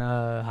 mercy on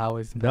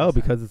Highways. and No, Byways.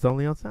 because it's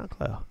only on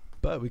SoundCloud.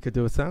 But we could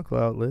do a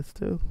SoundCloud list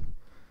too.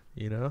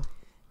 You know.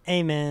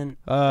 Hey man,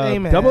 Hey,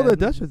 man. Double the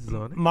Duchess is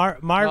on it.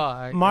 What's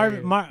Double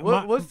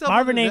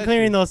Marvin the ain't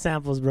clearing Duchess? those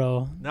samples,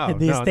 bro. No,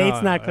 the no, estate's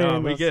no, not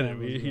clearing we those get it.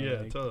 samples. bro. Yeah,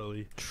 Like,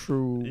 totally.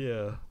 True.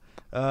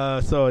 Yeah.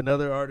 So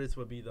another artist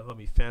would be the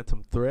homie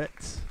Phantom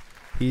Threats.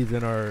 He's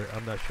in our.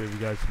 I'm not sure if you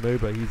guys are familiar,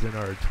 but he's in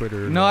our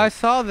Twitter. No, I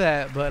saw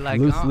that, but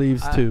like Loose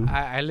Leaves too.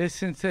 I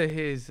listened to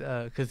his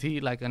because he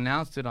like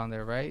announced it on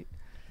there, right?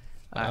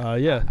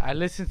 Yeah. I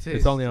listened to. It's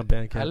his, only on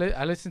Bandcamp.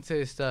 I listened to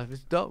his stuff.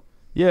 It's dope.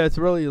 Yeah, it's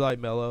really like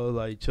mellow,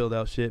 like chilled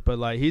out shit. But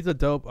like he's a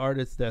dope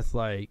artist that's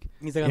like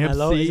he's like on that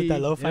low. Is it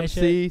that lo-fi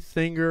MC, shit?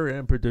 singer,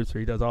 and producer.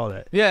 He does all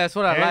that. Yeah, that's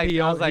what I And like. he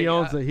I owns, was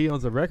like, he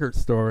owns a record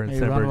store in Hey,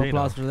 San round of Bernardino.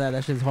 applause for that.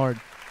 That shit's hard.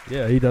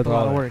 Yeah, he does A all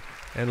lot of that. work.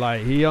 And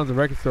like he owns a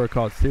record store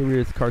called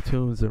Serious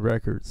Cartoons and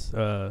Records.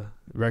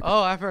 Records.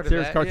 Oh, I've heard of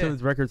Serious that.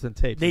 Cartoons, Records, and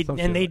Tapes. They or some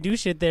and shit they like do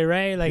shit there,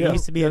 right? Like Yeah. it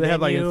used to be Yeah, a they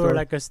have, like, venue a or store.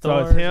 like a So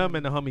store. it's him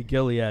and the homie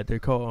Gilead. They're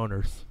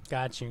co-owners.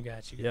 Got you.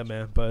 Yeah,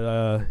 man.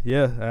 But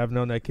yeah, I've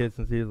known that kid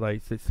since he was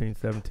like 16,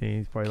 17.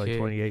 He's probably like Kid.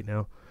 28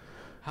 now.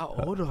 How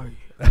old are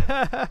you?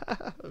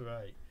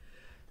 Right.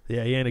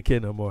 Yeah, he ain't a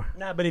kid no more.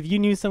 Nah, but if you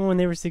knew someone when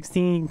they were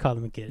 16, you can call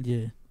them a kid.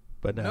 Yeah.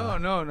 But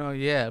No,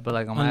 yeah, but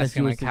like I'm Unless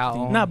asking you were like how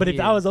 16. old. Nah, but he if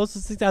I is. was also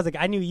 16, I was like,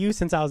 I knew you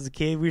since I was a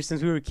kid.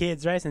 Since we were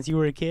kids, right? Since you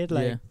were a kid,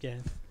 like, yeah.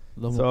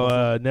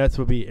 So next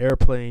would be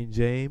Airplane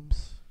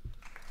James.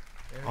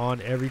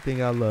 On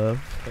Everything I Love.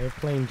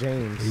 Airplane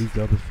James. He's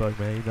dope as fuck,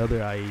 man. Another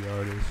IE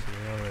artist,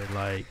 you know, and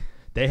like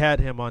they had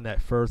him on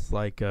that first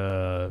like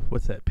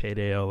what's that,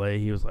 Payday LA.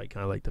 He was like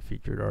kind of like the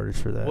featured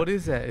artist for that. What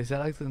is that? Is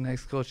that like the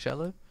next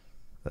Coachella?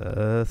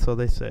 So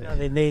they say. No,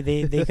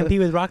 they compete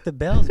with Rock the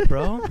Bells,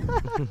 bro.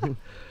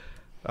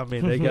 I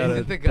mean, they gotta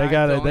Isn't the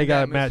guy they doing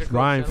gotta that match Mr.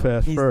 Rhyme Coachella?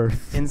 Fest He's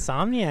first.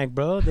 Insomniac,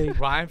 bro. They,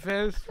 Rhyme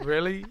Fest?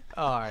 Really?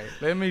 All right.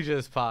 Let me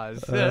just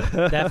pause.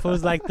 that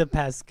was like the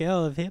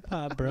Pascal of hip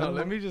hop, bro. No,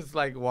 let me just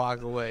like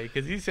walk away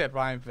because he said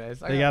Rhyme Fest.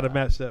 They gotta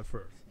match that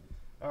first.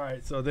 All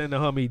right, so then the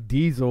homie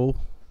Diesel,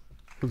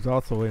 who's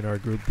also in our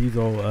group,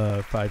 Diesel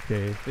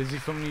 5K. Is he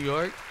from New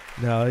York?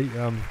 No,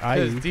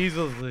 Because IE.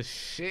 Diesel's the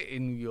shit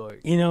in New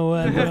York. You know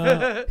what?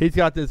 bro? He's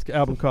got this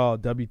album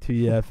called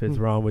WTF Is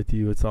Wrong With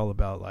You. It's all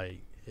about like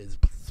his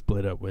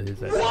split up with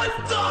his ex-wife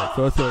and all that.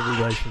 So it's a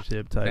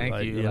relationship type. Thank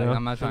like, you. you like, know?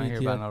 I'm not trying to hear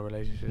WTF. about no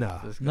relationship. Nah.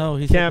 No,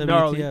 he Cam said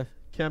Gnarly. WTF.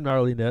 Cam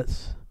Gnarly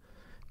Nets.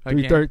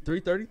 Again.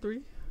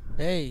 333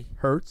 Hey,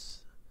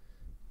 Hertz.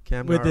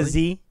 Cam With the Gnarly.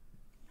 Z.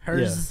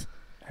 hers.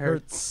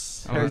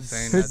 Hurts. I'm not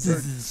saying Hurts that.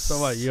 is- So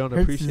what? You don't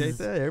Hertz appreciate is-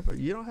 that?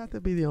 Everybody, you don't have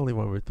to be the only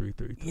one with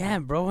 333. Yeah,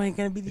 bro, ain't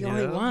gonna be the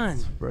only one.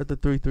 Spread the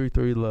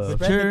 333 love.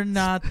 But you're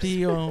not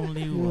the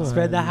only one.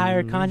 Spread the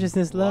higher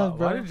consciousness love,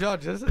 Why bro. did y'all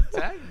just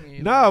attack me?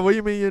 Nah, what do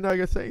you mean you're not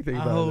gonna say anything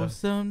I about hope that?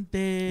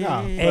 someday.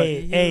 Nah,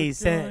 Hey, you'll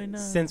join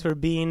us. since we're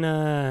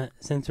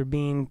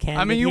being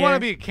candid I mean, you here, want to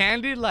be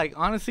candid? Like,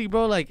 honestly,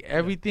 bro, like,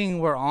 everything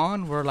we're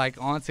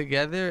like, on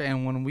together.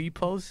 And when we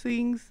post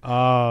things,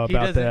 Oh, he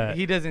about doesn't that.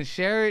 he doesn't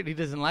share it. He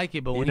doesn't like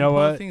it. But You when know he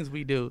posts what? things,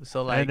 we do.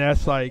 So, like, and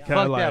that's like kind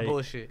fuck of that like.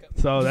 bullshit.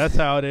 So that's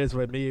how it is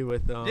with me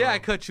with. Yeah, I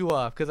cut you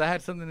off because I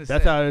had something to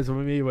That's say. how it is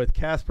with me with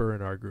Casper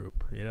in our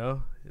group. You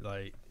know,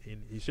 like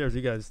he shares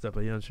you guys' stuff,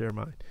 but he don't share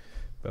mine.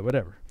 But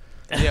whatever.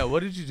 Yeah, what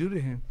did you do to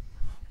him?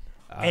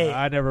 Hey.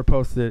 I never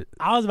posted.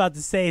 I was about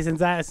to say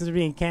since we're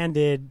being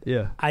candid,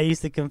 Yeah. I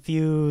used to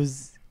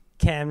confuse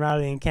Cam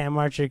Riley and Cam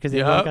Archer because they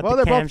Yeah. both got Well,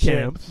 the they're Cam both shit.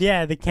 Cams.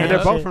 Yeah, the Cam And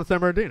they're both shit. from San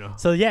Bernardino.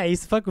 So yeah, he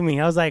used to fuck with me.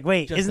 I was like,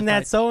 wait, isn't that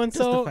Justified. so and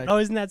so? Justified. Oh,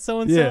 isn't that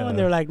so and so? Yeah. And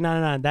they're like,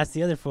 no, that's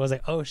the other fool. I was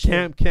like, oh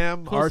shit.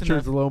 Cam Close Archer's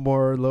enough. a little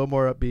more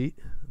upbeat.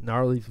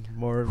 Gnarly's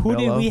more. Who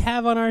mellow. did we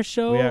have on our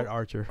show? We had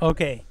Archer.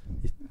 Okay,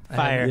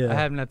 fire. Yeah. I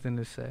have nothing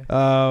to say.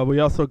 We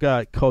also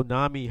got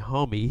Konami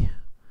Homie,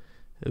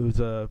 who's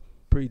a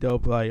pretty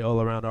dope, like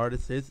all around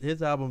artist.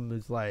 His album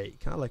is like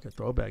kind of like a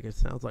throwback. It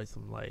sounds like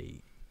some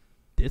like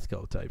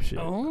disco type shit.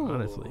 Oh.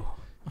 Honestly,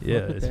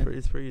 yeah, with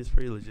it's that.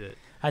 pretty legit.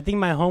 I think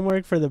my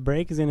homework for the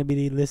break is gonna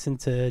be to listen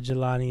to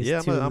Jelani's Yeah,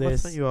 I'm gonna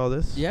list. send you all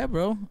this. Yeah,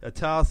 bro.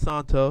 Atal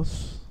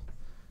Santos,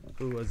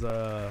 who was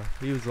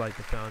he was like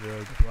the founder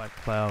of the Black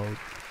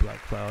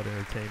Cloud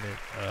Entertainment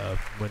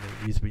when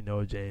it used to be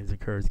Noah James and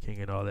Curtis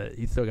King and all that.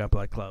 He still got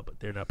Black Cloud, but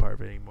they're not part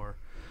of it anymore.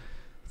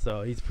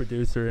 So he's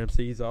producer,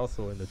 MC. He's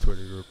also in the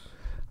Twitter group.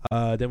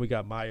 Then we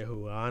got Maya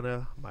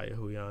Huyana.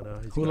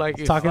 He's Who got- like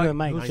is Talking to fuck-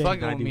 Mike, Who's Jay.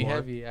 fucking with me 91.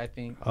 heavy? I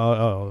think.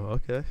 Oh,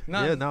 okay.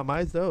 No. Yeah, no,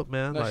 Maya's dope,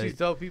 man. No, like, she's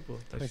dope people.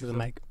 Talk She's to the dope.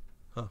 mic.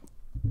 Huh.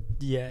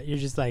 Yeah, you're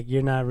just like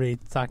you're not really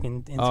talking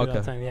into it all the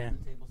Okay. time.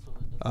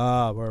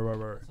 Yeah.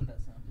 word.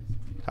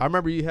 I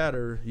remember you had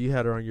her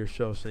on your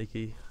show,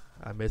 Sneaky.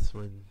 I missed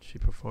when she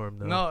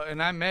performed. Though. No,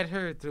 and I met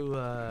her through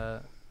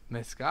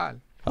Mezcal.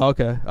 Oh,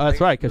 okay. Oh, that's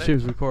Like- right, because she like-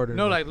 was recording.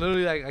 No, it. like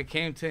literally, like I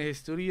came to his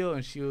studio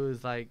and she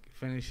was like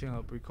finishing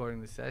up recording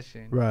the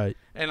session. Right.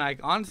 And like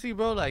honestly,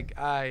 bro, like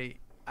I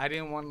I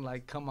didn't want to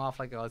like come off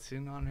like I was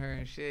sitting on her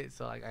and shit.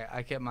 So like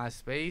I kept my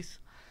space,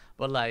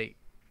 but like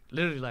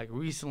literally like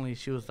recently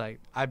she was like,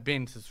 I've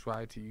been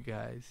subscribed to you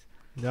guys.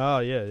 No,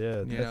 yeah.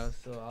 You know,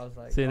 so I was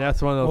like, See,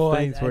 that's one of those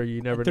things where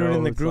you never threw know it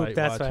in the who's, group. like,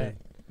 That's watching. right.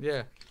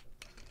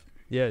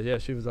 yeah. Yeah.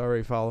 She was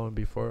already following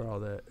before all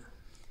that.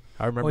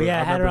 I remember. Well,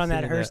 yeah, I had her on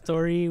seeing that Her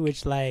Story,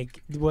 which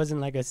like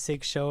wasn't like a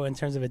sick show in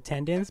terms of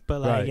attendance, but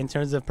like in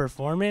terms of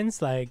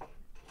performance, like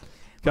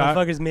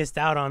motherfuckers missed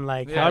out on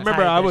like. Yeah, I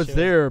remember I was show.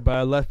 there, but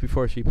I left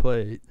before she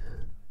played.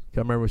 I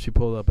remember when she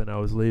pulled up and I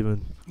was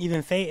leaving. Even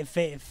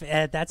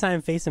at that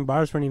time, Face and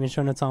Barbs weren't even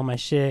showing up to all my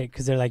shit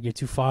because they're like, you're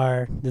too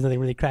far. There's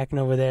nothing really cracking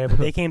over there. But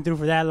they came through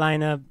for that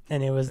lineup,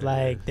 and it was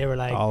like they were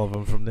like all of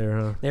them from there,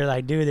 huh? They were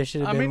like, dude, there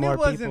should have been more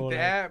people. I mean, it wasn't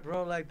that,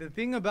 bro. Like the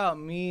thing about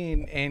me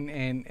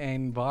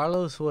and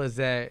Barlos was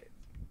that,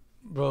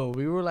 bro,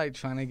 we were like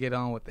trying to get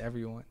on with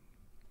everyone,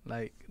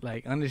 like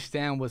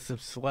understand what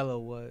Subsuelo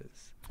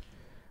was.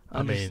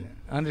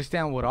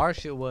 Understand what our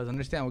shit was.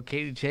 Understand what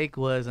Katie Jake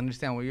was.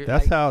 Understand what you're.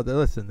 That's how.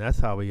 Listen, that's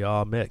how we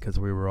all met because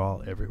we were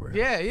all everywhere.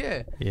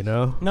 Yeah. You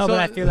know. No, but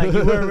I feel like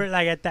you were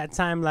like at that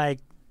time, like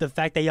the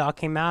fact that y'all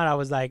came out, I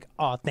was like,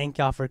 oh, thank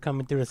y'all for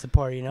coming through to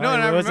support. You know,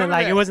 no, it wasn't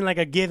like it wasn't like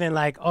a given,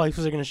 like oh, you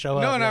guys are gonna show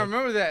up. No, and like, I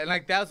remember that, and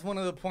like that's one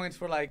of the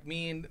points where like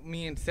me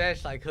and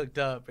Sesh like hooked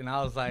up, and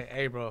I was like,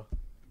 hey, bro,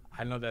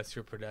 I know that's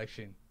your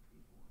production.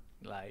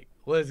 Like,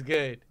 what's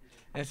good?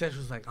 And Sesh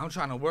was like, I'm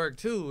trying to work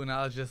too. And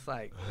I was just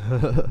like,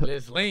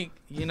 let's link,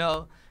 you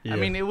know? Yeah. I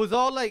mean, it was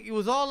all like,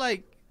 you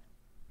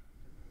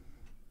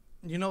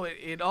know,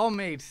 it all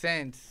made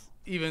sense,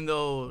 even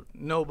though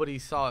nobody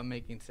saw it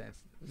making sense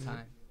at the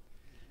time.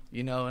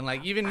 You know, and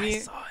like even me. I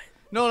saw it.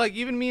 No, like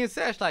even me and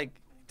Sesh, like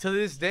to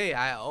this day,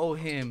 I owe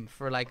him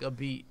for like a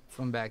beat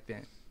from back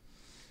then.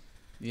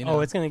 You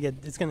know? Oh, that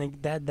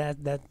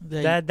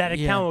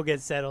account will get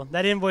settled.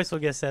 That invoice will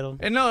get settled.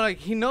 And no, like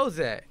he knows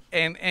that.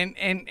 And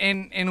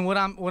what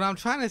I'm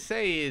trying to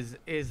say is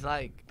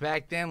like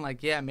back then,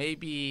 like yeah,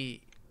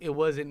 maybe it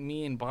wasn't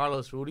me and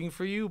Barlos rooting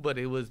for you, but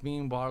it was me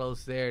and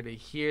Barlos there to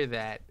hear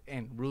that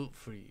and root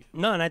for you.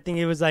 No, and I think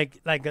it was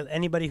like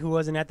anybody who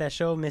wasn't at that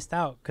show missed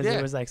out because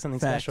it was like something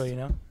special, you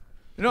know.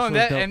 No,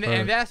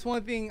 and that's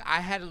one thing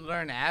I had to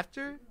learn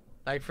after.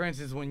 Like, for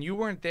instance, when you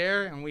weren't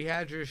there and we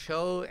had your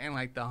show and,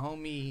 like, the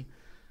homie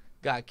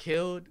got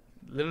killed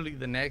literally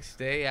the next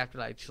day after,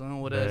 like,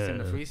 chilling with us in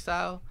the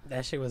freestyle.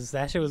 That shit was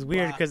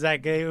weird because,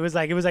 like, it was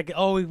like,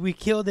 oh, we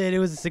killed it. It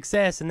was a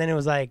success. And then it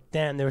was like,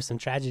 damn, there was some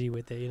tragedy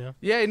with it, you know?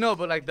 Yeah, no,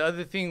 but, like, the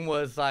other thing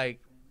was,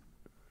 like,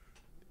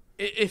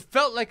 it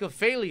felt like a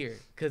failure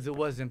because it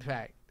wasn't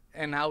packed.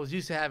 And I was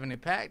used to having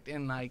it packed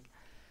and, like,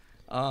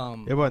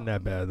 it wasn't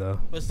that bad though.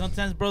 But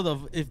sometimes,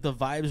 bro, if the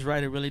vibe's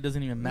right, it really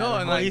doesn't even matter. No,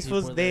 and like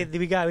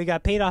we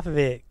got paid off of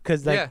it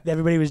because like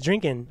everybody was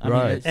drinking.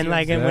 Right. And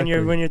like and when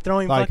you're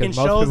throwing like, fucking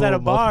shows at a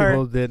bar, most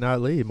people did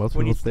not leave. Most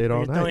people stayed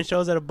all night. Throwing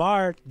shows at a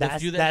bar,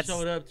 that's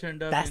showed up,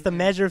 turned up. That's the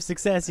measure of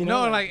success, you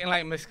know. No, and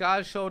like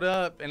Mescal showed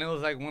up, and it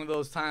was like one of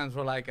those times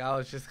where like I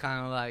was just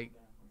kind of like,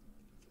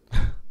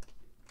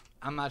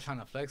 I'm not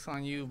trying to flex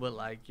on you, but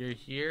like you're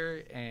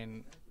here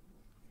and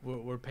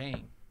we're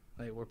paying,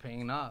 like we're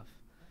paying off.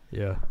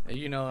 Yeah.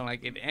 You know, and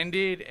like it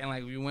ended and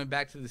like we went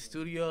back to the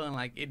studio and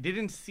like it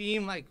didn't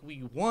seem like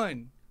we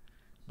won,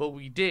 but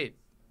we did.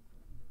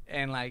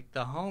 And like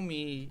the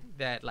homie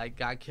that like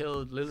got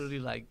killed literally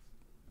like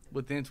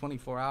within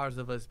 24 hours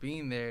of us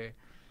being there,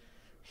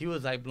 he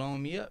was like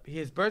blowing me up.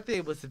 His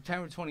birthday was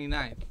September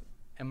 29th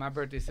and my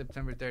birthday is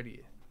September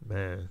 30th.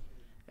 Man.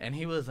 And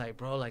he was like,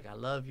 bro, like I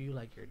love you,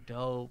 like you're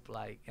dope,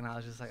 like, and I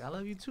was just like, I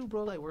love you too,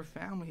 bro, like we're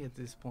family at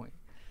this point.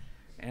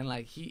 And,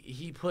 like,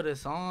 he put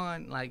us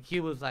on. Like,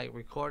 he was, like,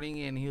 recording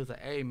it. And he was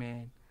like, hey,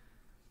 man,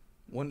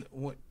 when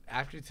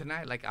after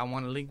tonight, like, I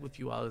want to link with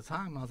you all the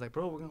time. I was like,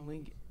 bro, we're going to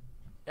link.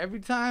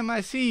 Every time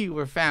I see you,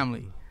 we're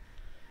family.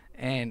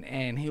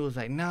 And he was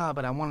like, nah,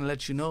 but I want to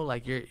let you know,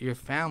 like, you're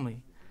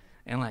family.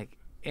 And, like,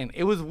 and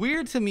it was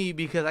weird to me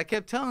because I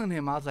kept telling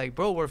him, I was like,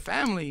 bro, we're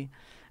family.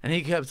 And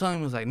he kept telling me,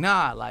 he was like,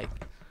 nah, like,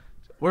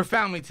 we're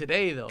family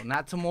today, though,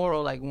 not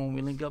tomorrow, like, when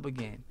we link up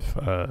again.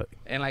 Fuck.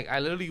 And, like, I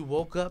literally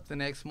woke up the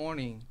next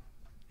morning,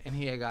 and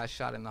he had got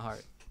shot in the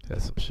heart.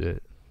 That's some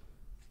shit.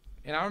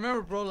 And I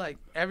remember, bro, like,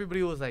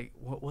 everybody was like,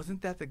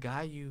 wasn't that the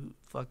guy you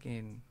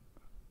fucking...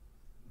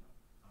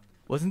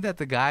 Wasn't that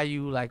the guy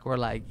you, like, were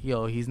like,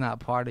 yo, he's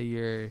not part of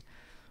your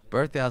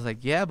birthday? I was like,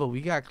 yeah, but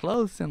we got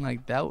close, and,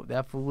 like,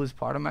 that fool was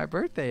part of my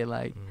birthday,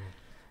 like...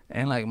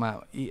 And like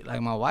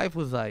my wife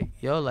was like,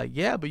 yo, like,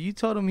 yeah, but you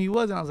told him he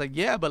wasn't. I was like,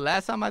 yeah, but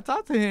last time I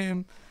talked to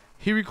him,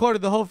 he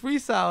recorded the whole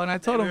freestyle, and I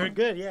told him we were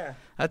good, yeah.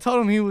 I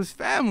told him he was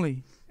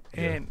family,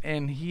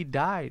 and he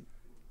died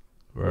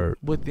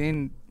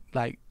within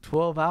like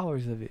 12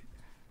 hours of it.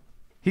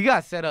 He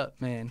got set up,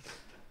 man.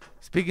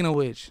 Speaking of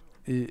which,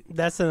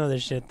 that's another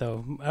shit though.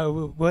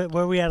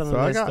 Where we at on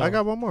the list? I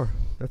got one more.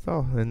 That's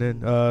all. And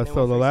then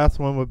so the last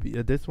one would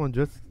be this one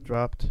just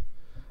dropped.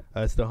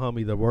 It's the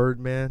homie, The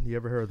Word Man. You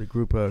ever heard of the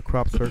group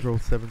Crop Circle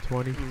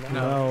 720?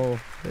 No.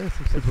 They're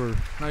some super...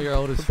 No, you're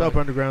old as fuck.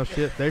 Underground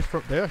shit. They're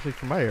actually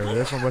from my area.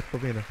 They're from West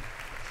Covina.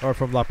 or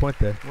from La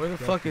Puente. Where the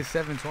fuck is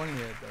 720 at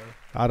though?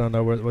 I don't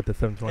know what the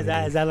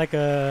 720 Is that like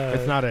a?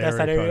 It's not an that's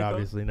area not code, code?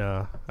 obviously.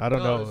 No, I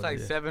don't know. It's like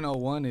Yeah.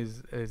 701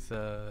 is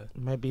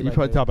Might be You like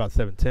probably a- talk about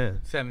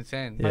 710.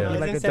 710. Yeah, Isn't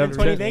like a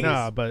 720 710 Vegas?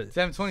 Nah, but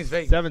 720 is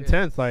Vegas.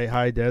 710's like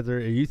high desert.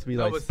 It used to be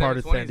No, like but part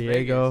of 720 San is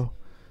Diego.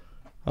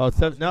 Oh, was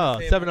gonna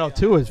say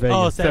 702 is Vegas.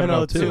 Oh,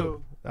 702.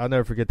 702. I'll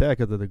never forget that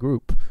because of the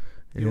group.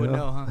 You would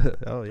know, huh?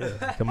 Oh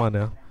yeah, come on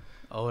now.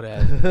 Oh,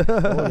 that.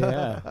 Oh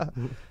yeah.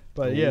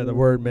 But yeah, the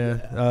word,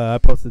 man. I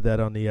posted that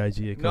on the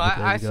IG a couple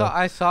No, I days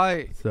ago. saw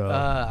it. So-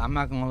 I'm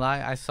not gonna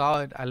lie, I saw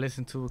it. I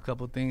listened to a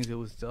couple things. It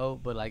was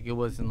dope, but like it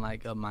wasn't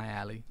like up my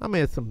alley. I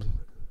mean, it's some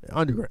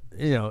underground.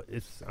 You know,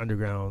 it's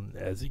underground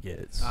as it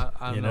gets. I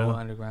you don't know know. what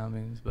underground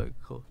means, but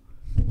cool.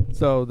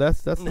 So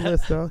that's the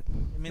list, dog.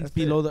 It means That's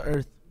below the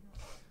earth.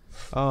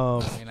 Um,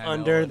 I mean, I know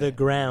Under what the it-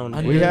 ground.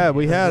 Under-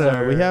 we have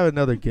Sir.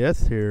 another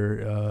guest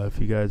here. If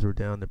you guys were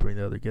down to bring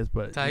the other guest,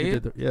 but Tahir?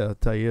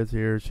 Tahir's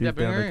here. She's Yeah,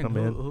 bring down her to in. come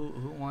in.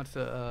 Who wants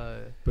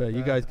to? But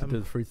you guys can I'm- do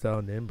the freestyle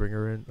and then bring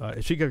her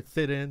in. She could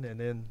sit in and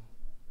then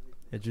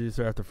introduce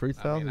her after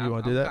freestyle. I mean, you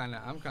want to do that?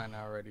 I'm kind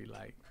of already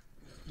like.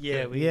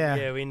 Yeah,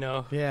 Yeah. we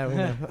know. Yeah, we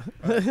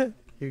know.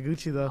 You're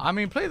Gucci though. I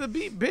mean, play the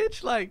beat,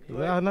 bitch. Like.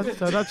 Yeah, I'm not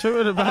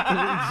tripping about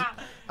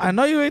the I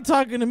know you ain't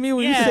talking to me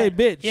when you say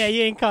bitch. Yeah,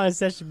 you ain't calling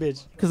such a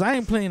bitch. Because I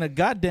ain't playing a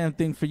goddamn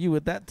thing for you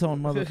with that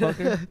tone,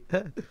 motherfucker.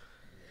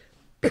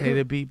 Play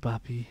the beat,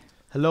 Boppy.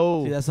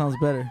 Hello. See, that sounds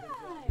better.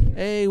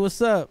 Hey,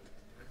 what's up?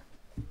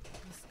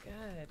 It's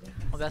good.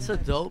 Oh, that's a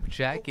dope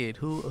jacket.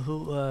 Who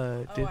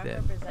did I'm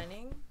that?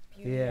 representing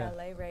Beauty Yeah.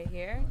 LA right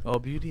here. Oh,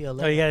 Beauty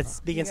LA. Oh, you gotta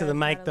speak You into the guys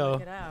mic gotta though.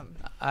 look it up.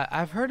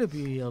 I've heard of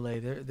Beauty LA.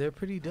 They're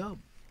pretty dope.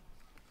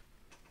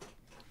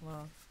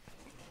 Well,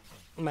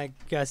 Mic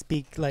gotta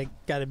speak like,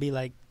 gotta be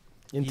like.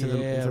 Into the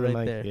Yeah, into the right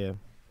mic. there. Yeah.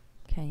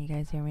 can you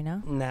guys hear me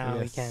now? Now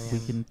Yes. we can.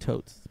 We can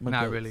totes. my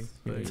Not goats. really,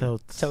 but-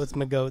 Totes. So it's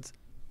my goats.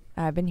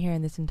 I've been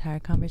hearing this entire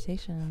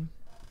conversation.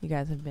 You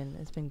guys have been.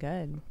 It's been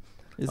good.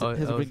 Has Oh, it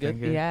been it's good? been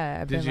good. Yeah,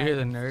 I've Did been you hear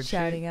like, the nerd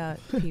shouting out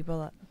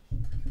people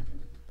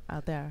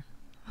out there.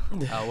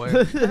 Out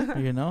where?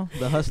 You know,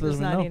 the hustlers It's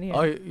we not know. in here.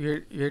 Oh,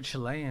 you're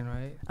Chilean,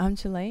 right? I'm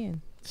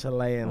Chilean.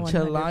 Chilean.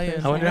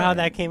 100%. I wonder how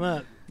that came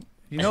up.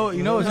 You know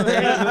what's crazy?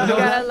 We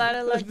got a lot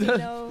of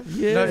Latino.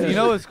 Yeah. No, you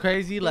know what's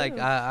crazy? Like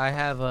I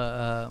have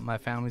my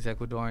family's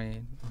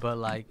Ecuadorian, but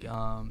like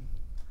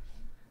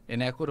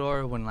in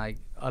Ecuador, when like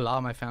a lot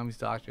of my family's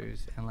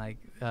doctors, and like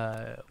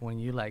when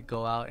you like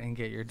go out and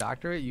get your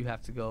doctorate, you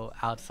have to go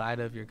outside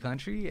of your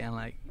country, and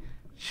like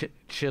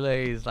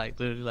Chile is like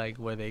literally like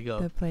where they go.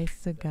 The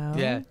place to go.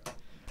 Yeah.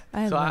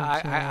 I So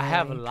love I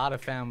have a Chile. lot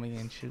of family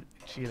in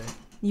Chile.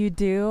 You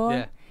do?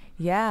 Yeah.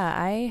 Yeah,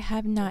 I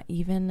have not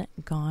even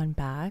gone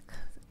back.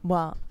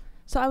 Well,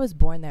 so I was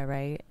born there,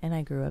 right? And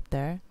I grew up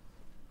there.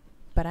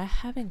 But I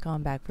haven't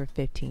gone back for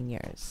 15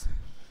 years.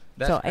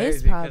 That's so crazy, it's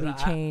 'cause probably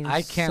changed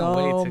I can't so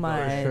wait to go.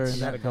 much. Sure. You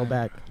gotta go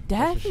back.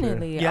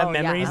 Definitely. You have Oh,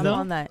 memories, I'm though?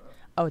 on that.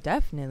 Oh,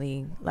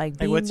 definitely. Like, Like,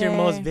 being what's your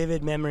most there-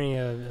 vivid memory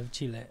of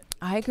Chile?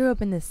 I grew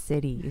up in the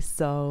city,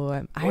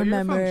 so I Well,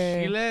 remember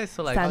you're from Chile,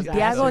 so like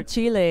Santiago, That's-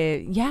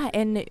 Chile. Yeah,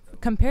 and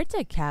compared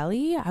to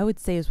Cali, I would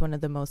say it's one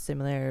of the most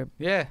similar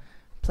yeah.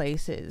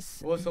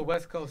 places. Well, it's a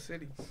West Coast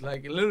city,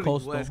 like literally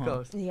Coastal, West huh?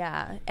 Coast.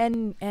 Yeah,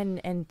 and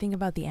think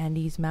about the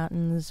Andes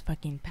Mountains,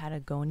 fucking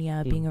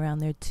Patagonia, being around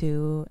there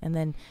too, and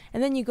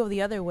then you go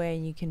the other way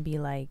and you can be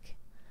like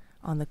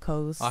on the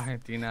coast.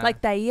 Argentina.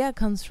 Like Bahia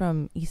comes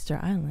from Easter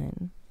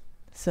Island,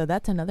 so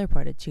that's another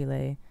part of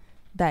Chile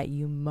that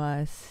you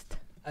must.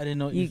 I didn't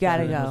know You East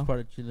gotta Island go. was part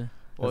of Chile.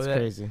 Well, That's that-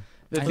 crazy.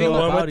 The I thing know The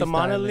one about with the East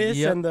Island. monoliths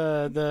Yep. and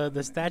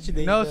the statue.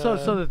 That no, you,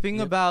 so the thing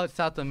Yep. about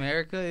South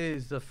America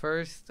is the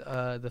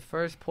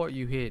first port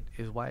you hit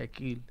is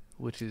Guayaquil,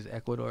 which is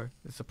Ecuador.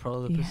 It's the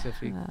Pearl of the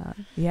Pacific.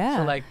 Yeah.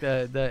 So like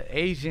the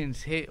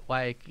Asians hit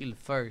Guayaquil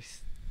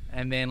first,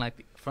 and then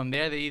like from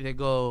there they either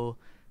go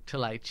to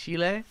like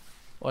Chile,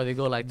 or they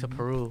go like to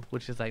Peru,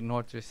 which is like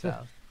north or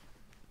south.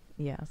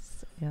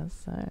 Yes,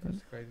 sir.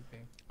 That's a crazy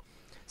thing.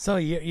 So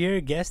you're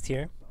a guest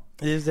here.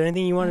 Is there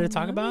anything you wanted to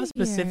talk I'm about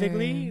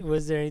specifically? here.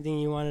 Was there anything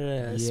you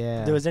wanted to?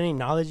 Yeah. Was there any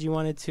knowledge you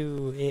wanted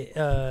to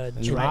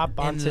drop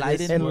onto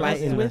this?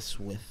 Enlighten world? us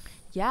with.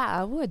 Yeah,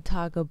 I would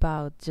talk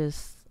about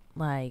just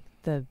like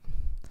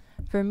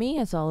for me,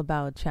 it's all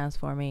about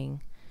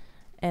transforming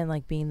and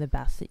like being the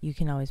best that you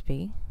can always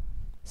be.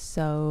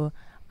 So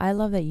I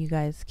love that you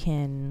guys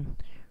can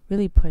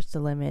really push the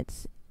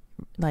limits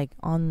like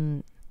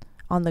on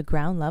the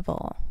ground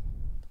level.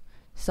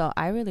 So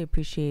I really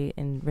appreciate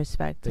and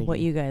respect Thank what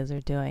you. you guys are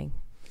doing.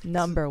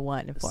 Number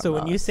one and So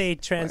when you foremost, say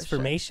for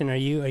transformation, are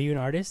you an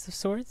artist of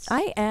sorts?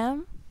 I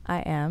am,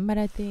 but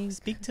I think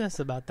Speak to us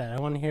about that. I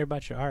want to hear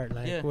about your art.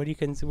 Like, Yeah. what do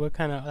you what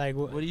kind of like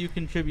What do you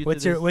contribute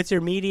what's to your this? what's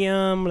your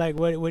medium? Like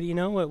what do you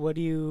know? What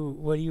do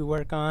you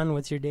work on?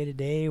 What's your day to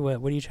day?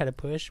 What do you try to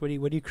push? What are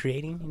you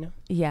creating? You know?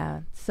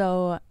 Yeah.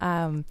 So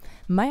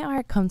my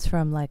art comes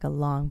from like a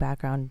long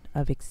background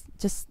of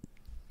just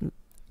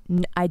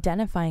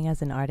identifying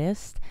as an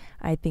artist.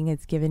 I think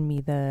it's given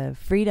me the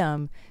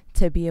freedom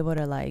to be able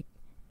to like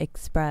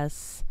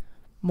express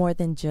more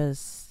than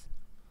just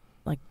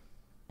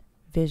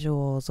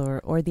visuals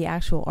or the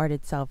actual art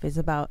itself. It's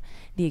about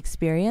the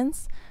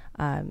experience.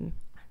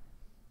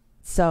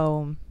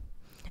 So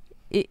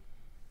it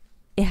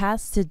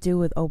has to do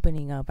with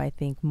opening up, I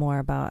think, more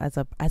about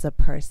as a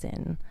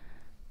person.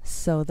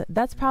 So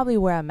that's probably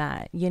where I'm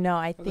at.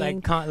 I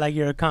think like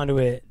you're a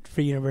conduit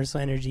for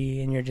universal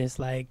energy, and you're just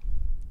like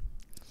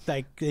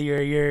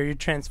you're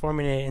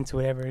transforming it into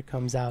whatever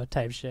comes out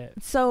type shit.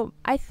 So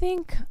I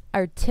think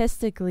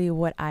artistically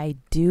what I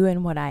do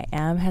and what I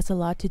am has a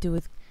lot to do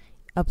with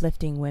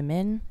uplifting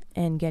women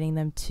and getting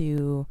them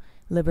to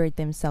liberate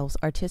themselves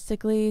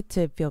artistically,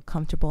 to feel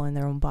comfortable in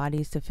their own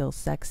bodies, to feel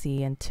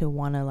sexy, and to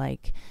want to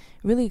like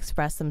really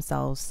express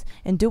themselves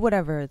and do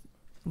whatever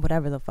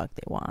the fuck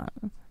they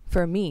want.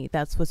 For me,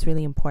 that's what's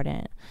really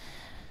important.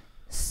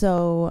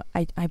 So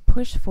I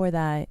push for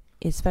that,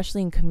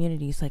 especially in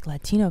communities like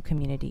Latino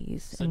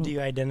communities. So do you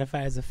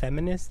identify as a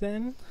feminist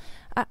then?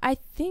 I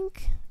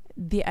think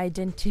the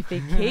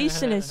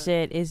identification of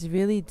shit is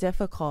really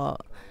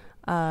difficult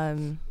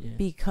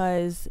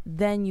because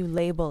then you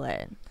label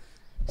it.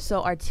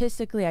 So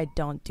artistically, I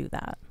don't do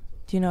that.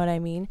 Do you know what I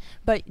mean?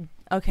 But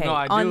okay, no,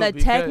 on the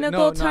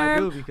technical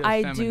term,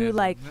 I do feminism.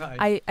 like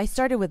Nice. I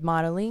started with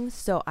modeling,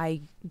 so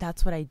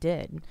that's what I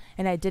did,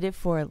 and I did it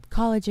for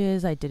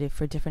colleges. I did it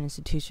for different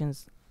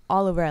institutions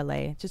all over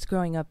LA. Just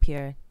growing up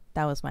here,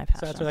 that was my passion.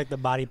 So that's where like the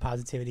body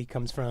positivity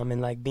comes from,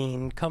 and like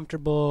being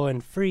comfortable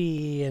and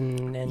free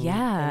and and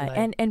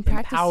empowered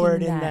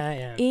practicing in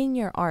that in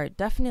your art.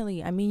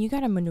 Definitely. I mean, you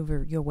got to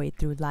maneuver your way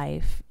through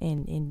life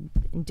in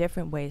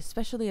different ways,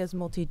 especially as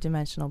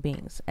multidimensional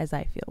beings, as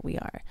I feel we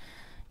are.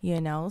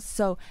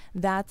 So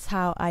that's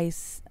how I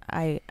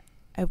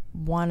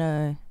want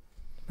to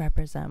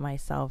represent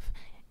myself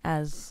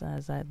as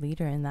a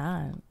leader in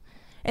that,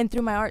 and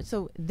through my art.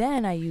 So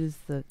then I use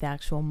the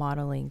actual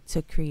modeling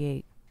to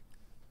create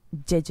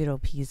digital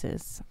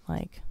pieces,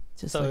 like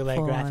just so like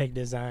graphic on.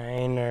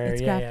 Design or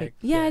it's graphic.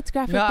 Yeah, it's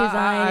graphic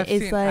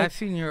design. I've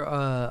seen your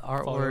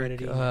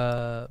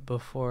artwork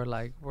before,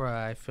 like where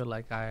I feel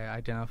like I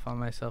identify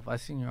myself. I've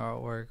seen your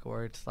artwork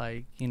where it's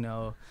like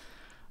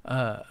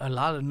a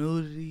lot of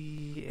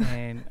nudity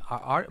and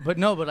art, but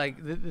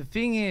like the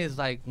thing is,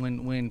 like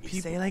when people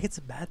say like it's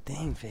a bad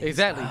thing,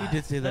 exactly. You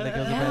did say that like it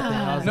was a bad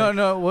thing. I was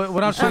no.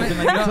 What I'm trying to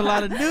like, there's a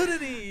lot of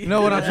nudity.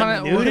 No, what I'm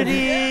trying to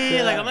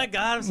nudity. Like, oh my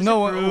god, I'm such a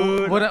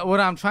prude. What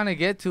I'm trying to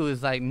get to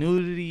is like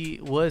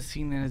nudity was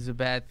seen as a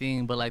bad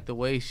thing, but like the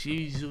way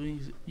she's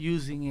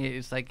using it,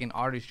 it's like an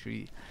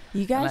artistry.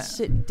 You guys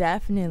should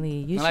definitely.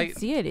 You should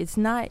see it. It's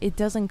not. It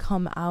doesn't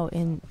come out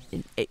in.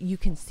 You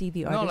can see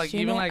the artistry. No, like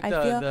even like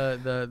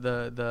the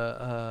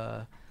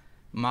the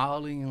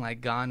modeling and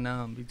like Gone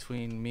Numb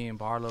between me and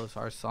Barlos,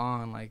 our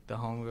song, like the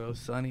homegirl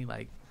Sunny,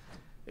 like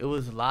it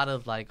was a lot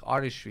of like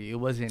artistry. It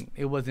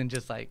wasn't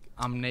just like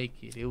I'm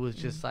naked. It was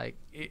just like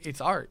it's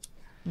art.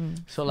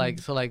 So like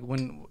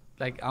when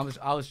like I was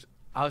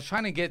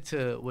trying to get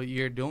to what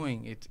you're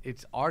doing.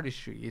 It's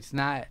artistry. It's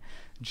not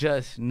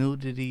just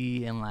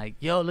nudity and like,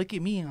 yo, look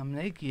at me, I'm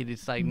naked.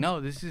 It's like,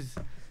 no, this is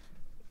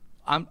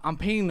I'm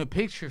painting the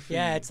picture for you.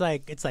 Yeah, it's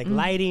like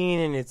lighting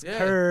and it's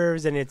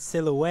curves and it's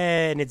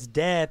silhouette and it's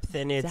depth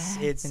and it's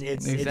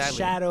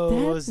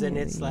shadows and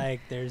it's like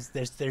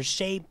there's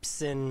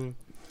shapes and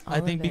I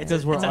think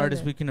because we're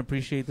artists, we can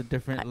appreciate the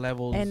different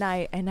levels. And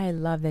I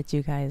love that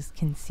you guys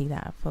can see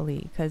that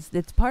fully, because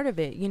it's part of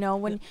it.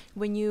 When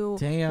you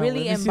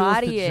really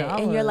embody it,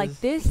 and you're like,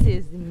 this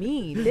is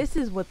me. This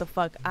is what the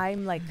fuck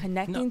I'm like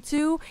connecting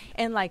to,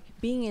 and like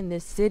being in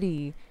this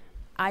city,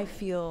 I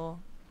feel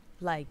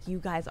like you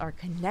guys are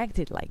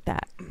connected like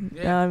that.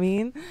 You know what I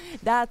mean?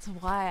 That's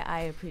why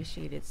I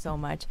appreciate it so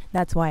much.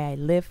 That's why I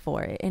live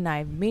for it, and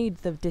I've made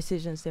the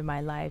decisions in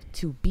my life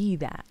to be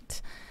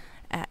that.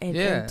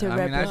 And to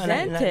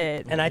represent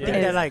it. And I think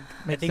that like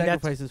I think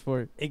sacrifices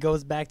for it. It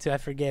goes back to, I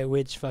forget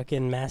which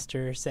fucking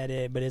master said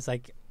it, but it's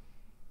like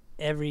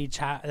every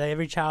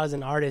child is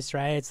an artist,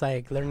 right? It's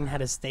like learning how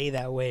to stay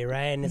that way,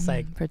 right? And it's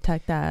like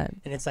protect that.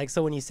 And it's like,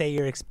 so when you say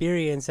your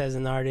experience as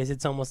an artist,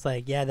 it's almost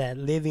like that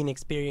living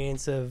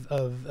experience of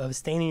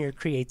staying in your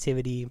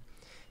creativity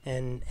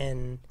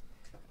and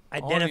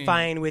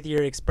identifying with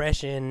your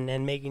expression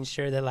and making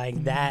sure that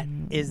like that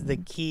is the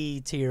key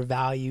to your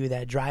value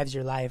that drives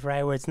your life,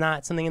 right? Where it's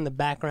not something in the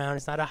background,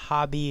 it's not a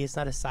hobby, it's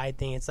not a side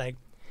thing, it's like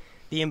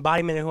the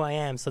embodiment of who I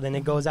am. So then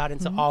it goes out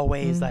into all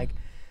ways, like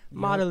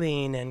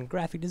modeling and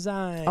graphic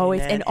design,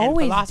 always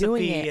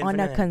doing it on a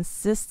finance.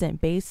 Consistent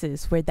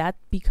basis where that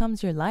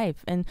becomes your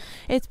life, and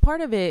it's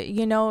part of it.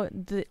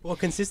 Well,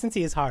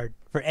 consistency is hard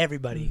for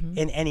everybody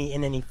in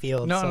any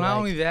field. No, so not like,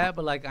 only that,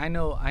 but like I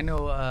know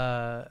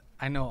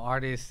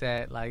artists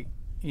that like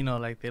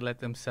like they let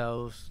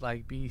themselves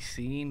like be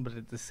seen, but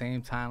at the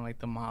same time like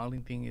the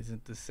modeling thing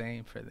isn't the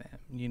same for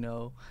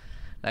them.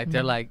 Like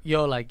they're like,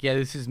 yo, like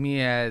this is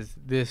me as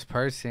this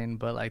person,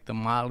 but like the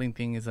modeling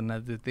thing is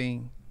another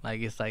thing.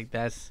 Like it's like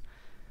it's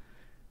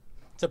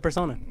a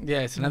persona. Yeah,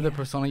 it's another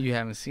persona you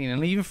haven't seen.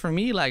 And even for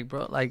me, like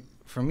bro, like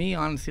for me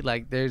honestly,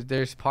 like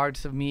there's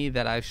parts of me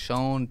that I've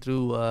shown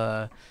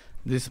through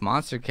this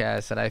monster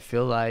cast that I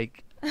feel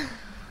like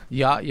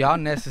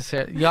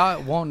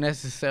y'all won't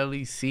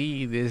necessarily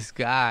see this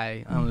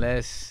guy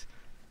unless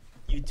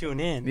you tune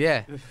in.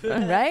 Yeah.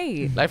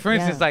 Right. Like for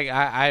instance, like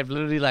I've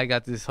literally like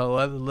got this whole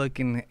other look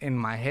in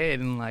my head,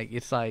 and like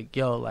it's like,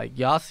 yo, like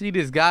y'all see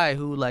this guy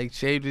who like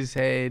shaved his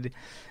head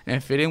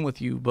and fit in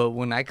with you, but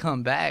when I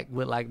come back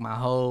with like my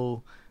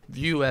whole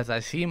view as I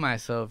see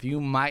myself,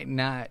 you might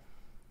not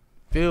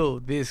feel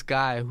this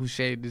guy who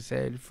shaved his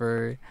head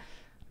for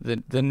the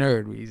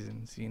nerd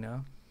reasons, you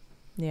know?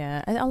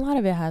 Yeah, and a lot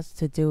of it has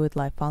to do with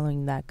like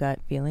following that gut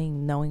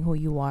feeling, knowing who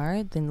you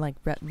are, then like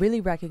really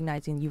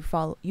recognizing you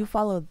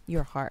follow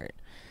your heart,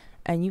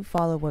 and you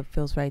follow what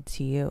feels right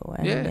to you.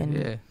 And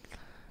yeah.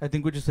 I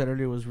think what you said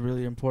earlier was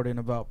really important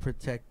about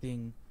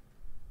protecting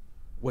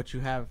what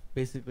you have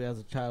basically as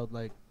a child.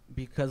 Like,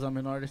 because I'm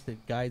an artist,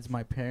 it guides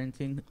my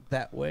parenting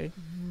that way,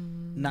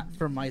 not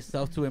for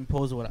myself to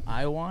impose what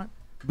I want,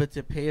 but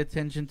to pay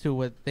attention to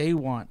what they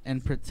want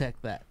and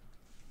protect that.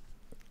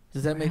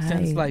 Does that make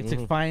sense? Like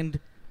to find,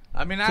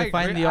 find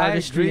the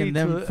artistry in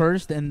them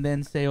first, and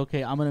then say,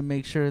 okay, I'm gonna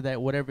make sure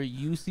that whatever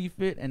you see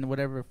fit and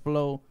whatever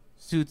flow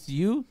suits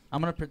you,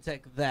 I'm gonna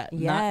protect that.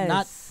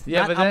 Yes.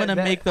 I'm gonna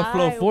make the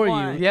flow for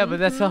you. Yeah, but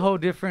that's a whole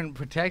different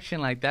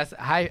protection. Like that's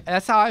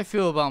how I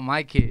feel about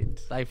my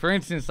kids. Like for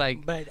instance,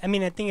 like. But I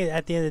mean, I think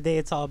at the end of the day,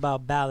 it's all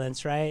about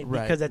balance, right?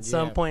 Because at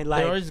some point,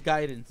 like there is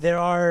guidance. There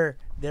are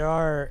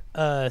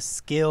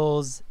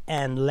skills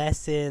and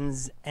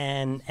lessons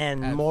and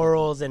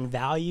morals and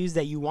values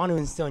that you want to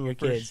instill in your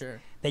kids. For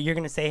sure. That you're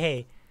gonna say,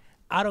 hey,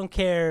 I don't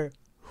care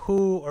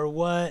who or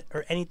what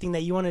or anything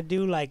that you want to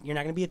do. Like, you're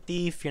not gonna be a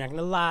thief. You're not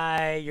gonna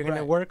lie. You're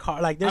gonna work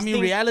hard. Like, there's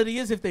reality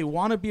is, if they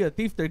want to be a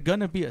thief, they're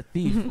gonna be a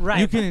thief. Right.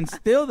 You can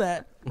instill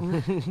that.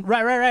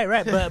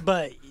 right.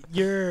 But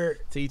you're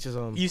teach his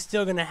own. You're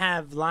still gonna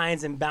have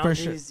lines and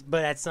boundaries. Sure.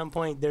 But at some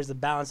point, there's a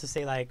balance to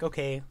say, like,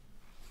 okay,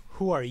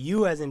 who are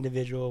you as an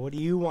individual? What do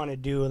you want to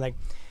do? Like,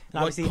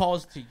 what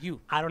calls to you?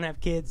 I don't have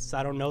kids, so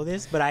I don't know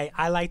this, but I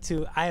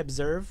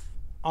observe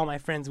all my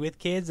friends with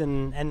kids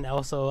and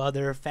also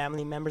other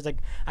family members. Like,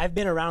 I've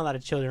been around a lot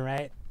of children,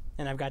 right?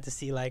 And I've got to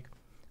see, like,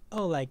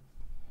 oh, like,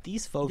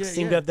 these folks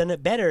seem to have done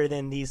it better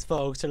than these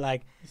folks, or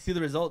like, you see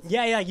the results.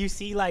 Yeah, you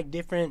see like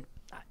different.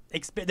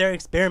 They're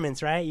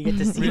experiments, right? You get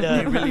to see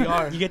they really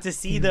are. You get to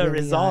see the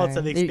results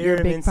of experiments.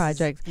 Your big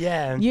projects.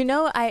 Yeah. You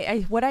know,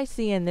 I what I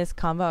see in this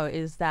combo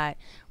is that,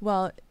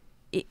 well,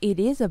 it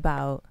is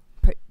about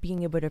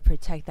being able to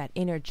protect that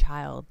inner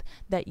child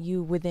that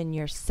you within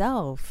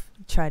yourself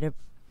try to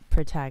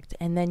protect,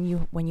 and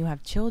then when you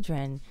have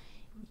children,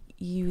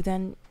 you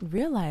then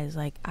realize,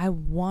 like, I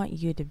want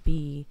you to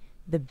be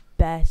the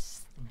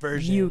best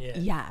version.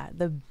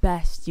 The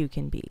best you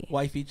can be.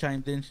 Wifey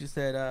chimed in. She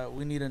said,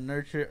 "We need to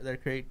nurture their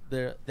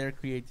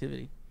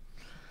creativity."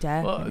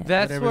 Definitely. Well,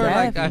 that's where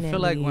like I feel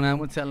like when I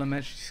went to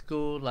elementary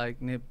school,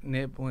 like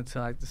Nip went to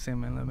like the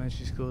same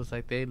elementary schools.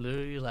 Like they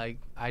literally like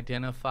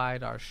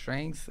identified our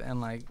strengths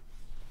and like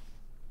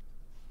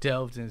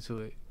delved into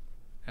it,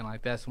 and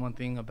like that's one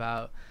thing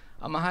about.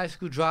 I'm a high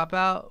school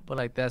dropout, but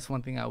like that's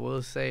one thing I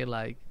will say.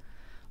 Like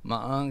my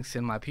unks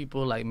and my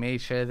people like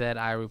made sure that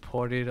I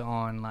reported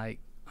on like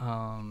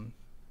the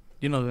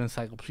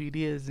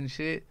encyclopedias and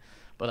shit.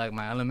 But like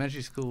my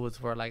elementary school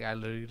was where like I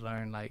literally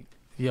learned like,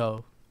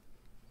 yo,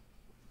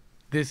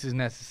 this is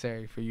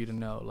necessary for you to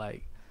know,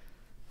 like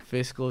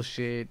fiscal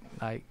shit.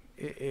 Like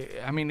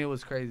it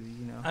was crazy,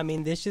 you know. I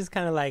mean, this is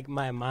kind of like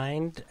my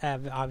mind.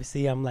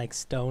 Obviously, I'm like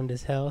stoned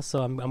as hell,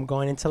 so I'm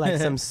going into like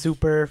some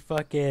super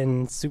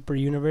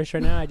universe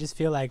right now. I just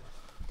feel like,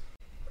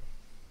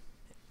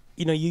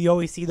 you know, you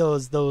always see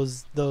those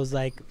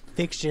like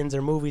fictions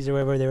or movies or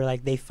whatever. They're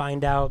like, they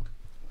find out,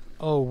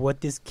 oh, what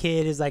this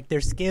kid is, like,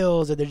 their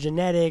skills or their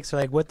genetics, or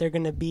like what they're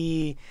gonna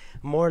be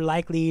more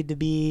likely to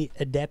be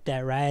adept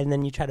at, right? And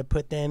then you try to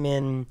put them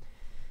in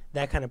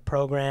that kind of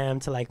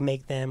program to like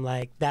make them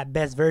like that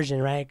best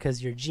version, right?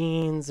 Because your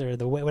genes or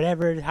the way,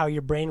 whatever, how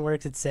your brain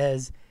works, it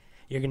says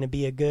you're gonna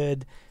be a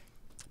good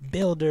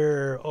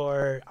builder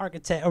or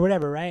architect or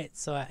whatever, right?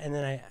 So and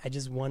then I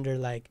just wonder,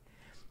 like,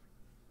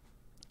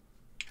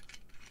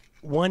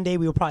 one day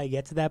we will probably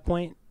get to that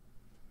point,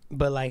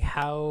 but like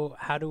how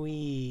do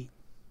we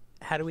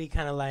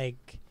kind of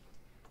like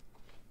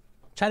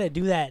try to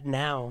do that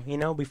now, you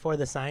know, before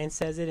the science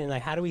says it? And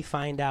like, how do we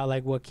find out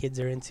like what kids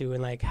are into,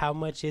 and like how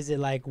much is it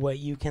like what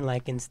you can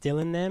like instill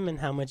in them, and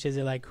how much is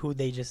it like who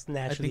they just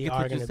naturally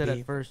are going to be?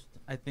 At first,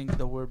 I think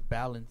the word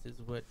balance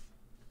is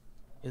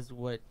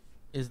what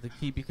is the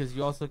key, because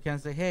you also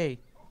can't say, hey,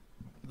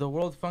 the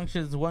world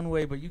functions one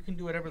way, but you can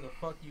do whatever the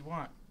fuck you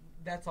want.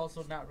 That's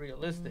also not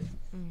realistic.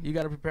 You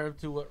got to prepare them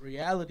to what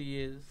reality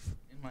is,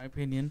 in my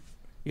opinion.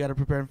 You got to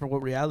prepare them for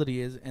what reality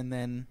is, and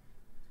then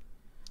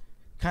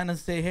kind of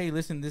say, hey,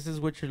 listen, this is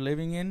what you're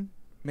living in.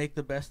 Make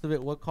the best of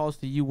it. What calls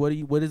to you?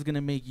 What is going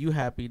to make you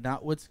happy?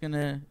 Not what's going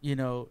to, you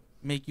know,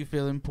 make you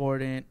feel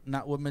important.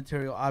 Not what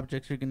material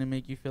objects are going to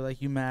make you feel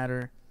like you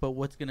matter, but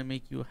what's going to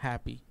make you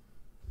happy.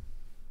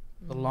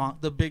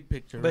 the big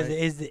picture. But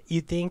right?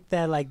 you think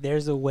that like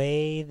there's a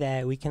way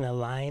that we can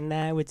align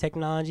that with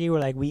technology,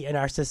 where like we in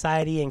our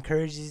society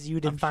encourages you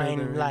to I'm sure there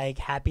find is. like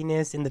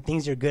happiness in the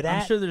things you're good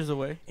at? I'm sure there's a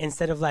way.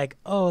 Instead of like,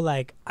 oh,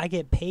 like I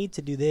get paid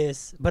to do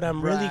this, but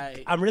I'm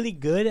Right. really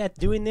good at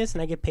doing this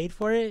and I get paid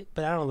for it,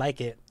 but I don't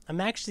like it. I'm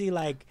actually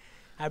like,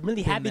 I'm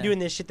really happy there. doing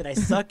this shit that I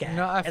suck at.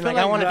 No, I and feel like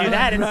like I want to do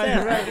that right,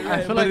 instead. right. I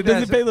feel But like it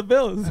doesn't that's- pay the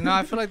bills. No,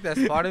 I feel like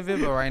that's part of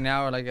it, but right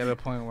now we're like at a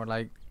point where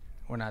like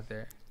we're not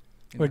there.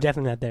 you We're know?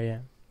 definitely not there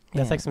yet.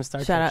 That's Yeah. like some Star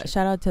Shout Trek out, shit.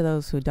 shout out to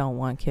those who don't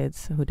want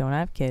kids, who don't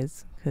have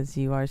kids, because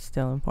you are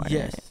still important.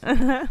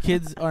 Yes.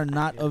 Kids are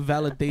not a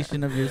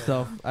validation of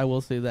yourself. I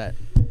will say that.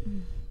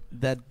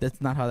 That's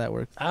not how that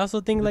works. I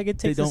also think like it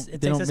They takes a, don't-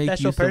 it they takes don't a make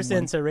special you person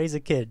someone. to raise a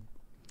kid,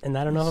 and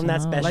I don't know if I'm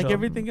that So- special. Like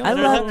everything else. I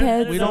love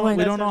kids. We Oh don't. my We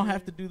God. don't all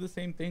have to do the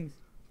same things.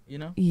 You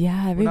know.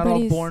 Yeah, We're not all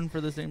everybody's born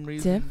for the same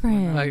reason.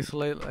 different. Like so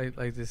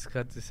like just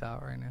cut this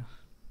out right now.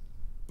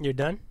 You're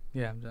done.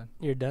 Yeah, I'm done.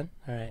 You're done.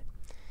 All right.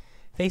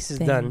 Face is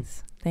done.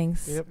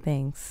 Thanks. Yep.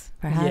 Thanks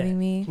for Yeah. having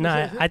me. No,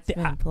 I It's think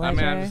been a I pleasure.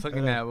 mean, I'm just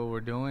looking at what we're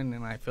doing,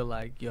 and I feel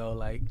like, yo,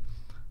 like,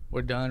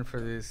 we're done for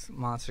this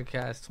Monster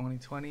Cast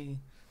 2020.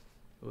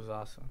 It was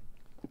awesome.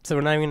 so.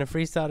 We're not even gonna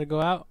freestyle to go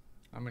out.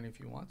 I mean, if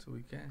you want to,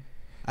 we can.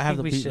 I have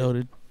the think we beat should.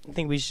 loaded. I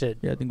think we should.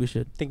 Yeah, I think we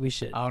should. I think we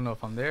should. I don't know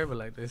if I'm there, but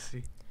like, let's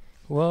see.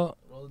 Well,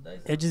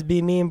 it'd just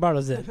be me and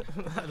Bartles then.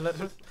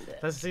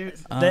 Let's see it.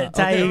 Ty,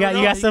 okay. you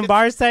got some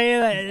bars, Ty?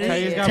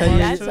 Ty's got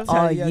That's bars. all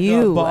Ty,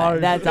 you. got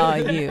bars. That's all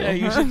you. Yeah,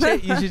 you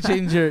should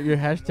change your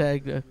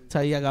hashtag.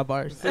 Tayaga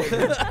bars.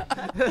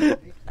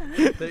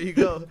 There you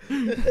go.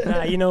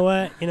 You know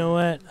what?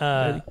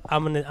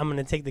 I'm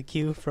gonna take the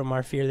cue from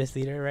our fearless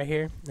leader right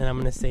here, and I'm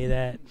gonna say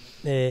that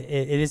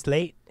it is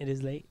late. It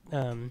is late.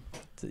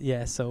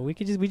 Yeah. So we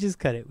just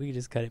cut it. We could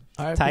just cut it.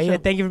 All right, Ty, for sure.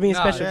 thank you for being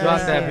Nah, special. yeah.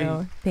 guest. Drop that Thank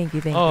you. Thank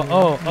you. Thank Oh, you.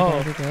 oh, You oh.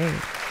 guys are great.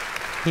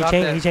 He Drop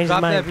changed. that- He changed his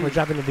drop mind. that We're beat.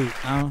 dropping the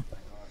beat.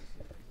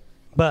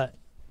 But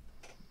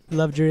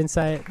loved your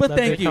insight. But loved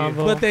thank your you.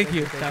 convo. But thank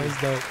you. That was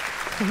dope.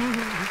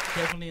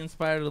 Definitely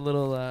inspired a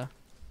little.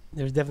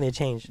 There was definitely a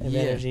change of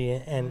Yeah. energy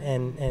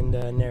and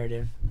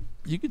narrative.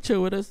 You can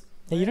chill with us.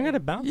 Hey, you don't gotta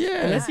bounce.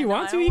 Yeah. Unless you No,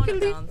 want I to, don't you wanna can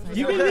leave. bounce. I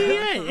You don't can wanna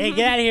leave. Hey,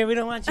 get out of here. We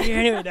don't want you here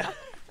anyway. No.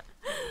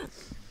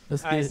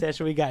 Let's All right, get it. Sesh,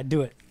 what we got?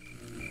 Do it.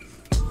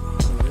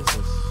 What is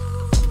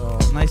this? Oh,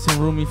 nice and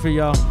roomy for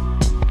y'all.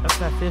 That's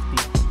that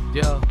 50.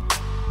 Yo,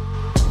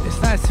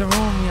 it's nice and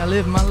roomy. I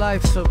live my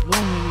life so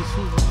gloomy. These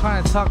fools are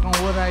trying to talk on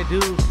what I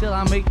do. Still,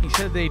 I'm making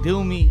sure they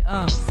do me.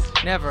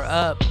 Never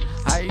up.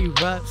 I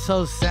erupt,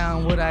 so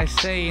sound what I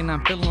say, and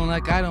I'm feeling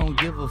like I don't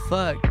give a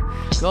fuck.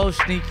 Go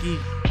sneaky.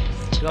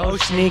 Go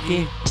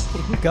sneaky.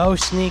 Go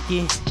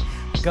sneaky.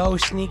 Go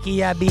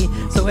sneaky. I be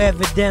so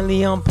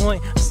evidently on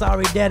point.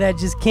 Sorry that I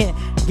just can't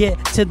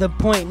get to the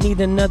point.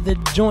 Need another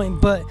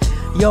joint, but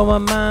yo, my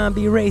mind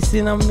be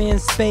racing. I'm in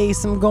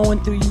space. I'm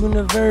going through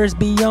universe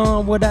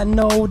beyond what I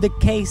know. The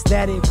case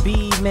that it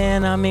be,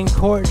 man. I'm in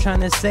court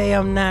trying to say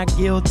I'm not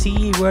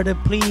guilty. Where to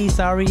please?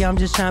 Sorry, I'm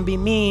just trying to be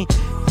me.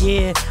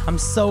 Yeah, I'm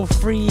so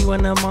free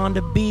when I'm on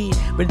the beat.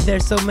 But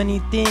there's so many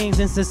things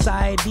in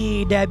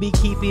society that be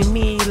keeping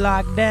me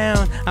locked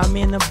down. I'm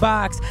in a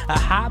box, a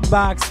hot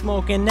box,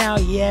 smoking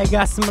out. Yeah, I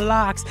got some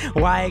locks.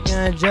 Why you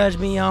gonna judge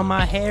me on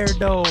my hair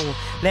though?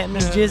 Let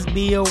me just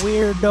be a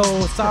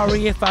weirdo.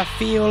 Sorry if I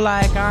feel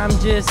like I'm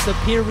just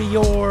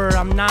superior.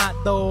 I'm not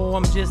though,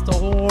 I'm just a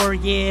whore.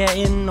 Yeah,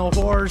 in a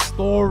horror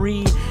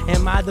story.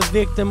 Am I the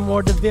victim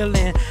or the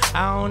villain?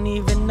 I don't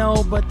even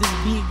know, but this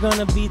beat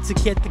gonna be to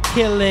get the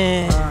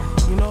killing.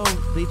 You know,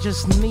 they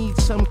just need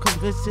some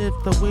convincing.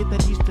 The way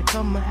that used to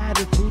come, my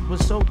attitude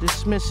was so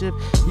dismissive.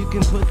 You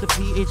can put the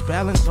pH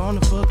balance on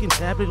a fucking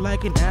tablet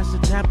like an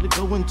acid tablet.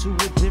 Go into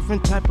a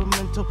different type of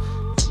mental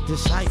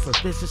decipher.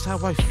 This is how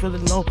I feel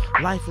it. No,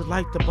 life is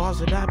like the bars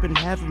that I've been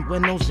having.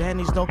 When no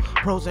Xannies, no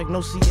Prozac, no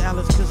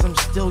Cialis, cause I'm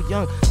still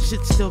young.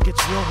 Shit still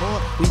gets real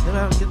hard. We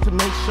gotta get to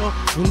make sure,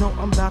 you know,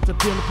 I'm about to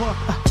peel apart.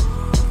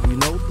 You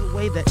know the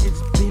way that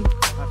it's been.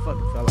 I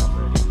fucking fell out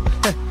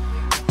already.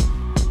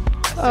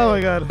 Oh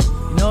my god.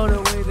 You know the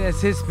way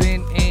that it's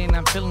been in.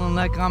 I'm feeling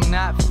like I'm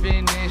not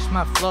finished.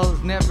 My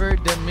flow's never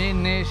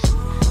diminished.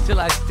 Till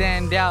I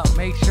stand out,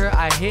 make sure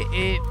I hit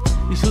it.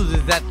 These fools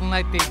is acting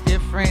like they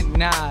different.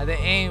 Nah, they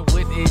ain't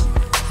with it.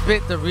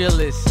 Spit the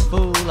realest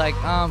fool, like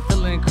I'm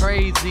feeling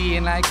crazy.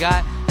 And I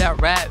got that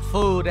rap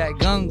fool, that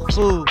gung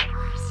fu.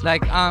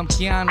 Like I'm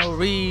Keanu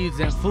Reeves,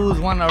 and fools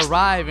wanna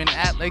arrive and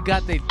act like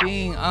got they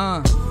thing.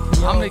 I'm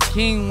the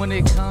king when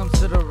it comes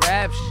to the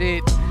rap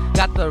shit.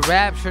 Got the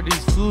rapture,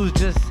 these fools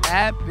just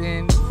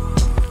happen.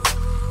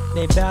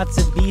 They bout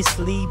to be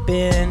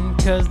sleeping,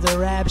 cause the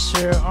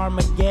rapture,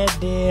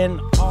 Armageddon,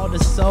 all the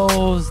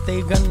souls,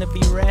 they gonna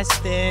be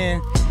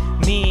resting.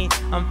 Me,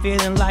 I'm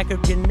feeling like a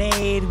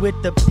grenade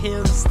with the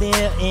pill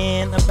still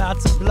in, about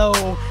to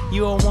blow.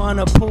 You don't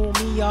wanna pull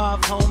me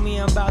off,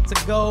 homie, I'm about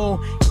to go.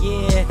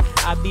 Yeah,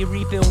 I be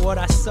reaping what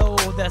I sow.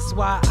 That's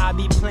why I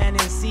be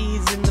planting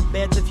seeds in the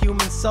beds of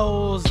human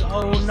souls.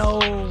 Oh no,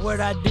 what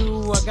I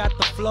do, I got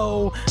the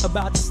flow.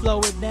 About to slow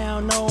it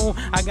down, no,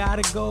 I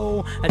gotta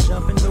go. I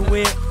jump in the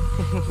whip.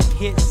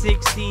 Hit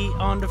 60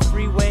 on the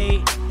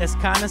freeway, that's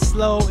kinda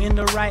slow in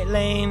the right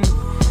lane.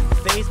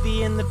 Face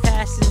be in the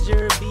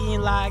passenger,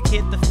 being like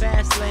hit the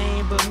fast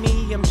lane. But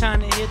me, I'm trying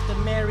to hit the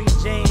Mary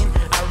Jane.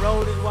 I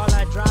roll it while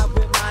I drive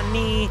with my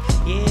knee.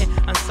 Yeah,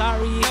 I'm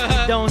sorry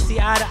if you don't see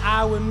eye to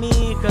eye with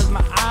me, cause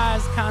my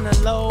eyes kinda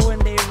low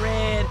and they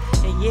red.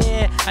 And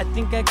yeah, I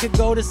think I could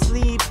go to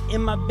sleep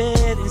in my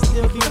bed and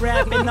still be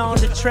rapping on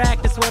the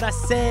track, that's what I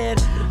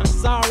said. I'm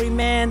sorry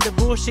man, the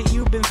bullshit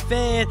you've been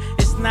fed,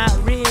 it's not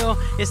real,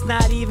 it's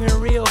not even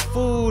real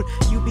food.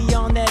 You be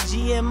on that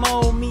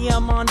GMO, me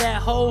I'm on that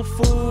whole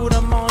food.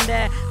 I'm on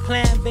that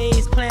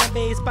plant-based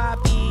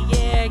poppy.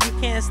 Yeah, you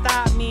can't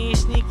stop me.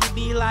 Sneaky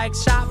be like,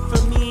 shop for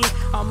me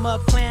on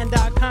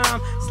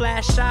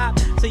MMUpClan.com/shop,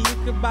 so you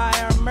can buy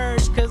our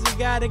merch, cause we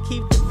gotta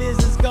keep the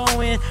business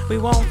going. We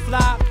won't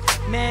flop.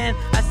 Man,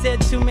 I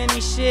said too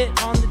many shit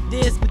on the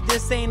disc, but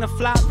this ain't a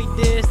floppy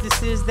disk.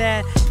 This is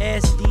that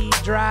SD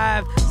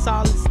drive,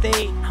 solid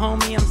state.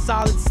 Homie, I'm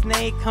solid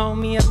snake.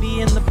 Homie, I be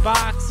in the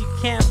box. You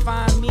can't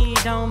find me,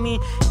 homie.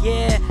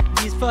 Yeah,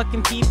 these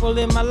fucking people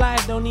in my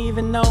life don't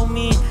even know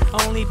me.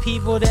 Only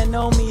people that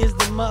know me is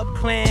the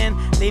MMUpClan.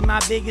 They my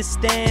biggest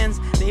stands.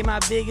 They my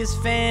biggest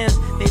fans.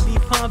 They be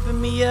pumping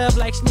me up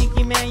like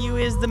Sneaky man, you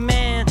is the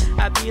man.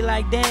 I be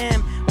like,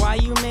 damn, why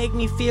you make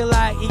me feel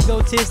like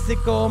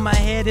egotistical? My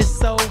head is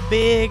so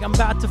big, I'm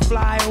about to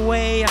fly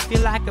away. I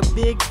feel like a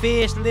big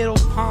fish, little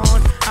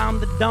pond. I'm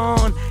the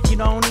dawn. You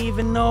don't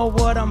even know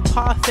what I'm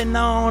puffing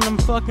on. I'm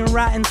fucking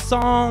writing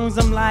songs.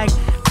 I'm like,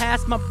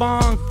 pass my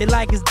bong. They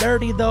like it's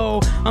dirty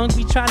though. Unc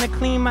be trying to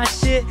clean my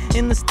shit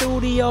in the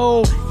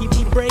studio. He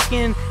be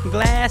breaking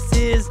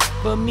glasses,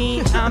 but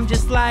me, I'm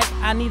just like,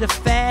 I need a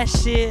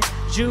fast shit.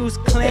 Juice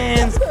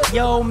cleanse.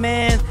 Yo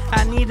man,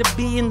 I need to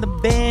be in the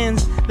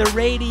bands. The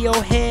radio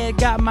head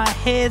got my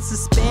head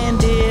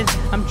suspended.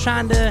 I'm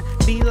trying to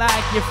be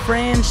like your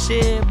friend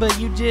shit, but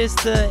you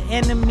just the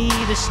enemy,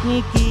 the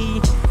sneaky.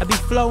 I be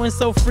flowing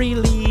so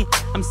freely.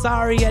 I'm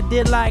sorry, I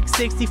did like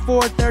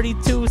 64,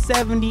 32,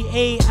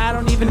 78. I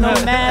don't even know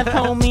math,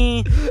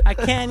 homie. I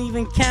can't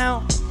even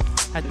count.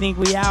 I think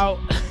we out.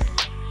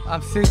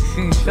 I'm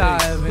 16 shy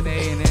of an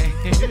A&A.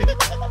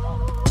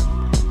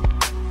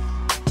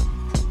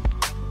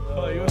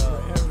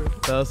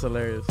 That was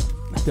hilarious.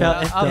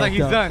 I was like,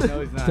 he's done. No,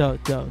 he's not.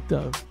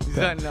 Dope. He's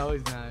done. No,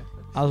 he's not.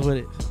 I was with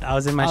it. I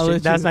was in my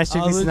shit. That's my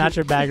Strictly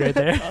Sinatra bag right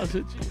there.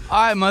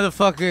 All right,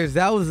 motherfuckers.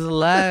 That was the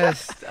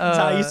last. That's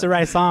how I used to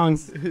write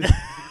songs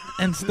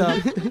and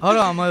stuff. Hold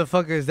on,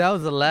 motherfuckers. That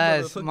was the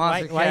last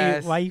Monster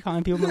Cast. Why you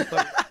calling people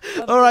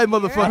motherfuckers? All right,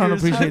 motherfuckers. I don't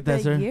appreciate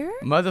that, sir.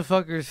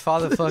 Motherfuckers,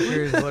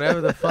 fatherfuckers,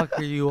 whatever the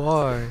fucker you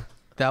are.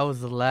 That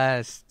was the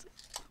last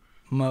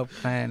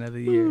MMUpClan of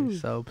the year.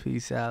 So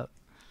peace out.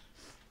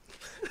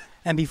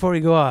 And before we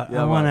go out,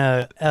 I want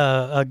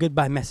a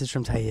goodbye message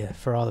from Taya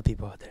for all the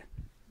people out there.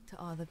 To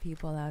all the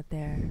people out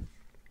there,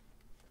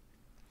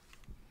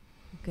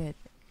 good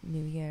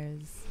New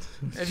Year's.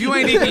 If you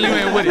ain't eating, you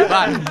ain't with it.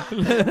 Bye.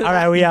 All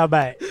right, we out.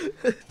 Bye.